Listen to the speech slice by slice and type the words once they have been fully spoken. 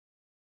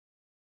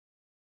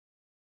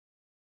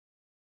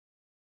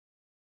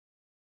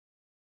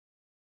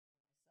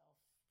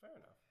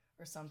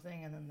or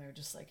something, and then they're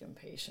just like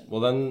impatient.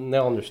 Well, then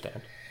they'll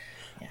understand.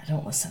 Yeah,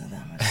 don't listen to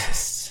them. It's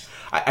just...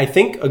 I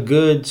think a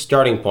good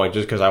starting point,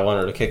 just because I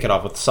wanted to kick it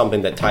off with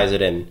something that ties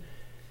it in.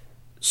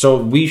 So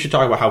we should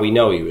talk about how we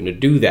know you, and to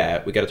do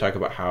that, we got to talk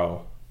about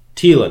how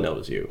Tila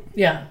knows you.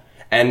 Yeah.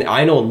 And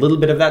I know a little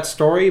bit of that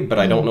story, but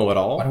I don't know it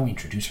all. Why don't we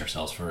introduce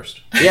ourselves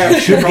first? Yeah, we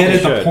should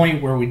get at the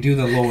point where we do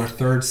the lower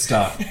third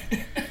stuff.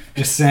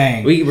 Just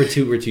saying. We're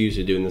too used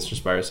to doing this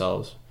just by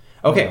ourselves.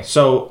 Okay,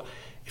 so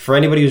for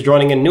anybody who's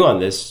joining in new on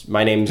this,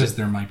 my name's... Because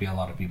there might be a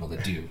lot of people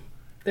that do.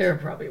 There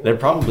probably will. There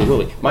probably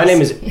will be. My name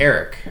is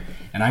Eric.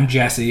 And I'm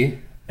Jesse.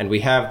 And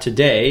we have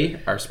today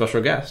our special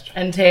guest.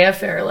 And Taya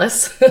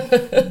Fairless.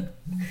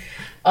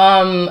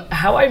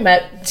 How I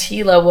met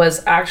Tila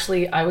was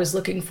actually, I was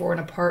looking for an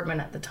apartment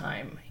at the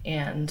time.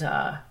 And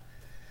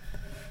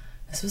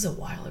this was a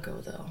while ago,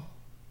 though.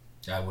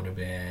 That would have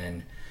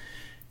been...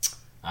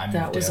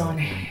 That was on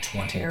in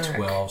 2012,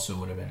 Herrick. so it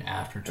would have been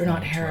after 2012. Or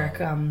not Herrick,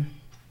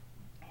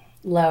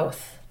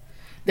 Louth.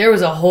 There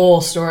was a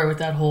whole story with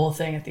that whole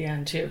thing at the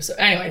end, too. So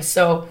anyway,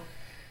 so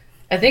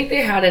I think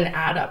they had an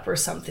ad up or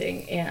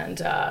something,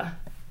 and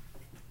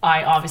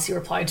I obviously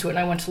replied to it, and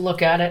I went to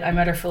look at it. I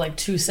met her for like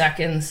 2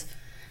 seconds.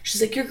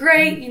 She's like, "You're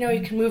great, you know,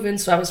 you can move in."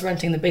 So I was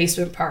renting the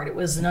basement part. It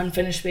was an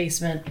unfinished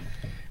basement,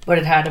 but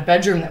it had a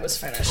bedroom that was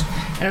finished.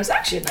 And it was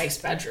actually a nice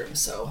bedroom,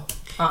 so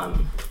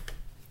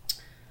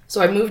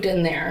I moved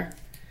in there,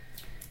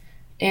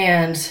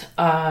 and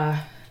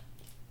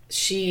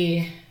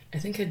she, I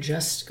think, had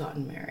just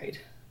gotten married.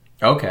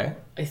 Okay.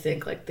 I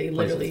think, like, they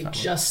literally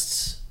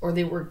just, or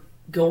they were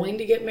going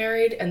to get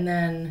married, and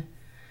then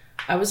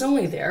I was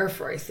only there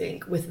for, I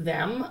think, with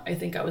them, I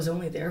think I was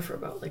only there for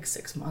about, like,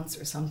 6 months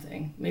or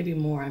something. Maybe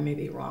more. I may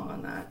be wrong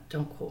on that.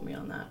 Don't quote me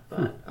on that.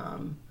 But,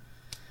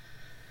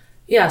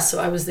 yeah, so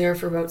I was there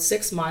for about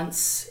 6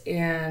 months,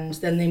 and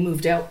then they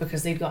moved out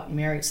because they'd gotten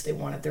married, so they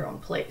wanted their own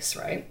place,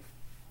 right?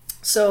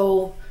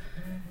 So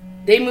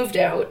they moved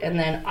out, and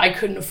then I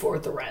couldn't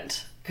afford the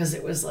rent because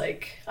it was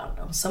like, I don't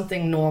know,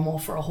 something normal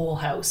for a whole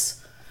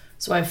house.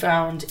 So I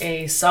found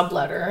a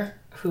subletter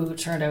who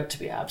turned out to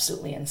be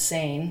absolutely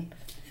insane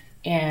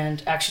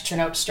and actually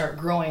turned out to start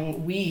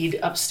growing weed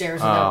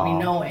upstairs without me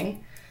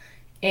knowing.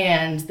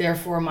 And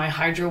therefore my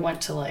hydro went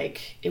to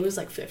like, it was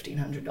like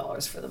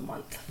 $1,500 for the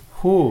month.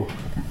 Whew.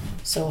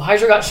 So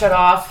hydro got shut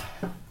off.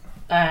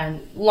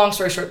 And long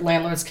story short,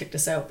 landlords kicked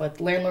us out,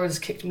 but landlords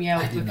kicked me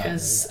out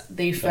because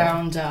they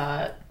found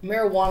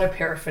marijuana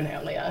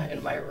paraphernalia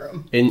in my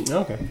room.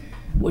 Okay.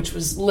 Which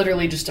was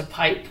literally just a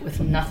pipe with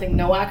nothing,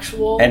 no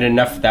actual. And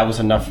that was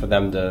enough for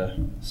them to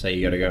say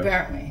you gotta go.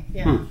 Apparently,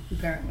 yeah,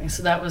 apparently.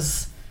 So that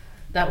was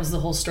the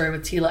whole story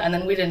with Tila. And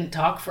then we didn't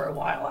talk for a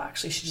while,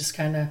 actually. She just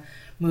kind of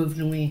moved,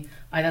 and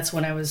that's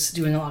when I was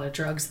doing a lot of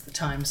drugs at the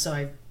time.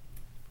 So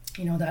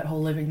that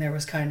whole living there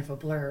was kind of a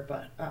blur,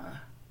 but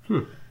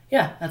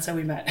yeah, that's how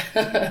we met.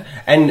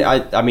 And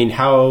I mean,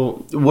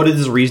 what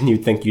is the reason you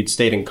think you'd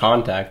stayed in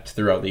contact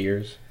throughout the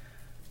years?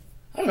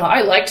 I don't know.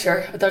 I liked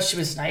her. I thought she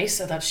was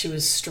nice. I thought she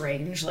was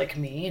strange, like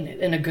me,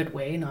 in a good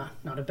way, not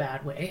a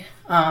bad way.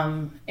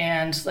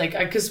 And like,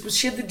 because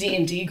she had the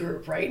D&D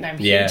group, right? And I'm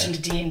huge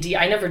into D&D.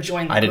 I never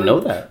joined the group. I didn't know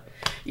that.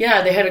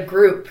 Yeah, they had a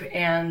group,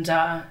 and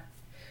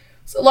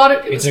it's a lot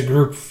of. It's a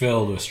group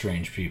filled with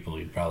strange people.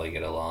 You'd probably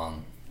get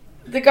along.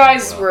 The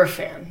guys were a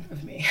fan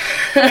of me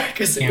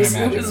because it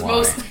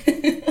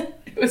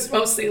was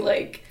mostly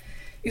like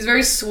these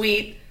very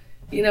sweet,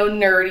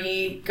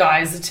 nerdy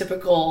guys, the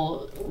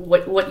typical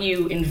what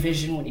you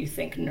envision when you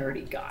think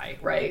nerdy guy,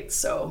 right?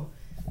 So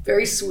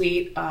very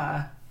sweet,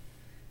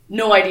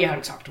 no idea how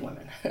to talk to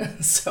women.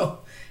 So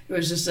it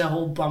was just a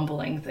whole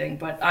bumbling thing.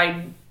 But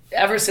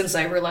ever since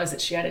I realized that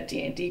she had a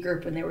D&D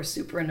group and they were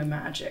super into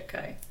magic,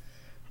 I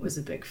was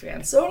a big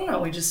fan. So I don't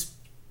know,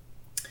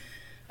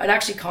 I'd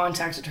actually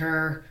contacted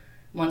her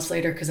months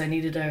later because I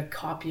needed a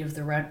copy of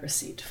the rent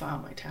receipt to file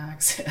my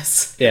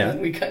taxes. Yeah.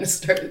 And we kind of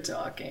started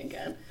talking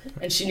again.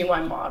 And she knew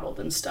I modeled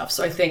and stuff.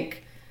 So I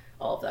think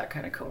all of that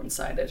kind of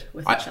coincided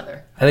with each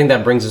other. I think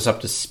that brings us up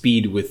to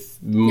speed with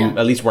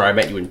at least where I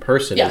met you in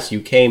person. Yeah. Is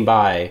you came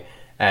by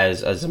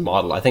as a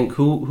model. I think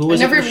who was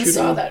it? I never even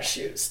saw that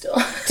shoot still.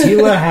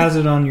 Tila has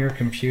it on your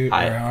computer,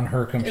 on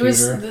her computer. It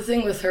was the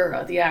thing with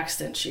her, the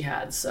accident she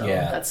had. So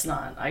that's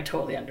not, I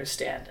totally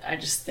understand. I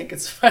just think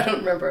I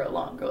don't remember how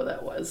long ago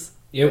that was.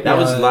 That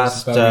was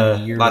last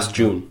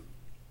June.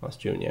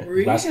 Last June, yeah.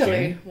 Really? Last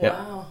June. Wow.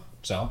 Yep.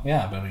 So,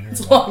 yeah, about a year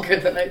It's ago. longer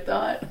than I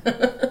thought.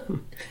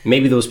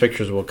 Maybe those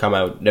pictures will come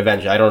out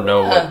eventually. I don't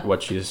know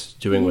what she's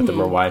doing with them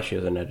or why she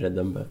hasn't edited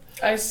them. But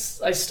I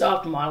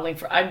stopped modeling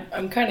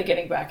I'm kind of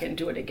getting back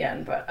into it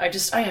again, but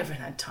I haven't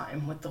had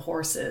time with the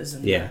horses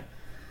and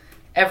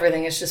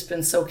everything. It's just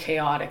been so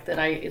chaotic that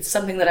it's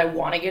something that I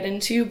want to get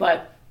into,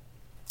 but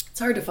it's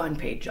hard to find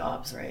paid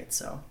jobs, right?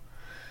 So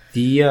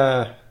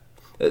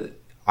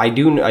I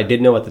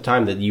did know at the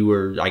time that you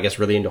were, I guess,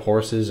 really into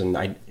horses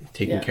and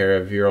taking care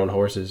of your own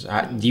horses.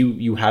 Do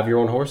you have your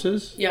own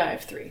horses? Yeah, I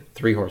have 3.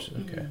 3 horses,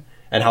 okay.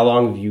 And how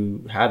long have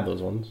you had those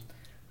ones?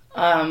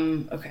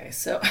 Okay,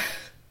 so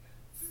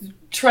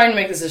trying to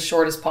make this as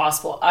short as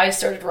possible. I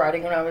started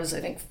riding when I was, I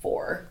think,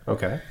 4.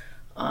 Okay.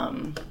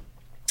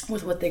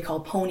 With what they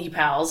call pony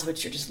pals,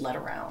 which you're just led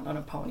around on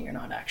a pony. You're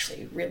not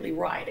actually really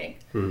riding.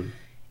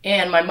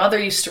 And my mother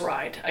used to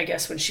ride, I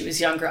guess, when she was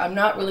younger. I'm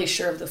not really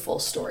sure of the full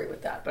story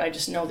with that, but I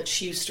just know that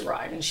she used to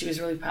ride, and she was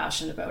really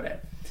passionate about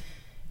it.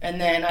 And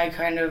then I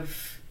kind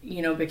of,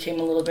 became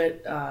a little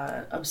bit,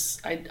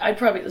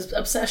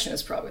 obsession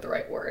is probably the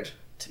right word,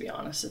 to be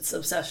honest.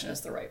 Obsession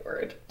is the right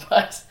word.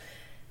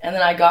 And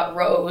then I got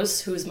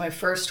Rose, who was my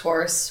first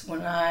horse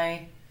when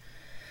I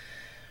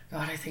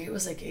think it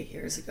was like 8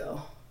 years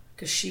ago,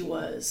 because she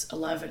was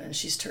 11 and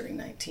she's turning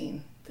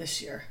 19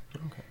 this year.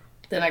 Okay.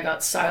 Then I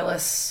got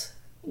Silas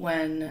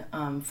when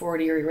Fort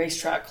Erie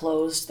Racetrack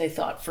closed. They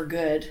thought for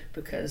good,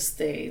 because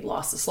they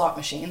lost the slot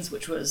machines,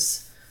 which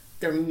was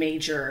their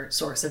major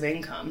source of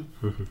income.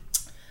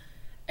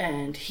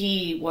 And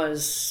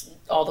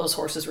all those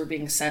horses were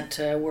being sent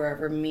to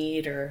wherever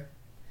meet, or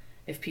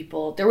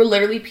there were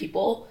literally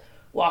people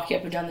walking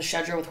up and down the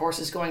schedule with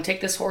horses going,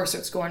 take this horse or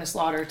it's going to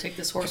slaughter, take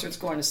this horse or it's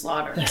going to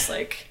slaughter. It's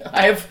like,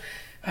 I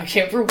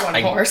came for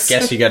one horse. I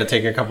guess you got to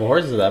take a couple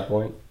horses at that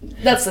point.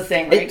 That's the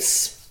thing,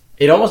 right?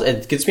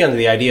 It gets me onto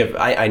the idea of,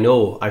 I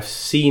know I've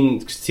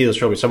seen Cecilia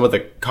show me some of the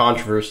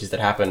controversies that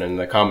happen in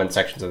the comment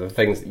sections of the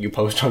things that you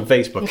post on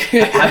Facebook.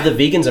 Have the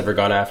vegans ever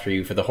gone after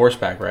you for the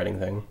horseback riding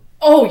thing?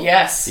 Oh,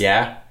 yes.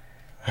 Yeah?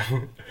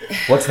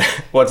 What's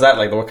that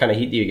like? What kind of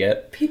heat do you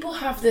get? People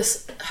have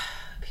this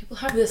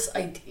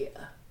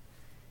idea.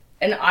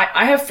 And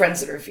I have friends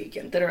that are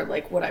vegan, that are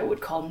like what I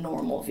would call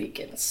normal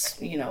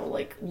vegans.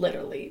 Like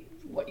literally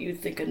what you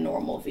think a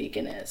normal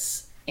vegan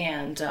is.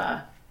 And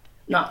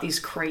not these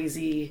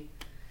crazy,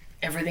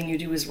 everything you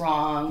do is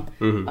wrong.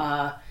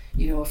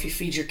 If you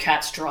feed your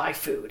cats dry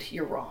food,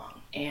 you're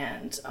wrong.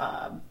 And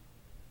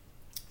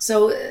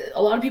so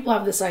a lot of people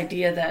have this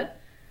idea that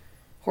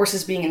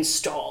horses being in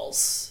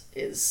stalls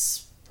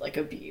is like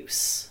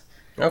abuse.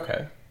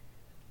 Okay.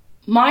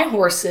 My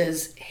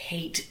horses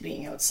hate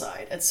being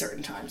outside at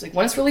certain times. Like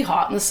when it's really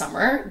hot in the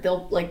summer,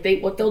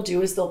 what they'll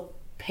do is they'll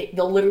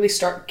literally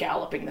start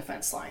galloping the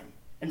fence line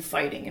and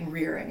fighting and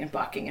rearing and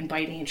bucking and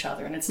biting each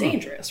other, and it's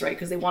dangerous, right?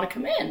 Because they want to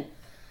come in.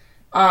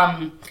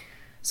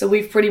 So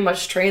we've pretty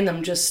much trained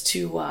them just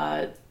to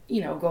go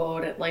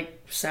out at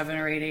like 7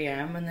 or 8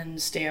 a.m. and then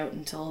stay out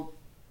until,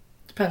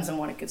 depends on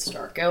when it gets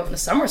dark out. In the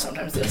summer,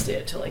 sometimes they'll stay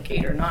out till like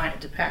 8 or 9.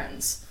 It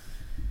depends.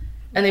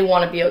 And they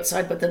want to be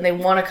outside, but then they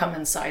want to come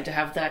inside to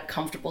have that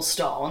comfortable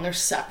stall, and they're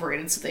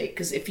separated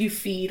because if you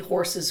feed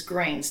horses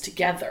grains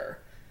together,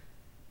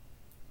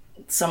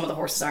 some of the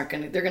horses they're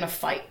going to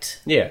fight.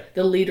 Yeah.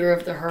 The leader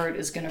of the herd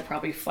is going to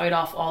probably fight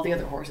off all the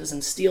other horses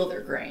and steal their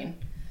grain.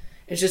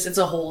 It's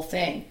a whole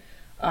thing.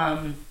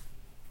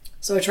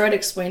 So I try to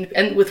explain,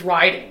 and with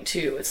riding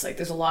too, it's like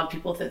there's a lot of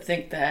people that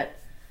think that,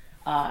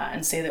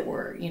 and say that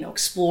we're,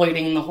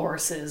 exploiting the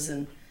horses,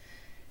 and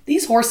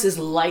these horses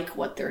like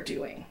what they're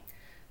doing.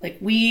 Like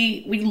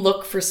we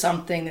look for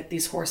something that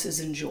these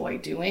horses enjoy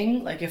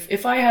doing. Like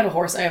if I had a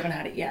horse, I haven't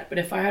had it yet, but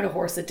if I had a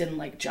horse that didn't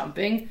like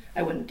jumping,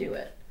 I wouldn't do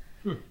it.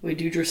 We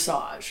do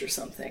dressage or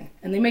something,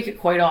 and they make it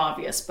quite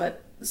obvious.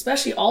 But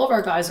especially all of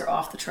our guys are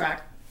off the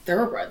track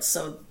thoroughbreds,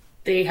 so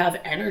they have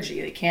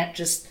energy. They can't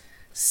just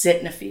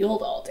sit in a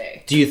field all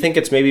day. Do you think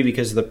it's maybe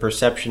because of the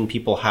perception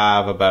people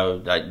have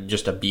about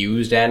just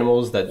abused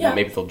animals that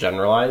maybe they'll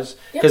generalize?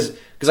 Because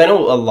I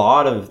know a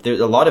lot of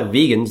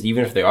vegans,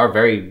 even if they are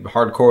very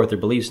hardcore with their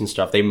beliefs and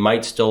stuff, they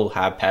might still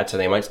have pets and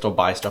they might still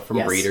buy stuff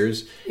from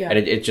breeders. Yeah. And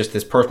it's just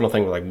this personal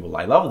thing, like, well,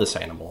 I love this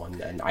animal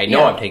and I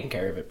know I'm taking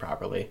care of it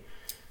properly.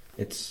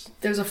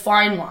 There's a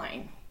fine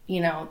line.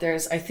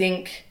 I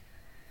think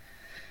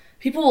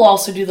people will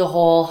also do the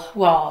whole,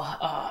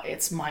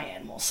 it's my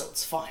animal, so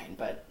it's fine,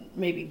 but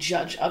maybe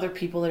judge other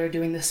people that are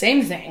doing the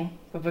same thing,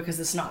 but because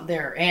it's not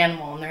their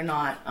animal and they're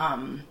not,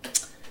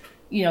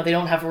 they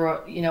don't have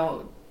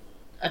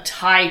a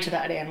tie to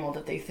that animal,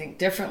 that they think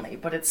differently.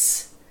 But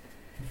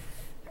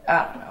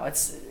I don't know.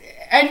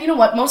 And you know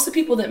what? Most of the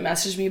people that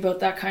message me about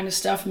that kind of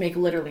stuff make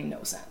literally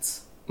no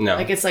sense. No.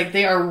 Like, it's like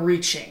they are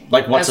reaching.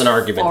 Like, what's an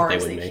argument that they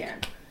would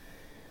make?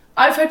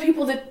 I've had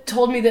people that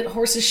told me that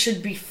horses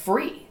should be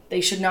free.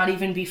 They should not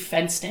even be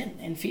fenced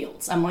in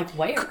fields. I'm like,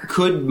 where?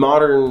 Could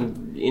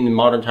in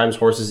modern times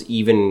horses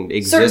even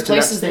exist? Certain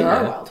places there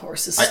are wild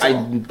horses still.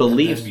 I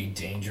believe that'd be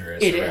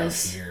dangerous. It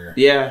is. Here.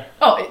 Yeah.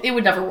 Oh, it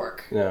would never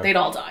work. No. They'd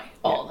all die.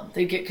 All of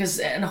them.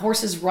 And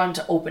horses run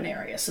to open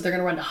areas, so they're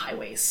going to run to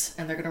highways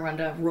and they're going to run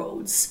to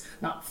roads.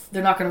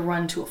 They're not going to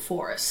run to a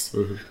forest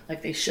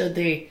like they should.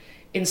 They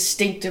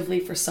instinctively,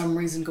 for some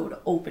reason, go to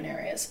open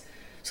areas.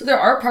 So there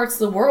are parts of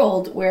the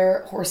world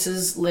where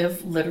horses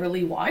live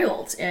literally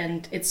wild,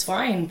 and it's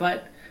fine,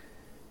 but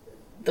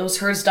those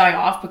herds die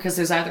off because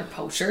there's either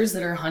poachers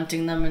that are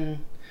hunting them,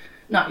 and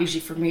not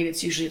usually for meat,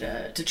 it's usually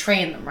to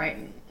train them, right,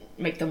 and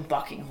make them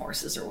bucking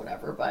horses or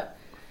whatever. But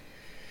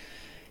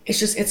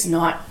it's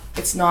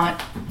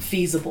not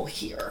feasible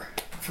here.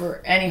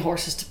 for any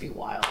horses to be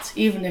wild.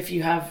 Even if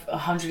you have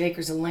 100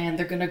 acres of land,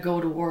 they're going to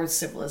go towards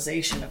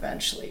civilization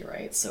eventually,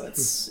 right? So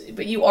it's,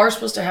 but you are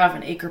supposed to have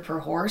an acre per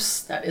horse.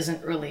 That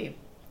isn't really,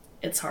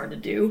 it's hard to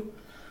do.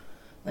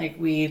 Like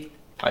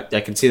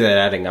I can see that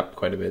adding up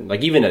quite a bit.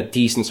 Like even a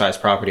decent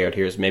sized property out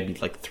here is maybe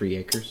like 3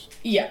 acres.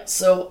 Yeah,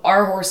 so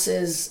our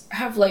horses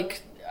have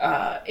like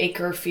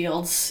acre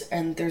fields,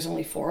 and there's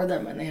only 4 of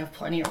them, and they have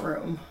plenty of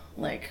room.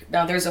 Like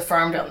now there's a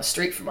farm down the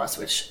street from us,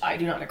 which I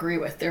do not agree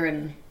with.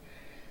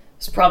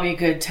 It's probably a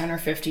good 10 or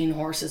 15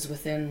 horses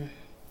within,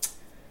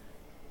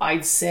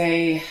 I'd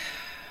say,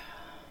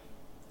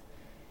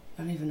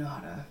 I don't even know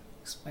how to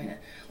explain it.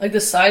 Like the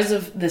size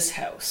of this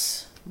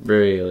house.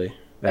 Really?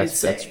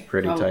 That's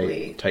pretty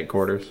probably, tight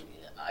quarters.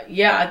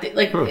 Yeah,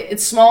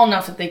 it's small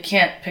enough that they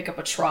can't pick up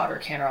a trot or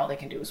canter. All they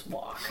can do is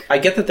walk. I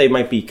get that they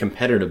might be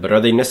competitive, but are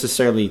they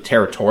necessarily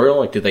territorial?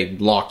 Like, do they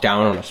lock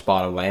down on a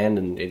spot of land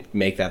and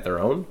make that their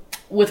own?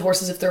 With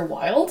horses, if they're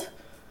wild?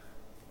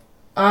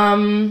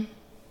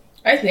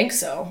 I think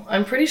so.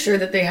 I'm pretty sure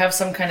that they have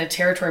some kind of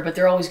territory, but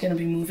they're always going to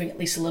be moving at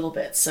least a little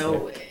bit.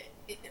 So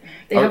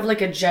they have like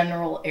a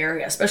general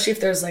area, especially if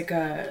there's like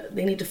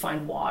they need to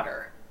find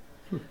water.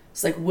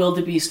 It's like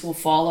wildebeest will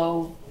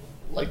follow,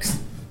 like,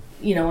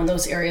 you know, in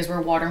those areas where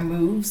water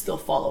moves, they'll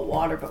follow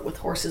water. But with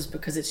horses,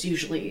 because it's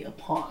usually a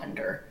pond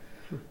or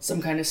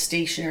some kind of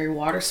stationary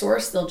water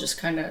source, they'll just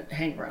kind of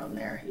hang around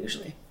there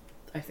usually,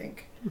 I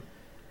think.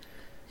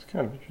 It's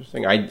kind of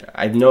interesting.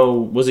 I know,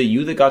 was it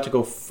you that got to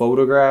go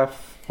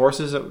photograph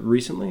horses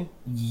recently?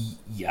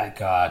 Yeah, I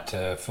got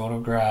to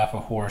photograph a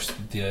horse.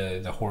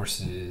 The horse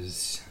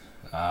is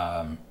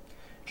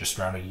just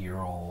around a year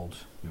old.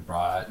 We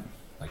brought,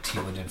 like,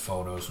 Tila did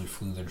photos. We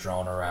flew the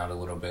drone around a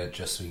little bit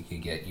just so we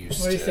could get used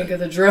to. What do you think of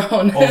the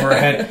drone?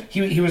 Overhead.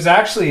 He was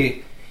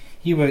actually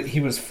he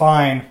was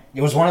fine.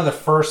 It was one of the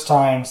first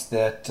times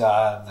that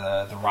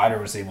the rider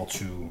was able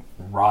to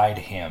ride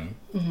him.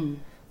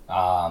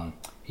 Mm-hmm.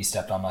 He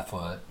stepped on my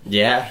foot.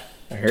 Yeah,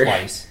 I heard.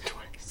 Twice.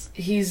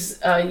 He's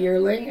a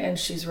yearling and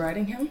she's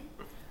riding him?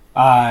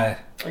 Are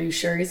you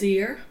sure he's a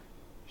year?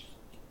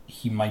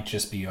 He might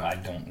just be, I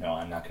don't know.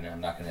 I'm not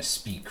gonna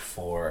speak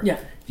for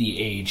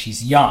the age.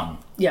 He's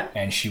young. Yeah.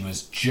 And she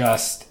was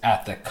just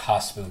at the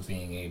cusp of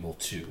being able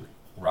to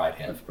ride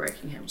him. Of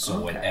breaking him. So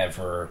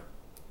whatever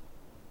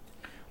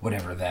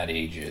that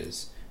age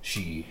is,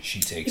 she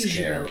takes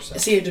care of. So.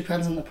 See, it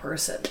depends on the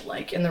person.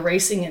 Like in the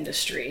racing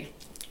industry,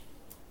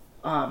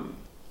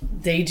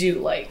 they do,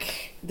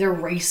 like, they're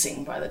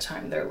racing by the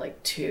time they're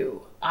like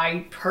 2.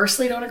 I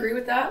personally don't agree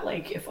with that.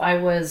 Like, if I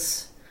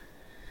was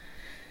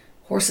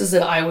horses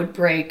that I would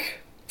break,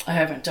 I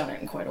haven't done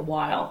it in quite a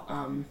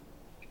while,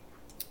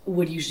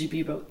 would usually be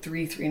about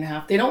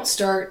 3.5. They don't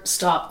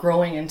stop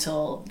growing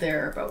until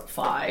they're about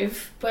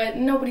 5, but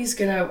nobody's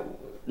gonna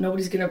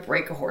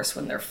break a horse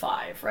when they're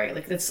 5, right?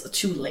 Like, that's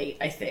too late,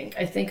 I think.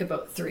 I think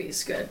about 3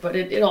 is good, but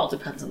it all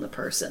depends on the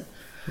person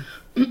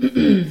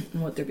and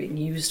what they're being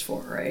used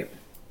for, right?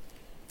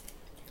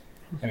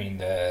 I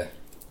mean,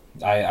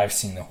 I've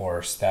seen the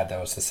horse. That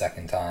was the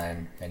second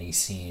time, and he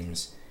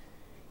seems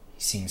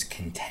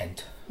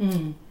content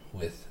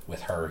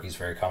with her. He's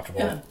very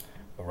comfortable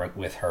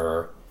with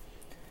her,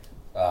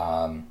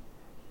 and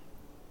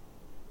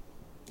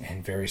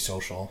very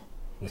social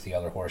with the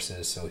other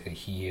horses. So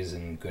he is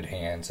in good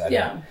hands.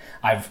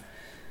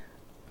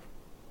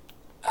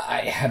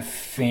 I had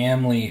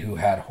family who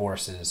had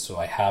horses, so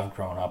I have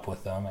grown up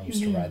with them. I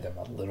used to ride them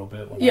a little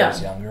bit when I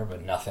was younger,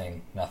 but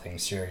nothing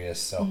serious.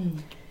 So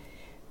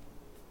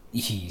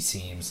he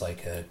seems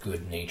like a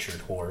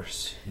good-natured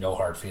horse. No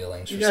hard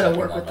feelings. You got to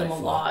work with them a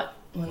lot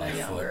when they're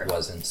younger. My foot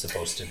wasn't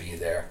supposed to be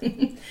there.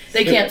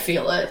 They can't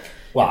feel it.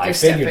 Well, if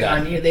they're I figured stepping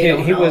that. on you, they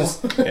don't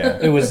know.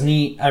 It was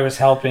neat. I was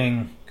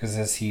helping because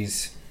as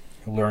he's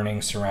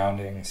learning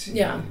surroundings,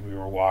 we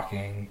were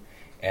walking,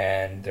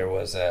 and there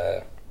was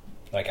a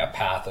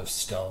path of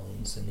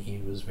stones, and he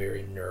was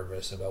very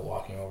nervous about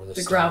walking over the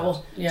stones.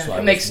 Gravel. Yeah, so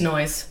it makes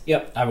noise.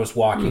 Yep, I was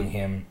walking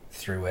him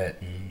through it,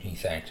 and he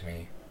thanked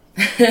me.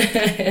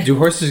 Do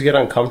horses get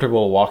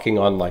uncomfortable walking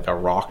on, like, a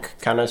rock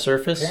kind of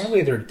surface?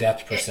 Apparently their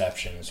depth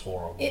perception is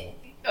horrible.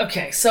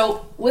 Okay,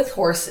 so with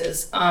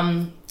horses,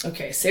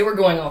 say we're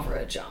going over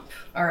a jump.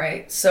 All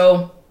right,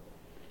 so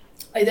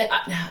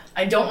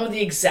I don't know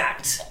the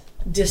exact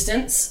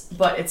distance,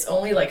 but it's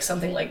only like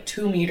something like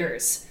 2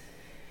 meters.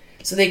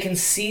 So they can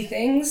see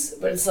things,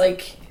 but it's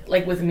like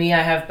with me,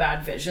 I have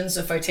bad vision. So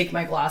if I take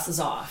my glasses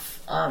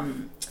off,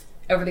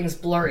 everything's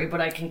blurry,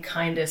 but I can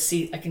kind of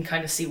see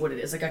what it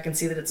is. Like, I can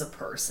see that it's a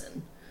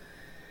person.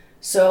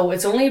 So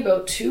it's only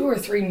about 2 or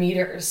 3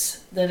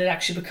 meters that it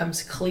actually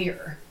becomes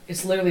clear.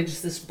 It's literally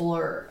just this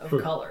blur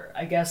of color,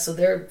 I guess. So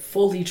they're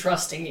fully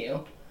trusting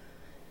you.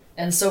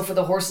 And so for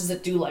the horses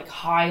that do, like,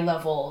 high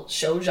level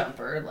show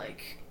jumper,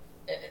 like,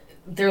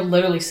 they're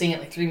literally seeing it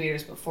like 3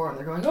 meters before, and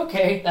they're going,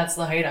 okay, that's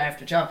the height I have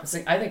to jump.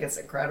 I think it's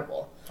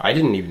incredible. I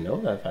didn't even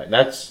know that fact.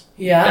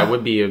 That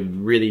would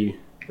be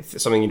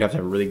something you'd have to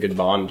have a really good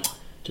bond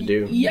to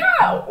do.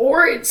 Yeah,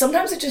 or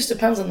sometimes it just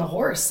depends on the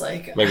horse.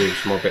 Like maybe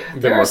it's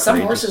there are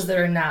some horses that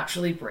are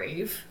naturally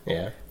brave.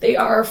 Yeah, they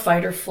are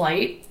fight or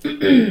flight.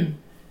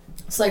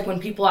 It's like when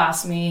people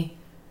ask me,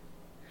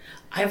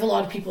 I have a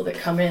lot of people that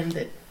come in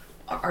that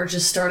are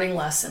just starting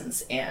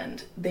lessons,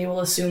 and they will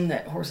assume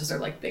that horses are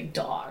like big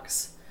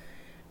dogs.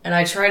 And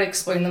I try to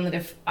explain to them that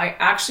if I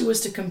actually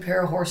was to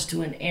compare a horse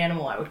to an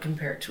animal, I would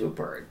compare it to a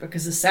bird,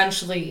 because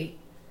essentially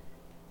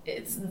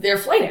they're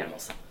flight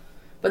animals,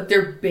 but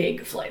they're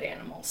big flight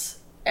animals.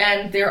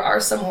 And there are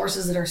some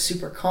horses that are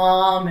super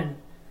calm and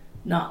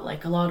not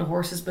like a lot of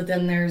horses, but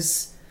then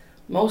there's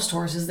most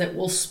horses that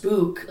will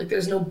spook. Like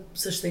there's no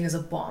such thing as a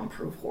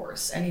bomb-proof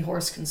horse. Any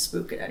horse can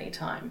spook at any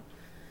time.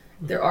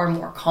 There are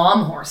more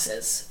calm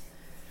horses,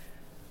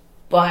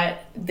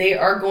 but they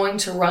are going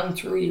to run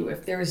through you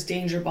if there is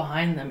danger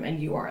behind them and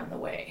you are in the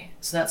way.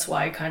 So that's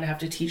why I kind of have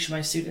to teach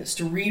my students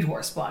to read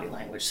horse body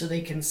language so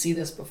they can see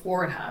this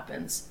before it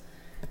happens,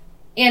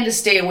 and to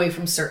stay away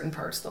from certain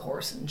parts of the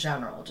horse in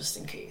general, just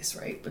in case,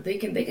 right? But they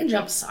can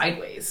jump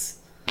sideways.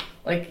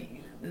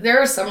 Like there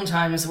are some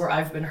times where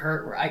I've been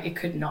hurt where it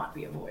could not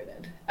be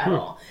avoided at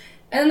all.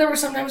 And there were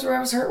some times where I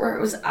was hurt where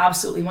it was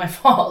absolutely my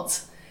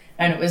fault.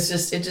 And it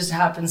just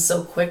happens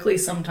so quickly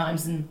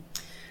sometimes, and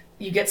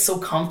you get so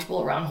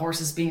comfortable around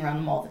horses, being around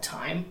them all the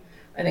time.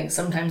 I think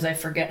sometimes I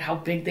forget how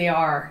big they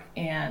are,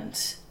 and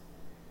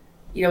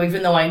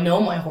even though I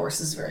know my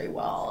horses very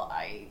well,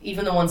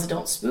 even the ones that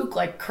don't spook,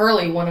 like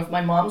Curly, one of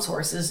my mom's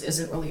horses,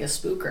 isn't really a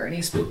spooker, and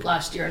he spooked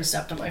last year and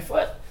stepped on my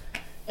foot,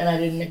 and I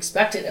didn't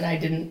expect it, and I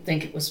didn't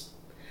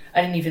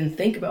even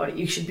think about it.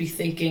 You should be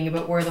thinking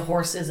about where the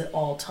horse is at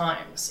all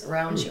times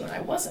around you, and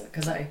I wasn't,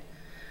 because I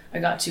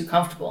got too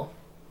comfortable.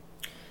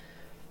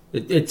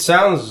 It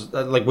sounds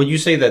like, would you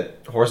say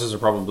that horses are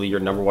probably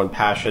your number one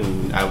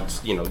passion out,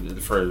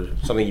 for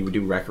something you would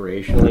do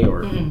recreationally?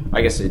 Or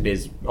I guess it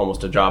is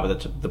almost a job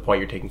at the point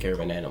you're taking care of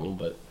an animal,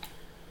 but...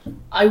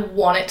 I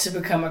want it to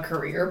become a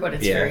career, but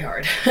it's very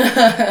hard.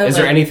 Is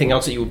there anything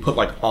else that you would put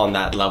on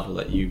that level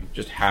that you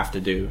just have to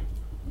do?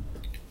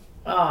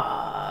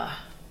 I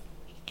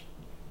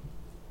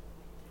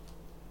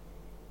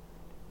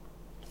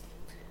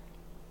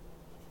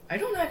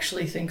don't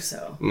actually think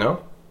so.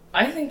 No?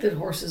 I think that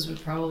horses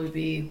would probably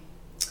be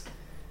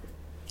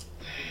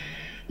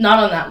not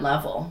on that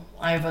level.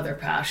 I have other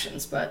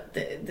passions, but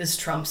this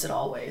trumps it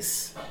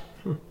always.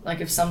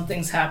 Like if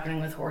something's happening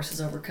with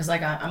horses because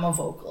I'm a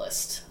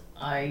vocalist.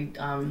 I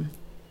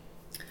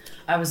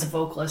was a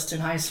vocalist in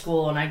high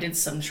school, and I did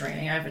some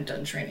training. I haven't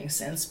done training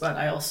since, but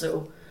I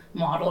also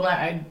modeled.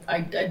 I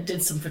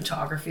did some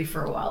photography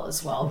for a while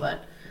as well,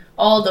 but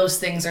all those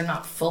things are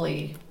not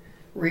fully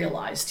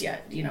realized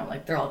yet.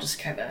 Like they're all just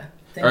kind of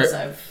things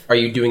Are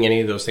you doing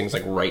any of those things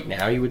right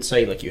now, you would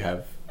say? Like you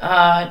have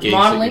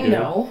modeling?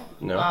 No.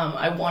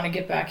 I want to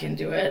get back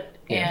into it.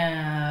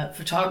 Yeah. And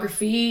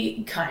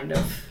photography, kind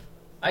of.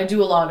 I shoot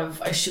a lot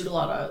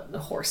of the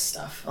horse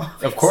stuff.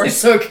 Obviously, of course.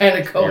 So it kind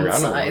of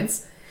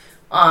coincides.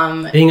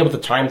 Being able to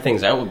time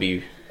things out would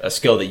be a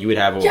skill that you would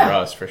have over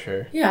us for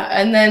sure. Yeah,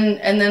 and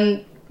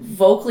then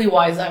vocally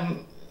wise,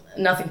 I'm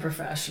nothing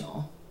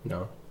professional.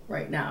 No.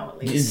 Right now, at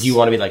least. Do you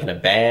want to be in a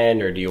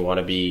band, or do you want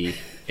to be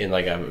in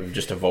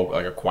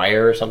a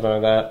choir or something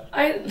like that?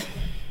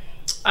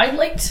 I'd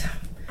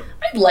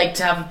like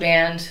to have a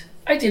band.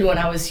 I did when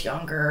I was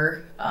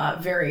younger.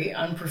 Very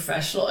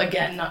unprofessional.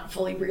 Again, not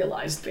fully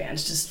realized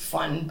bands, just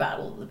fun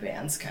battle of the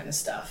bands kind of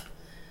stuff.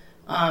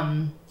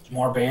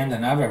 More band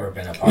than I've ever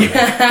been a part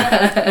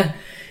of.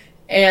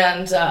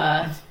 And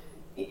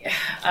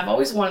I've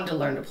always wanted to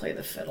learn to play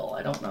the fiddle.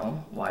 I don't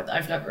know why.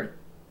 I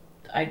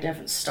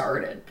haven't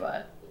started,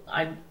 but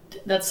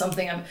that's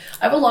something I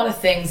have a lot of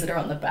things that are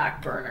on the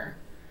back burner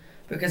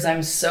because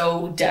I'm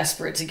so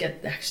desperate to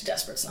get. Actually,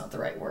 desperate's not the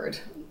right word.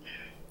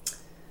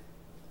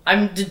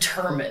 I'm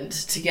determined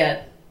to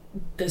get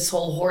this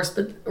whole horse,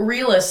 but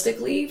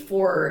realistically,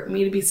 for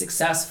me to be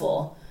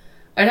successful,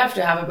 I'd have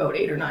to have about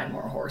 8 or 9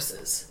 more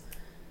horses.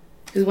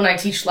 Because when I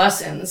teach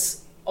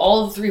lessons,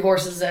 all the 3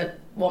 horses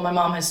my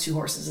mom has 2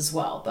 horses as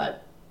well,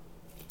 but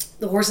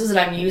the horses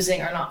that I'm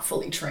using are not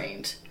fully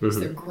trained because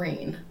they're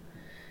green.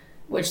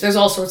 Which there's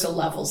all sorts of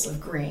levels of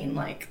green.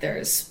 Like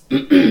there's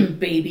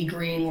baby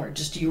green where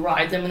just you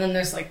ride them, and then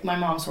there's my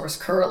mom's horse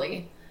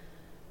Curly,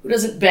 who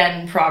doesn't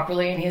bend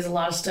properly, and he has a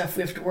lot of stuff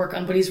we have to work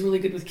on, but he's really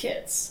good with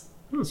kids.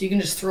 So you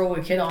can just throw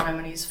a kid on him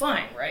and he's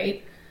fine,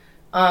 right?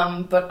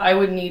 But I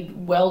would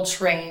need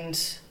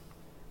well-trained,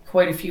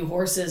 quite a few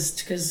horses,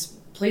 because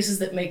places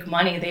that make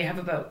money, they have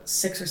about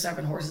 6 or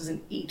 7 horses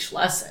in each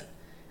lesson,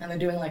 and they're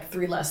doing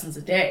 3 lessons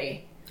a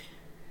day.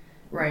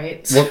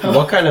 Right.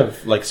 What kind of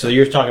so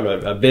you're talking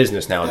about a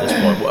business now at this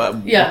point?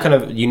 What kind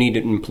of you need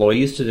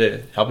employees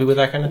to help you with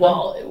that kind of thing?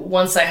 Well,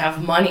 once I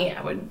have money,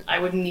 I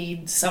would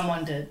need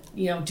someone to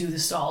do the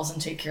stalls and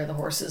take care of the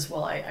horses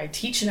while I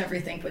teach and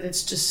everything. But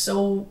it's just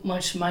so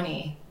much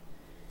money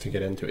to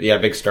get into it. Yeah,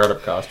 big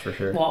startup cost for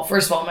sure. Well,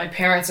 first of all, my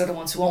parents are the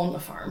ones who own the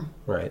farm,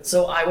 right?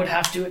 So I would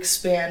have to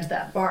expand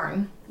that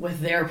barn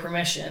with their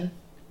permission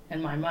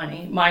and my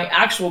money. My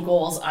actual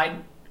goal is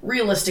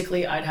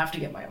realistically, I'd have to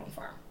get my own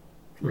farm.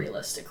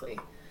 Realistically.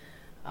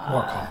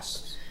 More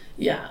costs.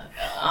 Yeah.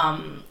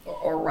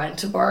 Or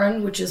rent a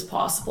barn, which is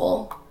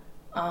possible.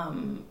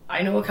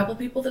 I know a couple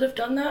people that have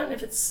done that, and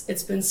if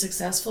it's been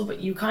successful,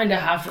 but you kind of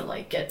have to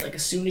like get like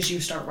as soon as you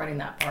start running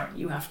that barn,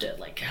 you have to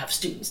like have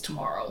students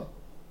tomorrow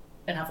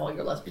and have all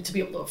your lessons to be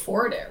able to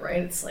afford it,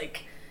 right? It's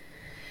like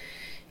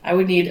I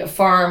would need a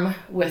farm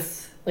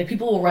with like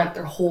people will rent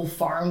their whole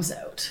farms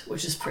out,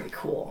 which is pretty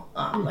cool.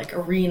 Like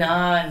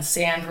arena and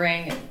sand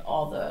ring and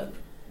all the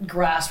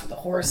grass for the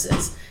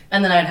horses,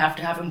 and then I'd have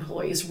to have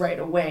employees right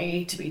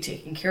away to be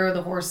taking care of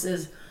the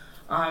horses.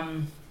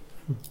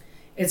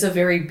 It's a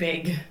very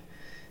big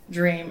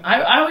dream.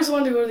 I always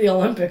wanted to go to the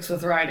Olympics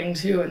with riding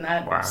too, and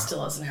that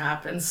still hasn't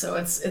happened. So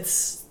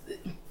it's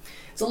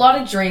a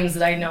lot of dreams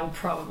that I know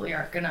probably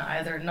aren't gonna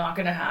either not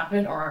gonna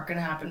happen or aren't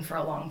gonna happen for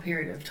a long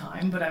period of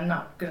time. But I'm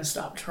not gonna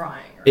stop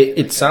trying.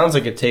 It sounds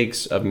like it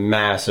takes a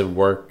massive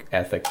work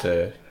ethic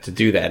to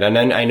do that, and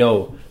then I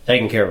know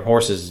taking care of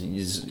horses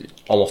is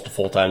almost a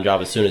full-time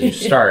job as soon as you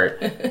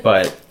start.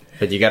 but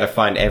you got to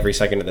find every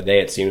second of the day.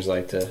 It seems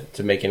like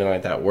to make anything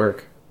like that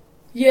work.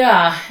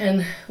 Yeah,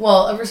 and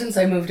well, ever since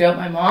I moved out,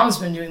 my mom's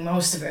been doing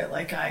most of it.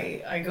 Like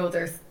I go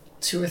there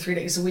 2 or 3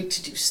 days a week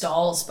to do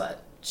stalls,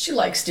 but she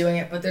likes doing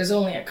it, but there's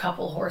only a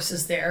couple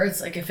horses there.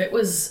 It's like if it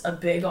was a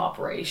big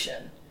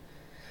operation,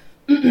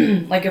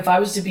 like if I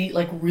was to be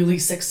like really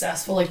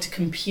successful, like to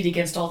compete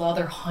against all the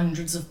other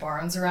hundreds of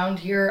barns around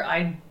here,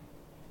 I'd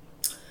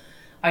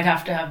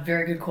have to have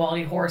very good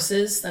quality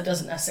horses. That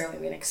doesn't necessarily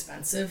mean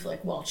expensive,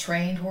 like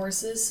well-trained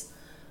horses.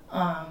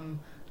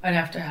 I'd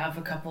have to have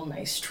a couple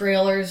nice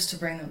trailers to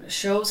bring them to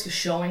shows, because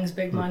showing's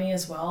big money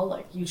as well.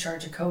 Like you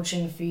charge a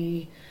coaching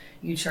fee,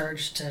 you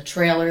charge to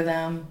trailer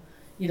them,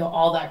 you know,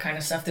 all that kind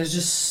of stuff. There's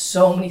just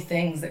so many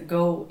things that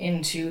go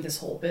into this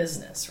whole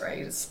business, right?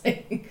 It's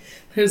like,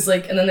 there's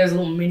like, and then there's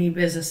little mini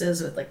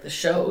businesses with like the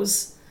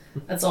shows.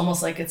 That's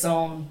almost like its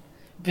own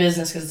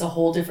business because it's a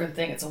whole different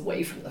thing. It's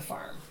away from the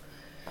farm.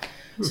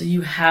 So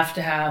you have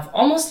to have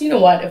almost, you know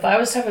what, if I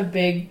was to have a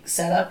big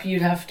setup,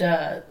 you'd have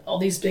to, all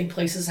these big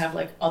places have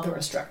like other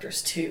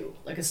instructors too.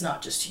 Like it's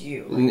not just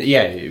you. Like,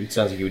 yeah, it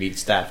sounds like you would need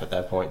staff at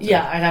that point.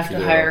 Yeah, I'd have to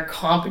hire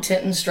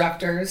competent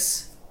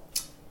instructors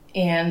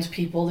and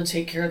people to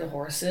take care of the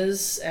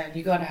horses. And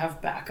you got to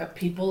have backup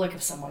people. Like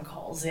if someone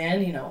calls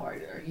in, you know,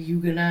 are you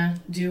going to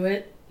do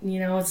it? You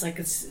know, it's like,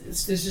 it's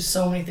there's just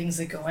so many things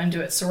that go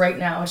into it. So right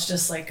now it's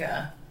just like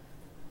a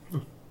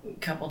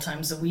couple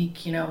times a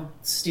week, you know,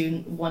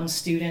 one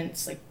student,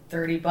 it's like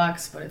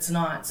 $30, but it's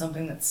not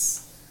something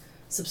that's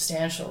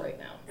substantial right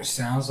now. It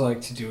sounds like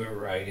to do it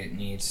right, it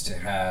needs to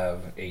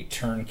have a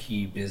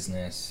turnkey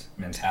business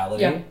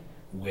mentality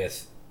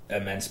with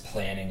immense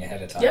planning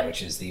ahead of time,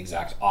 which is the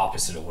exact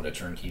opposite of what a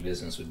turnkey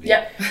business would be.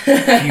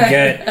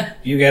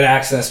 If you get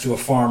access to a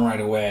farm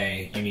right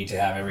away, you need to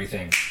have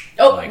everything.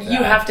 Like that.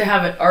 You have to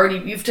have it already.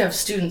 You have to have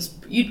students.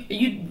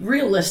 You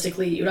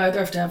realistically, you'd either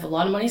have to have a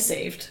lot of money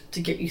saved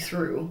to get you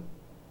through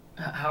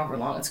however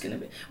long it's going to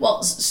be.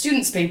 Well,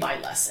 students pay by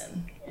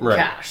lesson in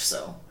cash,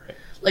 so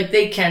like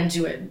they can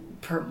do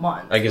it per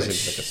month. I guess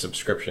it's like a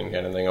subscription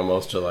kind of thing,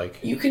 almost, to like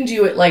you can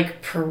do it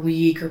like per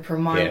week or per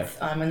month,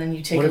 and then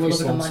you take a little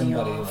bit of money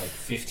off. Like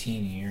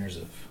 15 years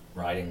of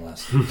riding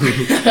lessons,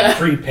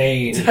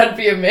 prepaid. That'd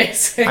be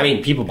amazing. I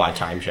mean, people buy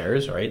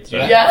timeshares, right? So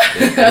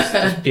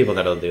there's people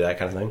that'll do that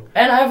kind of thing.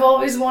 And I've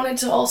always wanted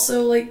to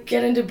also like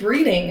get into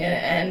breeding,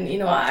 and you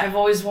know, I've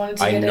always wanted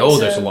to.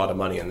 There's a lot of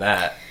money in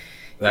that.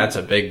 That's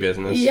a big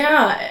business.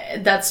 Yeah,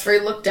 that's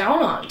very looked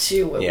down on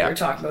too. When we were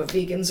talking about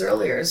vegans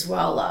earlier as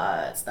well.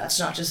 That's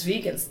not just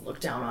vegans that look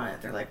down on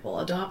it. They're like,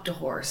 well, adopt a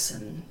horse,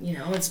 and you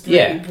know, it's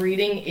breeding.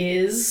 Breeding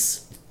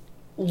is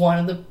one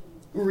of the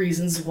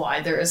reasons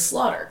why there is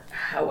slaughter.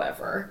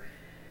 However,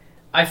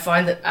 I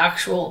find that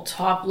actual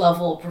top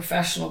level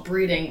professional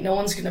breeding, no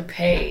one's going to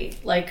pay.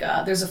 Like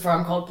there's a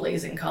farm called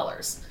Blazing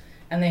Colors,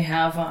 and they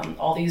have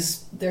all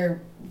these.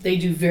 They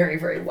do very,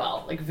 very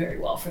well, like very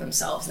well for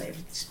themselves. And they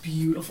have these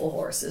beautiful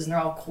horses, and they're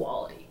all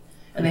quality.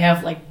 And they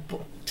have like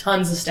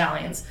tons of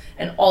stallions,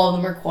 and all of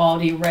them are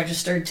quality,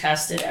 registered,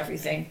 tested,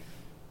 everything.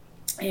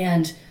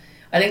 And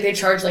I think they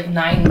charge like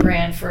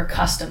 $9,000 for a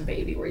custom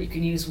baby, where you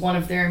can use one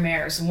of their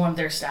mares and one of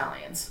their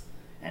stallions,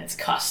 and it's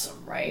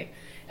custom, right?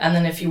 And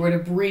then if you were to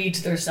breed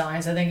to their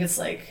stallions, I think it's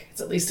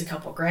at least a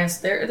couple grand.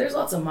 So there's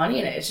lots of money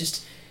in it. It's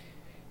just,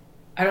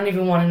 I don't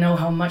even want to know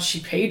how much she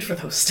paid for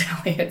those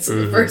stallions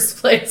in the first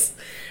place,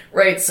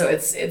 right? So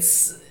it's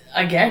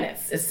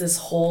this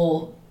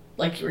whole,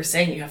 like you were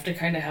saying, you have to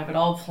kind of have it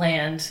all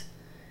planned.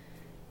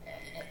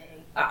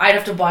 I'd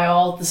have to buy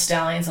all the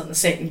stallions on the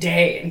same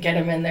day and get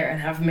them in there and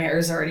have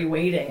mares already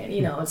waiting, and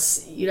you know,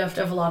 you'd have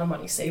to have a lot of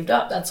money saved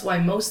up. That's why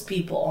most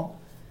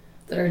people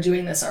that are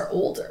doing this are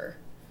older.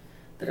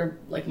 That are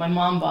like, my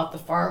mom bought the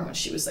farm when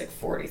she was like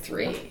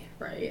 43,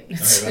 right?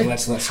 Okay,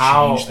 let's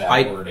change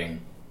that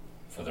wording.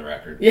 For the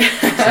record. Yeah.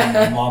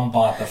 Saying mom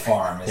bought the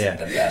farm isn't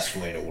the best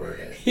way to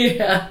word it.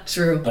 Yeah,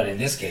 true. But in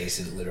this case,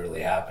 it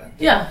literally happened.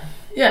 Yeah,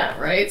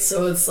 right?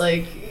 So it's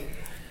like,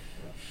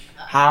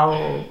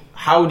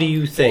 How do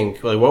you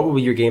think, like, what would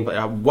be your game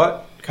plan?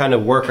 What kind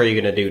of work are you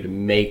going to do to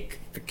make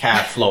the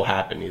cash flow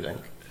happen, you think?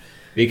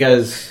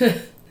 Because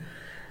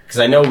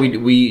I know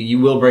you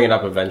will bring it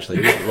up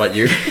eventually, what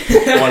your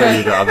one of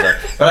your jobs are.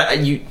 But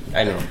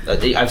I know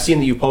I've seen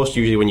that you post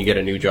usually when you get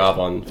a new job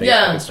on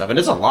Facebook and stuff, and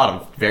it's a lot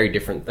of very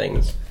different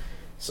things.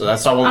 So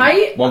that's not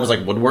one was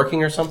like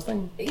woodworking or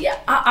something. Yeah,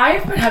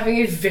 I've been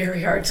having a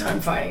very hard time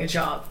finding a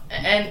job,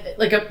 and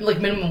like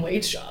minimum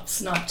wage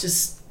jobs,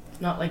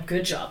 not like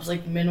good jobs,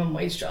 like minimum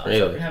wage jobs.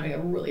 Really? I've been having a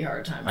really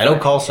hard time. I know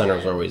call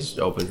centers are always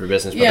open for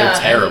business, but they're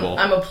terrible.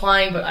 I'm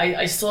applying, but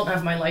I still don't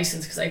have my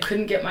license because I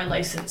couldn't get my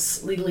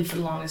license legally for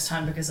the longest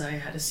time because I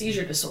had a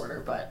seizure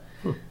disorder. But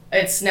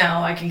it's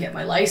now I can get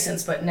my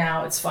license, but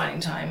now it's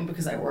finding time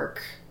because I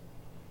work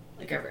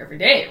like every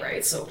day,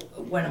 right? So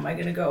when am I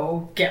going to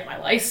go get my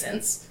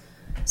license?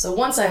 So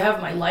once I have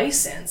my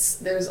license,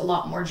 there's a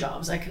lot more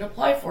jobs I can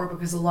apply for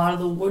because a lot of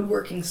the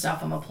woodworking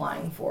stuff I'm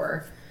applying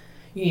for,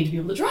 you need to be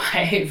able to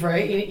drive,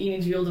 right? You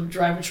need to be able to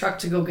drive a truck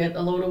to go get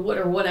a load of wood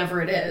or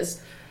whatever it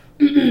is.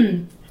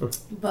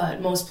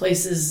 But most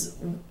places,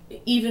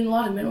 even a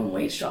lot of minimum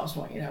wage jobs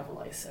want you to have a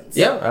license.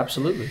 Yeah,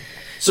 absolutely.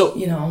 So,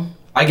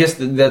 I guess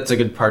that's a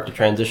good part to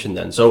transition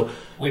then. So,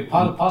 wait,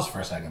 pause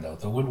for a second though.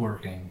 The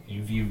woodworking,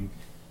 you view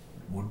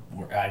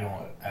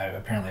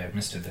apparently I've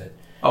missed a bit.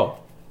 Oh.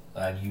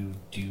 You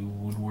do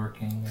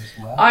woodworking as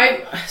well?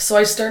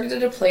 I started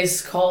at a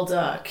place called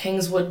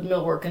Kingswood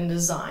Millwork and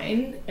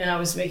Design, and I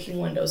was making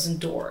windows and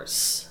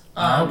doors.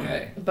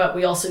 Okay. But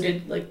we also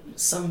did like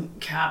some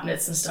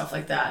cabinets and stuff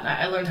like that. And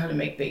I learned how to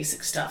make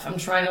basic stuff. I'm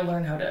trying to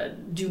learn how to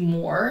do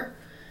more.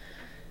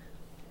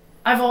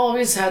 I've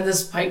always had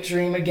this pipe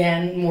dream,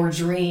 again, more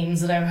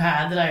dreams that I've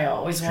had that I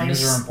always want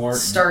to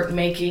start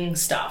making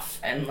stuff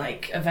and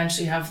like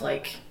eventually have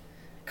like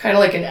kind of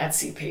like an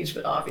Etsy page,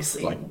 but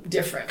obviously like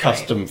different.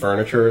 Custom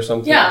furniture or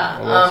something?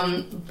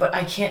 Yeah, but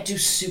I can't do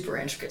super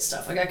intricate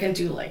stuff. Like I can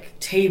do like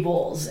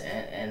tables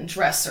and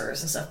dressers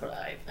and stuff, but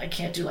I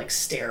can't do like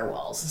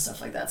stairwells and stuff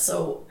like that.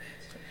 So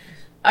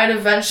I'd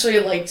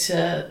eventually like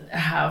to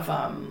have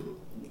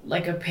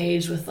like a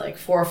page with like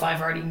 4 or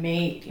 5 already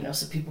made,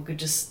 so people could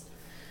just,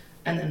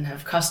 and then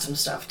have custom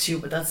stuff too,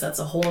 but that's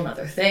a whole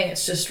nother thing.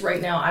 It's just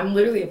right now I'm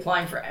literally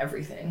applying for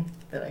everything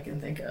that I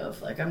can think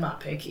of. Like I'm not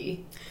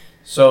picky.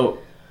 So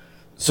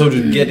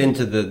to get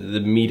into the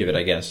meat of it,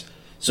 I guess.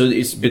 So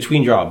it's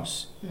between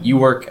jobs. Mm-hmm. You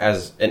work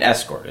as an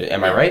escort.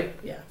 Am I right?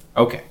 Yeah.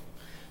 Okay.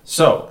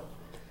 So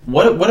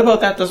what about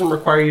that doesn't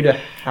require you to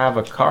have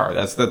a car?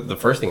 That's the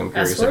first thing I'm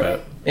curious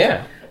about.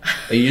 Yeah.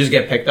 You just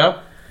get picked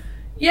up?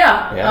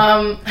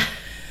 Yeah.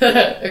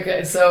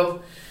 Okay,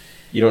 so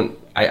you don't.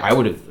 I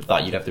would have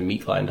thought you'd have to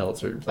meet clientele at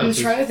certain places.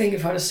 I'm trying to think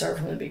of how to start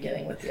from the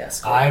beginning with the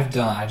escort.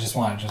 I just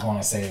want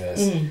to say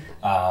this.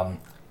 I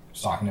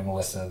was talking to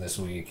Melissa this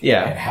week,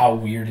 and how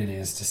weird it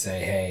is to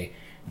say, hey,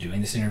 I'm doing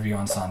this interview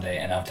on Sunday,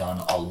 and I've done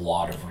a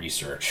lot of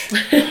research.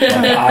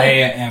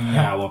 I am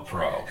now a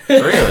pro.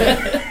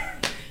 Really?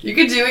 You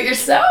could do it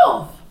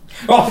yourself.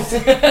 But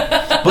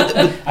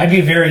I'd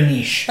be very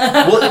niche.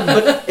 Well,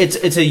 but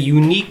it's a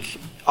unique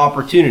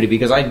opportunity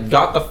because I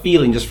got the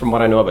feeling just from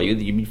what I know about you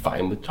that you'd be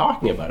fine with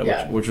talking about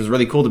it, which was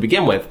really cool to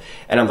begin with.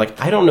 And I'm like,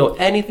 I don't know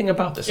anything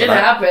about this. It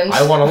happened.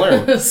 I want to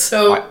learn.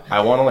 So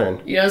I want to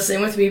learn.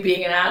 Same with me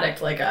being an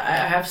addict. Like I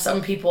have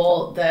some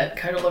people that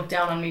kind of look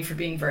down on me for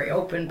being very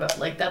open, but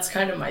like that's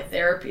kind of my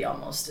therapy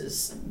almost,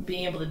 is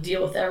being able to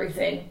deal with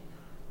everything.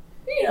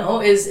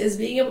 Is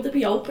being able to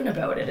be open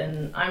about it,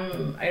 and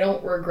I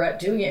don't regret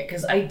doing it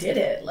because I did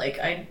it. Like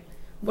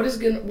what is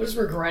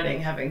regretting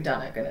having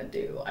done it gonna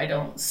do? I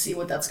don't see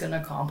what that's gonna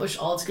accomplish.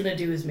 All it's gonna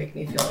do is make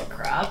me feel like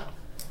crap.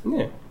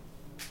 Yeah.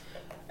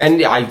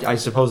 And I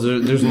suppose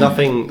there's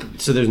nothing.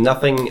 So there's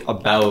nothing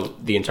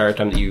about the entire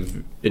time that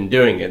you've been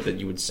doing it that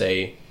you would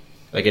say,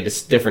 like a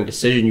different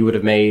decision you would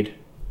have made.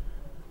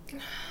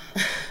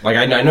 Like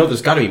I know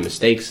there's got to be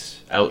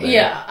mistakes out there.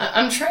 Yeah,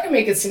 I'm trying to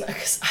make it seem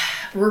like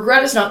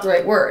regret is not the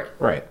right word.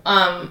 Right.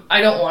 I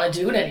don't want to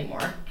do it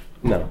anymore.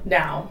 No.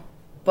 Now.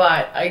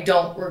 But I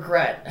don't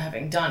regret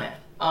having done it.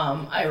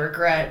 I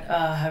regret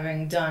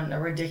having done a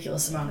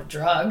ridiculous amount of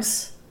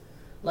drugs.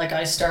 Like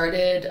I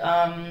started, so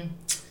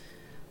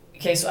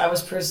I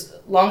was,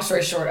 long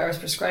story short, I was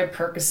prescribed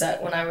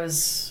Percocet when I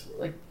was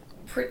like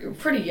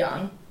pretty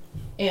young.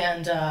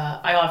 And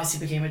I obviously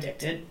became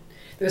addicted.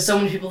 There's so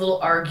many people that'll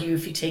argue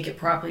if you take it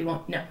properly,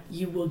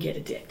 you will get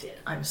addicted.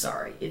 I'm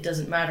sorry. It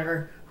doesn't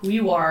matter who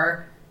you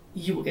are.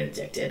 You will get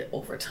addicted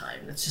over time.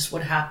 That's just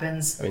what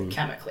happens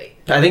chemically.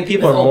 I think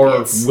people are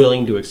more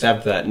willing to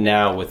accept that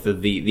now with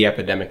the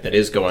epidemic that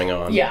is going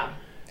on. Yeah.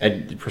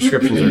 And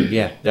prescriptions are,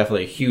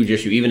 definitely a huge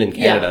issue, even in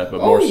Canada, but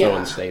more so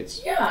in the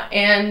States. Yeah,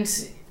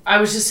 and I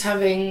was just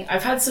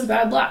I've had some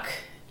bad luck,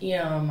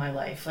 in my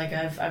life. Like,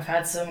 I've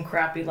had some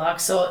crappy luck.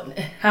 So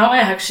how I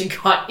actually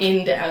got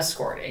into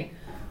escorting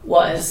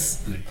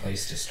was... Good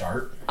place to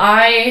start.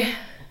 I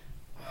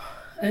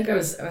think I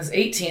was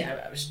 18.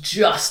 I was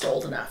just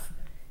old enough.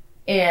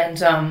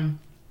 And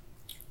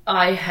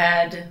I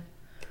had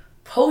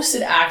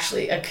posted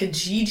actually a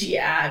Kijiji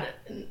ad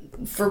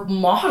for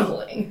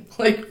modeling,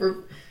 like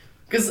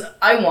because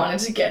I wanted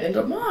to get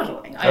into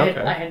modeling.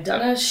 I had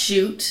done a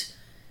shoot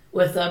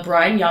with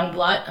Brian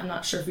Youngblood. I'm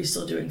not sure if he's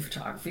still doing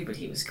photography, but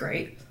he was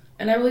great,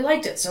 and I really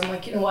liked it. So I'm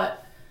like, you know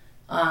what?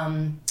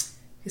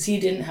 Because he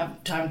didn't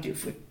have time to do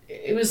food.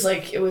 It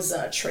was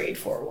trade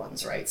for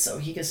ones, right? So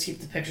he gets to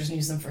keep the pictures and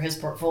use them for his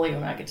portfolio,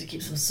 and I get to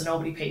keep them so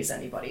nobody pays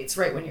anybody. It's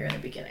right when you're in the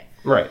beginning.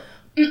 Right.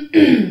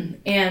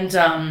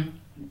 And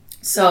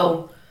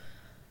so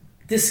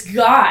this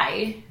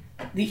guy,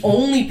 the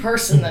only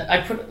person that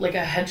I put like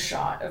a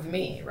headshot of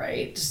me,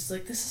 right? Just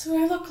like, this is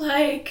what I look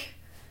like,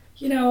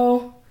 you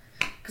know,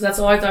 because that's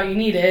all I thought you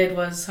needed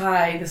was,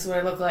 hi, this is what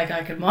I look like,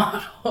 I can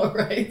model,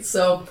 right?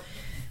 So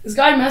this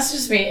guy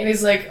messages me and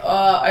he's like,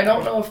 I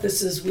don't know if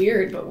this is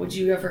weird, but would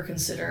you ever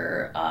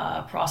consider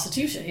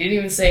prostitution? He didn't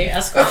even say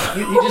escort.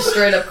 He just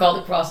straight up called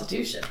it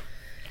prostitution.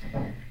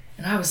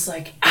 And I was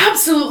like,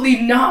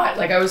 absolutely not.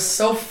 Like, I was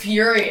so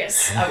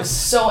furious. I was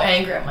so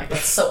angry. I'm like,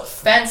 that's so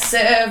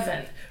offensive.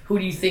 And who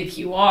do you think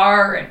you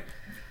are? And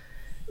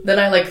then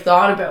I like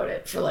thought about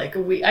it for like a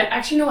week.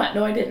 Actually, you know what?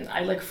 No, I didn't.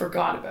 I like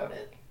forgot about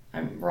it.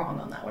 I'm wrong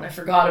on that one. I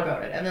forgot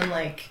about it. And then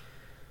like,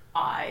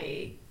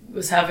 I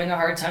was having a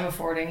hard time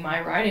affording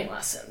my riding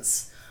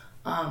lessons.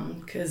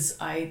 Cause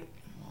I'm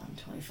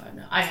 25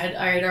 now.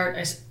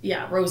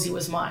 Rosie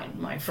was mine,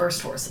 my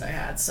first horse that I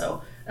had.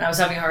 So, and I was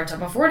having a hard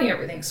time affording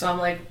everything. So I'm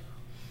like,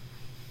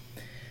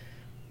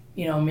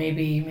 you know,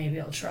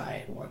 maybe I'll try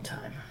it one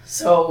time.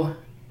 So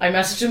I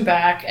messaged him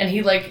back and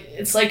he like,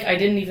 it's like, I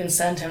didn't even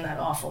send him that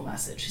awful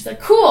message. He's like,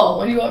 cool.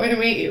 When do you want me to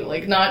meet you?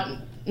 Like, not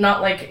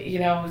like, you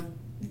know,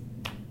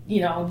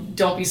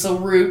 don't be so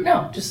rude.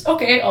 No, just,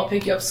 okay, I'll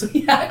pick you up. So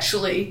he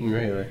actually,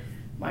 really,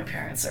 my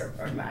parents are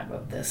mad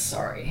about this.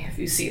 Sorry if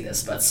you see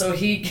this, but so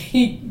he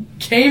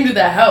came to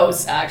the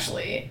house,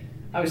 actually.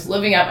 I was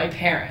living at my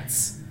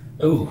parents'.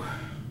 Ooh.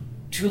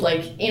 To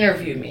like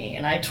interview me,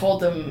 and I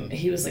told them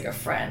he was like a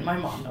friend. My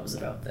mom knows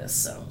about this,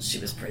 so she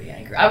was pretty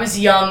angry. I was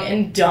young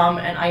and dumb,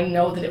 and I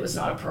know that it was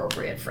not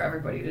appropriate for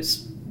everybody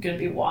who's going to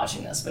be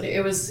watching this, but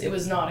it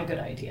was not a good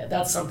idea.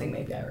 That's something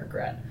maybe I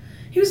regret.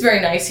 He was very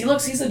nice.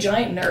 He's a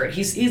giant nerd.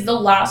 He's the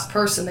last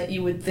person that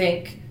you would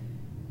think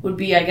would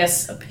be, I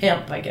guess, a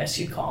pimp, I guess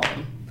you'd call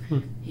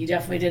him. He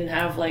definitely didn't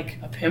have like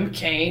a pimp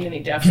cane, and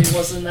he definitely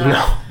wasn't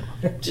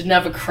didn't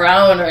have a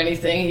crown or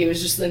anything. He was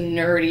just the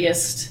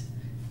nerdiest,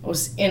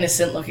 most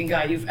innocent looking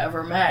guy you've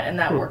ever met, and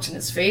that worked in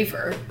his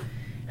favor.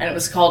 And it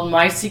was called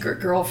My Secret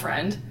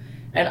Girlfriend,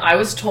 and I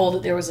was told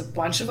that there was a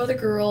bunch of other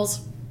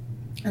girls,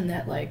 and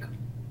that like,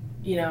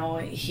 you know,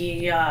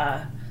 he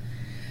had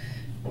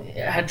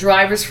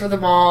drivers for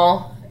them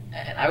all,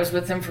 and I was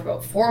with him for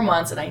about 4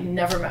 months, and I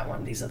never met one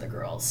of these other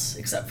girls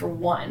except for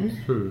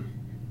one.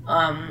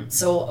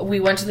 So we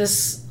went to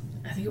this,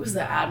 I think it was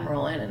the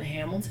Admiral Inn in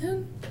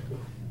Hamilton.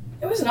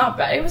 It was not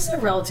bad. It was a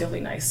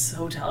relatively nice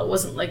hotel. It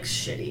wasn't like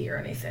shitty or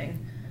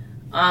anything.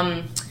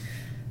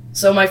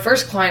 So my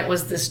first client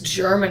was this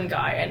German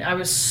guy, and I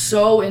was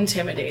so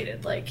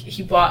intimidated. Like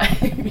he bought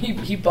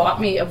he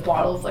bought me a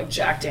bottle of like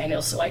Jack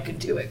Daniels so I could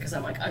do it, because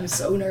I'm like, I'm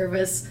so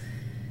nervous.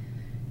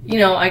 You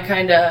know, I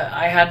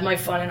had my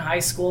fun in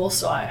high school,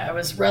 so I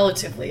was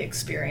relatively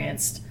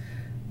experienced.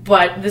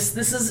 But this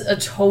is a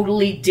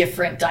totally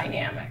different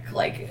dynamic,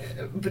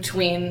 like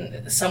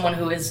between someone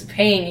who is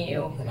paying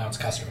you. Well, now it's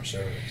customer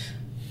service.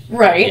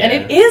 Right, yeah. And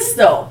it is,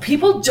 though.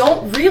 People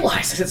don't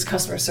realize that it's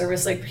customer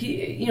service. Like,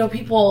 you know,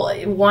 people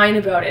whine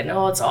about it, and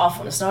oh, it's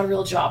awful, and it's not a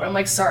real job. And I'm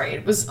like, sorry,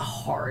 it was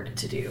hard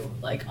to do.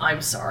 Like,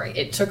 I'm sorry.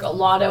 It took a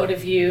lot out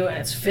of you, and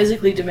it's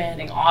physically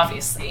demanding,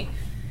 obviously.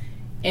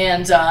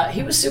 And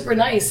he was super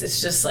nice. It's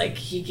just like,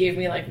 he gave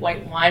me like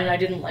white wine, and I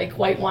didn't like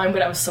white wine,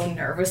 but I was so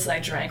nervous that I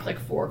drank like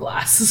 4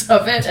 glasses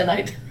of it,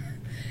 and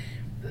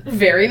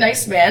very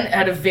nice man,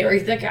 had a very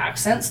thick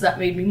accent, so that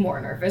made me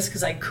more nervous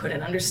because I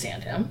couldn't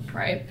understand him,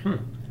 right?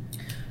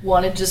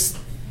 Wanted just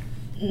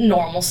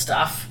normal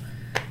stuff.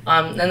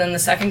 And then the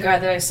second guy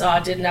that I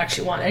saw didn't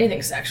actually want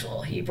anything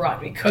sexual. He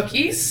brought me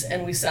cookies,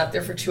 and we sat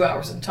there for 2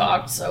 hours and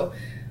talked, so...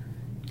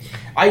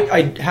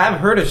 I have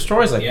heard of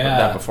stories like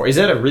that before. Is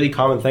that a really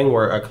common thing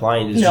where a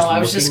client is I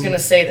was just going to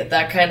say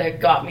that kind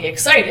of got me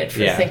excited for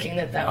thinking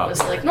that was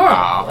like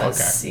normal.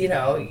 You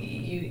know,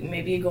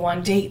 maybe you go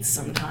on dates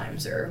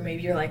sometimes, or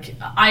maybe you're like...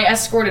 I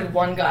escorted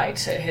one guy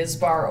to his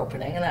bar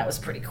opening, and that was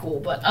pretty cool.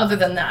 But other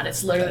than that,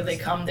 it's literally they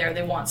come there,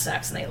 they want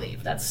sex, and they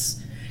leave.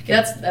 That's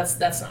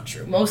not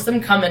true. Most of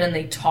them come in and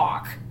they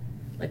talk.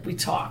 Like, we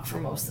talk for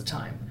most of the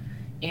time.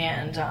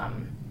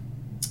 And...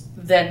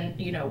 then,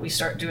 you know, we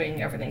start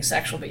doing everything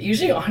sexual. But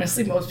usually,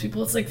 honestly, most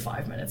people, it's like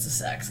 5 minutes of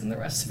sex, and the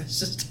rest of it's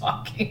just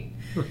talking.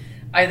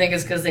 I think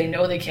it's because they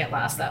know they can't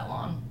last that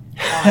long,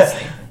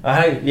 honestly.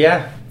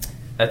 Yeah,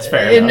 that's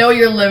fair enough. Know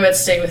your limits,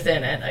 stay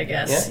within it, I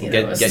guess. Yeah,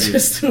 it's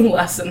just a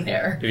lesson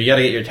there. If you got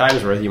to get your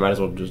time's worth, you might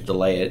as well just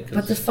delay it.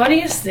 But the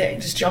funniest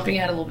thing, just jumping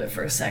ahead a little bit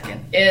for a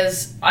second,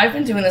 is I've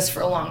been doing this for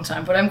a long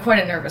time, but I'm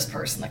quite a nervous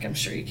person, like I'm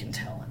sure you can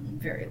tell. I'm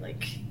very,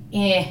 like,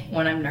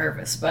 when I'm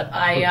nervous. But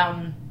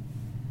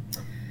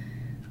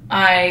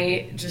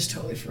I just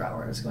totally forgot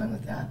where I was going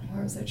with that.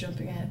 Where was I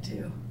jumping ahead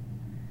to?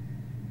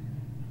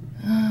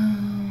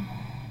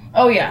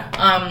 Oh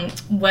yeah.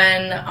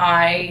 When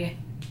I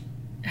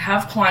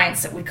have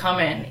clients that would come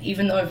in,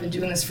 even though I've been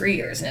doing this for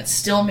years, and it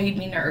still made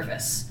me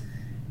nervous.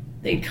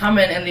 They'd come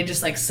in and they'd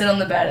just like sit on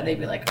the bed and they'd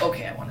be like,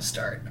 okay, I want to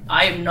start.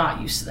 I am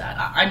not used to that.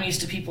 I'm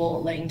used to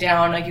people laying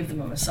down. I give them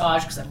a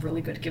massage because I'm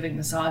really good at giving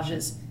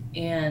massages.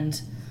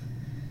 And,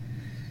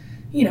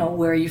 you know,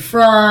 where are you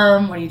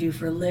from? What do you do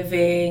for a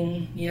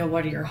living? You know,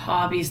 what are your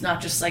hobbies?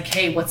 Not just like,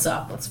 hey, what's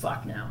up? Let's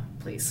fuck now,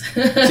 please.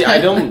 See, I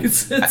don't.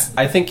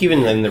 I think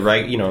even in the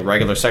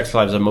regular sex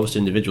lives of most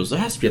individuals, there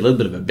has to be a little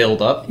bit of a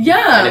build up.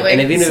 Yeah,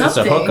 and even if it's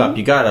a hookup,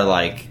 you gotta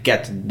like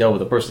get to know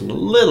the person a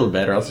little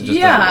bit, or else it just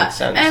doesn't make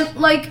sense.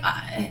 And like,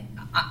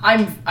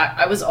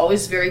 I was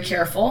always very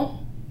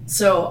careful.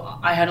 So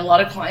I had a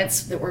lot of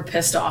clients that were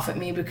pissed off at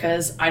me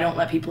because I don't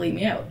let people eat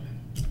me out.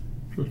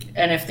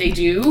 And if they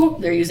do,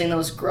 they're using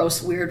those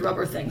gross, weird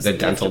rubber things. The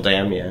dental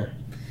dam, yeah.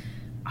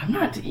 I'm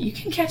not. You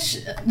can catch.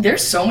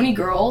 There's so many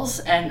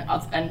girls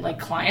and like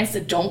clients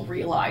that don't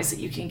realize that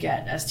you can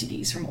get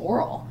STDs from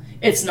oral.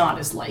 It's not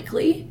as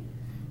likely,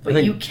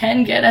 but you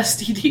can get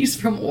STDs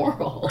from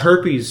oral.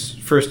 Herpes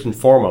first and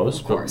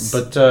foremost, of course.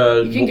 But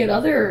you can get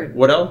other.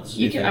 What else?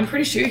 You can. I'm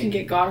pretty sure you can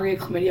get gonorrhea,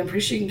 chlamydia. I'm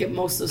pretty sure you can get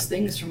most of those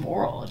things from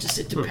oral.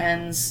 It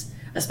depends.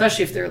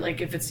 Especially if they're like,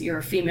 if you're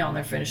a female and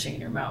they're finishing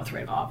in your mouth,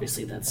 right?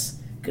 Obviously, that's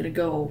gonna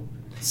go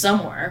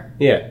somewhere.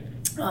 Yeah.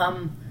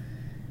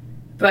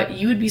 But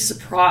you would be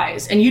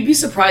surprised, and you'd be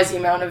surprised the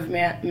amount of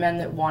men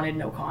that wanted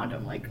no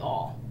condom, like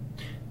all.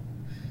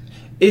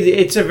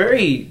 It's a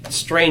very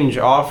strange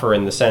offer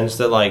in the sense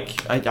that,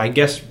 like, I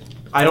guess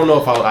I don't know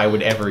if I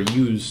would ever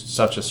use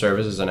such a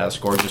service as an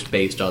escort, just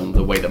based on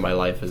the way that my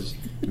life has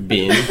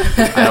been.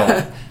 I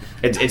don't.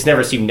 It's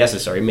never seemed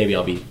necessary. Maybe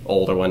I'll be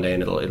older one day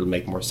and it'll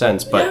make more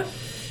sense. But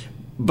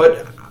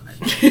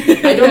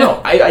I don't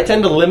know. I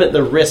tend to limit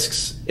the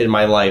risks in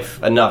my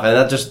life enough,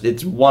 and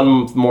it's one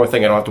more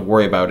thing I don't have to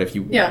worry about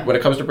when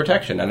it comes to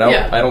protection. And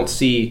I don't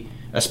see,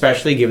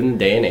 especially given the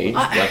day and age,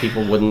 that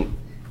people wouldn't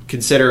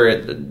consider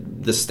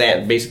it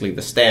basically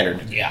the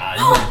standard. Yeah,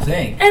 you would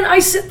think. And I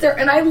sit there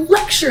and I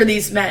lecture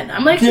these men.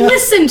 I'm like,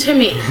 listen to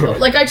me.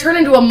 Like I turn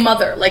into a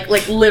mother, like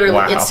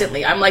literally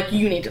instantly. I'm like,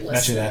 you need to listen.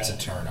 Actually, that's a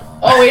turn on.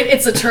 Oh,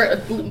 it's a turn.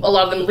 A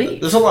lot of them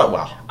leave. There's a lot.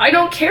 Wow. I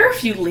don't care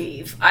if you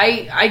leave.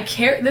 I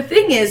care. The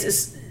thing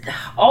is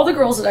all the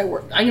girls that I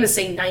worked. I'm going to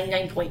say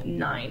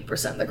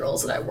 99.9% of the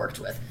girls that I worked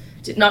with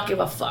did not give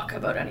a fuck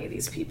about any of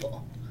these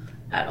people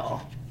at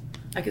all.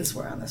 I can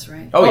swear on this,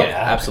 right? Oh yeah,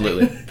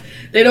 absolutely.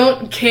 They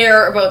don't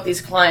care about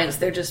these clients.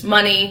 They're just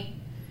money.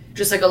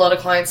 Just like a lot of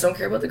clients don't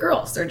care about the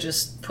girls. They're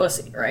just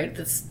pussy, right?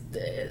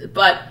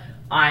 But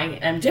I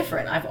am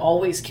different. I've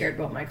always cared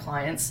about my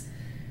clients.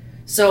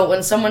 So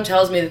when someone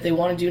tells me that they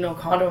want to do no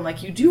condom, I'm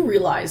like, you do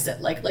realize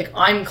that like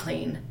I'm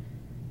clean.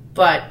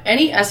 But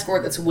any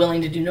escort that's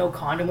willing to do no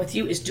condom with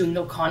you is doing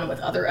no condom with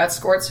other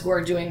escorts who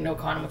are doing no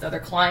condom with other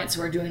clients,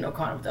 who are doing no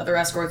condom with other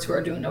escorts, who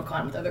are doing no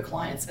condom with other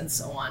clients, and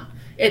so on.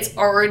 It's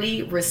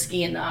already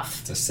risky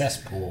enough. It's a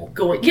cesspool.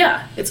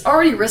 It's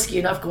already risky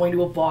enough going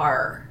to a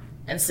bar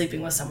and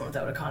sleeping with someone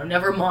without a condom.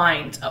 Never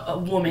mind a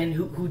woman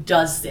who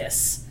does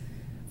this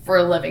for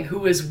a living,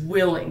 who is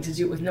willing to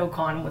do it with no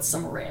condom with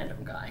some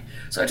random guy.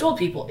 So I told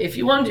people, if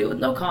you want to do it with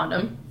no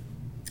condom,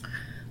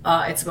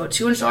 it's about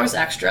 $200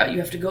 extra. You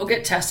have to go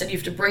get tested. You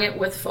have to bring it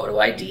with photo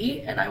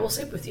ID, and I will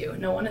sleep with you.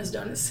 No one has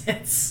done it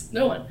since.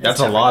 No one. That's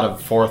a lot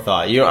of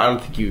forethought. I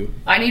don't think you...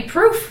 I need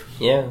proof.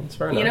 Yeah, that's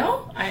fair enough. You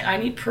know, I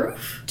need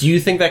proof. Do you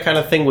think that kind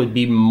of thing would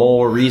be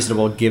more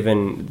reasonable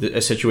given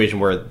a situation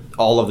where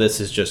all of this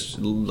is just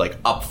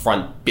like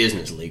upfront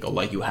business legal?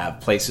 Like you have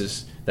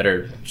places that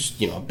are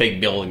just, a big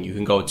building you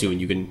can go to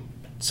and you can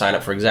sign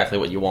up for exactly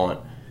what you want.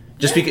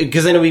 Just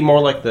because then it would be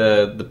more like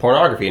the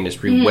pornography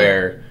industry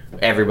where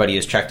everybody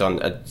is checked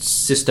on a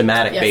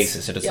systematic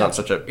basis and it's not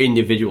such an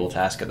individual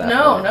task at that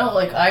point. No.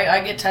 Like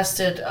I get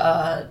tested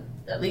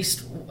at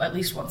least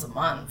once a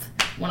month.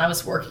 When I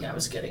was working, I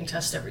was getting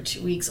tested every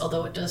 2 weeks,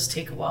 although it does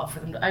take a while for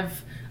them to...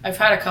 I've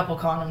had a couple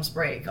condoms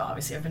break,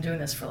 obviously. I've been doing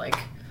this for like...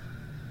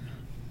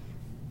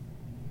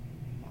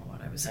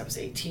 I was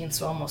 18,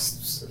 so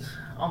almost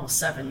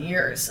 7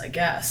 years, I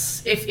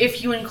guess.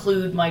 If you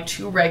include my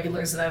 2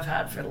 regulars that I've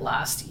had for the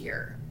last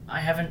year.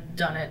 I haven't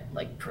done it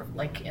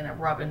like in a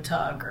rub and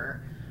tug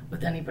or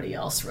with anybody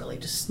else, really.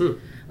 Just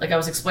like I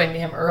was explaining to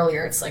him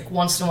earlier, it's like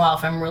once in a while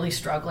if I'm really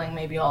struggling,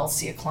 maybe I'll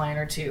see a client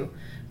or two.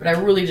 But I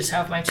really just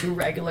have my 2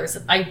 regulars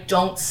that I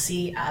don't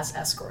see as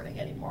escorting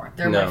anymore.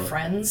 They're my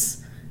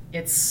friends.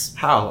 It's...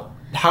 How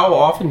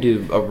often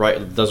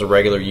does a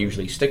regular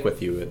usually stick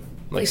with you?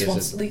 Usually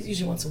once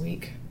a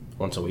week.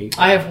 Once a week?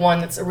 I have one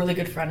that's a really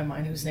good friend of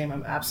mine whose name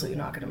I'm absolutely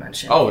not going to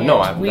mention. Oh, and no.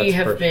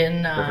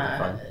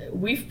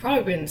 We've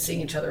probably been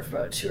seeing each other for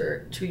about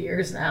 2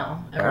 years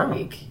now,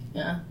 every week.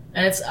 Yeah.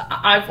 And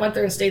I've went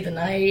there and stayed the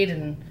night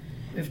and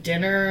we have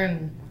dinner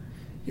and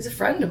he's a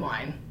friend of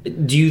mine.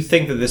 Do you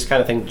think that this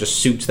kind of thing just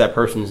suits that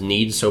person's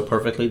needs so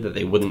perfectly that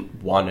they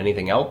wouldn't want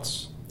anything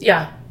else?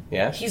 Yeah.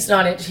 Yeah? He's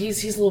not.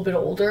 He's a little bit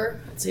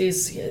older. I'd say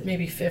he's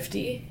maybe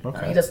 50.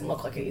 Okay. He doesn't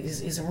look like it.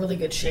 He's in really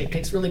good shape.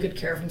 Takes really good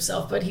care of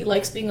himself. But he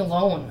likes being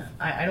alone.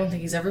 I don't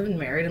think he's ever been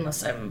married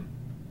unless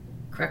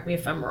correct me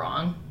if I'm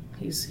wrong.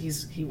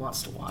 He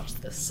wants to watch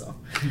this. So,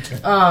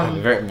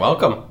 very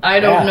welcome. I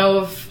don't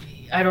know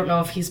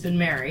if he's been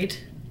married.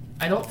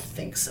 I don't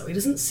think so. He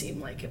doesn't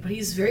seem like it. But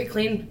he's very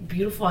clean,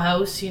 beautiful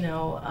house.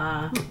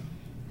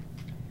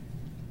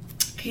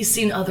 He's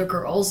seen other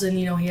girls, and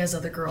he has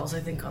other girls,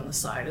 I think, on the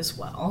side as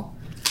well.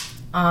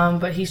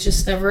 But he's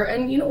just never.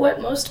 And you know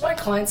what? Most of my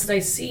clients that I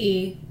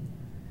see,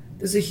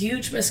 there's a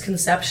huge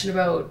misconception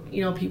about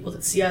people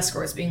that see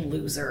escorts being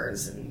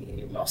losers, and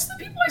most of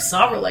the people I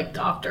saw were like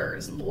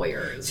doctors and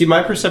lawyers. See,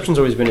 my perception's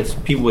always been it's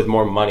people with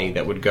more money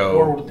that would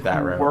go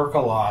that route. Work a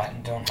lot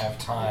and don't have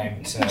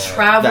time to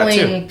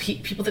traveling.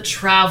 People that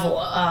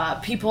travel,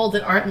 people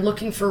that aren't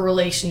looking for a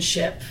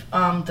relationship,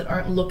 that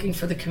aren't looking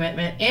for the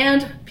commitment,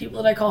 and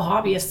people that I call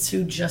hobbyists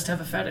who just have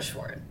a fetish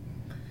for it.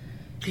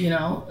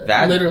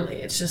 Literally,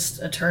 it's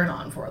just a turn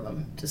on for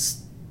them just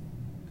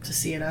to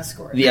see an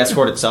escort. The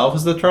escort itself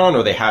is the turn on,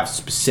 or they have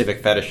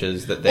specific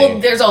fetishes that they. Well,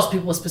 there's also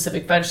people with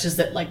specific fetishes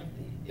that like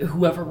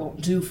whoever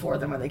won't do for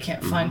them, or they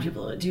can't find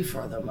people to do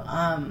for them.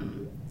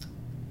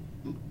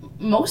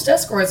 Most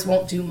escorts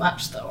won't do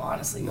much, though,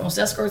 honestly. Most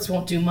escorts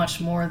won't do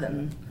much more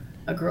than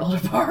a girl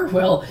at a bar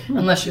will,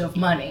 unless you have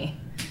money.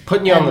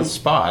 Putting you on the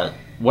spot,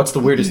 what's the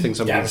weirdest thing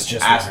somebody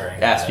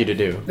asked you to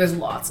do? There's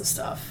lots of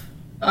stuff.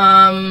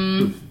 I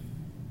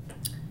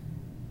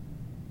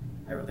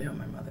really hope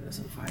my mother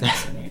doesn't find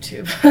this on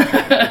YouTube.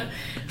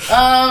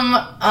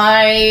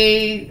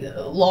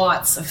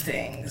 Lots of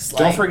things.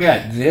 Don't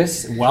forget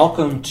this.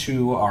 Welcome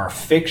to our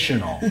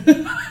fictional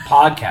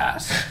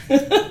podcast.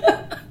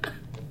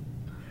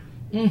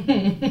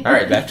 All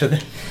right, back to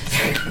the.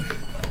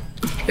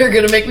 You're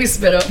gonna make me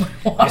spit up my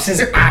water. This is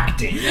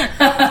acting.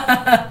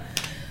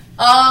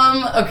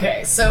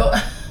 Okay, so.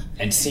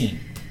 And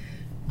scene.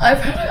 I've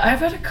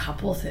had a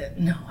couple things.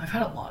 No, I've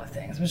had a lot of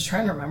things. I'm just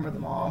trying to remember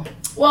them all.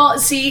 Well,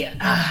 see,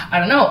 I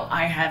don't know.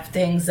 I have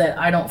things that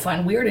I don't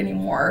find weird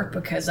anymore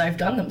because I've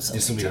done them so many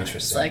times. This will be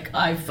interesting. Like,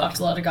 I've fucked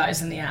a lot of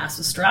guys in the ass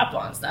with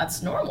strap-ons.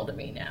 That's normal to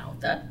me now.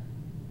 That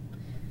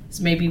is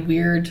maybe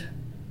weird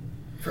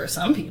for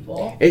some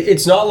people.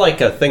 It's not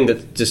like a thing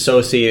that's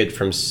dissociated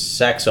from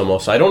sex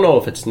almost. I don't know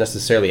if it's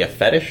necessarily a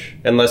fetish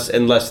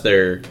unless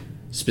they're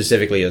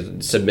specifically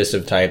a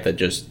submissive type that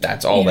just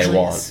that's all usually they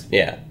want.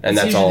 Yeah, and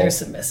that's all. They're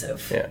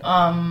submissive. Yeah.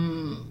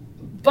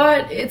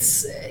 But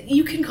it's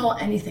you can call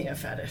anything a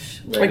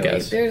fetish. Literally. I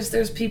guess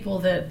there's people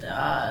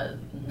that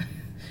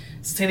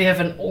say they have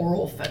an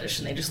oral fetish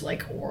and they just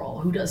like oral.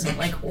 Who doesn't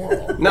like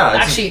oral? No,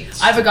 actually,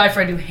 I have a guy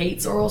friend who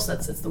hates oral, so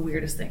that's the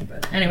weirdest thing.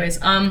 But anyways,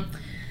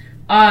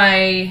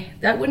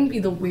 that wouldn't be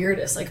the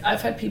weirdest. Like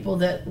I've had people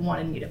that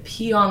wanted me to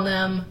pee on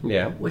them.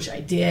 Yeah, which I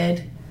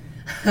did.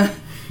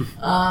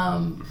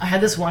 I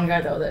had this one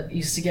guy though that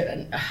used to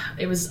get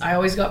I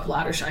always got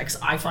bladder shy because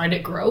I find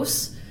it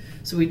gross,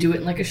 so we do it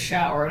in like a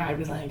shower and I'd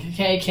be like,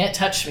 okay, can't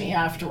touch me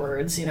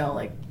afterwards,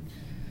 like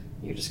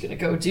you're just gonna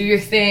go do your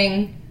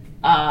thing,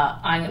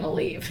 I'm gonna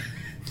leave.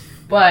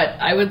 But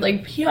I would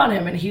like pee on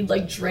him and he'd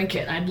like drink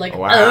it and I'd like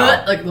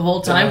like the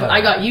whole time, but I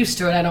got used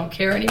to it. I don't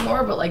care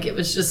anymore, but like it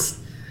was just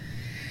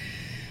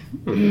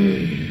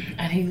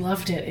and he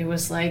loved it. It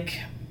was like,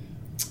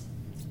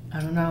 I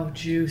don't know,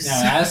 juice.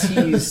 Now, as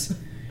he's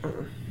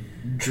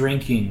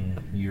drinking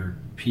your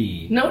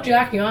pee, no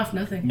jacking off,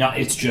 nothing. No,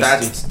 it's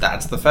just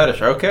that's the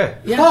fetish. Okay.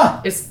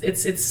 Yeah, it's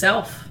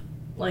itself.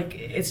 Like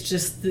it's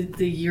just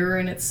the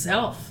urine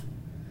itself.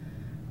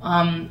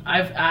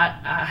 I've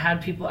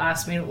had people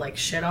ask me to like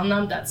shit on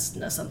them. That's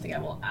something I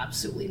will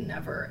absolutely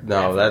never.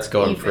 No, that's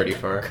going pretty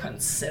far.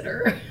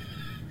 Consider.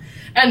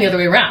 And the other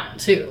way around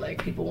too.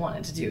 Like people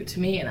wanted to do it to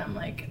me, and I'm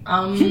like,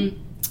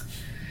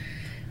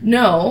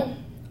 no.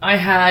 I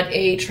had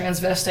a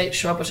transvestite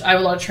show up, which I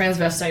have a lot of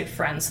transvestite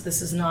friends, so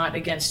this is not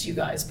against you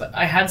guys, but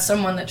I had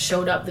someone that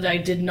showed up that I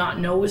did not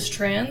know was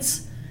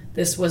trans.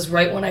 This was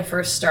right when I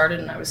first started,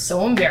 and I was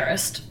so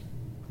embarrassed.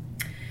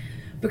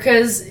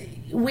 Because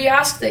we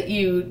ask that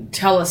you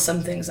tell us some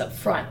things up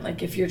front,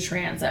 like if you're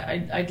trans,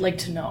 I'd like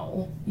to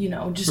know,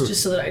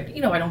 just so that I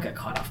don't get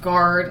caught off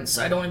guard, and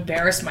so I don't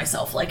embarrass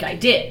myself like I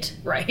did,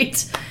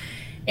 right?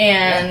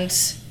 And...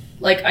 Yeah.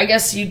 Like, I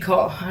guess you'd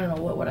call, I don't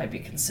know, what would I be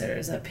considered?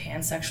 Is that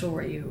pansexual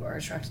where you are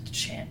attracted to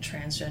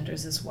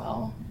transgenders as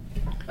well?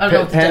 I don't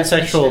know what the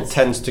pansexual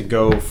tends to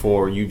go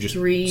for you just...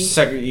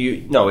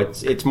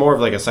 it's more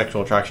of like a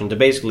sexual attraction to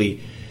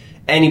basically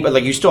anybody.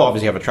 Like, you still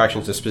obviously have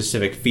attractions to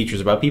specific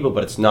features about people,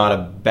 but it's not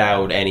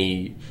about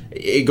any...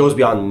 It goes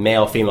beyond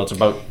male, female. It's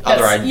about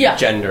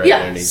gender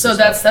identities. So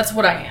that's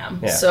what I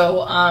am. Yeah.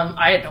 So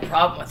I had no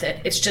problem with it.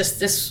 It's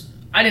just this...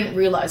 I didn't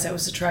realize I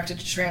was attracted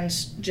to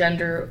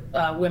transgender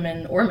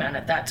women or men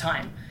at that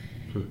time.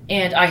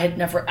 And I had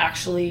never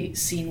actually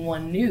seen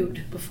one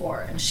nude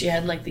before. And she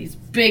had like these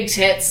big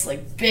tits,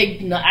 like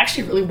big,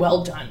 actually really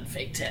well done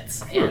fake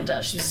tits. And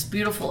she's this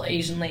beautiful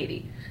Asian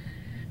lady.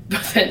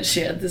 But then she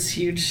had this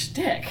huge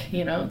dick,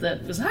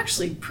 that was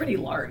actually pretty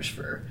large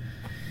for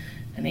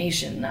an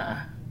Asian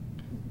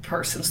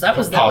person. So that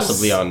was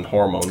possibly on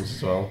hormones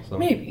as well. So.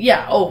 Maybe,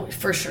 yeah. Oh,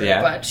 for sure.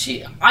 Yeah. But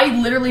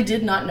I literally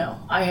did not know.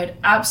 I had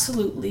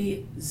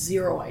absolutely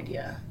zero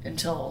idea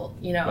until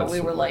we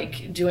were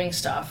like doing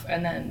stuff,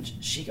 and then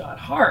she got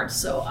hard.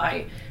 So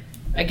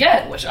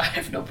which I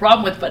have no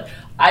problem with, but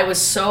I was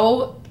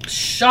so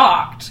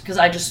shocked because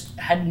I just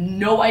had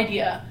no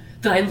idea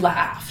that I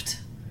laughed,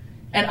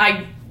 and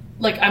I'm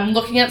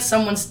looking at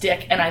someone's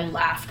dick and I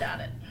laughed at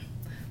it.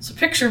 So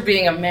picture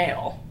being a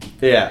male.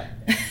 Yeah.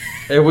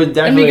 It would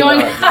definitely and me going,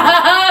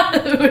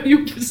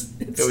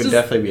 it would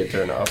definitely be a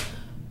turn off.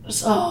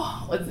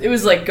 It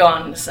was like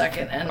gone in a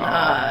second,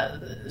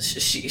 and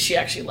she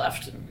actually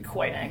left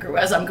quite angry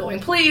as I'm going,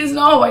 please,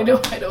 no, I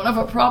don't have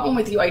a problem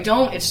with you. I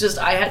don't. It's just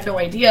I had no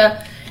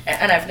idea,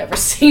 and I've never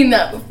seen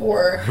that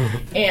before,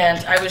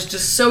 and I was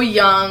just so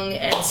young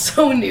and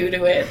so new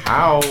to it.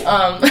 How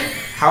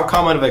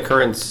common of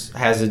occurrence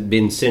has it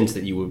been since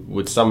that you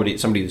would somebody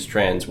who's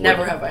trans?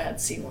 Never have I had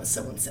seen with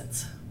someone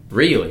since.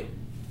 Really?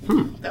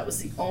 That was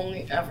the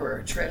only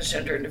ever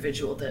transgender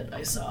individual that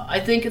I saw. I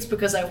think it's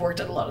because I've worked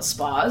at a lot of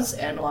spas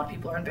and a lot of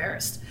people are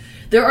embarrassed.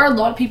 There are a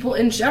lot of people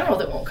in general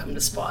that won't come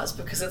to spas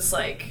because it's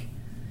like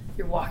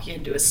you're walking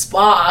into a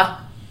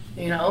spa,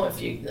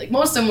 if you like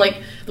most of them,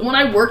 like the one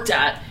I worked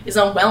at is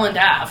on Welland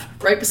Ave,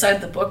 right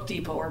beside the Book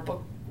Depot or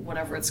Book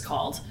whatever it's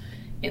called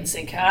in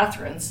St.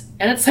 Catharines,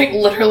 and it's like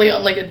literally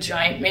on like a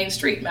giant main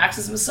street,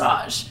 Max's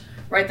Massage.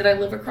 Right, that I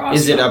live across.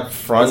 Is it up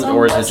front,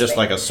 or is it just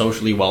like a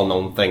socially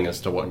well-known thing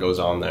as to what goes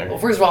on there? Well,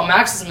 first of all,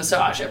 Max's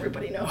Massage,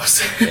 everybody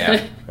knows.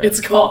 Yeah,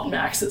 it's called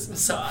Max's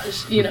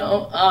Massage.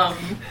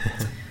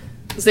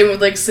 Same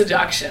with like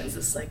seductions.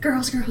 It's like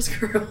girls.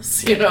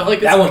 Like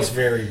that one's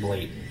very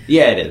blatant.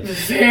 Yeah, it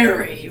is.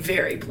 Very,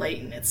 very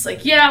blatant. It's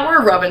like, yeah,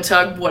 we're a rub and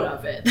tug. What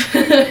of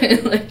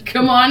it? Like,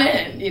 come on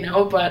in.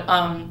 But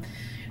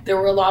there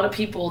were a lot of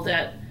people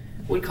that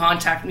would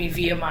contact me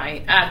via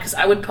my ad because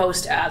I would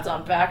post ads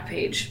on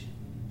Backpage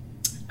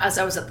as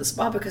I was at the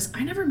spa because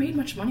I never made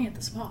much money at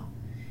the spa.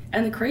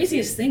 And the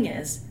craziest thing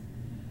is,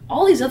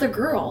 all these other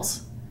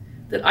girls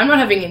that I'm not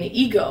having any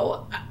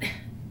ego,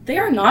 they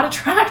are not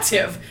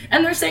attractive.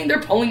 And they're saying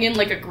they're pulling in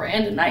like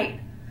 $1,000 a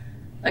night.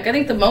 Like, I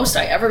think the most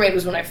I ever made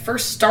was when I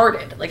first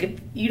started. Like,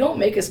 you don't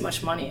make as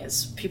much money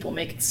as people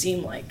make it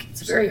seem like.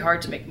 It's very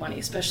hard to make money,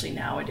 especially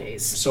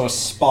nowadays. So a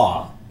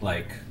spa,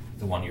 like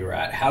the one you were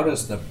at, how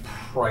does the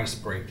price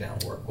breakdown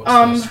work? What's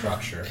the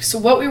structure? So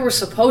what we were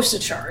supposed to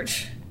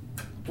charge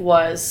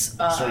was...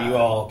 so you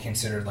all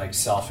considered like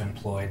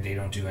self-employed? They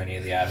don't do any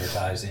of the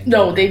advertising?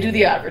 No, they do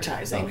the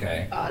advertising.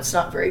 Okay. It's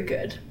not very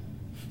good.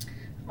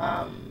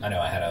 I know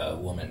I had a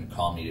woman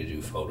call me to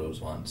do photos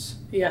once.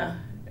 Yeah.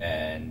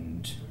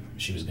 And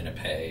she was going to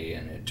pay,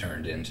 and it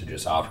turned into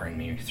just offering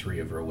me 3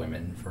 of her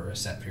women for a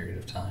set period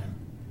of time.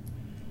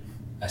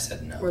 I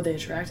said no. Were they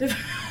attractive?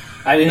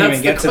 I didn't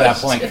even get to that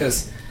point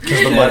because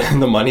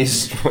the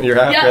money's you're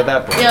after at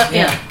that point.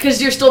 Yeah. Because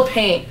you're still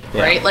paying,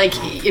 right? Like,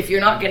 if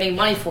you're not getting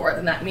money for it,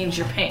 then that means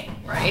you're paying,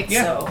 right?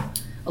 Yeah. So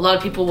a lot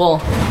of people will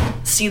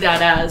see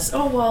that as,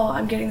 oh, well,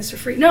 I'm getting this for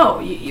free. No,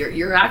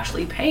 you're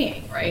actually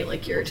paying, right?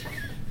 Like, you're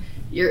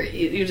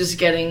just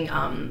getting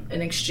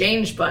an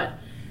exchange. But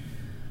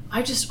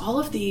all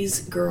of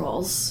these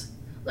girls,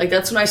 like,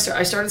 that's when I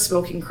started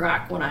smoking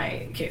crack when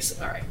okay,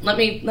 so, all right, let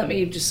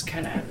me just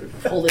kind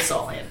of pull this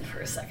all in for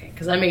a second,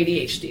 because I'm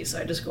ADHD, so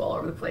I just go all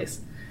over the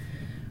place.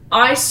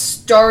 I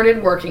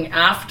started working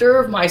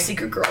after my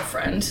secret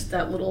girlfriend,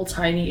 that little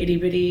tiny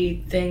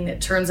itty-bitty thing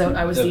that turns out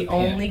I was the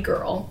only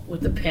girl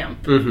with the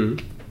pimp.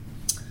 Mm-hmm.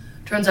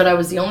 Turns out I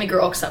was the only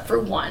girl except for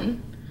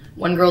one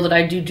girl that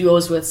I do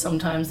duos with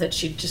sometimes, that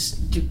she'd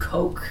just do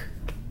coke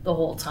the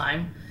whole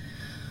time.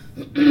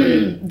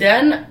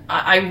 Then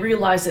I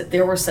realized that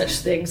there were such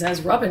things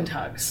as rub and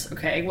tugs,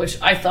 okay, which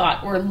I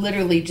thought were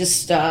literally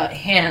just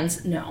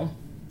hands. No,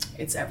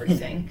 it's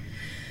everything.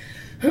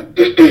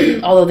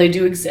 Although they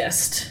do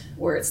exist,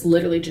 where it's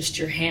literally just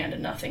your hand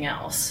and nothing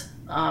else.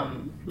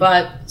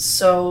 But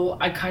so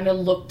I kind of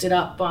looked it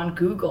up on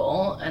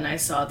Google, and I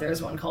saw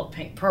there's one called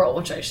Pink Pearl,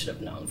 which I should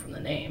have known from the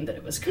name that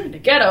it was kind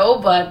of ghetto.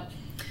 But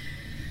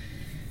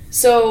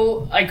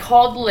so I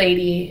called the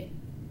lady.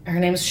 Her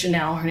name's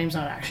Chanel. Her name's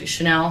not actually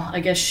Chanel.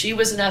 I guess she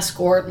was an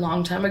escort a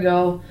long time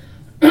ago.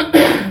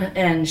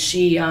 And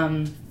she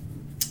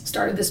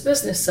started this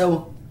business.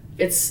 So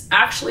it's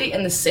actually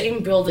in the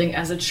same building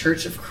as a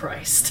Church of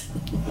Christ.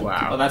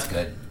 Wow. Well, that's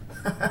good.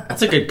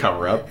 That's a good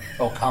cover-up.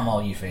 Oh, come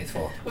all you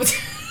faithful.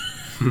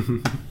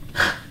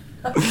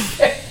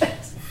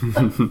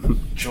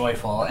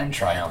 Joyful and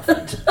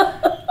triumphant.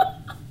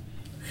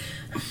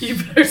 You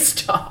better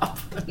stop.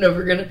 I'm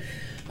never gonna...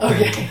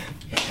 Okay.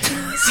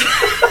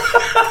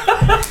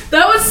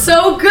 That was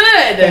so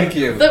good. Thank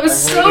you. That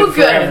was so good.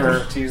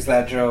 Forever to use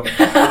that joke.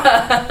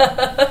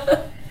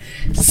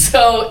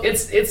 So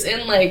it's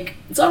in like,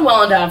 it's on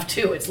Welland Ave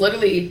too. It's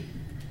literally,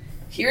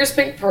 here's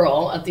Pink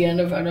Pearl at the end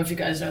of, I don't know if you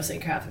guys know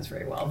St. Catharines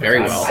very well. Very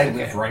well. I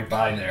live right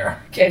by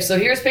there. Okay, so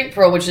here's Pink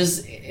Pearl, which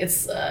is,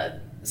 it's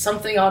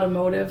something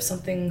automotive,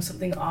 something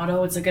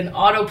auto. It's like an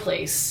auto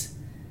place.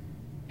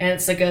 and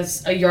it's like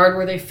a yard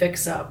where they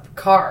fix up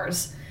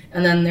cars.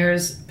 And then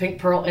there's Pink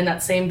Pearl in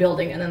that same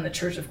building, and then the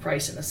Church of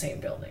Christ in the same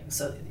building.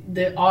 So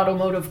the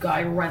automotive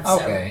guy rents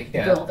out the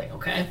building,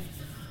 okay?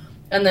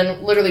 And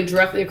then literally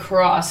directly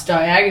across,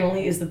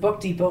 diagonally, is the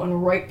Book Depot,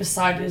 and right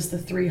beside it is the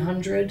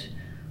 300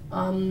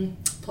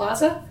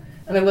 Plaza.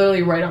 And they're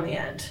literally right on the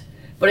end.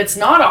 But it's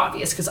not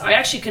obvious, because I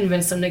actually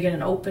convinced them to get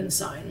an open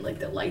sign, like,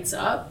 that lights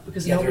up,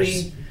 because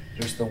nobody...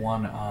 There's the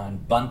one on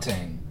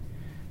Bunting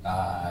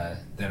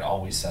that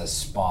always says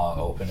spa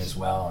open as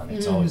well, and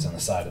it's always on the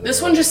side of the This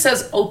road. one just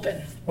says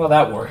open. Well,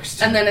 that works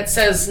too. And then it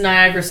says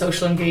Niagara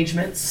Social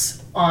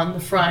Engagements on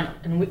the front,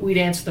 and we'd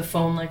answer the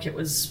phone like it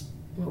was...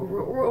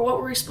 What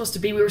were we supposed to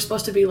be? We were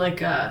supposed to be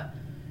like,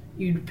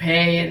 you'd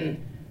pay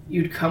and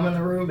you'd come in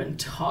the room and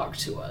talk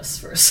to us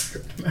for a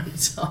certain amount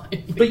of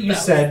time. But you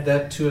said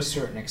that to a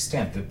certain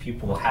extent, that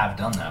people have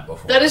done that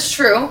before. That is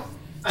true.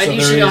 I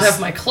usually don't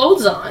have my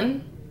clothes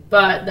on,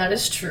 but that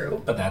is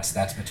true. But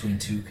that's between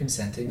two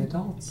consenting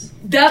adults.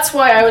 That's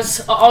why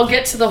I'll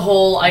get to the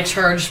whole I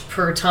charge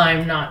per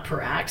time, not per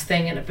act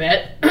thing in a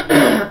bit.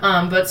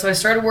 But so I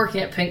started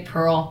working at Pink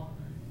Pearl,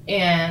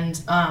 and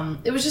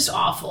it was just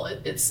awful.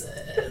 It's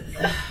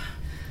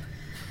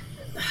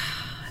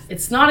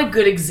not a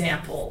good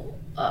example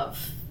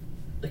of,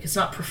 like, it's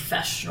not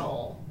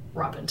professional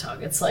rub and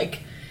tug. It's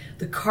like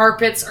the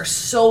carpets are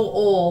so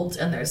old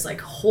and there's like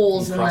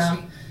holes in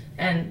them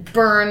and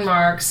burn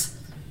marks,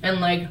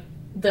 and like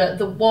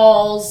the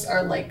walls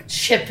are like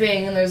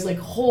chipping and there's like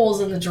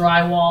holes in the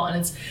drywall, and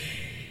it's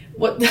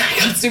what I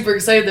got super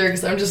excited there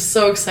because I'm just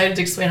so excited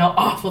to explain how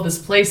awful this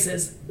place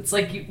is. It's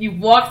like you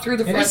walk through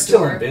the front door. It's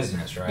still in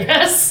business, right?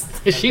 Yes.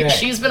 Okay.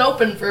 She's been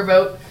open for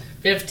about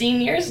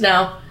 15 years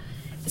now.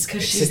 It's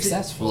because she's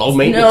successful. Low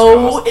maintenance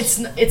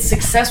costs. it's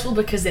successful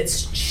because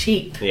it's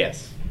cheap.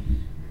 Yes.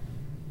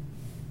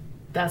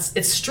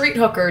 It's street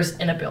hookers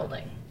in a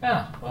building.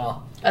 Yeah,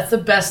 well, that's the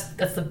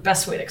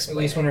best way to explain.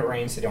 At least when it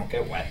rains, they don't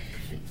get wet.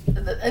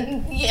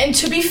 And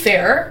to be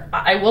fair,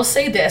 I will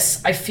say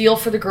this: I feel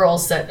for the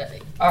girls that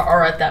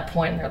are at that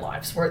point in their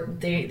lives where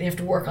they have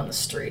to work on the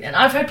street. And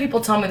I've had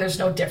people tell me there's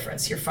no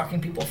difference. You're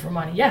fucking people for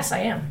money. Yes, I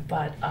am,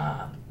 but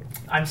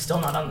I'm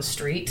still not on the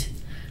street.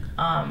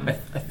 I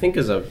think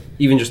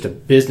even just a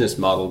business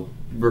model,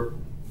 we're,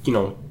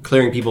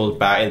 clearing people's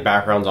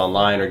backgrounds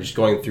online or just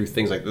going through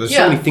things like that. There's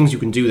so many things you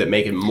can do that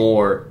make it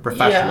more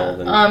professional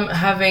than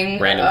having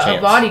random a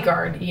chance.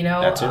 Bodyguard,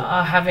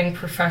 Having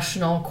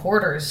professional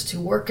quarters to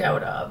work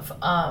out of,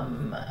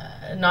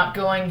 not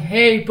going,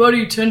 hey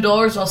buddy,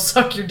 $10, I'll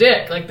suck your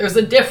dick. Like, there's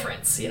a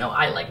difference,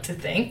 I like to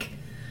think.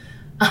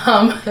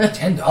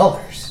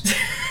 $10.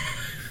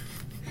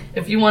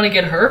 If you want to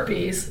get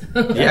herpes.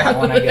 Yeah, I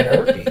want to get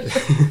herpes.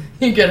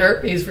 You get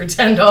herpes for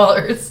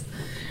 $10.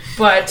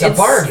 But it's a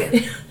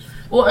bargain.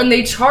 Well, and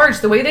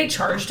the way they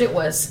charged it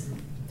was,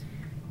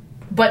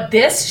 but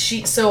at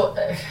Studio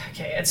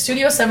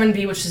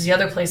 7B, which is the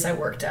other place I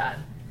worked at,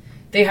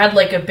 they had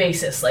like a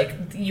basis, like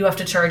you have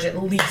to charge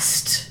at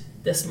least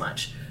this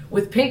much.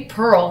 With Pink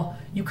Pearl,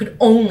 you could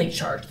only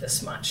charge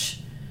this much.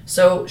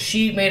 So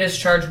she made us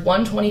charge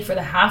 $120 for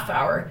the half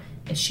hour,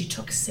 and she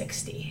took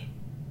 $60.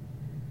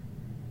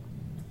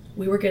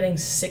 We were getting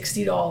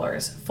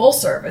 $60 full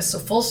service. So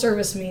full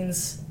service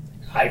means...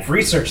 I've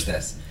researched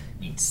this.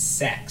 Means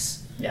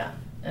sex. Yeah,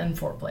 and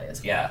foreplay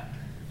as well.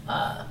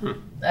 Yeah.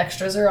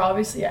 Extras are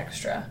obviously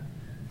extra.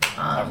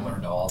 I've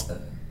learned all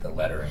the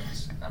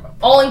letterings.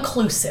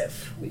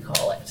 All-inclusive, we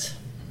call it.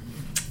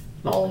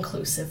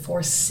 All-inclusive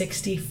for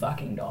 $60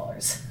 fucking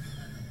dollars.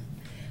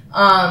 For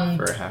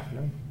a half an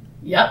hour?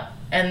 Yep.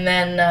 And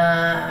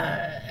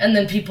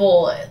then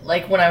people,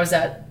 like when I was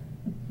at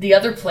the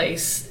other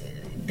place...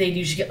 They'd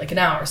usually get like an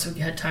hour, so we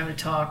had time to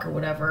talk or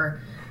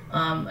whatever.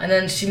 And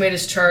then she made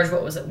us charge,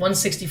 what was it,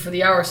 $160 for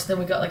the hour, so then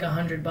we got like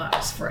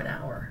 $100 for an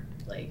hour.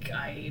 Like,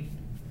 I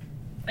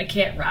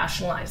can't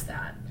rationalize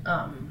that.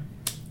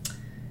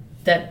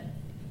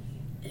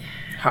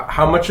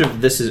 How much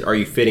of this are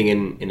you fitting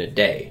in a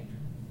day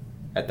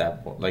at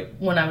that point? Like,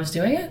 when I was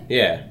doing it?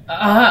 Yeah.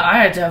 I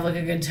had to have like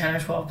a good 10 or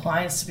 12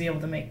 clients to be able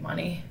to make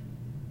money.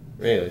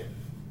 Really?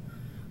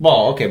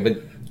 Well, okay,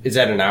 but... Is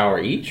that an hour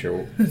each,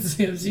 or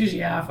It was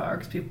usually a half hour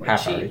because people are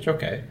cheap. Half hour each,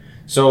 okay.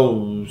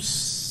 So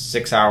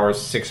 6 hours,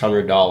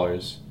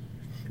 $600.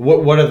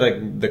 What are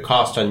the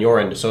costs on your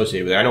end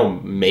associated with it? I know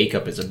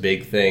makeup is a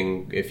big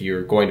thing if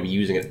you're going to be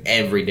using it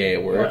every day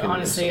at work. Well,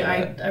 honestly,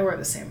 I wear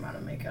the same amount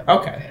of makeup.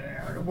 Okay.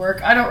 To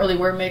work. I don't really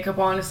wear makeup,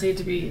 honestly.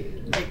 To be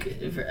like,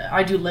 if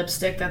I do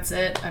lipstick. That's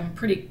it. I'm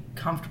pretty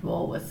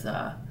comfortable with.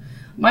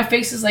 My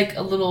face is like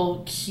a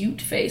little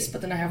cute face,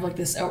 but then I have like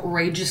this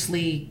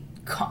outrageously.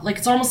 Like,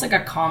 it's almost like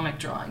a comic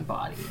drawing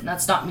body, and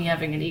that's not me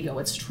having an ego.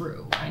 It's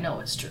true. I know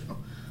it's true.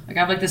 Like,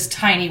 I have like this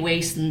tiny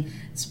waist and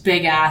this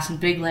big ass and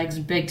big legs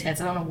and big tits.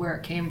 I don't know where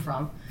it came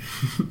from,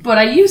 but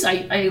I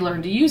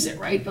learned to use it,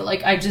 right? But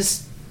like,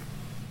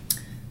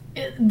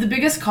 the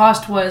biggest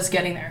cost was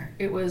getting there.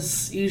 It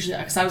was usually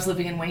because I was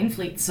living in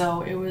Wainfleet,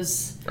 so it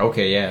was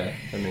okay. Yeah,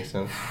 that makes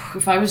sense.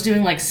 If I was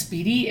doing like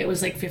Speedy, it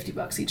was like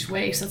 $50 each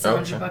way, so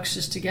that's $100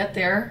 just to get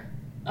there.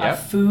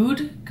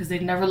 Food, because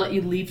they'd never let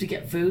you leave to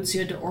get food, so you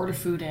had to order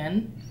food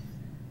in.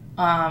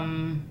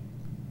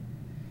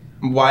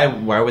 Why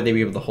would they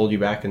be able to hold you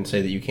back and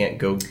say that you can't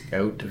go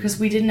out? Because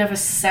we didn't have a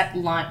set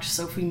lunch,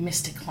 so if we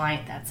missed a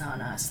client, that's on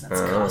us. That's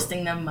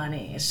costing them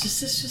money. It's just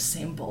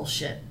same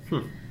bullshit.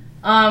 There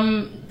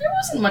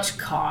wasn't much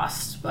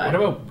cost, but... What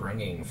about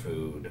bringing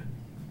food?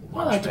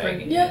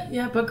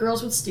 Yeah, but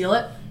girls would steal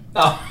it.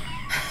 Oh.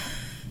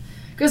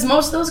 Because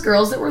most of those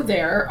girls that were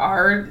there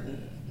are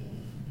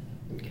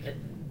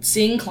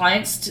seeing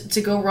clients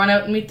to go run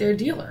out and meet their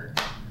dealer,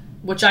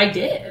 which I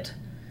did.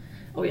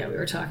 Oh yeah, we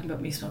were talking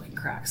about me smoking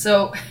crack.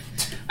 So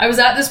I was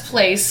at this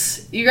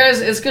place. You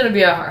guys, it's going to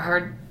be a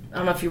hard, I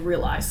don't know if you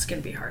realize it's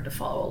going to be hard to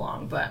follow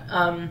along, but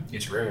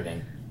it's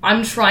riveting.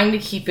 I'm trying to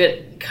keep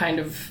it kind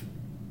of,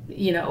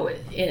 in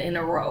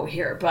a row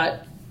here.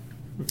 But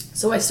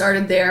so I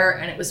started there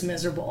and it was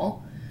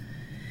miserable.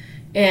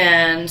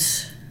 And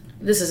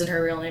this isn't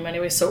her real name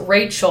anyway. So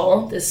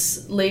Rachel,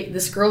 this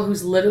girl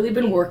who's literally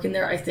been working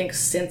there, I think,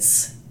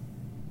 since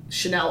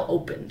Chanel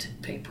opened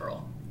Pink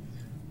Pearl.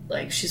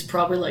 Like, she's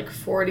probably like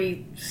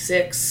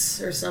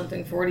 46 or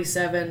something,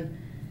 47,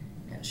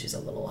 and she's a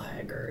little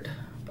haggard,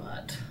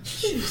 but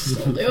she's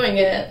still doing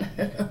it.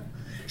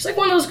 She's like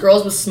one of those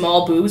girls with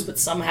small boobs, but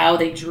somehow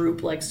they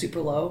droop like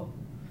super low,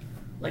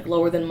 like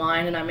lower than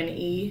mine, and I'm an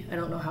E. I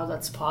don't know how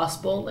that's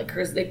possible. Like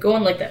hers, they go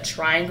in like that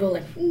triangle,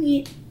 like,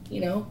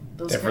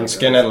 those different kind of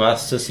skin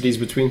elasticities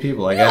between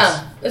people, I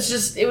guess.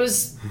 Yeah, it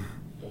was.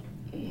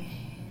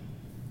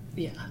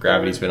 Yeah.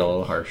 Gravity's been a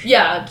little harsh.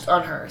 Yeah,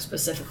 on her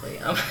specifically.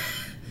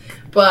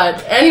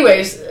 But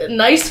anyways,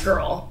 nice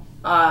girl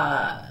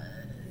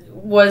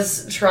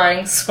was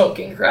trying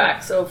smoking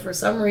crack. So for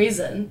some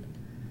reason,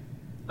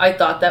 I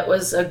thought that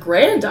was a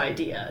grand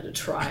idea to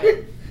try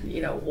it,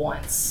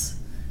 once.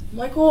 I'm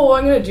like, oh,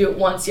 I'm going to do it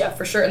once. Yeah,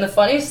 for sure. And the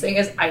funniest thing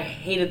is I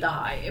hated the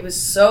high. It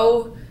was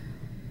so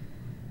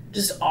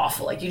just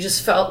awful. Like, you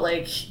just felt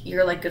like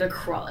you're like going to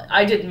crawl.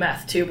 I did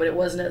meth too, but it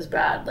wasn't as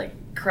bad. Like,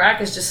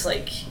 crack is just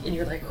like, and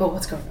you're like, oh,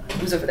 what's going on?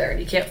 Who's over there? And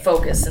you can't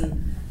focus.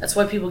 And that's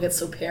why people get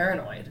so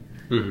paranoid.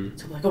 Mm-hmm.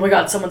 So I'm like, oh my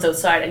God, someone's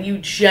outside. And you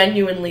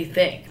genuinely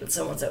think that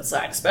someone's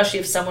outside, especially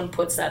if someone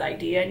puts that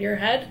idea in your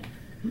head.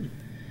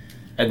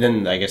 And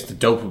then I guess the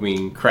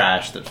dopamine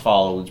crash that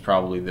followed was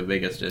probably the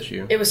biggest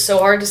issue. It was so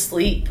hard to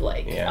sleep.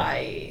 Like, yeah.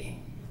 I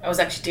was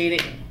actually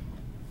dating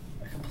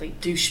a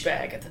complete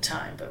douchebag at the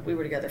time, but we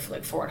were together for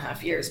like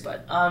 4.5 years.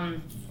 But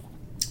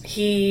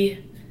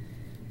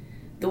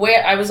the way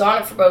I was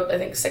on it for about, I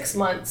think, 6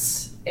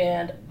 months.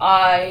 And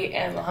I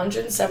am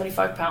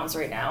 175 pounds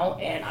right now,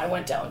 and I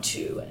went down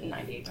to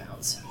 98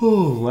 pounds.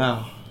 Oh,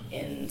 wow.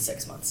 In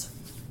 6 months.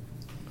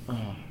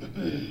 Oh.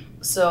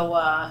 So,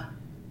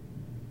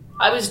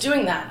 I was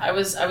doing that. I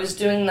was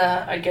doing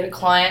I'd get a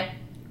client,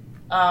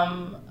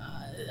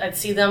 I'd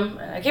see them,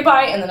 and I'd get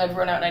by, and then I'd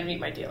run out and I'd meet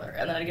my dealer.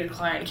 And then I'd get a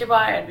client, I'd get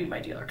by, I'd meet my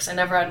dealer, because I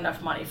never had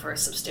enough money for a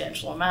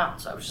substantial amount,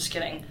 so I was just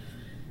kidding.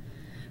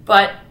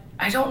 But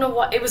I don't know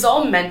what, it was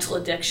all mental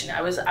addiction.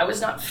 I was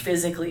not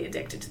physically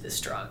addicted to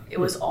this drug. It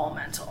was all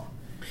mental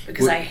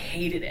because I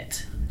hated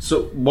it.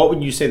 So what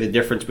would you say the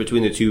difference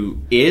between the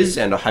two is,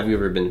 and have you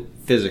ever been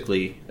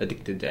physically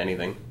addicted to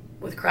anything?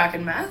 With crack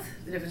and meth?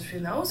 The difference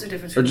between those or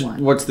difference between what?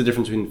 What's the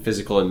difference between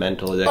physical and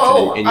mental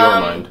addiction in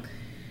your mind?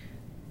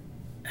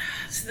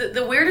 So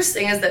the weirdest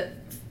thing is that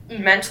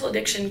mental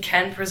addiction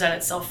can present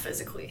itself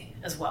physically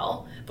as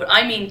well, but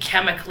I mean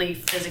chemically,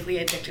 physically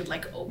addicted,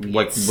 like opiates.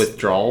 Like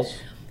withdrawals?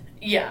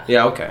 Yeah.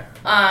 Yeah, okay.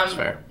 That's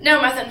fair. No,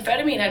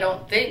 methamphetamine I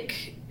don't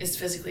think is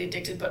physically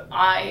addictive, but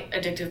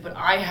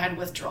I had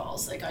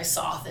withdrawals. Like, I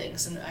saw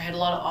things, and I had a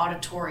lot of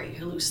auditory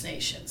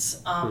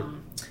hallucinations.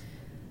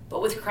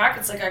 But with crack,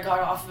 it's like I got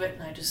off of it,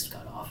 and I just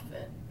got off of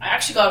it. I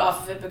actually got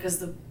off of it because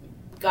the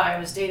guy I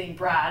was dating,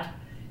 Brad,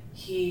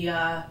 he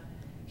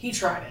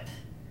tried it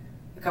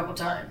a couple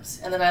times.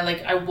 And then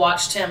I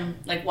watched him,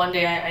 like one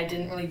day I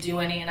didn't really do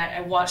any, and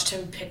I watched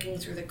him picking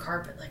through the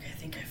carpet, like, I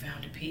think I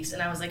found a piece.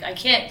 And I was like, I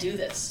can't do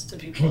this to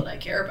people that I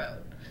care about.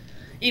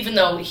 Even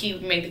though he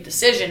made the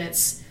decision,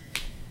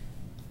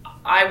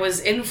 I was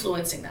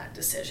influencing that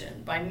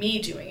decision by me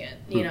doing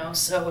it,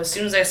 So as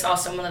soon as I saw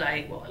someone that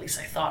at least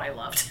I thought I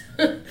loved,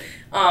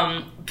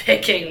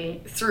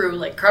 picking through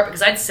like carpet,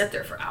 because I'd sit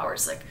there for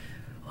hours, like,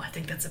 I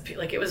think that's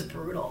like, it was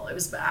brutal. It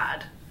was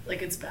bad.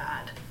 Like, it's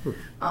bad.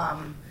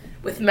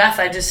 With meth,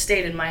 I just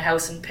stayed in my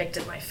house and picked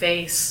at my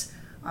face.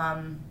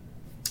 I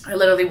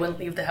literally wouldn't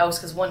leave the house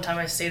because one time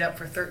I stayed up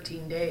for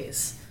 13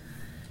 days,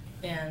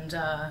 and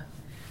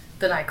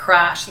then I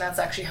crashed, and that's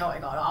actually how I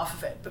got off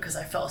of it, because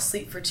I fell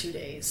asleep for 2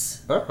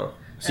 days. Oh,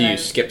 so you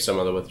skipped some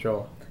of the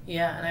withdrawal.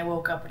 Yeah, and I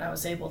woke up and I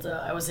was able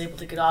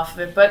to get off of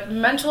it. But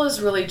mental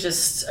is really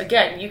just,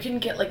 again, you can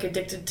get like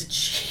addicted to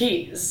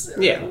cheese.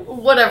 Yeah.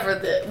 Whatever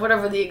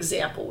the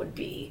example would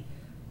be.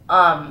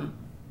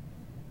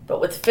 But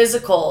with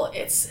physical,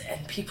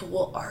 and people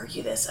will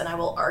argue this, and I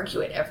will argue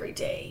it every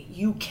day.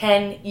 You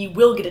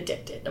will get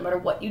addicted no matter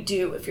what you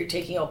do if you're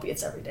taking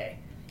opiates every day.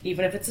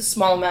 Even if it's a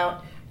small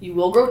amount, You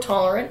will grow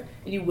tolerant,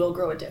 and you will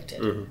grow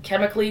addicted.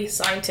 Chemically,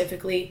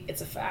 scientifically, it's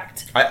a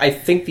fact. I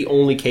think the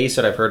only case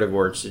that I've heard of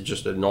where it's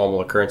just a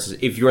normal occurrence is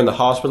if you're in the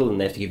hospital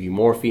and they have to give you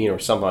morphine or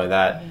something like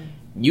that.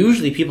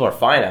 Usually people are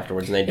fine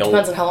afterwards and they don't...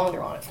 Depends on how long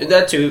they're on it for.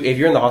 That too. If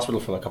you're in the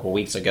hospital for a couple of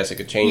weeks, I guess it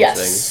could change things.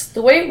 Yes.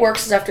 The way it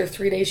works is after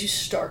 3 days you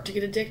start to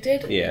get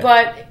addicted. Yeah.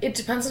 But it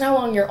depends on how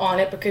long you're on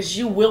it because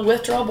you will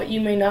withdraw, but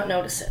you may not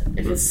notice it.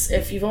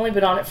 If you've only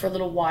been on it for a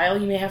little while,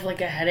 you may have like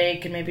a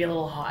headache and maybe a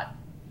little hot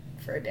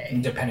for a day.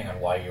 Depending on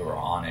why you were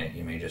on it,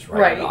 you may just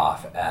write it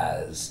off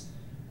as...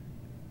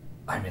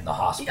 I'm in the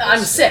hospital. I'm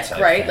sick,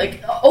 right?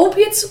 Like,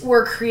 opiates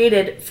were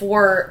created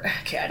for...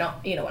 Okay, I don't...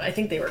 You know what? I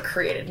think they were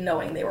created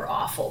knowing they were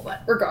awful,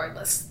 but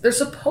regardless. They're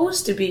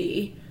supposed to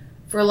be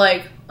for,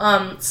 like,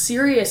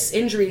 serious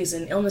injuries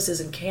and illnesses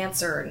and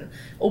cancer and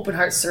open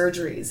heart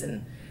surgeries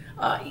and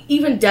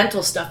even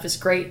dental stuff is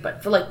great,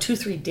 but for, like,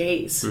 2-3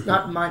 days,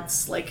 not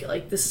months.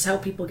 Like, this is how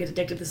people get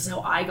addicted. This is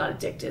how I got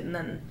addicted. And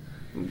then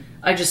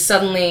I just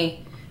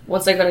suddenly...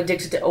 Once I got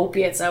addicted to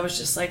opiates, I was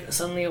just, like,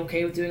 suddenly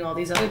okay with doing all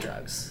these other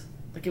drugs.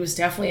 Like, it was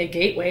definitely a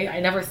gateway. I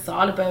never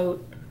thought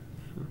about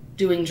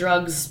doing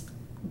drugs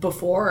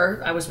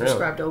before I was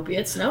prescribed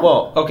opiates, no.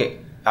 Well, okay.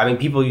 I mean,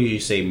 people usually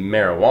say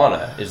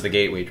marijuana is the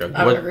gateway drug.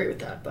 I would agree with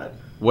that, but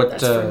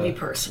that's for me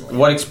personally.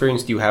 What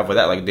experience do you have with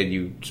that? Like, did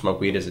you smoke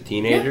weed as a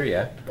teenager?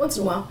 Yeah. Once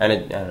in a while. And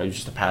it was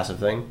just a passive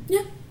thing?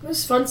 Yeah. It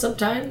was fun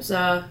sometimes.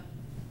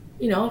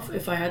 You know,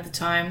 if I had the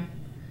time,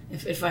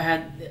 if I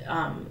had...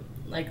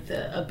 like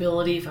the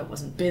ability, if I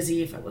wasn't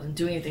busy, if I wasn't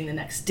doing anything the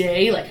next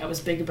day, like I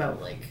was big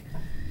about like,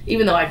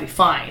 even though I'd be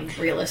fine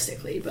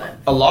realistically, but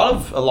a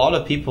lot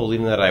of people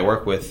even that I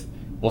work with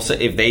will say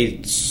if they,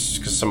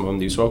 because some of them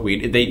do smoke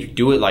weed, if they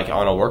do it like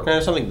on a work night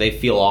or something, they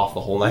feel off the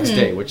whole next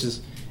day, which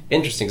is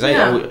interesting. Because I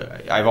know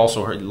I've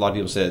also heard a lot of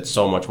people say it's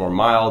so much more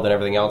mild than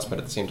everything else, but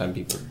at the same time,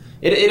 people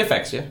it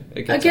affects you.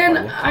 It gets again,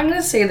 I'm going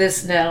to say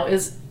this now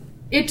is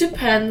it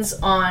depends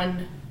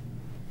on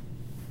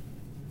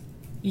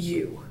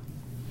you.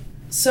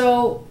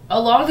 So, a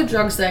lot of the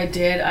drugs that I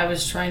did, I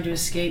was trying to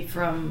escape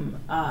from,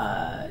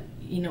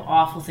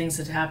 awful things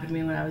that happened to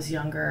me when I was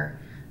younger.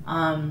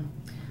 I've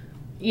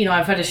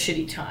had a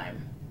shitty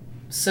time.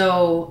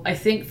 So, I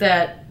think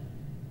that,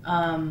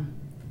 and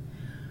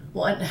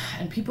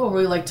people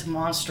really like to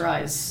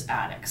monsterize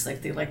addicts.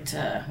 Like, they like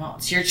to, well,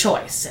 it's your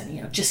choice,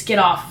 and, just get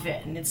off of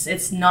it. And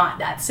it's not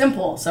that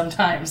simple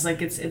sometimes.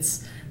 Like,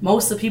 it's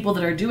most of the people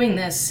that are doing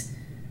this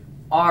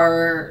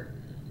are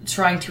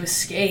trying to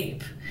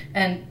escape.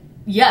 And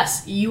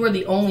yes, you are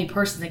the only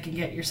person that can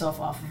get yourself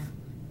off of.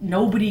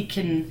 Nobody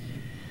can...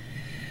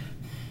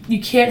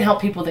 You can't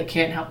help people that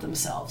can't help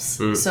themselves.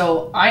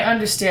 So I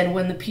understand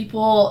when the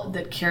people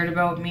that cared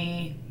about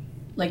me,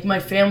 like my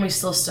family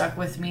still stuck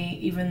with me,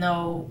 even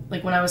though,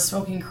 like when I was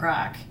smoking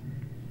crack,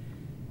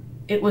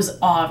 it was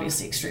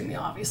obviously extremely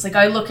obvious. Like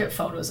I look at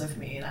photos of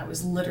me and I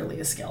was literally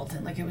a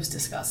skeleton. Like it was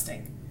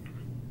disgusting.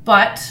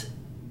 But,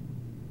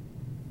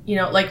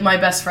 like my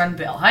best friend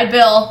Bill. Hi,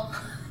 Bill.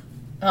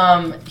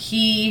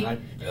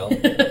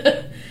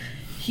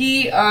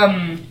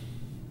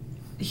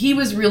 He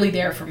was really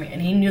there for me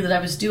and he knew that I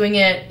was doing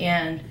it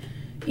and,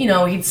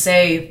 he'd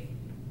say,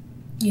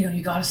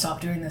 you gotta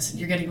stop doing this and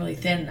you're getting really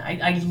thin.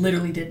 I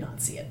literally did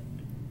not see it.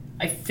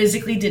 I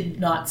physically did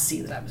not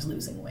see that I was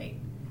losing weight.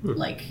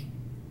 Like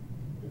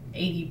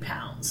 80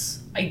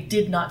 pounds. I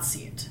did not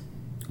see it.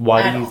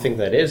 Why do you think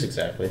that is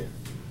exactly?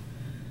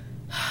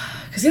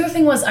 Because the other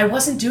thing was I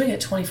wasn't doing it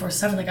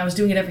 24/7. Like I was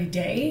doing it every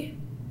day.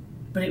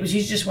 But it was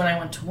usually just when I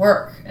went to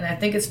work. And I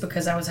think it's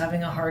because I was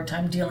having a hard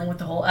time dealing with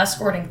the whole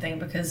escorting thing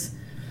because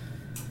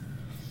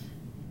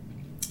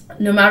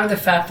no matter the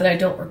fact that I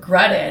don't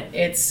regret it,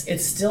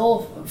 it's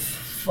still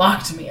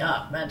fucked me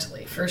up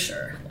mentally, for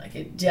sure. Like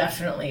it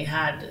definitely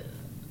had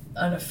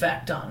an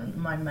effect on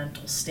my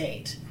mental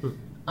state.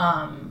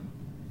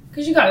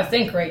 Because you gotta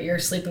think, right, you're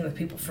sleeping with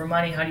people for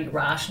money, how do you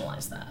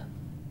rationalize that?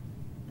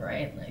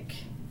 Right? Like,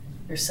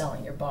 you're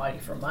selling your body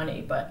for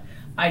money, but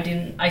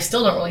I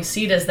still don't really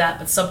see it as that,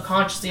 but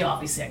subconsciously,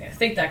 obviously, I'm going to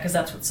think that because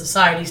that's what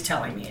society's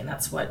telling me, and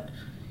that's what,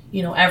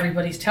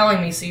 everybody's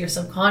telling me, so you're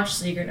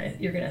subconsciously,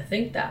 you're gonna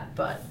think that,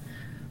 but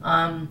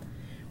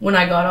when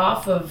I got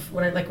off of,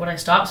 when I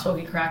stopped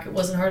smoking crack, it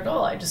wasn't hard at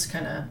all. I just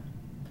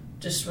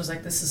was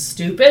like, this is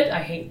stupid,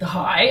 I hate the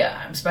high,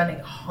 I'm spending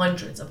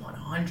hundreds upon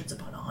hundreds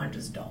upon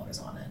hundreds of dollars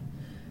on it.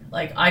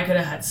 Like, I could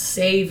have had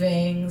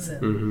savings,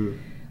 and,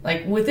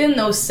 like, within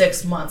those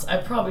 6 months, I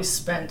probably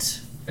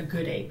spent a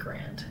good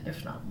 $8,000,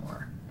 if not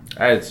more.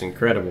 That's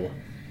incredible.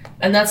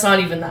 And that's not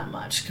even that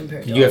much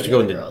compared to Did you have to go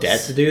into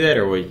debt to do that,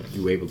 or were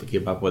you able to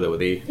keep up with it with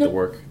the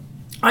work?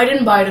 I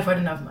didn't buy it if I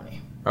didn't have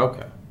money.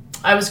 Okay.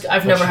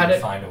 I've never had it.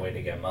 Find a way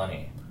to get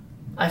money.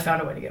 I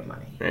found a way to get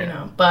money,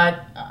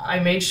 but I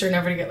made sure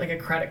never to get like a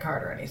credit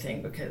card or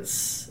anything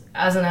because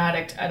as an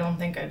addict, I don't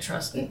think I'd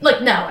trust.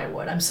 Like now, I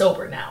would. I'm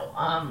sober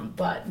now,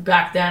 but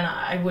back then,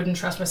 I wouldn't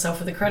trust myself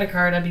with a credit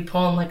card. I'd be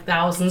pulling like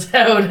thousands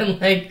out, and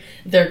like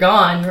they're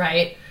gone,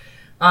 right?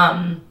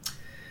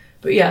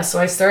 But yeah, so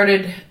I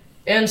started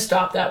and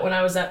stopped that when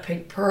I was at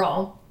Pink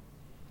Pearl,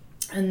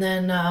 and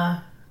then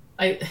I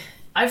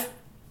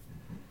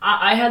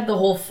I had the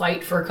whole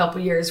fight for a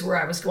couple years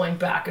where I was going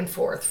back and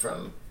forth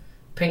from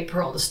Pink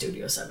Pearl to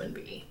Studio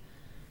 7B.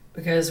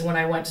 Because when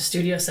I went to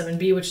Studio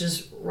 7B, which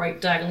is right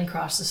diagonally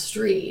across the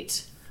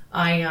street,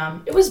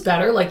 it was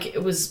better. Like,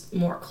 it was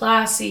more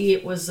classy.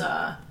 It was,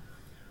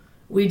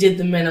 we did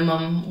the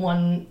minimum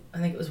I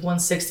think it was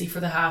 $160 for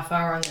the half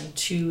hour and then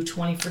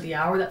 $220 for the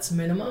hour. That's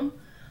minimum.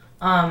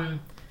 I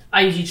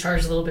usually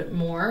charged a little bit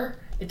more.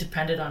 It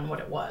depended on what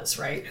it was,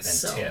 right? And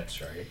then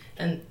tips, right?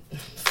 And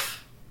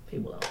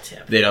people don't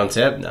tip. They don't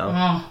tip? No.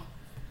 Oh.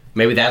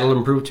 Maybe that'll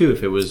improve too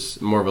if it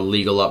was more of a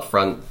legal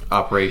upfront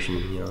operation,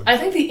 you know. I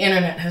think the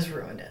internet has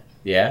ruined it.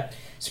 Yeah?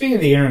 Speaking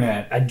of the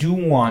internet, I do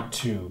want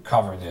to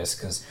cover this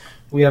because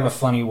we have a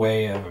funny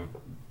way of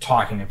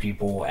talking to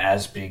people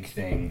as big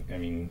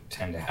thing,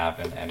 tend to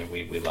happen, and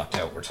we lucked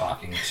out. We're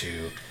talking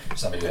to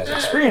somebody who has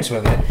experience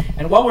with it.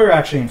 And while we were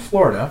actually in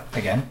Florida,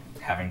 again,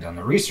 having done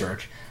the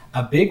research,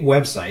 a big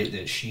website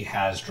that she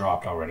has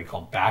dropped already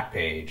called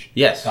Backpage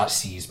got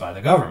seized by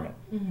the government,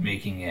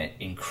 making it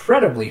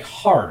incredibly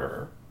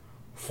harder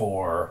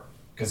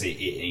because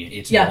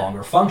it's no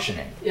longer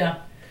functioning. Yeah.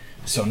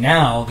 So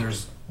now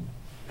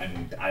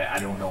I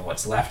don't know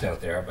what's left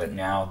out there, but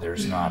now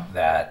there's not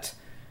that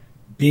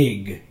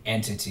big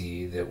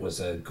entity that was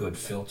a good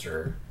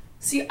filter.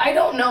 See, I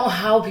don't know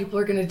how people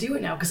are going to do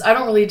it now, because I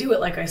don't really do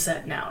it like I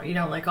said now.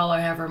 Like, all I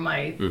have are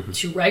my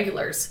two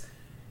regulars.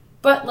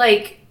 But,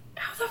 like,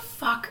 how the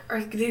fuck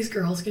are these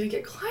girls going to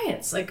get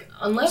clients? Like,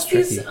 unless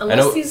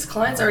these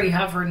clients already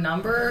have her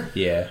number.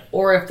 Yeah.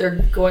 Or if they're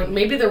going...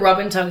 Maybe the Rub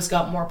and Tugs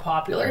got more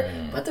popular,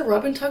 but the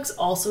Rub and Tugs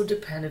also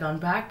depended on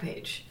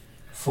Backpage.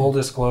 Full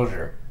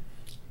disclosure.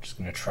 I'm just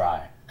going to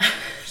try. I'm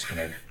just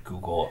going to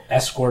Google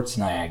Escorts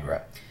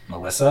Niagara.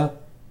 Melissa,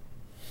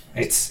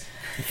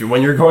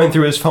 when you're going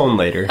through his phone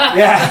later.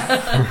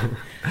 Yeah.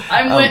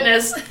 I'm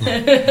witness.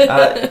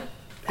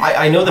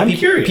 I know that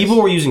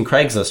people were using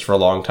Craigslist for a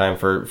long time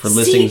for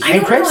listings.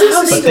 And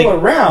Craigslist is still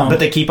around. But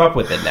they keep up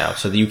with it now,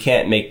 so that you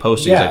can't make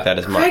postings like that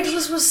as much.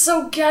 Craigslist was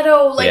so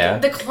ghetto.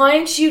 Like, the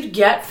clients you'd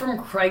get from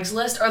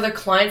Craigslist are the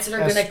clients that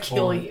are going to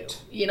kill you.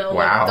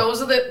 Wow.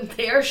 Like,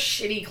 they are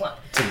shitty clients.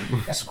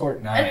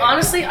 Escort Niagara. And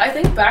honestly, I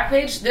think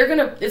Backpage,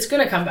 it's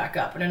gonna come back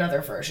up in another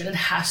version. It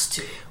has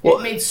to.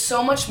 It made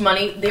so much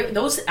money.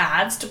 Those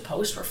ads to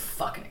post were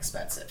fucking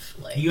expensive.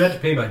 Like, you had to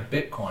pay by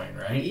Bitcoin,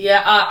 right?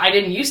 Yeah, I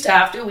didn't used to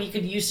have to. We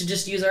could used to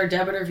just use our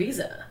debit or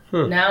Visa.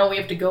 Now we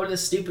have to go to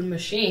this stupid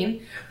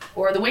machine.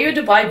 Or the way you had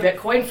to buy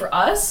Bitcoin for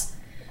us,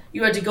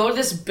 you had to go to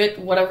this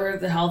whatever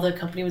the hell the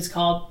company was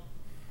called.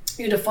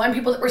 You had to find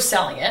people that were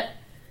selling it.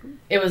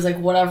 It was like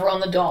whatever on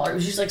the dollar. It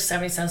was usually like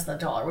 70 cents on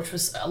the dollar, which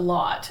was a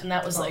lot. And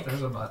that was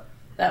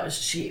that was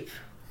cheap.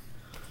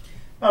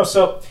 Oh,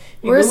 so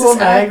you Google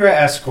Niagara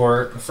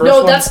Escort.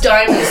 That's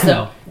Diamonds,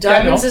 though.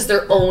 Diamonds is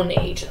their own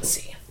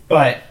agency.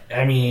 But,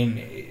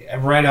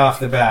 right off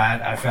the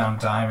bat, I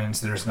found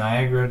Diamonds. There's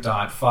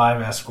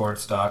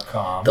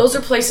Niagara.5escorts.com. Those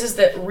are places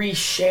that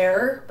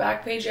reshare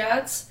Backpage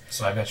ads.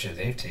 So I bet you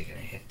they've taken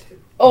a hit,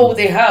 too. Oh,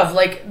 they have.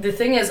 Like, the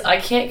thing is,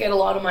 I can't get a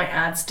lot of my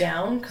ads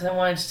down because I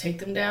wanted to take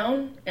them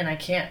down, and I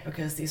can't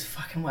because these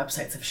fucking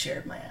websites have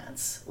shared my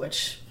ads,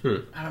 which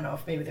I don't know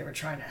if maybe they were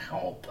trying to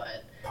help,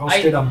 but...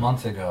 Posted a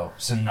month ago,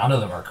 so none of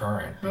them are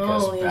current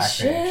because holy of Backpage.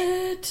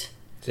 Shit.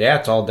 Yeah,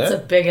 it's all dead.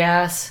 It's a big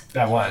ass.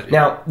 That was.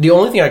 Now, the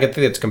only thing I could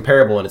think that's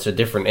comparable, and it's a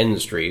different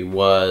industry,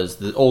 was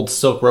the old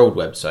Silk Road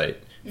website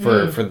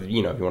for if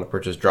you want to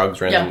purchase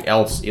drugs or anything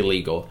else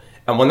illegal.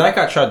 And when that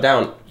got shut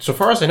down, so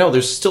far as I know,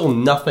 there's still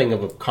nothing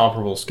of a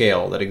comparable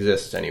scale that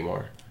exists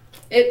anymore.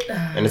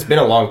 And it's been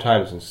a long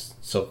time since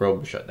Silk Road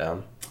was shut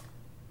down.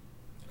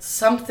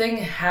 Something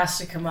has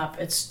to come up.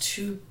 It's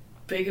too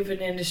big of an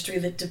industry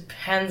that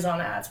depends on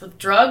ads. With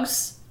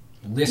drugs,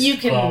 you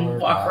can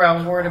walk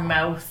around word of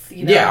mouth.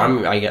 Yeah,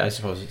 I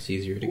suppose it's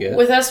easier to get.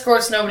 With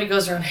escorts, nobody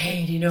goes around,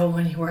 hey, do you know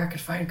anywhere I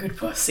could find good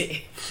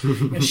pussy?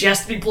 She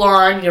has to be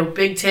blonde,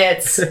 big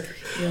tits.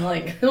 You're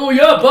like, oh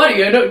yeah,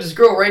 buddy, I know, just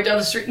girl right down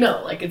the street.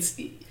 No, like, it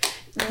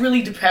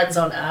really depends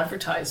on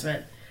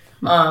advertisement.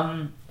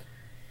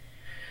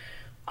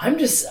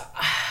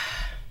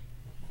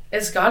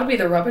 It's got to be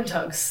the Rub and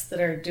Tugs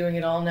that are doing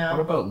it all now.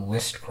 What about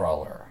List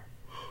Crawler?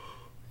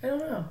 I don't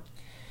know.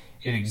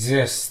 It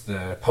exists.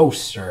 The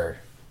posts are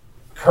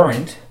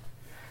current.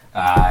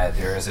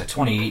 There is a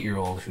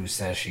 28-year-old who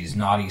says she's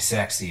naughty,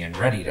 sexy, and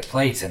ready to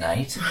play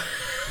tonight.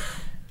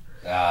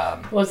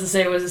 What does it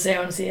say? I want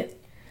to see it.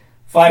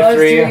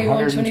 5'3",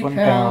 120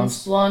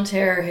 pounds. Blonde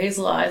hair,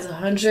 hazel eyes,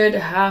 100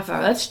 half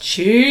hour. That's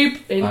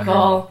cheap. Baby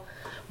call.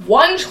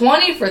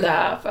 $120 for the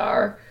half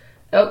hour.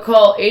 Out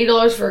call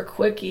 $8 for a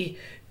quickie.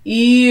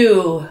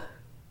 Ew.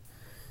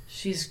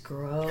 She's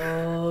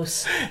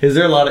gross. Is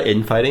there a lot of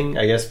infighting,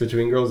 I guess,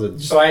 between girls that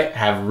just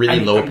have really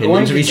low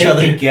opinions of each other?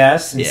 I'm going to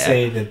guess and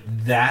say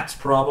that that's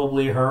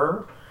probably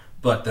her,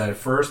 but the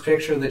first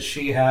picture that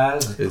she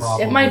has is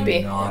probably it might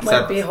be. not. It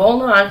might be.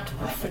 Hold on.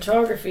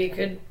 Photography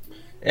could...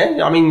 And,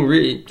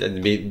 really,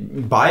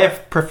 buy a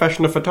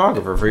professional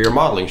photographer for your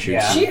modeling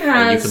shoots. Yeah. She has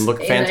and you can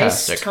look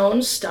fantastic. A nice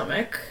toned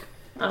stomach.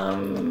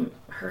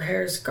 Her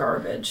hair's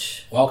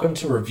garbage. Welcome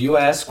to Review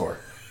an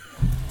Escort.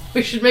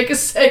 We should make a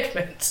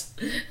segment.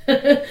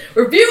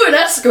 Review an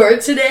Escort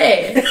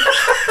today.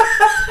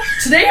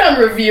 Today on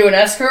Review an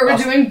Escort, we're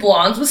doing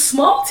blondes with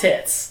small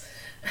tits.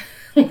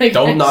 Like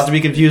not to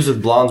be confused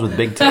with blondes with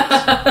big tits.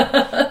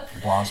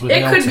 Blondes with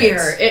it could tits. be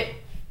her.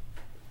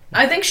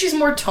 I think she's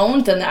more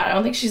toned than that. I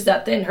don't think she's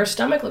that thin. Her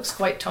stomach looks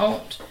quite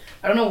toned.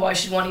 I don't know why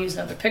she'd want to use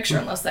another picture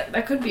unless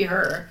that could be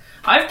her.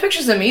 I have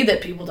pictures of me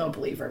that people don't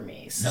believe are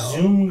me. So.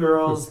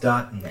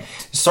 Zoomgirls.net.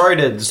 Sorry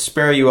to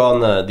spare you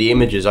on the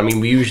images. I mean,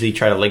 we usually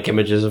try to link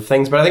images of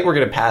things, but I think we're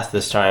going to pass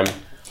this time.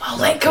 I'll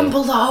link them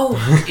below.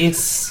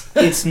 It's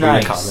In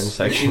nice. the comment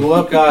section. You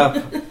look up,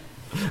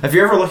 If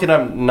you're ever looking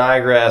up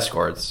Niagara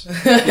escorts,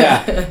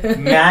 yeah,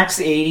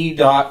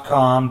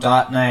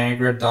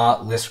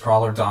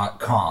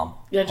 max80.com.niagara.listcrawler.com.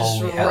 Yeah, just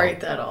Holy hell. write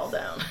that all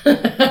down.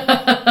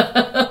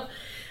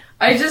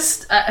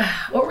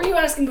 What were you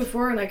asking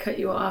before and I cut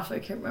you off? I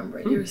can't remember.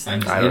 You were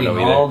saying I don't know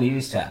Hitting either. all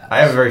these tabs.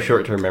 I have a very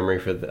short-term memory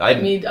for that. I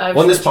have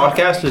When this short-term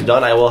podcast is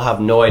done, I will have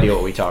no idea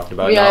what we talked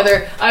about. Me No.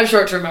 either. I have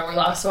short-term memory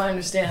loss, so I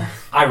understand.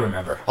 I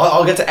remember.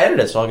 I'll get to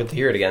edit it, so I'll get to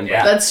hear it again.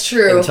 Yeah. That's But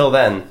true. until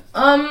then,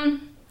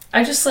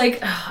 I just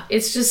like,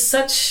 it's just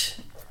such...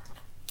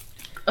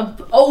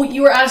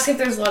 you were asking if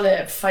there's a lot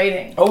of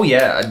fighting. oh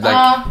yeah,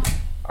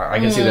 I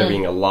can see there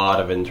being a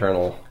lot of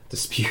internal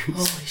disputes.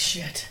 Holy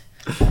shit.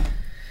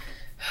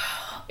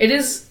 It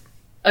is,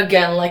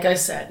 again, like I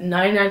said,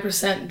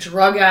 99%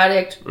 drug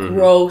addict,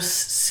 gross,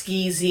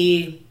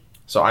 skeezy.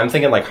 So I'm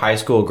thinking like high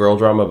school girl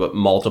drama, but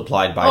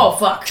multiplied by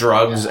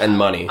drugs and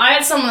money. I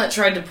had someone that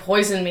tried to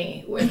poison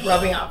me with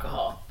rubbing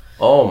alcohol.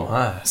 Oh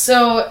my.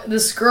 So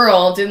this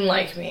girl didn't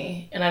like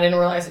me, and I didn't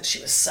realize that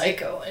she was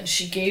psycho, and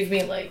she gave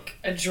me like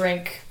a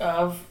drink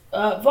of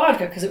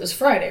vodka because it was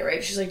Friday,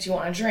 right? She's like, "Do you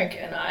want a drink?"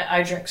 And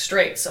I drink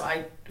straight, so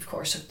I of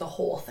course took the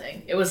whole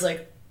thing. It was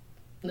like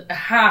a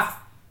half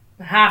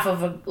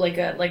of a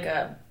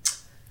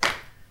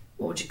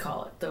what would you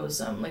call it?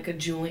 Those like a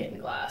Julian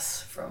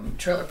glass from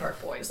Trailer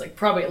Park Boys, like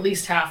probably at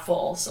least half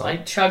full. So I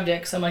chugged it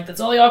because I'm like, that's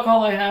all the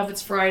alcohol I have.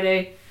 It's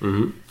Friday,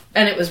 and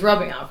it was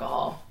rubbing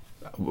alcohol.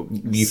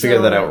 You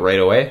figured that out right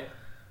away?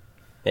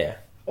 Yeah.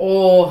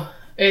 Oh,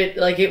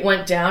 it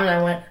went down, and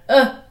I went,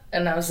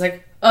 and I was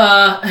like,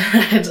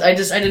 I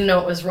didn't know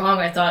it was wrong.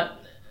 I thought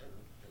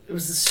it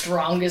was the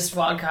strongest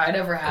vodka I'd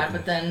ever had,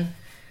 but then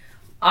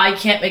I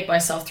can't make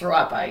myself throw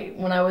up.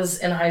 When I was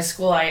in high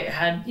school, I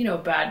had,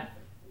 bad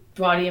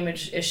body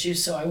image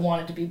issues, so I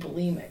wanted to be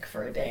bulimic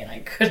for a day, and I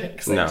couldn't,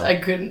 because I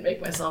couldn't make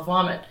myself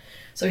vomit.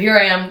 So here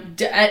I am,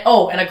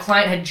 and a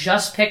client had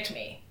just picked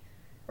me,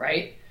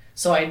 right?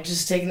 So I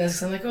just taken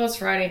this, I'm like, it's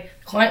Friday.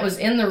 The client was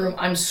in the room.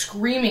 I'm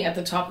screaming at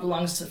the top of the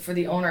lungs for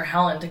the owner,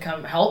 Helen, to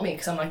come help me,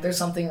 because I'm like, there's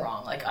something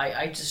wrong. Like,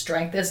 I just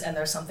drank this, and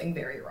there's something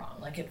very wrong.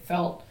 Like, it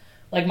felt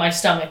like my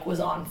stomach was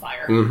on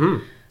fire.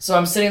 Mm-hmm. So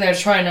I'm sitting there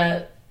trying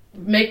to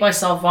make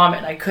myself vomit,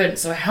 and I couldn't.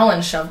 So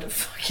Helen shoved a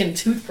fucking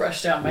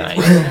toothbrush down my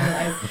throat.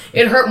 And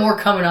it hurt more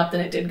coming up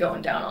than it did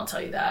going down, I'll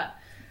tell you that.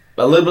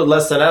 A little bit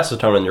less than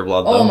acetone in your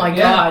blood, though. Oh my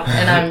god!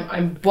 And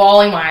I'm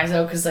bawling my eyes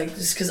out because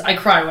I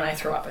cry when I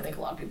throw up. I think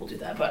a lot of people do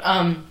that. But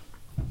and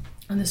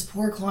this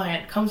poor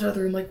client comes out of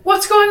the room like,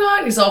 "What's going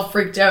on?" He's all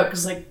freaked out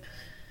because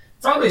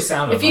Probably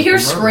sounded if you hear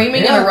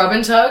screaming in a rub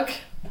and tug,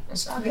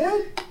 it's not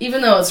good.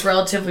 even though it's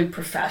relatively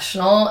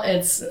professional,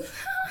 it's you're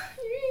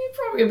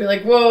probably gonna be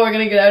like, "Whoa, we're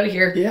gonna get out of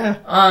here." Yeah.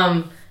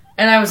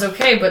 And I was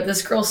okay, but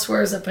this girl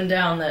swears up and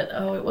down that,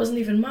 it wasn't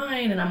even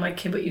mine. And I'm like,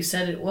 okay, but you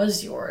said it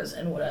was yours,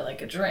 and would I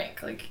like a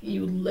drink? Like,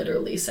 you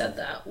literally said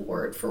that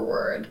word for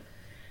word.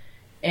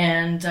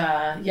 And,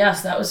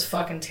 yes, that was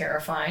fucking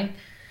terrifying.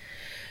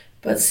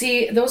 But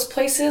see, those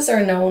places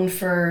are known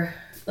for,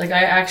 like,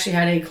 I actually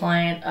had a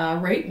client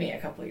rape me a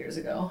couple years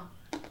ago.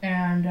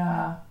 And,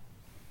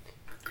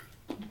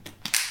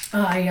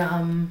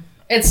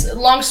 it's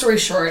long story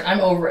short,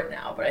 I'm over it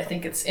now, but I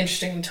think it's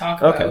interesting to talk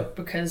about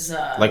because you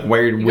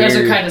guys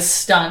are kind of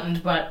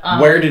stunned. But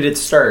where did it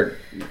start?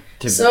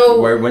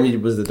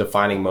 When was the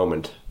defining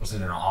moment? Was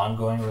it an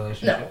ongoing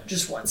relationship? No,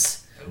 just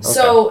once. Okay.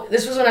 So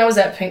this was when I was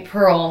at Pink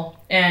Pearl,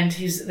 and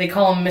they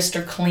call him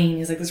Mr. Clean.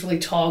 He's like this really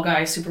tall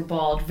guy, super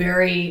bald,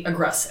 very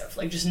aggressive,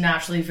 like just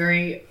naturally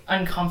very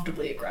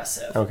uncomfortably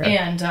aggressive. Okay.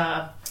 And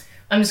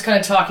I'm just kind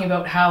of talking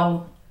about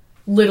how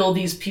little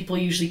these people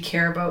usually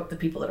care about the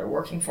people that are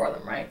working for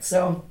them, right?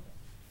 So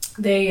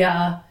it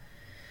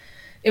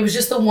was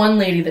just the one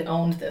lady that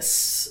owned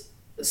this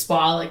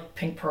spa, like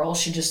Pink Pearl.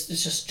 It's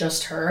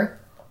just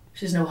her.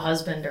 She has no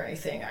husband or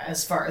anything,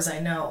 as far as I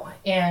know.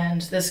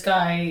 And this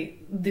guy,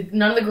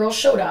 none of the girls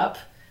showed up,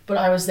 but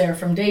I was there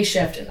from day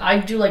shift, and I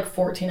do like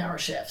 14-hour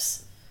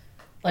shifts.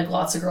 Like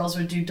lots of girls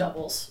would do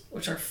doubles,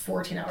 which are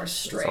 14 hours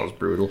straight. Sounds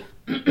brutal.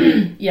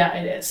 Yeah,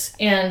 it is.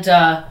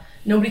 And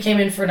nobody came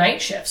in for night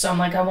shift, so I'm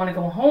like, I want to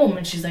go home.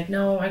 And she's like,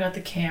 no, I got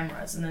the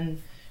cameras. And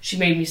then she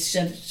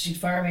said she'd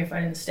fire me if I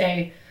didn't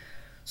stay.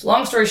 So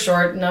long story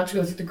short, not to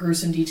go through the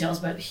gruesome details,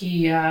 but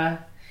he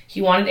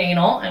wanted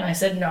anal, and I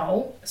said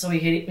no. So he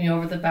hit me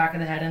over the back of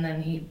the head, and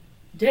then he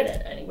did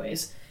it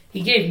anyways.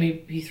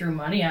 he threw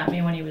money at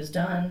me when he was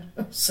done.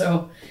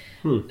 So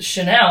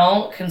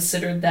Chanel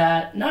considered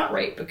that not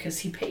rape because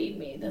he paid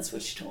me. That's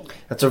what she told me.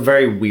 That's a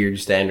very weird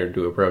standard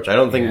to approach. I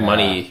don't think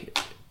money...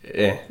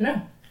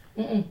 No.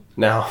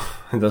 No,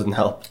 it doesn't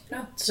help.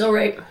 No, still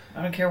rape.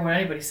 I don't care what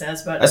anybody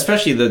says, but...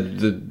 Especially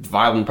the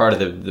violent part of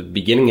the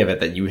beginning of it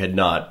that you had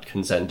not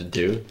consented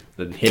to.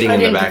 The hitting in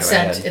the back of the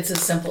head. It's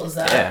as simple as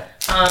that. Yeah.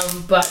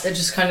 But it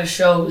just kind of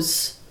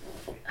shows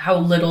how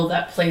little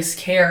that place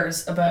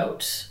cares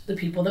about the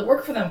people that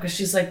work for them. Because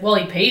she's like, well,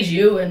 he paid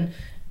you and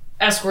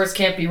escorts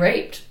can't be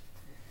raped.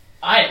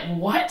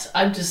 What?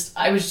 I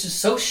was just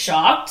so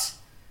shocked.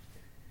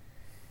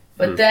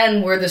 But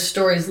then where the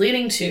story's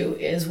leading to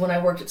is when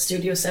I worked at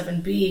Studio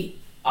 7B,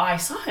 I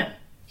saw him.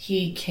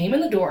 He came in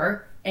the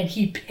door and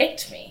he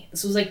picked me.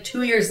 This was like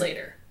 2 years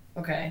later.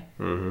 Okay?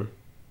 Mm-hmm.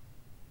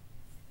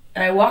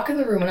 And I walk in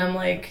the room and I'm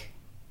like,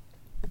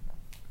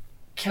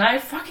 can I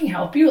fucking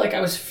help you? Like, I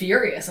was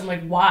furious. I'm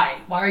like,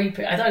 why? Why are you...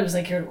 I thought he was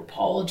like here to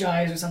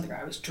apologize or something, or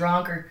I was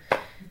drunk, or...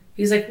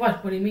 He's like,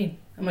 what? What do you mean?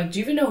 I'm like, do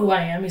you even know who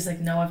I am? He's like,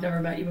 no, I've never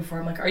met you before.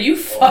 I'm like, are you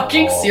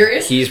fucking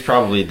serious? He's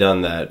probably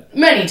done that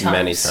many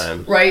times.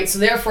 Right? So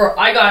therefore,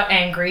 I got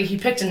angry. He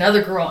picked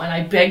another girl, and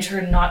I begged her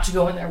not to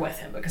go in there with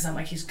him because I'm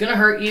like, he's gonna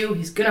hurt you.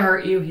 He's gonna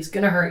hurt you. He's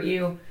gonna hurt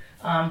you.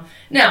 Now,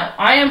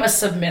 I am a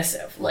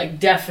submissive, like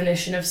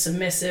definition of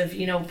submissive.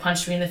 You know,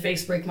 punch me in the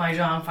face, break my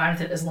jaw. I'm fine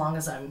with it as long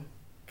as I'm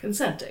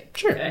consenting.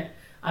 Sure. Okay?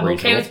 I'm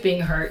okay with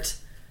being hurt.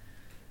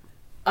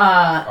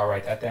 I'll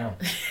write that down.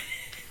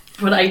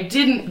 But I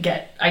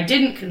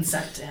didn't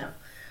consent to him.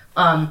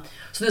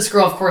 So this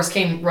girl, of course,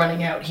 came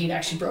running out. He'd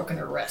actually broken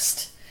her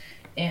wrist.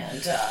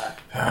 And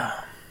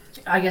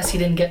I guess he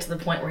didn't get to the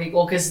point where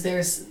because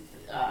there's,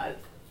 I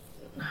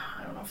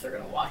don't know if they're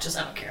going to watch this.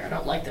 I don't care. I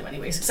don't like them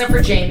anyways. Except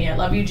for Jamie. I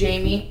love you,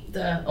 Jamie,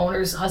 the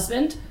owner's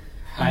husband.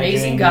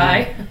 Amazing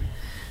guy.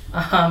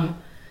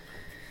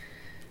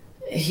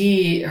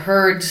 He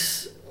heard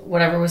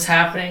whatever was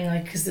happening,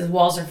 like, because the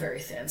walls are very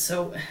thin,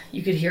 so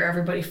you could hear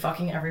everybody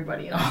fucking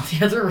everybody in all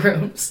the other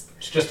rooms.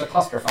 It's just a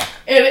clusterfuck.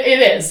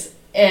 It is.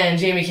 And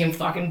Jamie came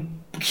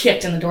fucking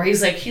kicked in the door.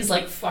 He's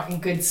like fucking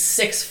good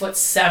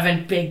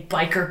 6'7" big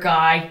biker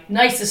guy,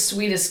 nicest,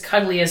 sweetest,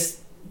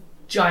 cuddliest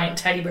giant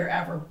teddy bear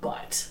ever,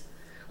 but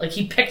like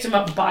he picked him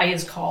up by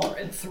his collar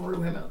and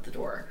threw him out the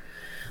door,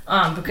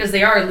 because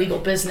they are a legal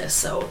business,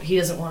 so he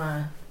doesn't want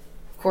to.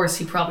 Of course,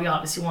 he probably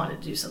obviously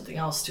wanted to do something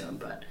else to him,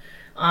 but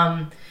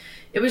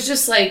it was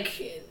just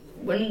like,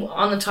 when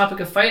on the topic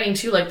of fighting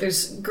too, like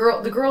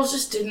the girls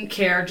just didn't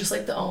care, just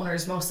like the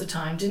owners most of the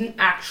time didn't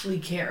actually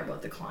care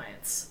about the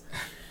clients.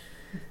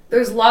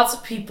 There's lots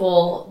of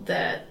people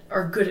that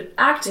are good at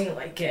acting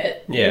like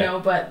it, you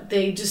know, but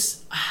they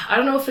just, I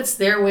don't know if it's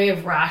their way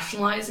of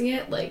rationalizing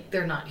it, like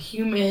they're not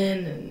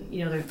human, and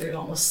you know they're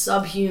almost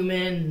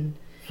subhuman,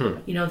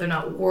 and, you know, they're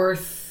not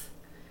worth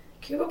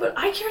caring about. But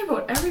I cared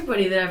about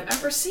everybody that I've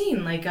ever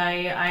seen. Like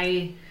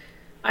I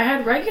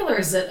had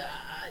regulars that.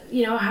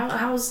 You know,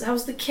 how's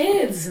the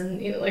kids,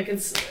 and you know, like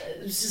it's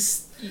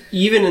just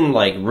even in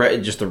like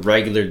just the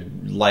regular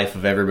life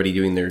of everybody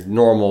doing their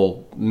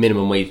normal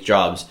minimum wage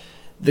jobs,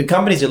 the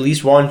companies at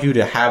least want you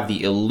to have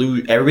the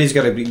illusion. Everybody's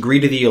got to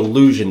agree to the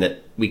illusion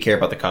that we care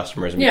about the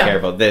customers and we care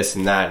about this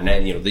and that,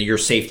 and you know, your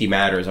safety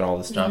matters and all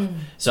this stuff.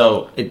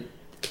 So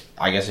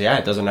I guess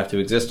it doesn't have to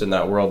exist in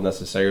that world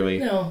necessarily.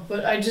 No,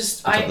 but I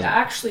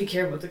actually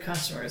care about the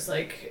customers.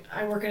 Like,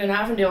 I work in an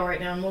Avondale right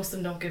now, and most of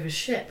them don't give a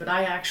shit, but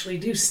I actually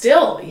do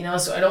still, you know,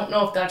 so I don't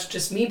know if that's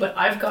just me, but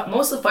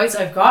most of the fights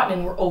I've gotten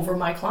in were over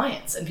my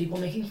clients and people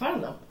making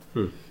fun of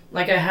them.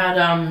 Like, I had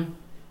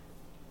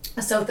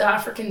a South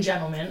African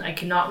gentleman, I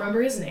cannot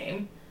remember his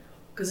name,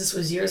 because this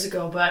was years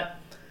ago, but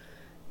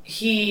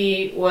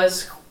he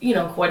was, you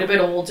know, quite a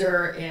bit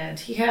older, and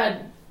he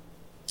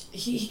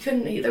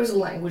couldn't, there was a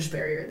language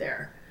barrier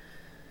there.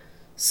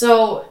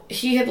 So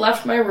he had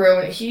left my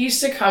room. He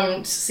used to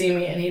come to see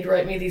me, and he'd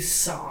write me these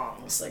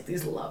songs, like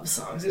these love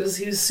songs. He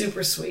was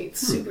super sweet,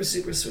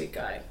 super sweet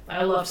guy.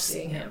 I loved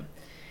seeing him.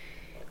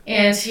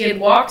 And he had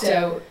walked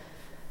out,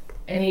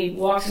 and he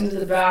walked into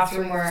the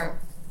bathroom where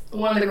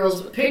one of the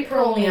girls, Paper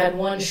only had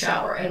one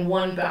shower and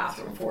one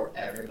bathroom for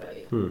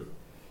everybody.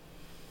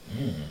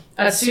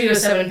 At Studio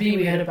 7B,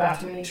 we had a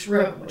bathroom in each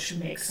room, which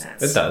makes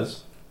sense. It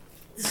does.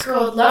 This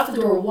girl had left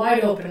the door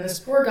wide open, and this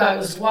poor guy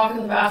was walking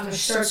in the bathroom, and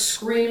she starts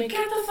screaming,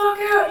 "Get the fuck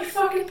out, you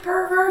fucking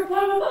pervert,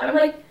 blah, blah, blah." I'm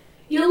like,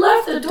 you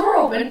left the door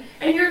open,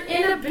 and you're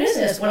in a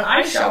business. When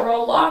I shower,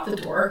 I'll lock the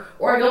door,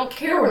 or I don't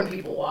care when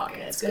people walk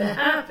in. It's going to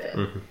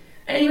happen.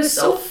 And he was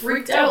so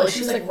freaked out. Like, she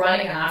was, like,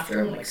 running after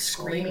him, like,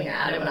 screaming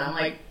at him, and I'm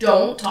like,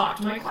 don't talk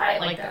to my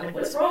client like that. Like,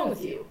 what's wrong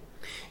with you?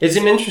 It's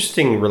an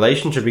interesting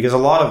relationship, because a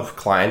lot of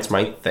clients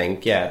might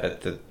think,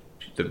 that the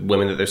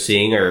women that they're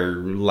seeing are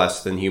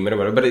less than human or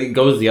whatever, but it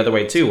goes the other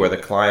way too, where the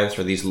clients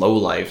are these low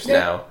lifes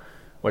now,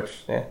 which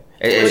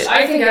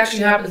I think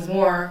actually happens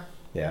more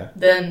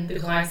than the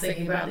clients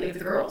thinking about leave the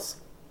girls.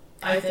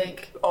 I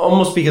think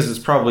almost because it's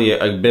probably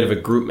a bit of a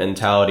group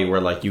mentality where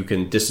like you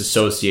can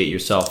disassociate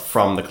yourself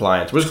from the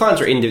clients, which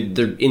clients are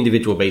they're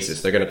individual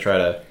basis. They're going to try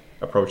to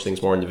approach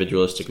things more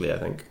individualistically, I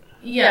think.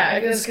 Yeah, I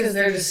guess because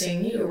they're just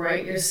seeing you,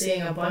 right? You're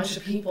seeing a bunch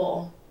of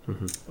people,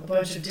 a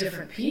bunch of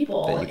different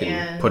people, that you can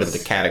and put into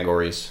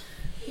categories.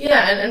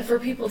 Yeah, and for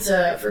people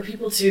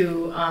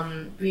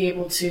to be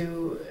able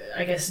to,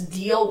 I guess,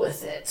 deal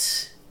with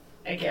it,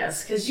 I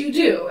guess, because you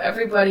do.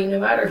 Everybody, no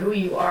matter who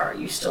you are,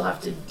 you still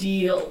have to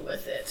deal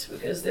with it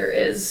because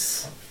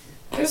there's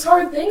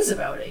hard things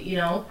about it, you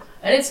know,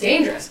 and it's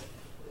dangerous.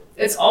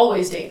 It's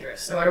always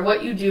dangerous. No matter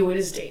what you do, it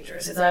is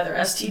dangerous. It's either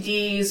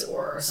STDs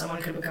or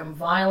someone could become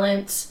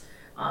violent.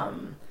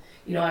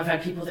 You know, I've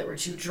had people that were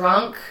too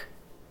drunk.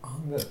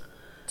 On the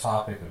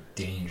topic of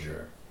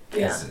danger.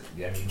 Yeah.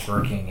 I mean,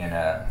 working in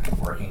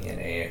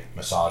a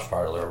massage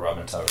parlor, rub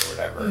and tug, or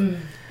whatever.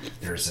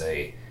 There's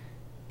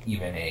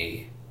even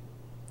a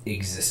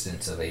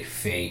existence of a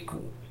fake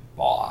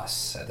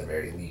boss at the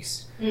very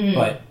least.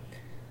 But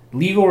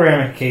legal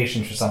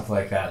ramifications for something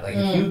like that, like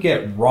if you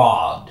get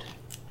robbed,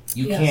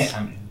 you can't.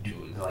 What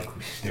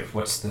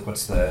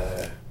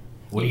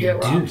do you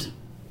do?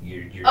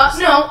 You're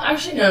No,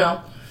 actually,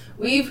 no.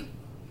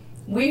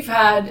 We've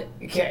had,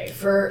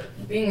 for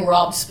being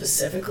robbed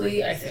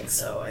specifically, I think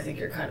so. I think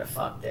you're kind of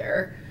fucked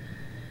there.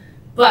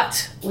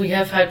 But we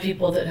have had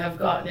people that have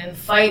gotten in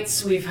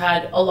fights. We've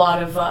had a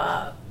lot of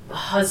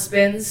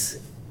husbands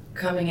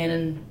coming in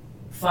and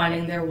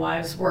finding their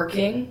wives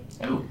working.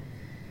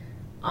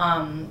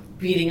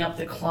 Beating up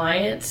the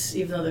client,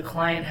 even though the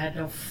client had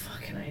no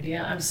fucking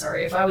idea. I'm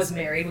sorry, if I was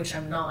married, which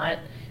I'm not,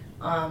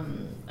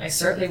 I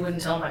certainly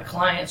wouldn't tell my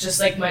clients. Just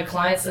like my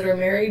clients that are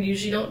married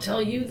usually don't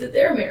tell you that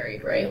they're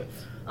married, right?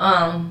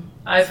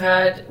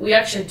 We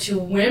actually had 2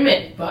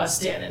 women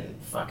bust in and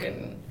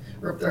fucking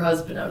rip their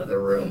husband out of the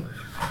room.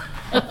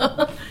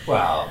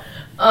 Wow.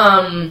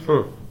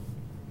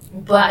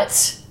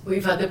 But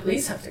we've had the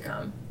police have to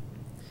come.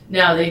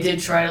 Now, they did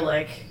try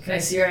to can I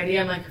see your ID?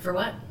 I'm like, for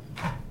what?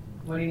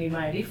 What do you need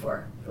my ID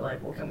for? They're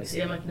like, well, can we see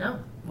it? I'm like, no.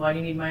 Why do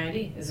you need my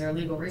ID? Is there a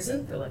legal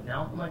reason? They're like,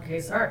 no. I'm like,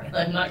 okay, sorry.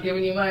 I'm not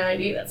giving you my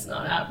ID. That's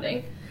not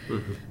happening.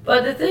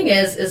 But the thing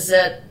is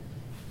that,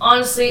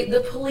 honestly,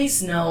 the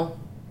police know.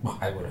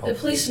 I would hope the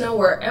police know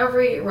where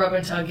every rub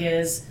and tug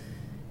is.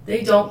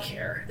 They don't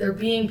care. They're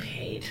being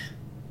paid.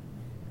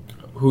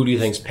 Who do you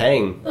think's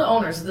paying? The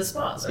owners of the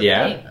spas are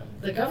paying them.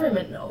 The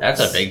government knows.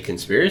 That's a big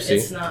conspiracy.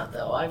 It's not,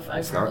 though. I've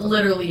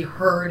literally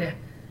heard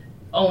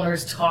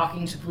owners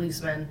talking to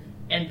policemen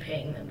and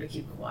paying them to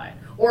keep quiet,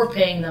 or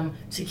paying them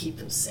to keep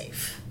them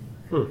safe.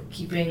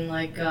 Keeping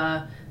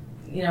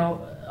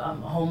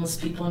homeless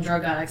people and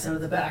drug addicts out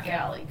of the back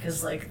alley,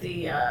 because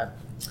the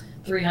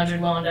 300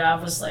 Welland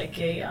Ave was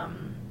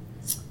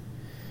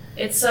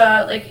it's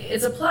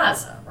a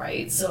plaza,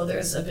 right? So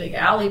there's a big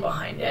alley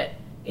behind it,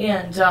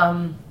 and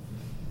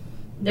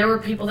there were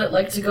people that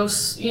like to go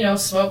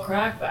smoke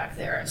crack back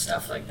there and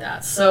stuff like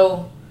that.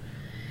 So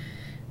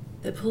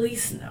the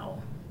police know.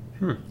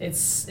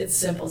 It's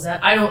simple as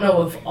that. I don't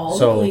know if all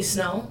the police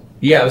know.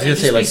 Yeah, I was going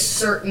to say,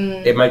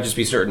 certain. It might just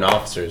be certain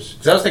officers.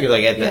 Because I was thinking,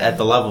 at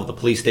the level of the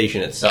police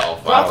station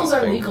itself. Brothels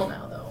are legal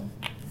now, though.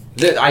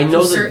 I know to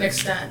a certain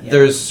extent. Yeah.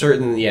 There's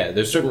certain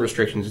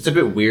restrictions. It's a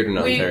bit weird in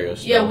Ontario.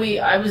 Still.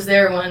 Yeah, I was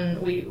there when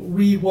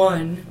we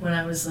won, when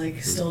I was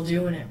still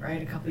doing it,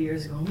 right, a couple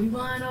years ago. We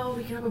won. Oh,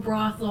 we can have a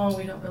brothel, and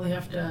we don't really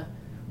have to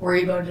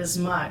worry about it as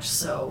much.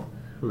 So,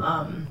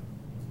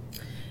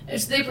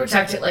 they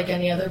protect it like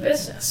any other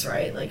business,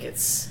 right?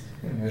 There's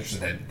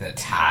the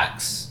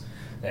tax.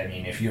 I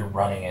mean, if you're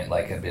running it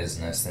like a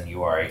business, then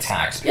you are a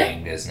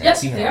tax-paying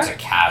business. Even though it's a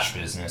cash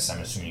business, I'm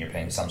assuming you're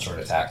paying some sort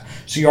of tax.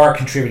 So you are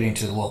contributing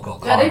to the local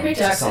economy. Yeah, they pay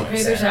tax. They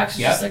pay their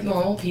taxes just like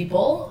normal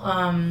people.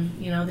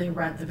 They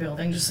rent the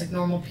building just like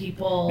normal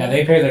people. Now,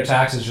 they pay their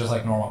taxes just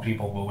like normal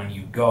people, but when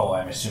you go,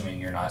 I'm assuming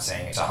you're not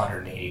saying it's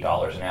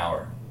 $180 an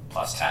hour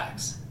plus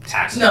tax.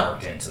 Taxes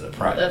worked into the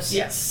price.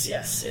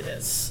 Yes, it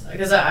is.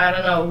 Because I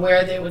don't know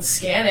where they would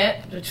scan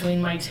it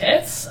between my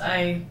tits.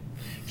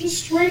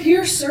 Just right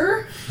here,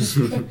 sir.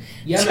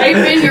 Type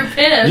in your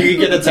PIN. You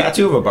could get a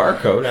tattoo of a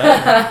barcode.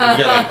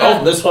 You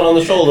get this one on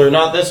the shoulder,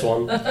 not this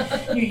one.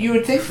 You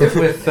would think that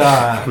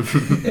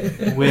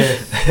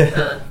with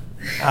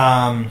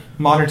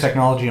modern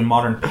technology and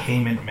modern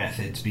payment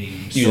methods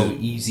being so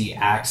easy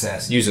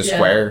access, use a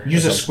Square.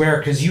 Use a Square,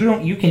 because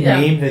you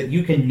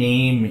can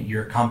name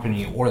your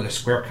company or the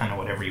Square kind of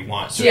whatever you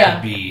want. So it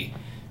could be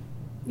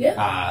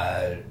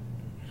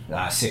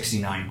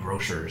 69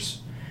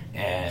 grocers,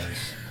 and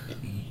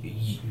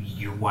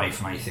your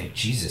wife might think,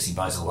 Jesus, he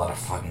buys a lot of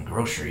fucking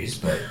groceries,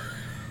 but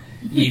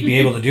you'd be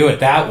able to do it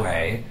that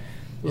way.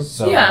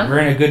 So we're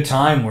in a good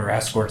time where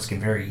escorts can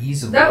very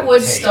easily. That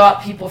would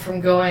stop people from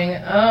going,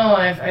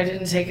 I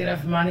didn't take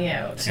enough money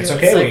out. It's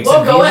okay.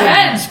 Go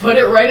ahead, put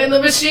it right in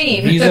the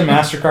machine. Visa,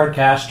 MasterCard,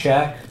 cash,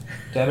 check,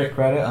 debit,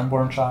 credit,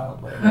 unborn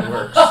child, whatever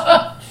works.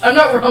 I'm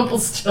not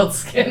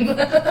Rumpelstiltskin.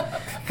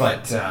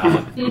 But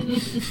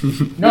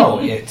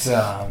no, it's.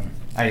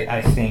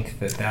 I think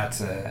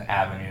that's an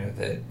avenue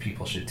that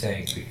people should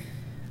take.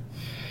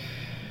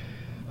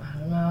 I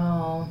don't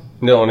know.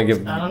 You don't want to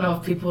give. I don't know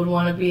if people would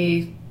want to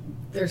be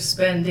their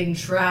spending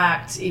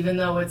tracked, even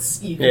though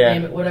you can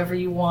name it whatever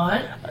you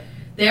want.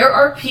 There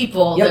are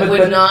people that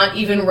would not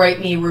even write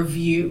me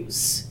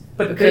reviews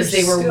because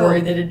they were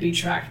worried that it'd be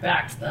tracked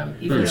back to them.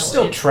 Even they're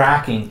still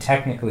tracking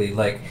technically.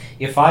 Like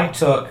if I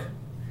took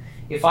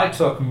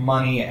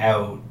money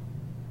out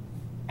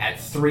at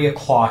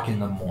 3:00 in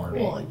the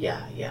morning. Well,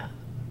 yeah.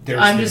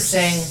 I'm just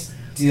saying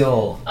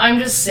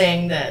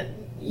that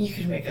you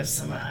could make up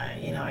some.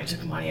 I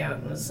took money out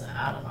and was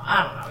I don't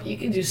know. You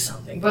can do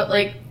something, but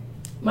like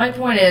my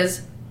point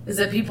is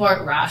that people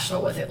aren't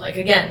rational with it. Like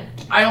again,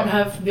 I don't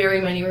have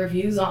very many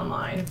reviews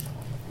online,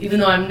 even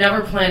though I'm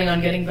never planning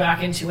on getting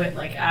back into it.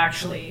 Like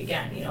actually,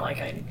 again, like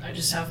I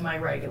just have my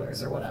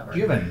regulars or whatever.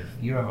 You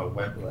have a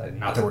web,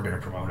 not that we're going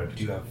to promote it, but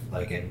do you have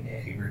like an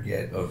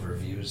aggregate of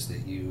reviews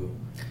that you?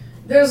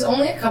 There's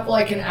only a couple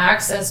I can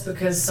access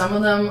because some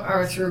of them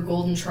are through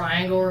Golden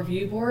Triangle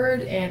Review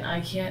Board, and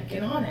I can't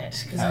get on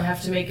it because I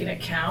have to make an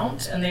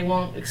account, and they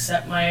won't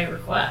accept my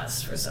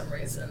request for some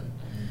reason.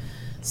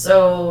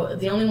 So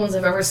the only ones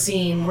I've ever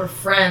seen were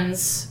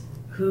friends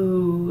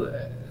who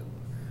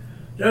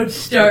don't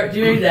start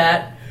doing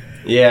that.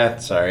 Yeah,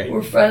 sorry.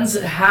 We're friends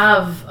that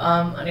have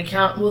an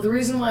account. Well, the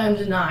reason why I'm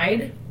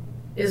denied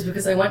is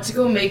because I went to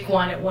go make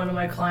one at one of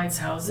my clients'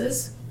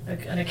 houses,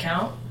 an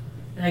account.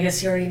 And I guess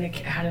he already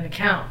had an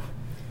account.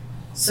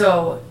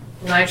 So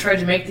when I tried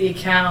to make the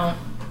account,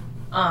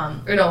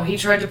 he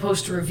tried to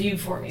post a review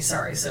for me,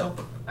 sorry. So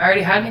I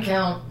already had an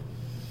account.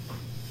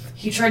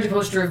 He tried to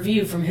post a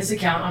review from his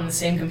account on the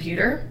same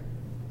computer.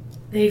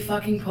 They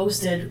fucking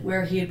posted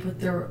where he had put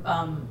their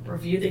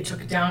review. They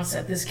took it down and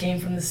said this came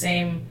from the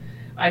same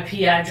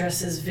IP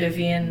address as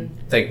Vivian.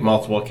 Like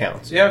multiple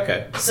accounts. Yeah,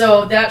 okay.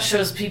 So that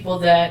shows people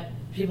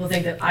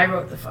think that I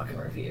wrote the fucking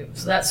review.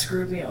 So that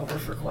screwed me over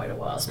for quite a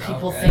while. So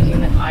people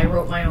thinking that I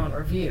wrote my own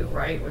review,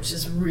 right? Which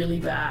is really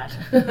bad.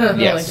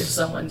 Yes. Like if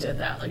someone did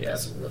that,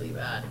 that's really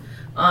bad.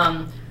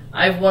 I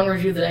have one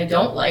review that I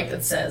don't like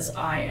that says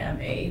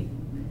it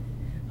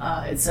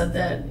said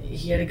that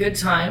he had a good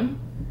time,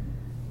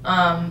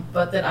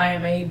 but that I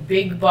am a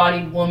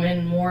big-bodied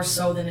woman more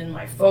so than in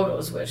my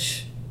photos,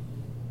 which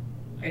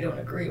I don't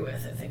agree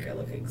with. I think I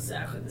look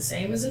exactly the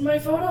same as in my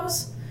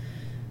photos.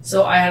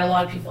 So I had a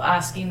lot of people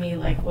asking me,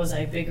 like, was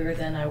I bigger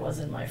than I was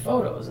in my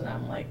photos? And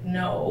I'm like,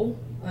 no.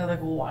 And they're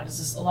like, well, why does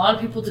this? A lot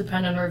of people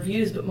depend on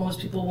reviews, but most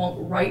people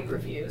won't write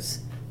reviews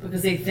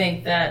because they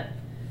think that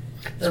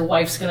their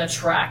wife's going to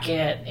track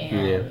it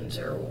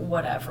or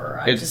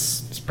whatever.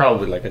 It's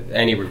probably like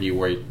any review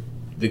where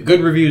the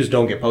good reviews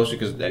don't get posted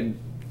because they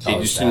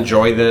just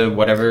enjoy the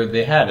whatever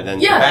they had, and then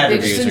the bad they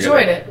reviews just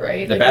enjoyed it,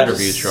 right? The bad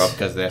reviews show up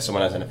because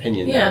someone has an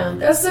opinion. Yeah,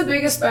 that's the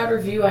biggest bad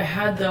review I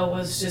had though,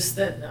 was just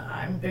that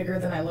I'm bigger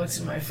than I looked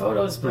in my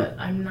photos, but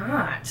I'm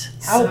not.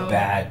 How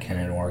bad can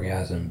an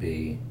orgasm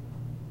be?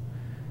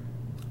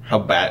 How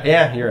bad?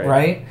 Yeah, you're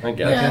right. Right? I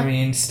guess. Yeah. I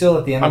mean, still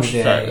at the end of the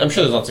day, I'm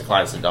sure there's lots of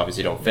clients that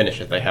obviously don't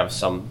finish it. They have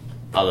some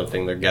other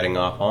thing they're getting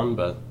off on,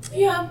 but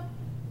yeah,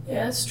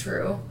 it's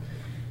true.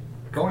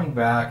 Going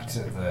back to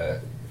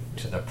the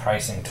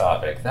pricing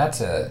topic,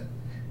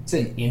 it's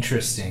an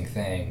interesting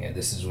thing, and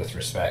this is with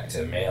respect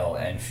to male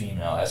and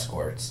female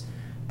escorts,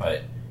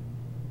 but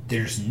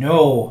there's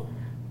no,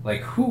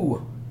 like,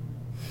 who,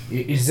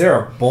 is there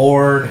a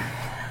board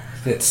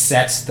that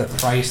sets the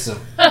price of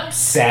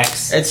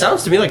sex? it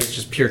sounds to me like it's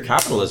just pure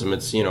capitalism.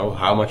 It's,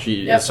 how much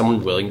is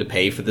someone willing to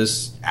pay for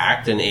this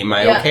act, and am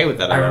I okay with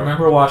that? I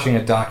remember watching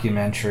a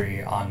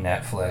documentary on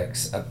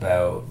Netflix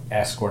about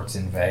escorts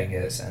in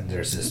Vegas, and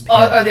there's this...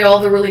 Are they all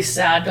the really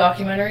sad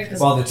documentaries?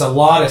 Well, it's a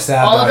lot of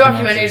sad all the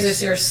documentaries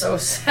this year are so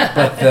sad.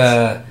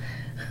 But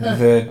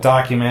the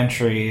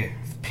documentary,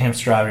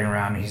 pimp's driving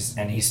around,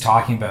 and he's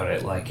talking about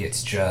it like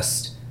it's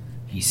just,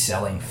 he's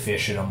selling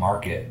fish at a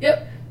market.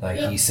 Yep.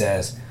 He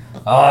says...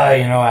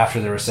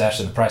 after the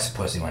recession, the price of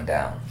pussy went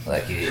down.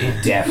 Like,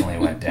 it definitely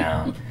went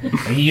down.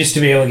 And you used to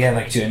be able to get,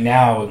 like,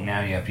 now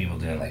you have people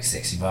doing, like,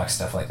 $60,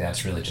 stuff like that.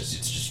 It's really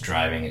just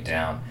driving it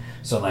down.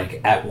 So,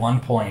 like, at one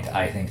point,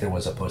 I think there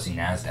was a pussy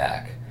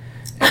NASDAQ.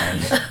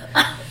 And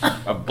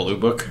a blue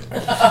book?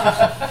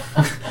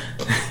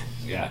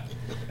 Yeah.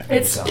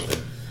 It's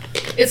something.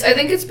 I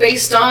think it's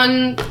based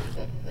on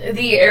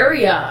the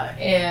area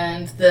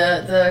and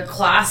the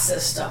class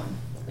system.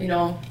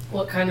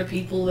 What kind of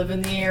people live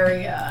in the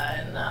area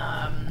and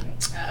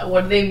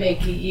what do they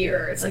make a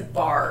year. It's like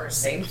bars,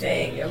 same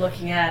thing. You're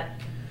looking at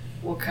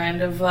what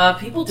kind of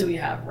people do we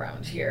have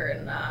around here.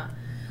 And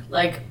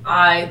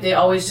they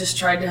always just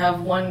tried to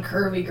have one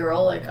curvy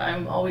girl. Like,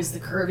 I'm always the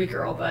curvy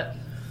girl, but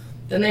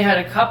then they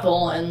had a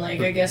couple, and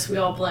I guess we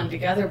all blend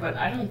together, but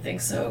I don't think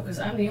so because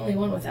I'm the only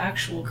one with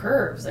actual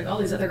curves. Like, all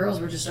these other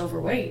girls were just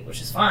overweight, which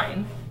is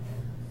fine.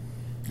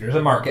 There's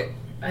a market.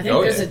 I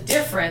think there's a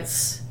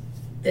difference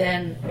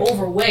than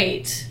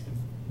overweight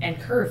and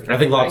curvy. I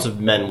think lots of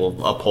men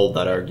will uphold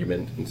that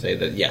argument and say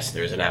that, yes,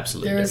 there's an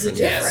absolute difference. There is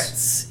a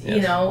difference.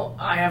 Yes.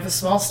 I have a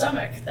small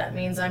stomach. That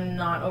means I'm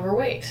not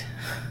overweight.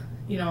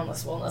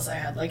 Unless I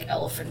had,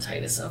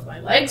 elephantitis of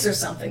my legs or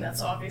something,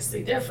 that's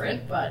obviously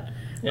different. But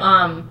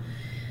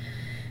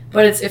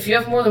But it's if you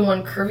have more than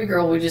one curvy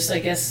girl, I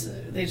guess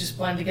they just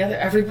blend together.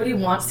 Everybody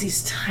wants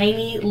these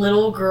tiny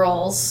little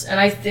girls, and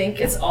I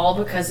think it's all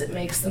because it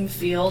makes them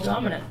feel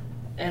dominant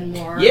and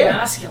more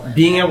masculine.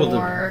 Being able to,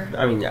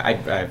 I mean,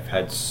 I've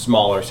had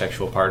smaller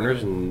sexual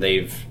partners, and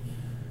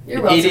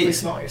you're relatively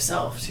small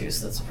yourself too,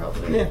 so that's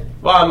probably. Yeah.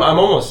 Well, I'm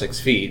almost 6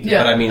 feet.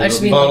 Yeah. But I mean,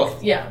 Oh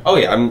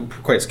yeah, I'm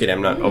quite skinny.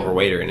 I'm not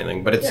overweight or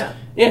anything, but it's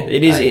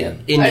it is. I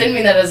didn't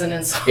mean that as an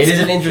insult. It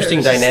is an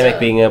interesting dynamic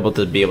being able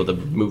to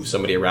move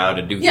somebody around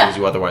and do things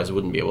you otherwise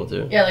wouldn't be able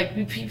to. Yeah, like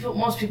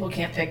most people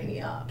can't pick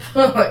me up.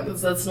 Like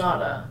that's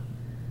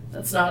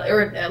not,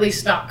 or at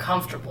least not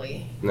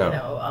comfortably. No. You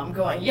know, I'm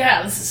going.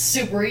 Yeah, this is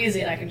super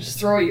easy, and I can just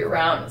throw you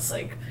around. It's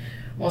like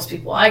most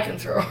people I can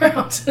throw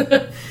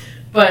around.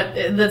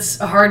 But that's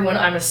hard when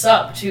I'm a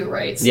sub, too,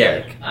 right? So,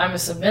 like, I'm a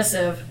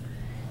submissive,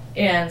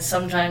 and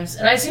sometimes...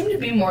 And I seem to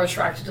be more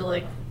attracted to,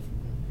 like...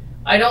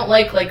 I don't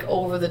like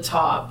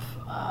over-the-top,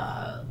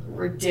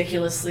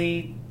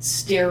 ridiculously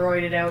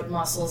steroided-out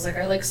muscles. Like,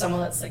 I like someone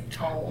that's, like,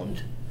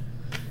 toned.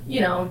 You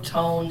know,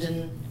 toned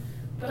and...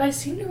 But I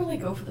seem to really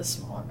go for the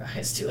smaller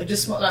guys, too. Like,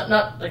 just small...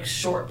 Not like,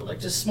 short, but, like,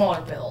 just smaller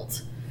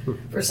build.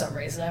 For some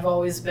reason. I've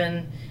always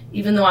been...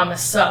 Even though I'm a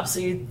sub, so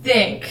you'd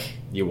think...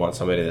 You want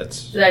somebody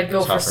that I'd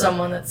go tougher. For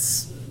someone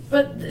that's,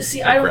 but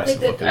see, I don't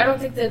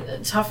think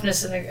that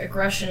toughness and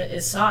aggression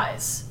is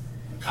size.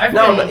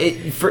 But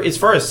as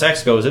far as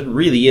sex goes, it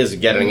really is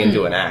getting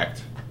into an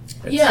act.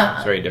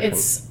 It's very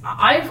different.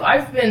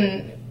 I've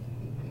been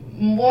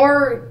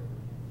more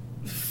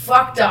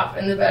fucked up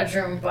in the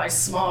bedroom by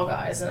small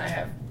guys than I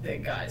have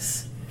big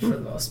guys for the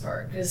most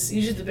part. Because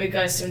usually the big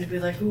guys seem to be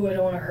like, "Ooh, I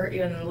don't want to hurt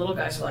you," and then the little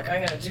guys are like,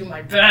 "I'm gonna do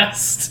my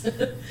best,"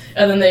 and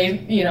then they,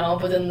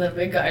 but then the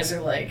big guys are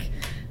like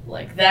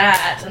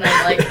that, and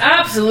I'm like,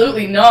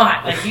 absolutely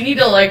not. Like, you need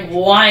to like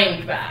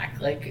wind back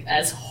like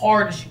as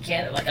hard as you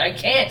can. Like, I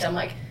can't. I'm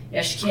like,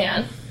 yes, you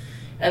can,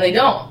 and they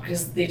don't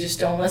because they just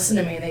don't listen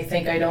to me. They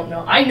think I don't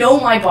know. I know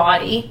my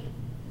body.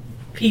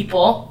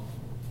 People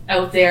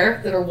out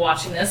there that are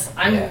watching this,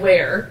 I'm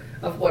aware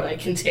of what I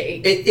can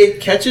take.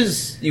 It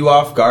catches you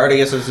off guard, I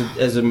guess,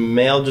 as a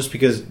male, just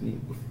because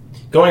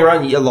going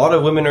around, a lot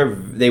of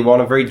women they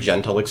want a very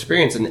gentle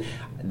experience, and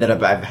that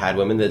I've had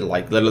women that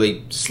like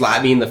literally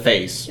slap me in the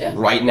face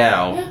right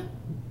now,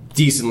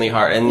 decently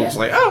hard, and it's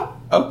like, oh,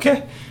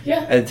 okay,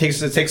 and it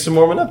takes some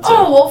warming up to.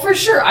 Oh well, for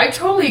sure, I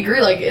totally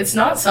agree. Like, it's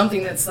not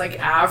something that's like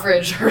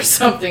average or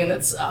something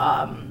that's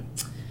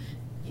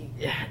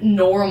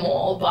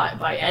normal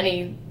by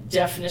any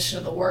definition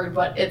of the word,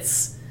 but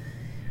it's.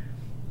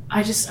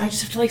 I just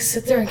have to like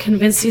sit there and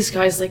convince these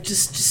guys like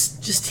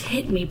just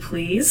hit me,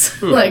 please.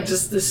 Like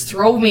just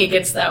throw me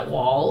against that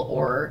wall,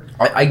 or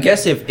I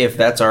guess if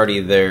that's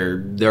already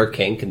their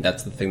kink and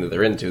that's the thing that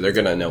they're into, they're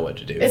gonna know what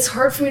to do. It's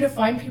hard for me to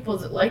find people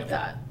that like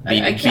that.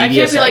 I can't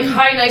be like,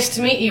 "Hi, nice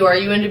to meet you. Are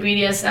you into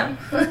BDSM?"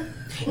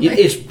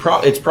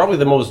 It's probably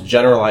the most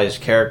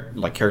generalized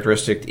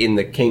characteristic in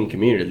the kink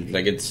community.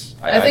 Like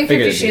I think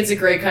 50 Shades of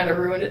Grey kind of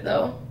ruined it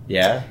though.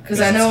 Yeah, because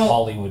I know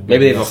Hollywood.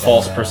 Maybe they have a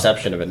false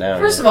perception of it now.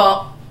 First of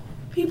all,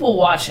 people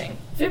watching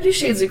 50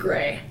 Shades of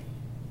Grey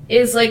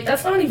is like,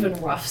 that's not even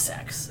rough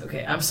sex.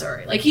 Okay, I'm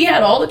sorry. Like, he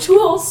had all the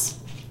tools.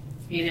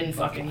 He didn't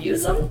fucking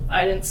use them.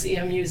 I didn't see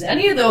him use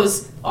any of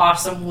those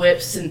awesome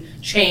whips and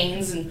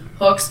chains and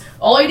hooks.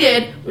 All he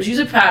did was use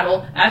a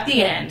paddle at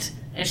the end,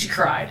 and she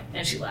cried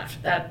and she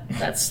left.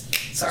 That's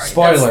sorry.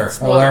 Spoiler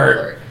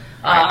alert.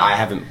 I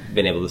haven't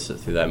been able to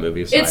sit through that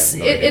movie. So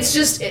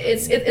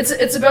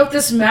it's about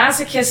this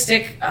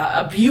masochistic,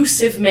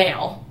 abusive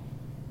male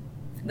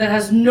that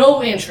has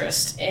no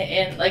interest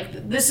in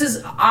like, this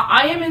is,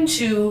 I am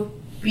into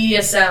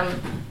BDSM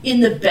in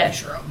the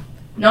bedroom,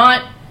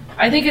 not,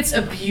 I think it's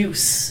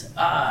abuse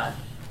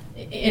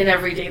in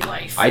everyday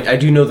life. I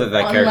do know that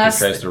character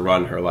tries to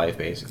run her life,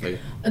 basically.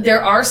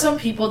 There are some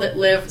people that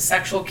live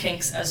sexual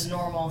kinks as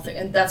normal,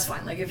 and that's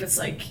fine. Like, if it's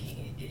like,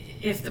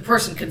 if the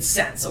person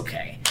consents,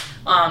 okay.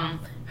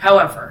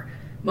 However,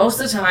 most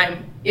of the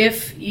time,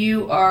 if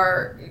you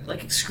are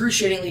like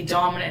excruciatingly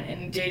dominant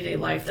in day-to-day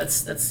life,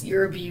 that's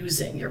you're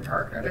abusing your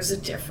partner. There's a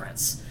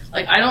difference.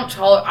 Like,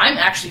 I'm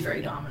actually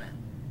very dominant,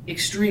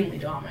 extremely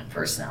dominant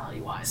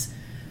personality-wise.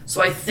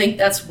 So I think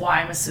that's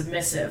why I'm a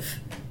submissive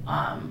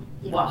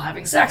while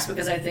having sex,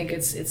 because I think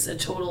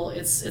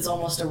it's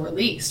almost a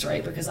release,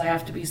 right? Because I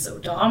have to be so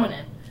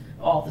dominant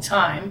all the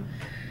time.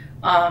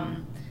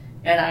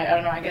 And I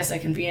don't know, I guess I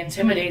can be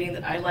intimidating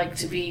that I like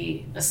to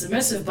be a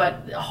submissive,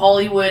 but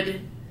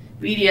Hollywood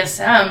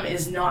BDSM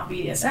is not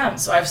BDSM.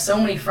 So I have so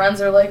many friends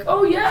that are like,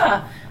 oh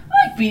yeah,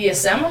 I like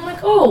BDSM. I'm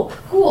like, oh,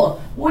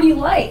 cool. What do you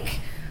like?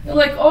 They're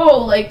like,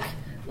 oh, like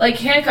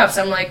handcuffs.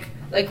 I'm like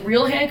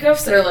real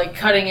handcuffs that are like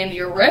cutting into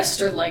your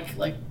wrist, or like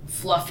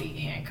fluffy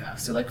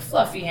handcuffs. They're like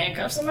fluffy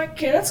handcuffs. I'm like,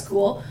 okay, that's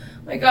cool.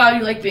 I'm like, oh,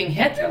 you like being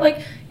hit? They're like,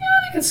 yeah,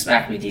 they can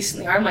smack me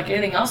decently hard. I'm like,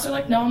 anything else? They're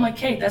like, no. I'm like,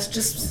 hey, that's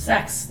just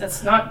sex.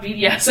 That's not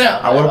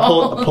BDSM. I want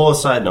to pull a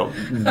side note.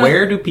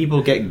 Where do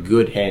people get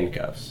good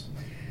handcuffs?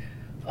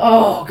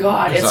 Oh,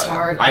 God, it's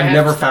hard. I've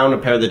never found a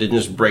pair that didn't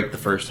just break the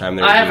first time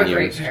they were I have a being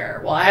great used.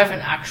 pair. Well, I have an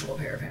actual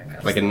pair of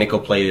handcuffs. Like a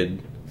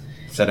nickel-plated...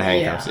 Set of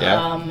handcuffs,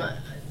 yeah.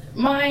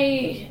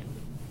 My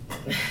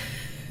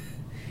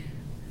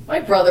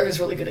brother is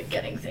really good at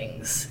getting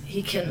things.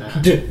 He can.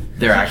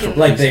 They're actual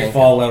like they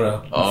fall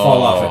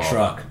off a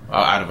truck.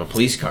 Out of a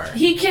police car.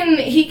 He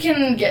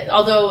can get.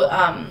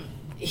 Although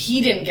he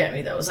didn't get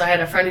me those. I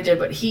had a friend who did,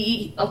 but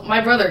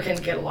my brother can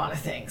get a lot of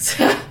things.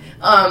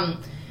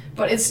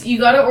 But you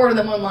got to order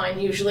them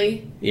online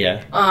usually.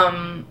 Yeah.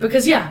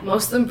 Because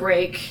most of them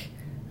break.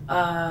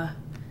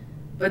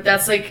 But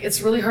that's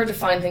it's really hard to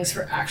find things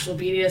for actual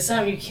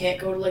BDSM. You can't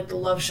go to the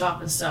Love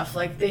Shop and stuff.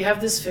 They have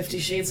this 50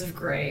 Shades of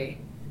Grey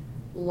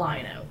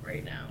line out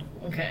right now.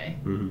 Okay.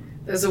 Mm-hmm.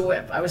 There's a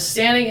whip. I was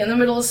standing in the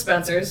middle of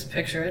Spencer's,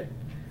 picture it,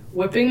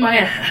 whipping my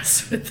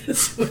ass with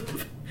this whip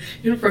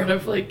in front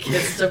of kids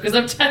and stuff because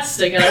I'm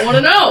testing and I want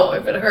to know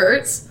if it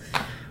hurts.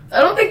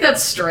 I don't think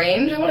that's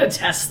strange. I want to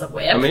test the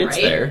whip. I mean, it's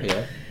right? there,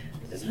 yeah.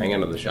 Just hang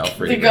on the shelf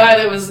for you. The guy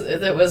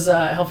that was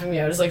helping me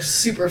out is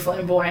super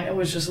flamboyant and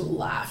was just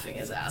laughing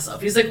his ass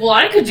off. He's like, "Well,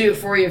 I could do it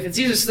for you if it's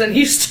easier." So then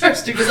he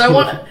starts to because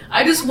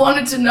I just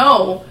wanted to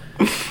know.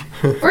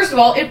 First of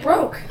all, it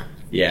broke.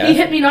 Yeah. He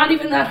hit me not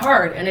even that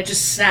hard, and it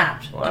just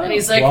snapped. Wow. And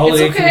he's like,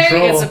 Quality "It's okay.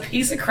 control. It's a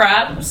piece of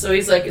crap." So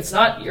he's like, "It's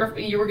not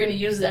you were going to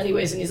use it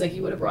anyways." And he's like,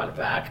 "You would have brought it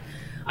back."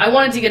 I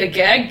wanted to get a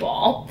gag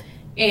ball,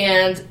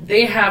 and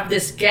they have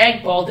this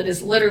gag ball that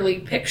is literally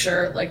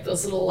picture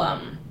those little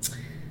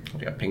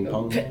Like a ping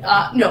pong?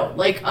 No,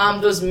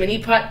 those mini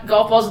putt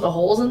golf balls with the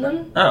holes in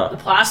them. Oh. The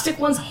plastic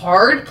ones,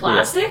 hard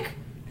plastic. Yeah.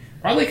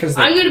 Probably because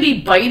I'm going to be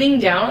biting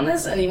down on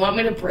this, and you want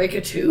me to break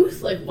a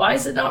tooth? Why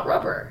is it not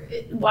rubber?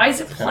 Why is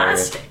it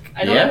plastic?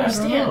 I don't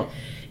understand. I don't know.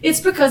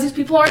 It's because these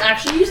people aren't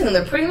actually using them.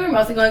 They're putting them in their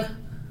mouth and going,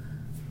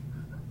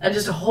 and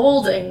just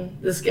holding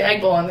this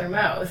gag ball in their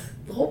mouth.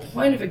 The whole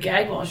point of a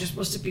gag ball is you're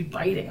supposed to be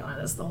biting on it.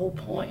 That's the whole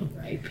point,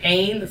 right?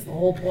 Pain, that's the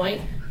whole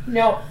point.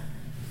 Now,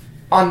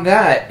 on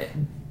that,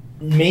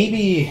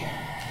 maybe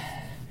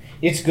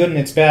it's good and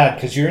it's bad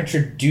because you're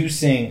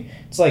introducing.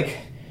 It's like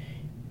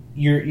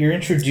you're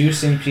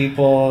introducing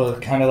people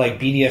kind of like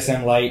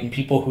BDSM light, and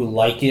people who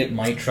like it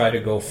might try to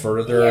go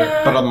further.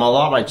 Yeah. But a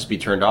lot might just be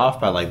turned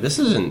off by this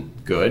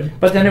isn't good.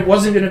 But then it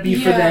wasn't going to be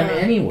for them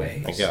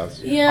anyways. I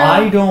guess. Yeah.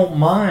 I don't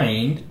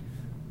mind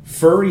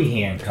furry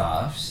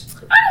handcuffs.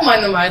 I don't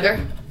mind them either.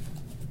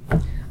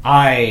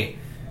 I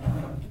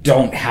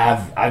don't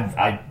have.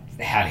 I've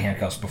had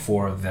handcuffs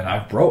before that I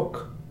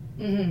broke.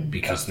 Mm-hmm.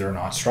 Because they're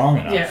not strong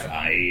enough.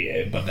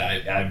 Yeah. But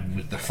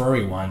with the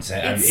furry ones,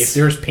 if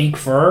there's pink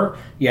fur,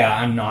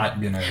 I'm not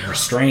gonna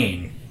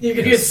restrain. You're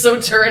gonna get so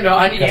turned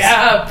on.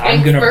 Yeah, pink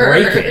I'm gonna fur.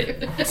 break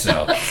it. So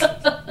no,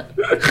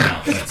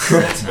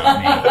 that's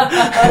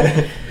not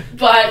me.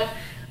 But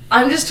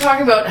I'm just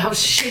talking about how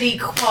shitty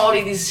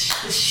quality this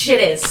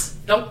shit is.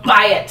 Don't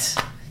buy it.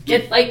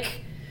 Get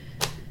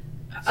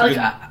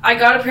I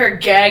got a pair of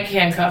gag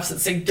handcuffs that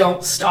say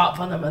 "Don't stop"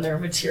 on them, and they're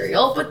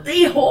material, but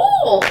they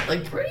hold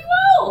pretty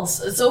well.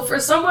 So for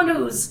someone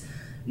who's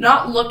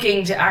not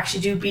looking to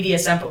actually do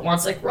BDSM but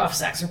wants rough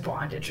sex or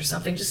bondage or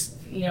something, just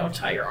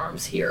tie your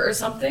arms here or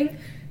something.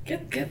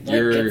 Get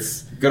your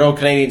good old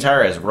Canadian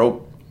Tire has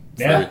rope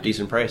for Yeah. a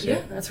decent price. Yeah,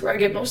 that's where I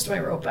get most of my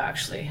rope.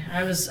 Actually,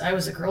 I was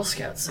a Girl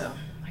Scout, so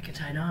I can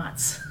tie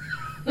knots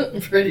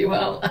pretty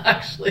well.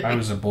 Actually, I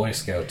was a Boy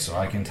Scout, so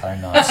I can tie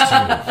knots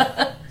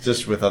too.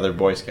 Just with other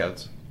Boy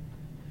Scouts.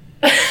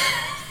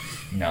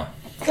 No.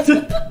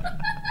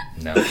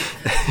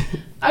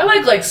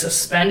 I like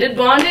suspended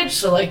bondage,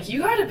 so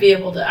you got to be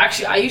able to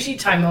actually. I usually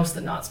tie most of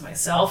the knots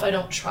myself. I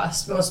don't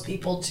trust most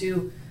people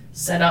to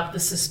set up the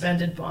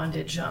suspended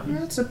bondage.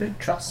 That's a big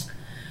trust.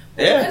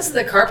 Yeah. Because of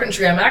the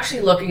carpentry, I'm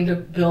actually looking to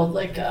build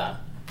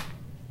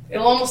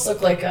it'll almost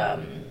look like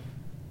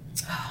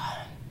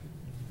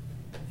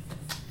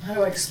how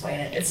do I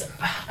explain it?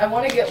 I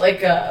want to get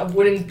a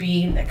wooden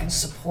beam that can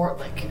support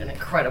an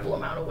incredible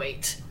amount of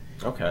weight.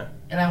 Okay.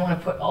 And I want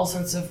to put all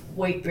sorts of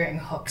weight-bearing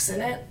hooks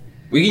in it.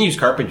 We can use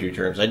carpentry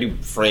terms. I do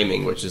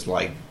framing, which is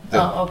the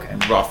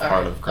rough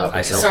part of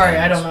carpentry. Okay. Sorry,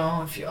 I don't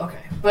know if you.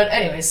 Okay, but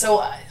anyway,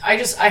 so I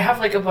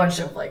have a bunch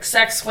of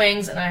sex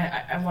swings, and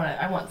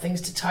I want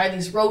things to tie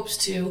these ropes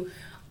to.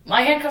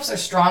 My handcuffs are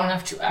strong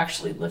enough to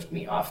actually lift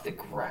me off the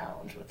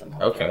ground with them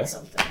hooked on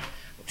something,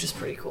 which is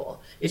pretty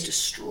cool. It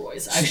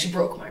destroys. I actually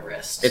broke my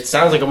wrist. It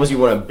sounds like almost you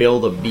want to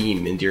build a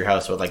beam into your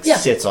house that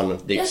sits on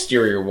the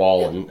exterior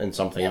wall and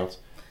something else.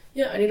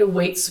 Yeah, I need a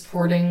weight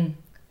supporting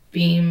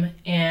beam,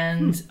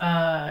 and you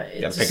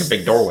gotta pick a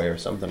big doorway or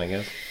something, I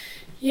guess.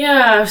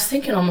 Yeah, I was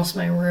thinking almost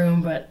my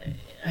room, but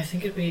I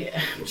think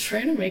I'm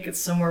trying to make it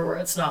somewhere where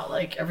it's not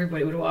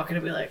everybody would walk in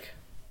and be like,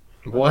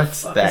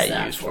 What's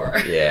that used for?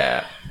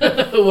 Yeah.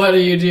 What are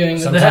you doing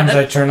with Sometimes that?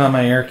 I turn on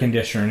my air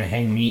conditioner and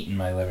hang meat in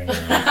my living room.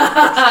 It's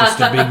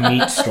just a big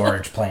meat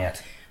storage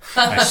plant.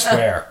 I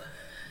swear.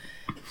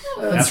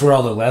 That's where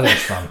all the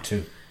leather's from,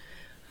 too.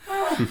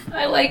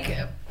 I like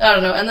it. I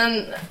don't know. And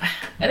then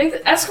I think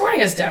that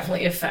escorting has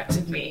definitely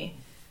affected me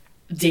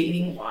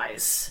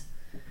dating-wise.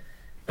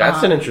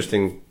 That's an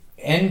interesting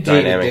and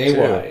dynamic,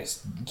 day-to-day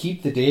wise.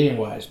 Keep the dating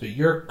wise, but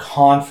your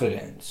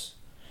confidence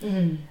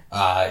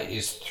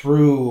is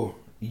through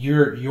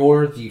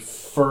you're the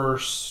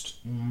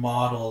first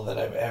model that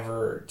I've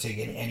ever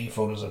taken any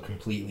photos of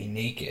completely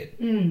naked,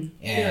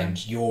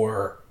 and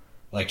you're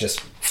like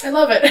just. I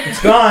love it.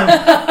 It's gone.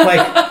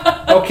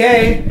 Like,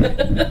 okay,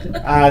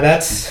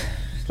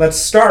 let's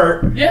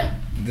start. Yeah.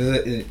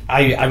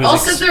 I'll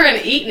sit there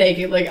and eat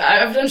naked. Like,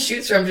 I've done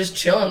shoots where I'm just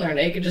chilling there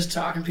naked, just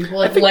talking to people,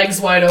 like legs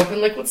wide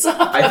open, like, what's up?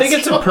 I think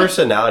it's a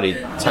personality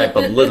type a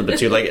little bit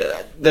too. Like,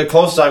 the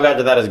closest I've got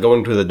to that is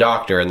going to the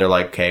doctor and they're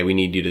like, okay, we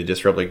need you to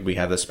disrupt, like, we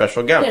have this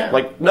special gown. Yeah.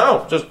 Like,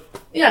 no, just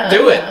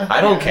do it.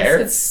 I don't care.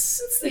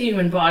 It's the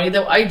human body,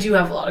 though. I do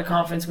have a lot of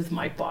confidence with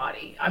my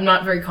body. I'm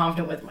not very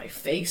confident with my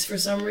face for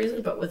some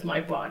reason, but with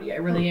my body, I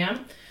really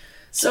am.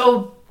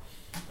 So,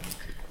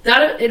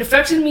 it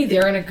affected me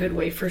there in a good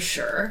way for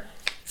sure.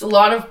 It's a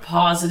lot of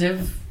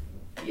positive.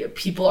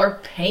 People are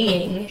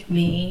paying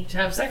me to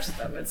have sex with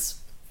them.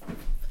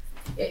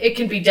 It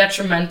can be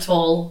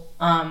detrimental,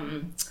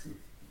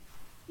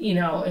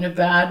 in a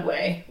bad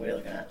way. What are you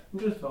looking at?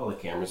 Just follow the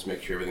cameras,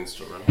 make sure everything's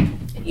still running.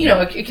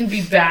 It can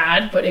be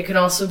bad, but it can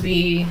also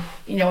be,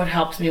 it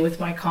helped me with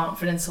my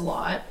confidence a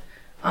lot.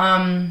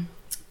 But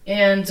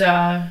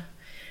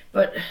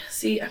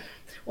see,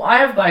 well, I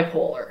have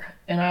bipolar,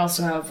 and I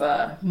also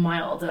have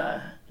mild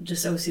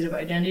dissociative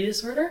identity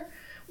disorder,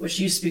 which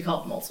used to be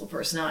called multiple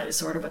personality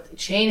disorder, but they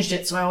changed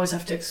it, so I always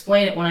have to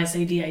explain it when I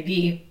say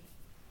DID.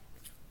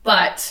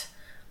 But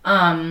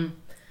I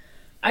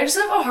just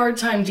have a hard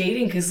time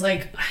dating because,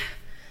 like,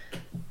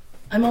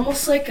 I'm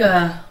almost like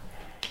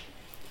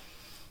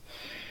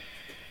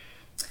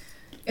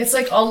it's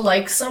like I'll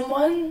like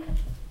someone,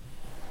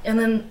 and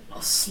then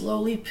I'll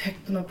slowly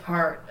pick them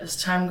apart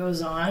as time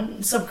goes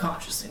on,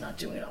 subconsciously, not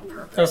doing it on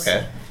purpose.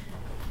 Okay.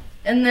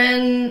 And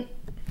then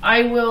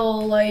I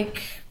will,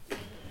 like,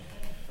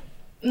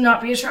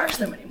 not be attracted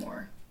to them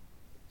anymore.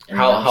 And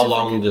how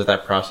long does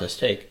that process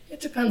take?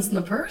 It depends on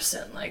the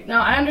person. Like,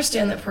 now I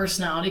understand that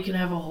personality can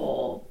have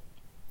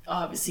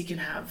obviously can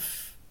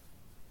have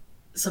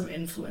some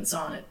influence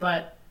on it,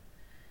 but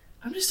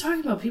I'm just talking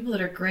about people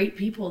that are great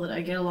people that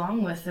I get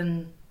along with,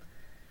 and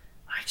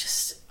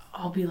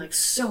I'll be like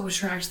so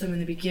attracted to them in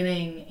the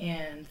beginning,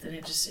 and then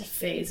it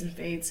fades and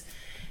fades.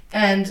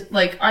 And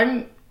like,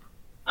 I'm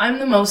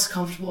the most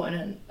comfortable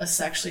in a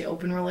sexually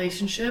open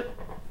relationship.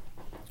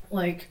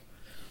 Like,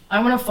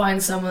 I want to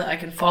find someone that I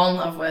can fall in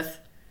love with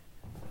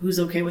who's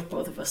okay with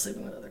both of us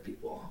sleeping with other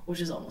people,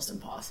 which is almost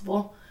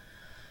impossible.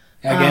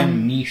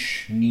 Again,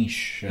 niche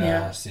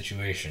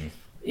situation.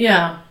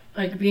 Yeah,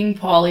 like being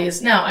poly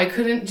is... Now, I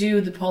couldn't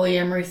do the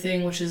polyamory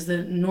thing, which is the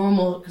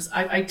normal... Because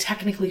I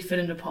technically fit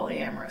into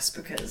polyamorous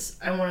because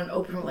I want an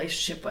open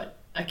relationship, but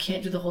I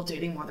can't do the whole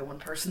dating more than one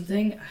person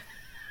thing.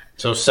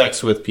 So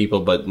sex with people,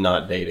 but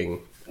not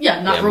dating.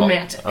 Yeah, not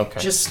romantic. Okay.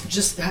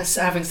 Just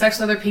having sex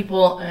with other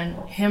people, and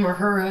him or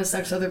her has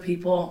sex with other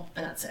people,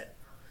 and that's it.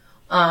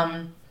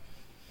 I've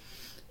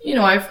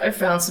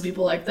found some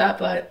people like that,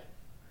 but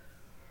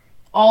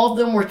all of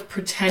them were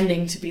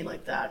pretending to be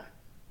like that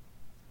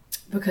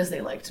because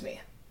they liked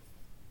me.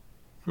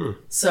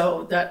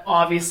 So that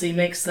obviously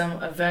makes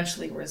them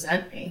eventually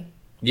resent me.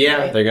 Yeah,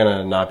 right? They're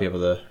gonna not be able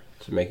to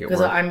make it work.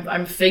 Because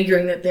I'm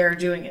figuring that they're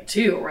doing it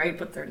too, right?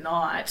 But they're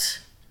not.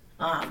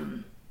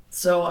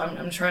 So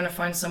I'm trying to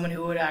find someone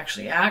who would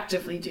actually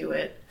actively do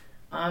it,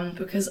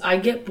 because I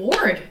get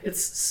bored.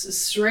 It's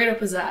straight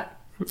up as that.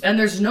 And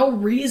there's no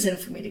reason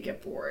for me to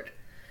get bored.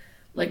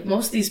 Like,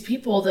 most of these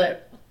people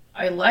that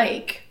I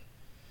like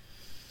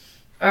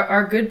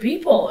are good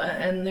people,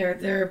 and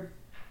there's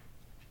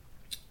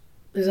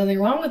nothing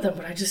wrong with them,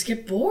 but I just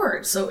get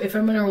bored. So if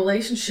I'm in a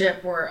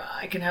relationship where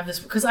I can have this,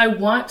 because I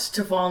want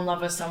to fall in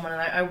love with someone,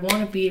 and I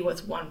want to be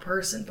with one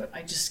person, but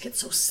I just get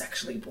so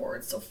sexually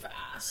bored so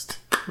fast.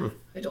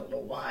 I don't know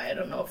why. I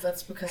don't know if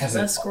that's because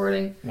of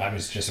escorting. I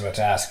was just about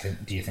to ask,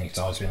 do you think it's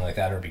always been like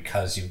that, or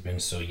because you've been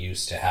so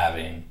used to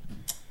having...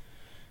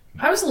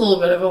 I was a little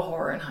bit of a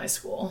whore in high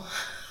school.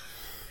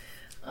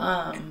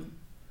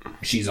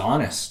 She's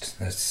honest.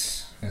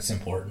 That's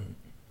important.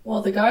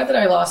 Well, the guy that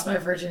I lost my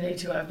virginity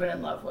to, I've been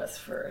in love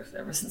with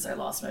ever since I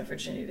lost my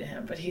virginity to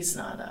him. But he's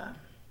not.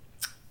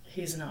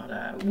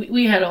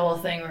 We had a whole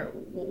thing where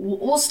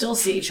we'll still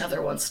see each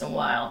other once in a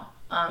while.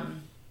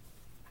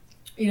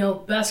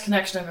 Best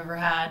connection I've ever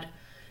had.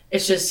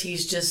 It's just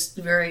he's just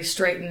very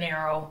straight and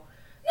narrow.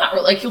 Not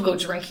really, like, he'll go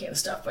drinking and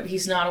stuff, but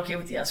he's not okay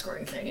with the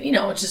escorting thing.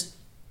 And it's just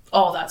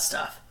all that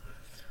stuff.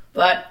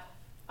 But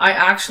I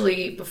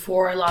actually,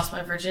 before I lost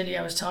my virginity,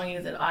 I was telling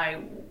you that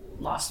I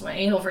lost my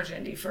anal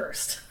virginity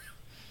first.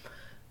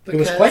 It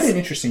was quite an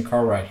interesting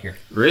car ride here.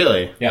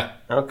 Really? Yeah.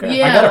 Okay.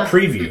 Yeah. I got a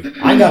preview.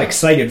 I got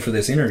excited for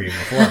this interview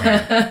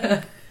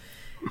beforehand.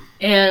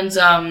 And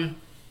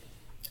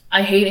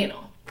I hate anal.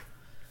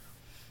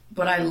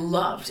 But I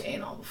loved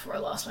anal before I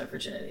lost my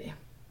virginity.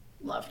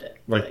 Loved it.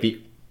 Like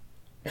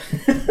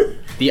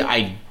the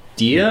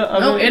idea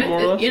of it? More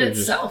or less, it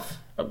itself.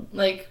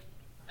 Like,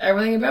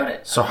 everything about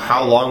it. So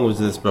how long was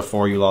this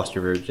before you lost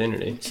your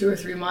virginity? 2 or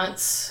 3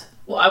 months.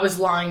 Well, I was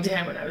lying to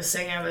him when I was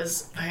saying I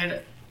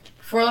had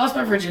Before I lost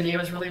my virginity, I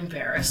was really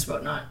embarrassed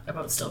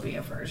about still being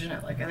a virgin.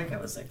 I think I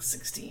was like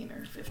 16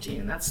 or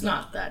 15. That's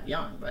not that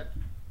young, but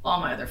all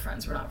my other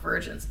friends were not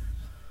virgins.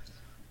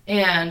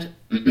 And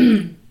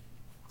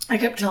I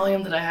kept telling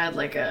him that I had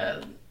like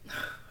what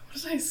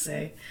did I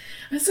say?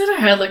 I said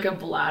I had like a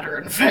bladder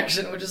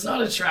infection, which is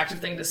not an attractive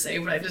thing to say,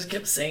 but I just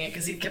kept saying it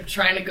because he kept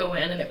trying to go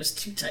in and it was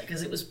too tight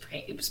because it was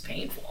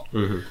painful.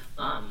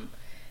 Mm-hmm.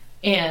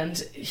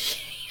 And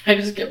I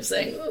just kept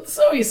saying,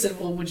 so he said,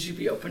 well, would you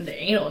be open to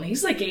anal? And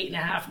he's like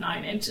 8.5,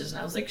 9 inches.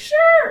 And I was like,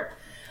 sure.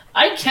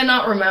 I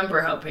cannot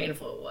remember how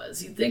painful it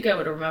was. You'd think I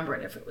would remember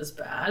it if it was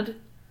bad.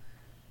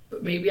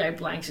 But maybe I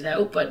blanked it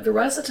out. But the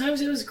rest of the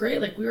times it was great.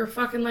 Like, we were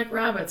fucking like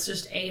rabbits,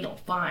 just anal.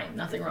 Fine.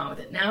 Nothing wrong with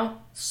it.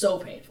 Now, so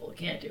painful.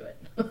 Can't do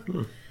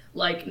it.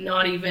 Like,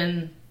 not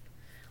even...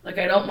 Like,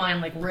 I don't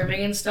mind, like,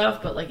 rimming and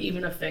stuff, but, like,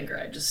 even a finger,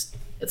 I just...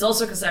 It's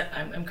also because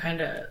I'm kind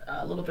of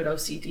a little bit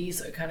OCD,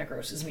 so it kind of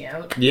grosses me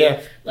out.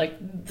 Yeah. Like,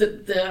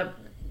 that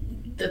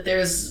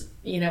there's,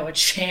 a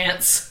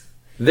chance.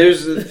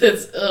 There's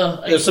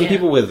some some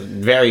people with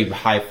very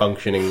high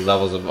functioning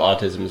levels of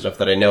autism and stuff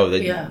that I know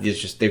that it's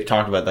just, they've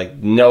talked about, like,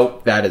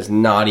 nope, that is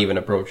not even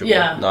approachable.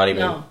 Yeah, not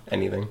even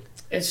anything.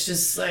 It's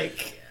just,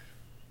 like,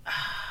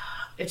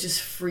 it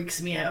just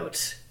freaks me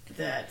out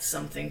that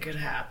something could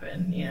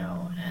happen,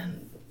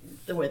 and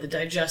the way the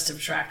digestive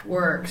tract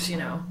works,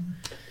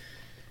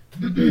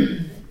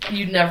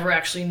 you'd never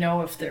actually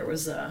know if there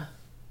was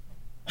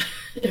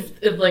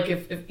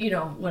if you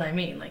know what I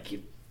mean, like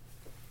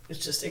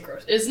it's just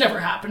gross. It's never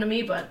happened to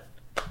me, but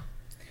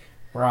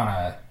we're on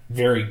a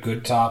very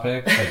good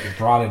topic. Like, you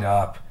brought it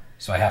up,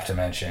 so I have to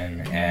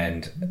mention.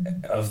 And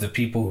of the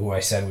people who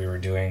I said we were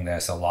doing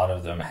this, a lot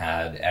of them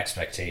had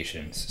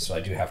expectations. So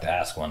I do have to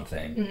ask one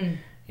thing. Mm-hmm.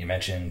 You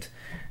mentioned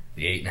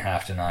the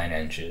 8.5 to 9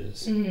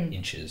 inches. Mm-hmm.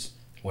 Inches.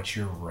 What's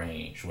your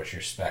range? What's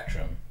your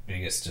spectrum?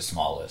 Biggest to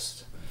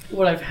smallest?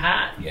 What I've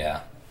had.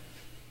 Yeah.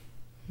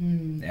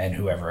 And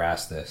whoever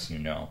asked this,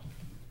 I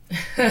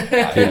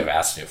have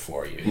asked it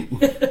for you.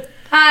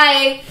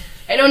 Hi.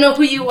 I don't know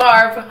who you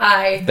are, but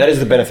hi. That is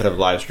the benefit of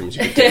live streams.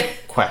 You can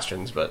take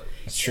questions, but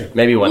it's true.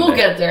 Maybe one day. We'll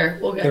get there.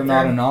 They're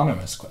not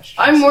anonymous questions.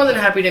 I'm more than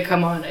happy to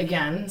come on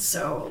again,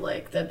 so,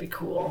 like, that'd be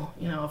cool.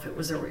 If it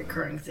was a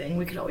recurring thing,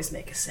 we could always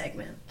make a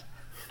segment.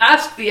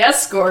 Ask the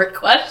escort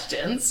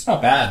questions.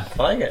 Not bad.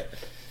 I like it.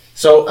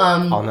 So,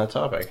 on that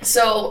topic.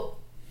 So,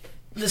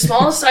 the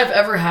smallest I've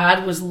ever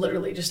had was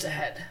literally just a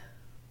head.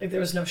 Like, there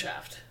was no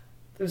shaft.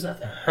 There was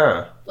nothing.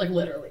 Huh. Like,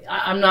 literally.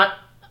 I'm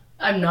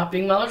not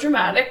being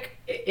melodramatic.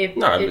 It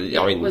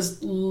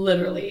was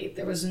literally,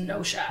 there was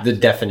no shaft. The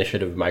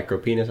definition of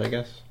micropenis, I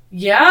guess?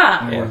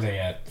 Yeah. Were they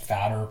a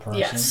fatter person?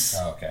 Yes.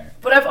 Oh, okay.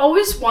 But I've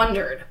always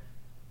wondered,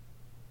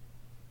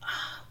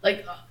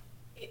 like,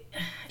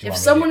 if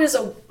someone is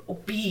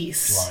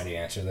obese... Do you want me to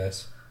answer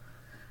this?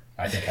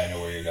 I think I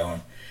know where you're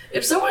going.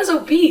 If someone is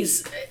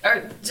obese,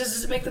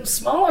 does it make them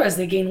smaller as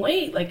they gain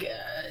weight? Like,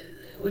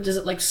 does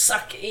it, like,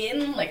 suck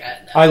in? Like,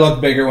 I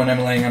look bigger when I'm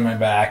laying on my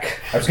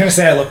back. I was going to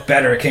say I look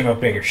better. It came out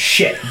bigger.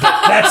 Shit.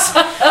 That's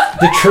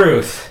the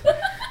truth.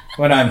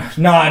 When I'm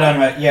not on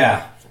my...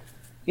 Yeah.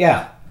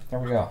 Yeah. There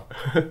we go.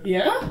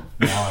 Yeah?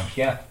 Now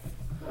yeah.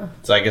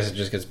 So I guess it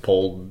just gets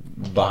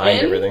pulled behind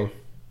everything.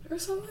 Or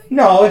something?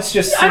 No, it's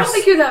just... I don't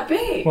think you're that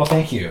big. Well,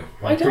 thank you.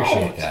 I appreciate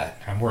don't. that.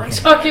 I'm working. I'm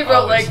talking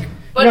about, like...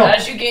 But no.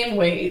 As you gain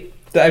weight...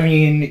 I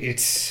mean,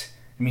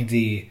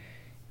 the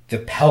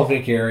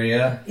pelvic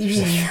area...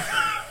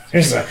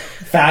 There's a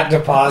fat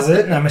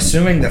deposit, and I'm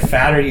assuming the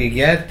fatter you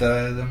get,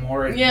 the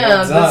more it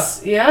builds up.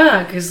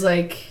 Yeah, because,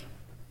 like...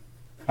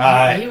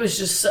 he was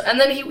just... and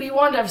then he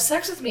wanted to have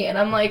sex with me, and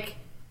I'm like...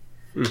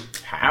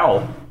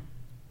 How?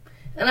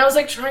 And I was,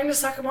 like, trying to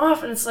suck him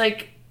off, and it's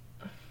like...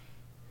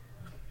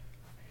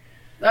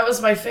 That was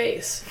my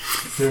face.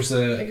 There's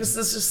a... Because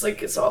this just,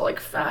 like, it's all, like,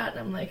 fat, and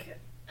I'm like...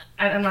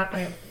 I'm not...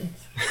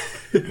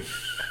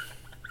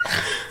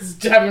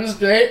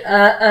 demonstrate.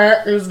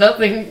 There's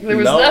nothing. There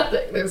was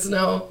nothing.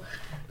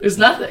 There's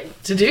nothing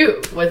to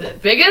do with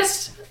it.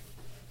 Biggest,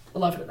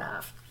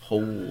 11.5.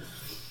 Oh.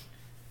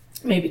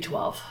 Maybe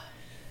 12.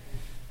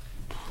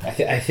 I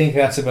think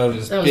that's about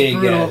as big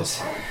brutal.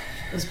 as...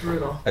 It was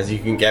brutal. As you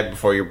can get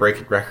before you're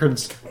breaking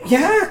records?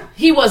 Yeah.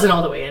 He wasn't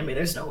all the way in me.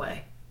 There's no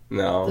way.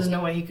 No. There's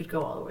no way he could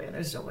go all the way in.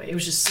 There's no way. It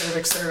was just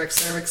cervix.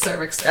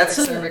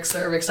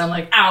 I'm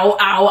like, ow,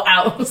 ow,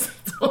 ow.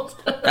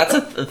 That's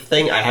a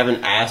thing I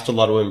haven't asked a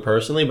lot of women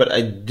personally, but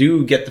I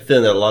do get the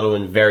feeling that a lot of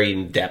women vary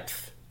in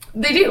depth.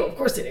 They do. Of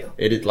course they do.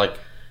 It is like...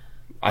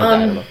 I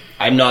don't know.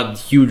 I'm not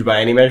huge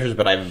by any measures,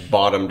 but I've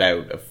bottomed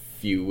out a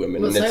few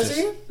women. What size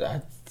are you?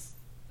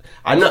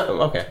 I'm not...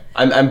 Okay.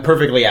 I'm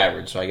perfectly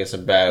average, so I guess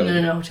about...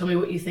 No. Tell me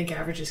what you think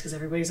average is, because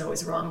everybody's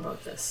always wrong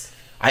about this.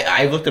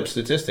 I looked up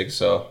statistics,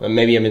 so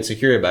maybe I'm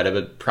insecure about it,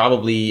 but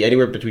probably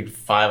anywhere between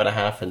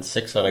 5.5 and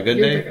 6 on a good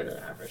day. You're bigger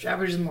than average.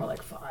 Average is more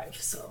like 5,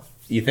 so...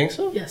 You think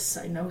so? Yes,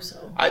 I know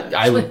so. I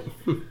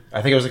think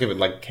I was looking at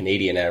like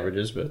Canadian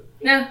averages, but...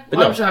 Yeah,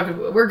 I'm talking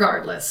about...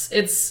 Regardless,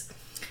 it's...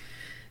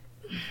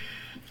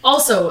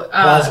 Also,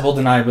 plausible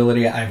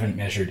deniability, I haven't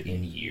measured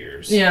in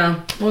years.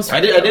 Yeah. I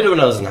did it when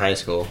I was in high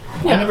school.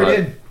 I never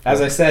did.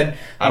 As I said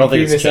I don't think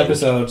previous it's changed.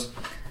 episodes,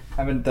 I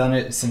haven't done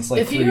it since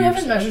like if 3 you years.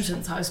 haven't measured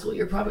since high school,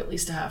 you're probably at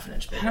least a half an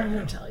inch bigger, I'm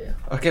going to tell you.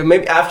 Okay,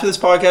 maybe after this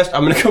podcast,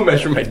 I'm going to go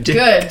measure my dick.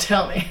 Good,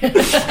 tell me.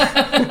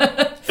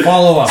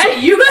 Follow up.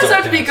 Hey, you guys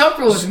have to be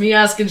comfortable with me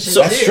asking shit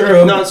So, too. That's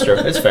true. No, it's true.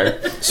 It's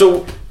fair.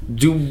 So,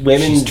 do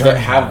women She's that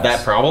turning have on that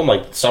us. problem?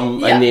 Like some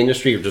Yeah. in the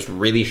industry are just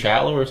really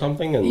shallow or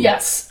something? And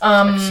Yes.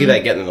 I see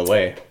that getting in the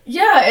way.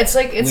 Yeah, it's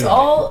like it's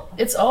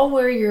Literally. all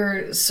where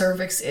your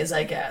cervix is,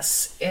 I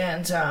guess.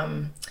 And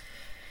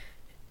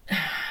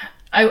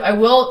I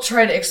will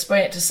try to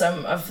explain it to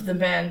some of the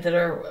men that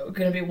are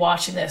going to be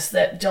watching this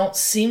that don't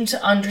seem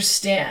to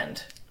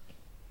understand.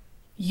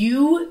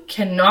 You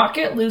cannot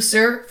get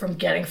looser from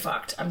getting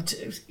fucked.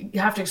 You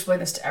have to explain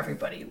this to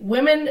everybody.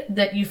 Women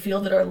that you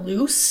feel that are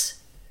loose,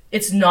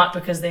 it's not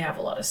because they have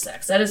a lot of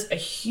sex. That is a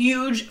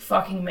huge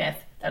fucking myth.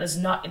 That is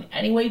not in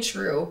any way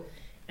true.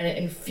 And it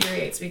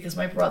infuriates me because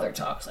my brother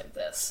talks like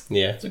this.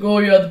 Yeah. It's like, oh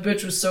yeah, the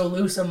bitch was so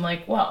loose. I'm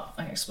like, well,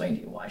 I can explain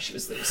to you why she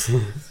was loose.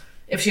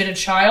 If she had a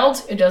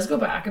child, it does go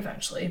back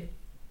eventually.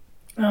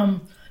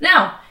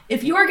 Now,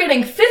 if you are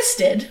getting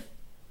fisted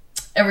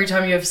every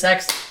time you have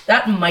sex,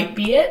 that might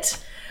be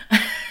it.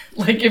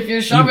 Like if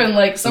you're shoving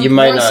like some you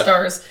might porn not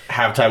stars.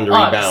 have time to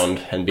Odds.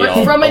 rebound and be But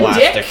all from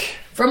elastic.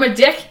 a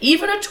dick,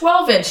 even a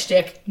 12-inch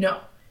dick, no.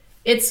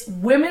 It's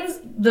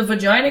the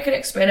vagina can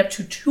expand up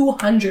to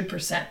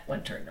 200%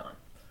 when turned on.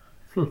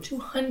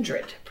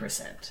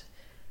 200%.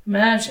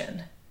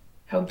 Imagine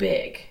how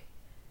big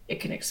it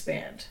can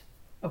expand.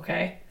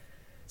 Okay?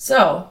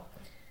 So,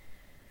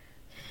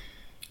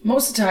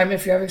 most of the time,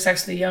 if you're having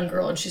sex with a young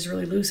girl and she's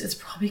really loose, it's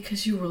probably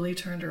because you really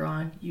turned her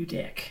on, you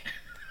dick.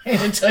 I'm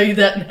going to tell you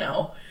that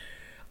now.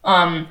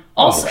 Also,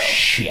 Oh,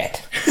 shit.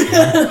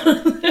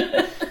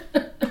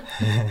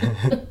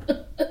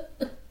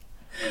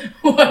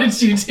 what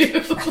did you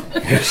do?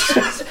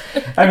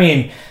 I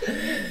mean,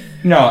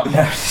 no,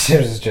 it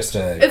was just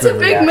a. It's a good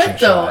big reaction myth,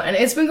 though, shot. and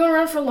it's been going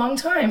around for a long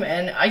time,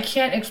 and I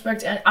can't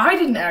expect. And I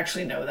didn't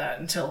actually know that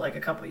until like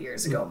a couple of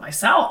years ago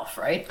myself,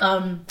 right?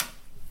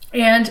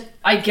 And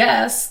I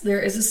guess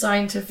there is a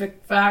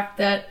scientific fact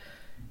that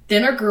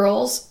thinner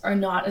girls are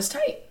not as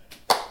tight.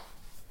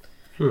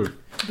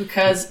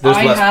 Because There's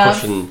I less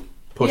have,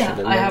 pushing yeah,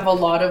 in I there. have a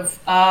lot of,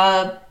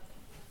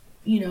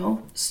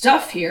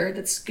 stuff here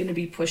that's going to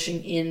be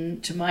pushing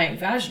into my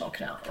vaginal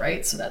canal,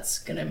 right? So that's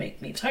going to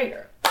make me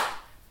tighter,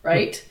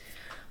 right?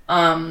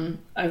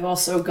 I've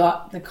also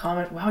got the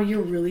comment, wow,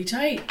 you're really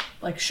tight.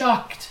 Like,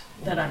 shocked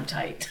that I'm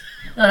tight.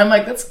 And I'm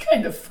like, that's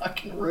kind of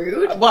fucking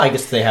rude. Well, I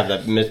guess they have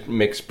that mixed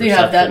perception. They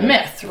have that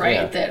myth, right?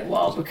 Yeah. That,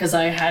 well, because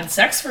I had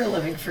sex for a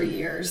living for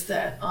years,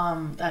 that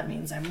that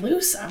means I'm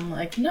loose. I'm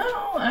like,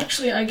 no,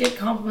 actually, I get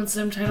compliments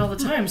that I'm tight all the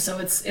time. So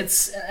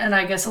it's, and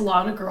I guess a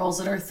lot of girls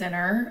that are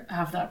thinner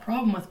have that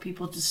problem with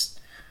people just,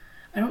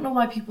 I don't know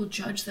why people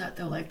judge that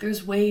though. Like,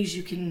 there's ways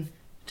you can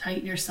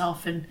tighten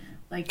yourself and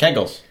like...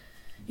 Kegels.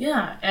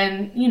 Yeah,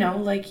 and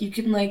like you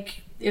can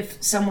like,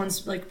 if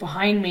someone's like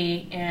behind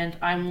me and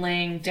I'm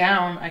laying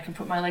down, I can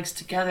put my legs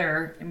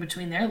together in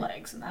between their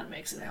legs, and that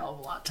makes it a hell of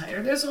a lot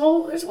tighter. There's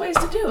ways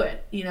to do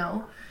it,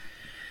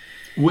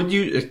 Would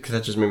you? Cause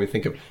that just made me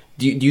think of.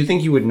 Do you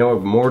think you would know a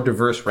more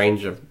diverse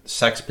range of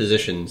sex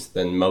positions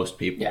than most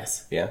people?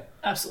 Yes. Yeah.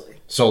 Absolutely.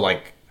 So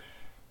like,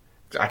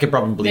 I could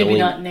probably Maybe only.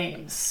 not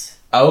names.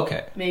 Oh,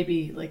 okay.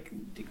 Maybe like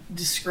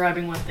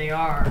describing what they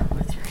are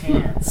with your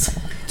hands.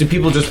 Do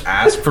people just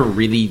ask for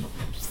really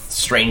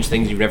strange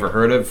things you've never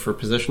heard of for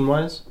position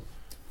wise?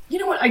 You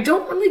know what? I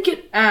don't really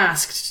get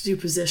asked to do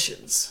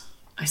positions.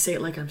 I say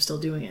it like I'm still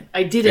doing it.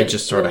 I didn't. It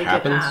just sort of really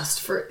happens? Get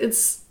asked for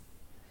it's.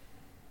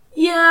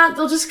 Yeah,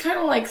 they'll just kind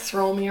of like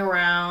throw me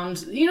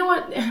around. You know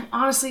what?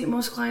 Honestly,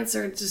 most clients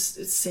are just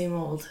it's same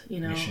old.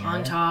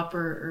 On top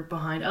or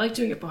behind. I like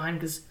doing it behind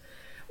because,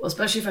 well,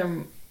 especially if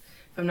I'm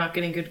not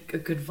getting a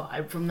good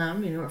vibe from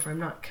them, or if I'm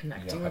not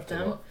connecting with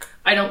them.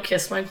 I don't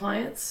kiss my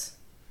clients.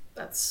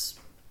 That's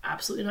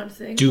absolutely not a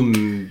thing.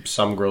 Do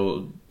some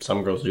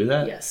girls do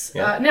that? Yes.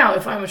 Yeah. Now,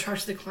 if I'm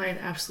attracted to the client,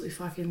 absolutely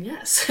fucking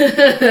yes.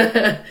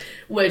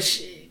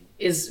 Which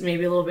is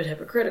maybe a little bit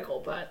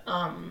hypocritical, but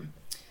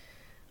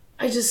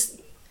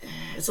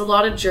it's a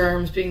lot of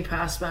germs being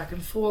passed back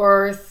and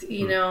forth,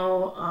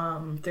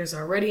 there's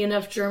already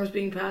enough germs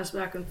being passed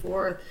back and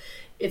forth.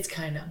 It's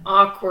kind of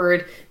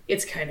awkward.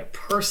 It's kind of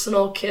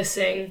personal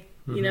kissing,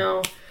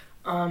 Not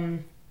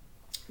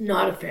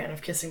a fan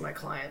of kissing my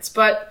clients,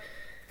 but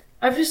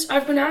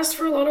I've been asked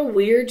for a lot of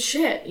weird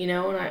shit, and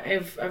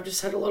I've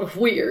just had a lot of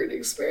weird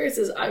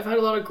experiences. I've had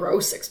a lot of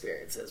gross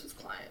experiences with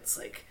clients,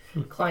 like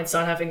clients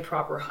not having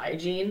proper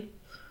hygiene.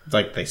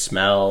 Like they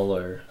smell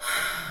or...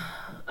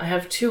 I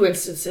have 2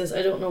 instances.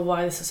 I don't know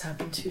why this has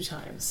happened 2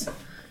 times.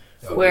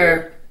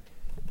 Where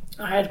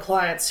I had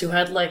clients who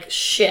had like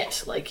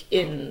shit like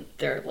in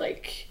their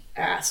like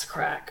ass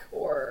crack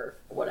or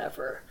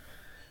whatever.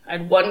 I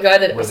had one guy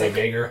that Was they like,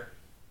 bigger?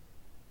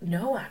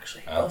 No,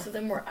 actually. Oh. Both of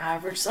them were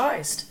average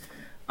sized.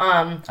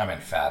 I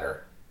meant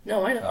fatter.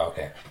 No, I know. Oh,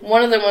 okay.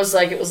 One of them was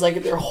like, it was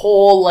like their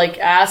whole like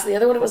ass. The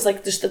other one, it was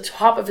like just the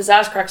top of his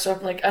ass crack. So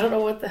I'm like, I don't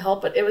know what the hell,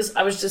 but I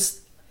was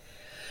just,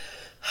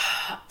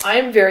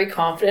 I'm very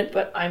confident,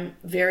 but I'm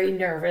very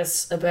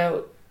nervous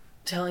about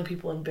telling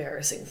people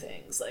embarrassing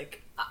things.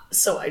 Like,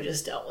 so I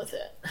just dealt with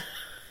it.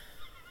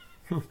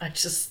 I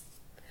just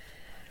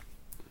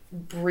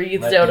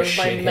breathed out of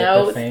my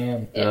mouth.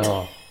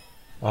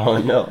 Oh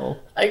no.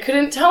 I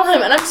couldn't tell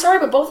him, and I'm sorry,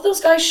 but both of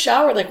those guys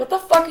showered. Like, what the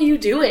fuck are you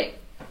doing?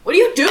 What are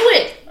you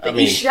doing?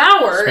 You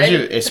shower.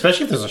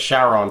 Especially if there's a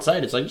shower on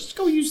site, it's like, just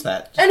go use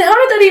that. And how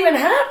did that even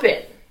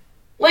happen?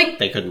 Like,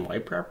 they couldn't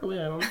wipe properly?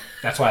 I don't know.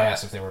 That's why I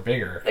asked if they were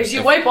bigger. Like,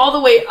 you wipe all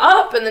the way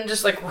up and then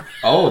just like...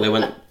 Oh, they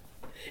went...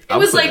 It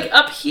was like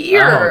up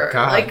here. Oh,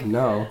 God, like,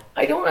 no.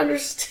 I don't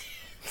understand.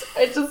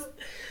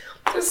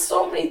 There's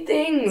so many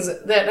things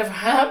that have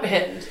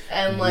happened,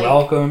 and like...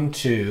 Welcome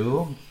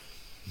to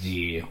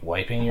the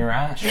wiping your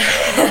ass.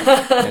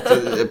 It's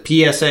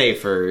a PSA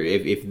for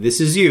if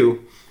this is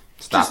you,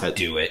 stop it.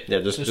 Do it. Yeah,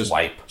 just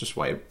wipe. Just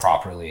wipe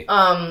Properly.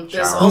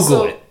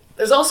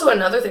 There's also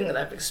another thing that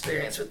I've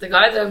experienced with the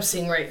guy that I'm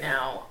seeing right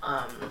now.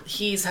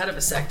 He's had a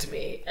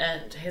vasectomy,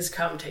 and his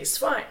cum tastes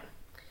fine.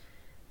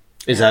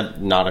 Is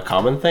that not a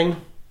common thing?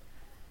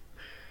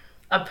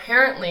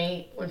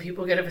 Apparently, when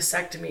people get a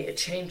vasectomy, it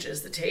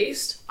changes the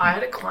taste. I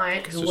had a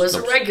client who was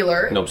a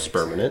regular. No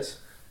sperm in it.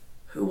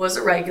 Who was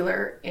a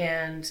regular,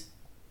 and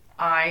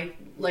I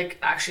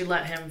actually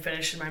let him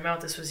finish in my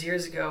mouth. This was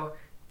years ago.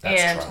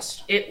 That's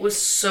trust. It was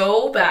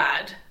so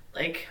bad.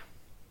 Like,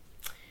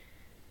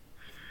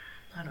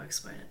 how do I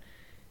explain it?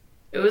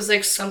 It was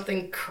like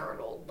something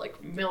curdled,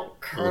 like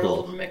milk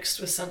curdled mixed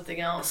with something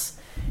else.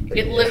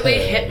 It literally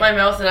hit my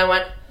mouth, and I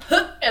went,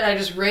 huh, and I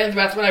just ran to the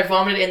bathroom and I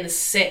vomited in the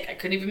sink. I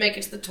couldn't even make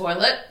it to the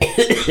toilet.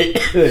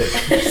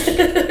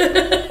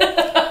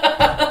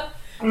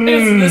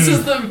 This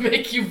is the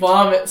make you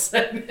vomit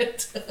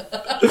segment.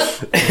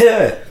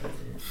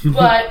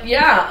 But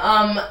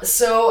yeah,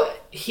 so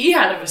he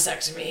had a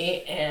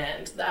vasectomy,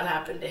 and that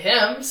happened to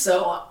him.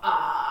 So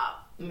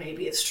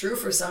maybe it's true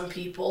for some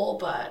people,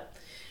 but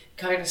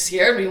kind of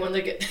scared me when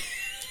they get.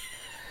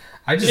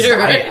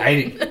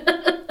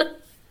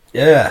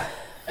 Yeah.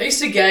 I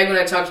used to gag when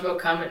I talked about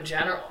cum in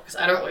general, because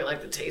I don't really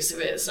like the taste of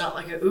it. It's not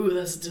like a, ooh,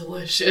 that's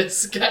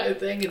delicious kind of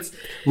thing.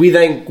 We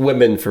thank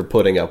women for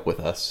putting up with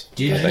us.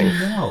 Did you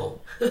know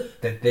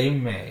that they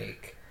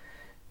make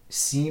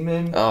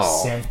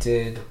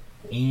semen-scented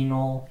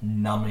anal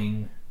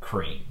numbing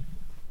cream?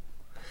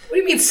 What do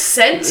you mean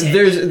scented?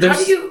 There's How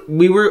do you...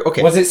 We were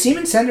okay. Was it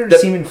semen-scented or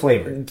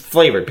semen-flavored?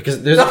 Flavored,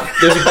 because there's a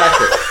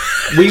background.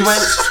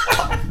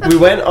 We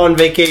went on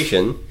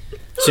vacation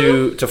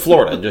to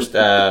Florida. Just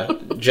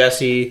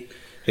Jesse,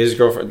 his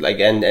girlfriend,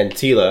 and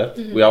Tila.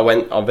 Mm-hmm. We all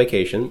went on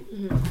vacation,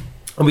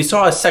 and we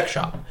saw a sex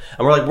shop.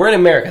 And we're like, we're in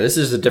America. This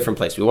is a different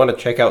place. We want to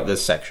check out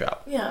this sex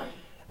shop. Yeah.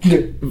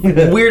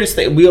 Weirdest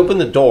thing. We opened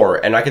the door,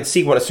 and I could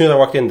see as soon as I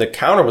walked in, the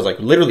counter was like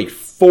literally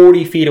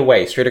 40 feet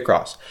away, straight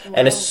across. Wow.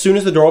 And as soon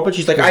as the door opened,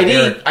 she's like,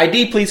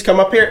 ID, please come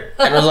up here.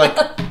 And I was like,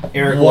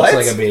 Eric looks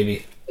like a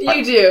baby.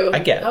 You do. I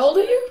guess. How old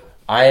are you?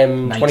 I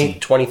am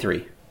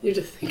 23. You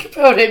have to think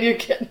about it. You're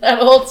getting that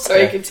old.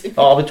 Sorry, continue.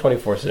 Oh, I'll be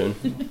 24 soon.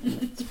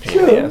 It's a pain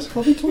in the ass.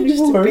 I'll be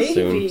 24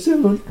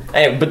 soon.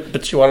 Anyway,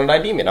 but she wanted an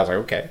ID me, and I was like,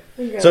 okay.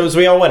 So as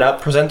we all went up,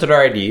 presented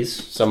our IDs,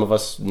 some of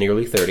us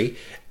nearly 30,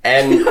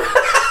 and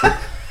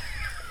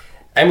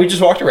and we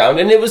just walked around,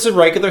 and it was a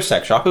regular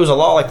sex shop. It was a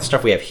lot like the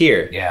stuff we have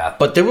here. Yeah.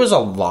 But there was a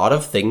lot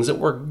of things that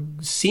were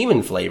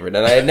semen flavored,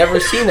 and I had never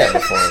seen that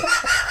before.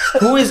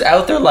 Who is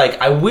out there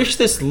like, I wish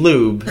this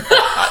lube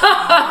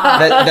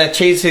that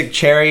tastes like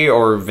cherry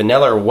or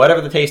vanilla or whatever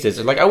the taste is,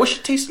 like, I wish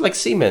it tasted like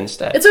semen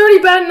instead. It's already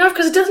bad enough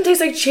because it doesn't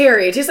taste like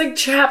cherry. It tastes like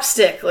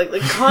chapstick,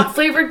 like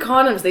flavored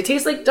condoms. They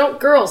taste like,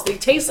 they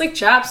taste like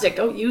chapstick.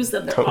 Don't use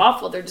them. They're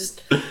awful. They're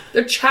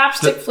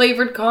chapstick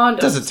flavored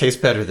condoms. Does it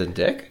taste better than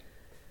dick?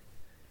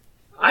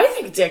 I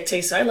think dick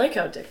tastes. I like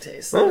how dick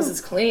tastes. As long as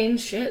it's clean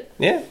shit.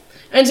 Yeah.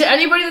 And to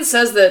anybody that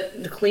says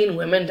that the clean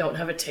women don't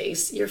have a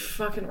taste, you're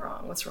fucking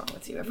wrong. What's wrong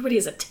with you? Everybody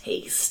has a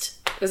taste.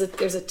 There's a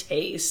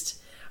taste.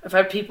 I've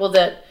had people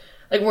that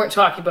weren't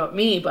talking about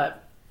me,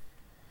 but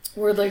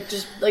were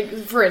just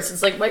for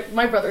instance,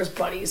 my brother's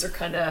buddies are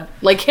kind of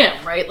like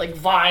him, right? Like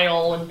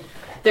vile, and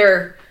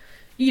they're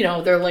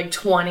like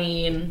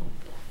 20 and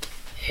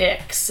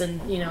hicks, and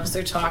so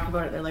they're talking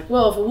about it. They're like,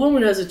 well, if a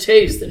woman has a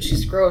taste, then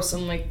she's gross.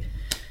 I'm like,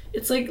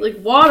 it's like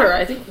water.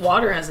 I think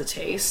water has a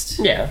taste.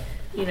 Yeah.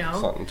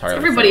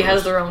 Everybody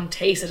has their own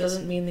taste. It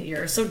doesn't mean that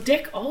you're... So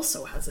dick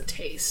also has a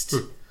taste.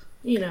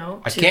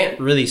 I can't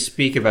really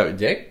speak about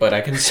dick, but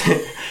I can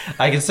say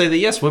that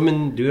yes,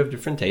 women do have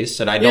different tastes,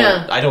 and I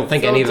don't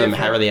think any of them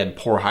really had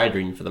poor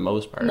hygiene for the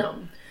most part.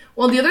 No.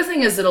 Well, the other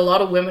thing is that a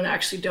lot of women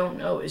actually don't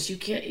know is you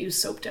can't use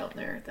soap down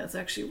there. That's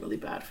actually really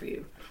bad for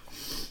you.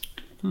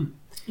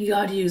 You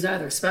gotta use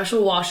either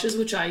special washes,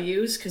 which I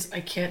use because I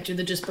can't do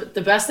but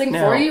the best thing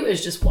for you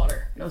is just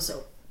water, no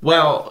soap.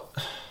 Well,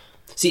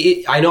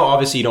 See, I know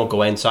obviously you don't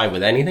go inside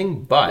with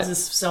anything, but This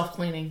is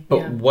self-cleaning.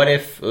 But what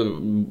if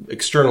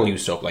external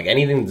use soap, like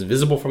anything that's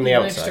visible from the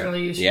outside? External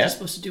use, you're just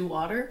supposed to do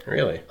water.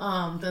 Really?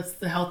 That's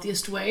the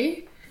healthiest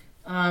way,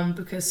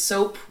 because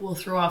soap will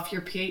throw off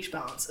your pH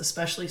balance,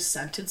 especially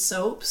scented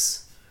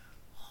soaps.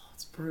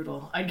 It's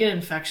brutal. I'd get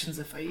infections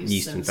if I used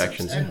yeast scented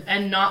infections, soaps.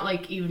 And not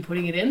like even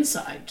putting it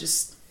inside.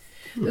 Just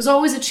there's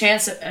always a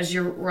chance that as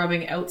you're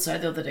rubbing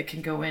outside though that it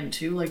can go in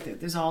too. Like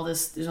there's all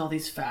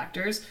these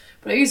factors.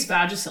 But I use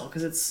Vagisil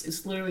because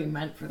it's literally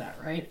meant for that,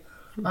 right?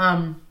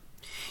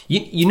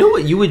 You know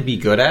what you would be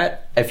good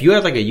at if you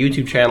had like a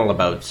YouTube channel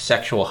about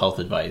sexual health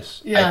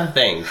advice. Yeah. I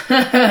think.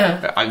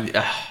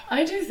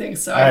 I do think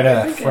so. I had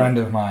a friend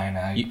of mine.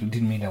 I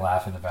didn't mean to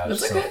laugh at the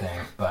Vagisil okay. thing,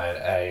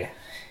 but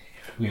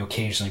we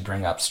occasionally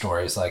bring up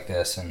stories like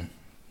this, and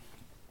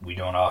we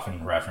don't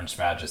often reference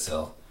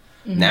Vagisil.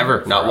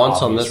 Never, not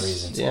once on this.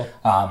 Reasons. Yeah.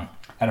 I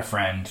had a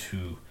friend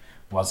who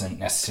wasn't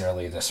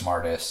necessarily the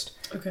smartest,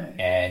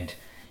 and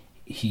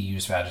he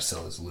used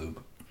Vagisil as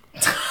lube.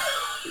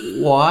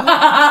 What?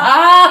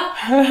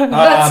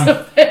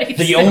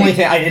 The only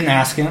thing I didn't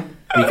ask him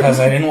because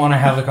I didn't want to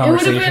have the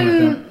conversation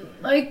with him.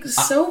 Like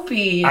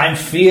soapy. I'm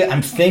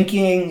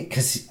thinking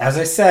because, as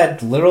I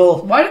said,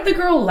 Why did the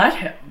girl let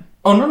him?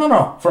 Oh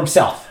no, for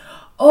himself.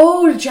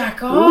 Oh, to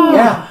jack off.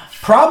 Yeah,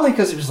 probably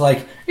because it was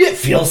like it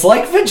feels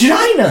like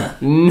vagina.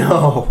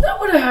 No. That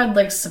would have had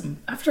like some.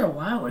 After a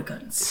while, it would have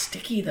gotten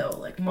sticky though.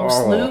 Like most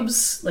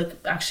lubes, like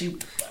actually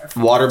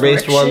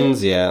Water-based friction.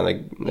 ones, yeah, they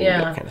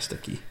get kind of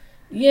sticky.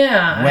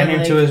 Yeah. Went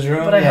into his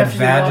room. But I He had have to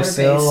do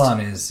Vagisil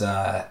water-based.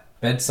 on his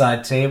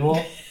bedside table.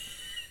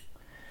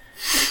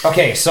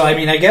 Okay, so I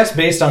mean, I guess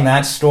based on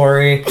that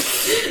story,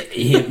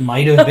 it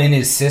might have been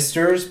his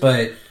sister's,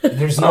 but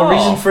there's no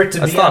reason for it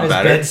to be on his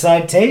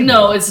bedside table.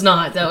 No, it's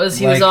not.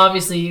 He was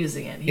obviously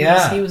using it. He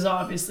Yeah. was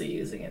obviously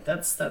using it.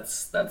 That's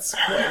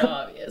quite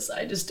obvious.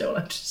 I just don't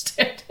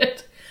understand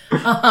it.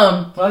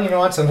 Well, you know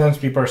what? Sometimes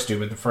people are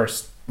stupid. The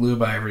first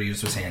lube I ever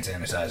used was hand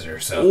sanitizer.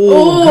 So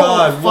Oh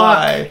God, fuck.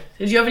 why?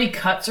 Did you have any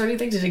cuts or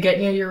anything? Did it get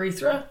in your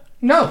urethra?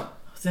 no. Oh,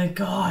 thank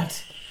God.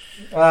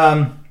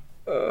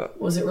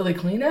 Was it really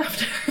clean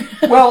after?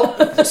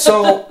 Well,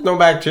 so No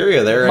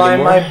bacteria there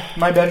anymore.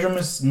 my bedroom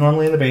is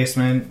normally in the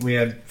basement. We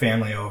had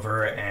family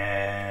over,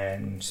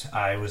 and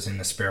I was in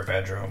the spare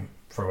bedroom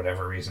for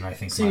whatever reason. I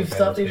think. So my you bed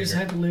thought was they bigger. just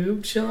had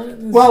lube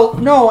chilling? Well,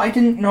 no, I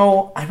didn't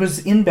know. I was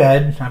in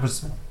bed. I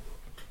was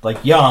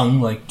like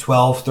young, like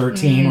 12,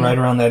 13, right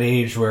around that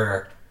age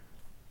where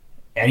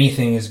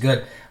anything is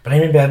good. But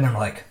I'm in bed and I'm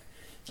like,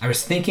 I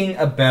was thinking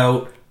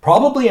about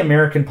probably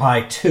American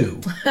Pie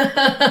 2,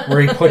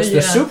 where he puts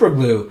the super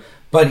glue,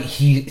 but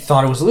he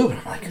thought it was lube. And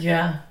I'm like,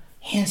 yeah.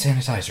 hand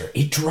sanitizer.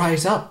 It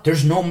dries up.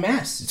 There's no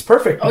mess. It's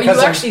perfect. Oh, you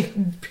actually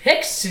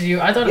picked to do.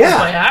 I thought it was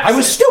by accident. I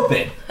was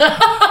stupid.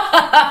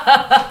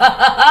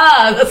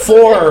 That's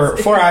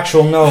For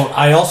actual note,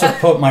 I also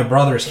put my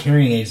brother's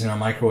hearing aids in a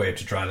microwave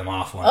to dry them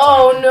off one time.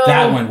 Oh, no.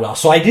 That went well.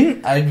 So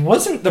I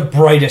wasn't the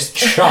brightest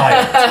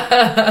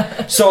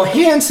child. So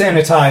hand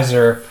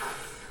sanitizer,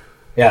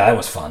 yeah, that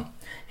was fun.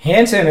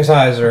 Hand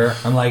sanitizer,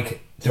 I'm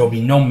like, there'll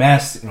be no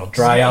mess. It'll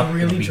dry up.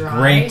 Really It'll be dry?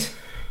 great.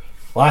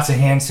 Lots of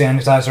hand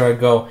sanitizer. I'd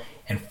go,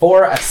 and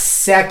for a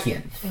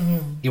second,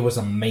 it was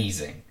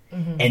amazing.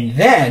 And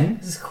then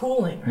This is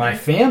cooling, right? my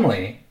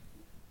family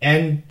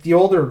and the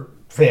older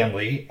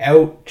family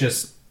out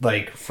just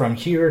like from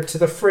here to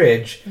the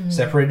fridge,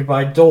 separated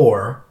by a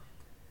door.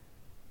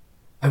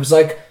 I was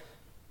like,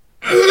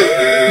 like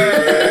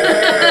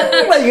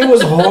it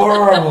was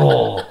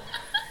horrible.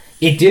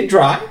 It did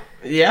dry.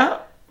 Yeah.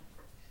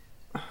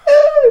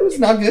 It was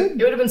not good.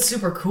 It would have been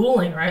super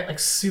cooling, right? Like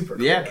super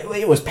cool. Yeah.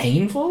 It was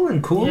painful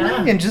and cooling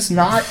Yeah. and just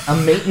not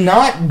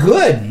not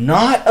good.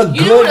 Not a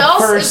You know good what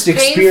else first is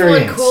painful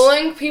experience. and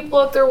cooling? People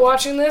out there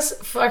watching this,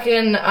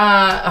 fucking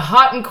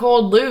hot and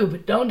cold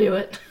lube. Don't do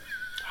it.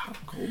 Hot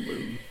and cold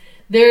lube.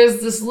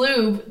 There's this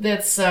lube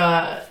that's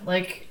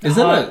like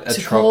Isn't hot it a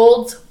to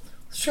cold.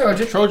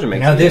 Trojan. Trojan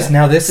makes Now it, this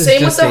yeah. this is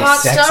Same with just the a hot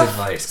sex stuff.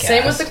 advice cast.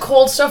 Same with the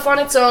cold stuff on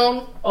its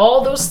own.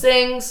 All those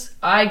things.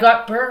 I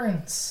got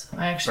burns. It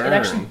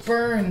actually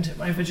burned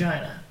my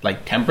vagina.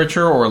 Like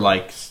temperature or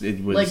like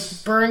it was.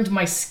 Like burned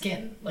my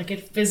skin. Like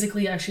it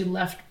physically actually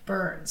left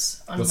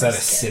burns on Was my that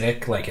skin.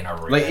 acidic, like in a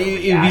like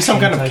it'd be some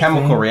kind of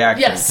chemical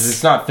reaction Yes. because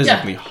it's not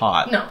physically Yeah.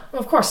 hot. No,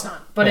 of course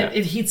not. But Yeah.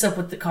 it heats up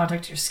with the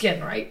contact of your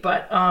skin, right?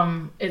 But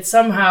it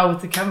somehow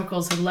with the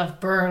chemicals had left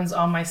burns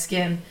on my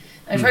skin.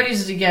 I tried to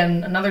use it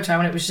again another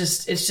time, and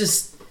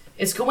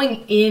it's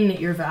going in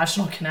your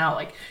vaginal canal.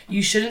 Like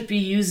you shouldn't be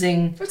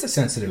using. That's a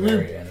sensitive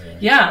lube. area. Anyway.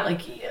 Yeah,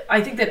 like I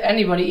think that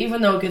anybody,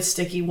 even though it gets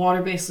sticky,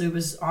 water-based lube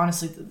is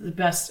honestly the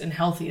best and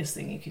healthiest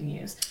thing you can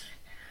use.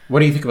 What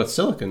do you think about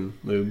silicone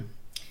lube?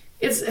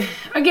 It's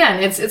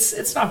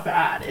not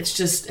bad. It's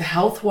just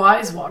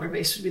health-wise,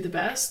 water-based would be the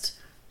best.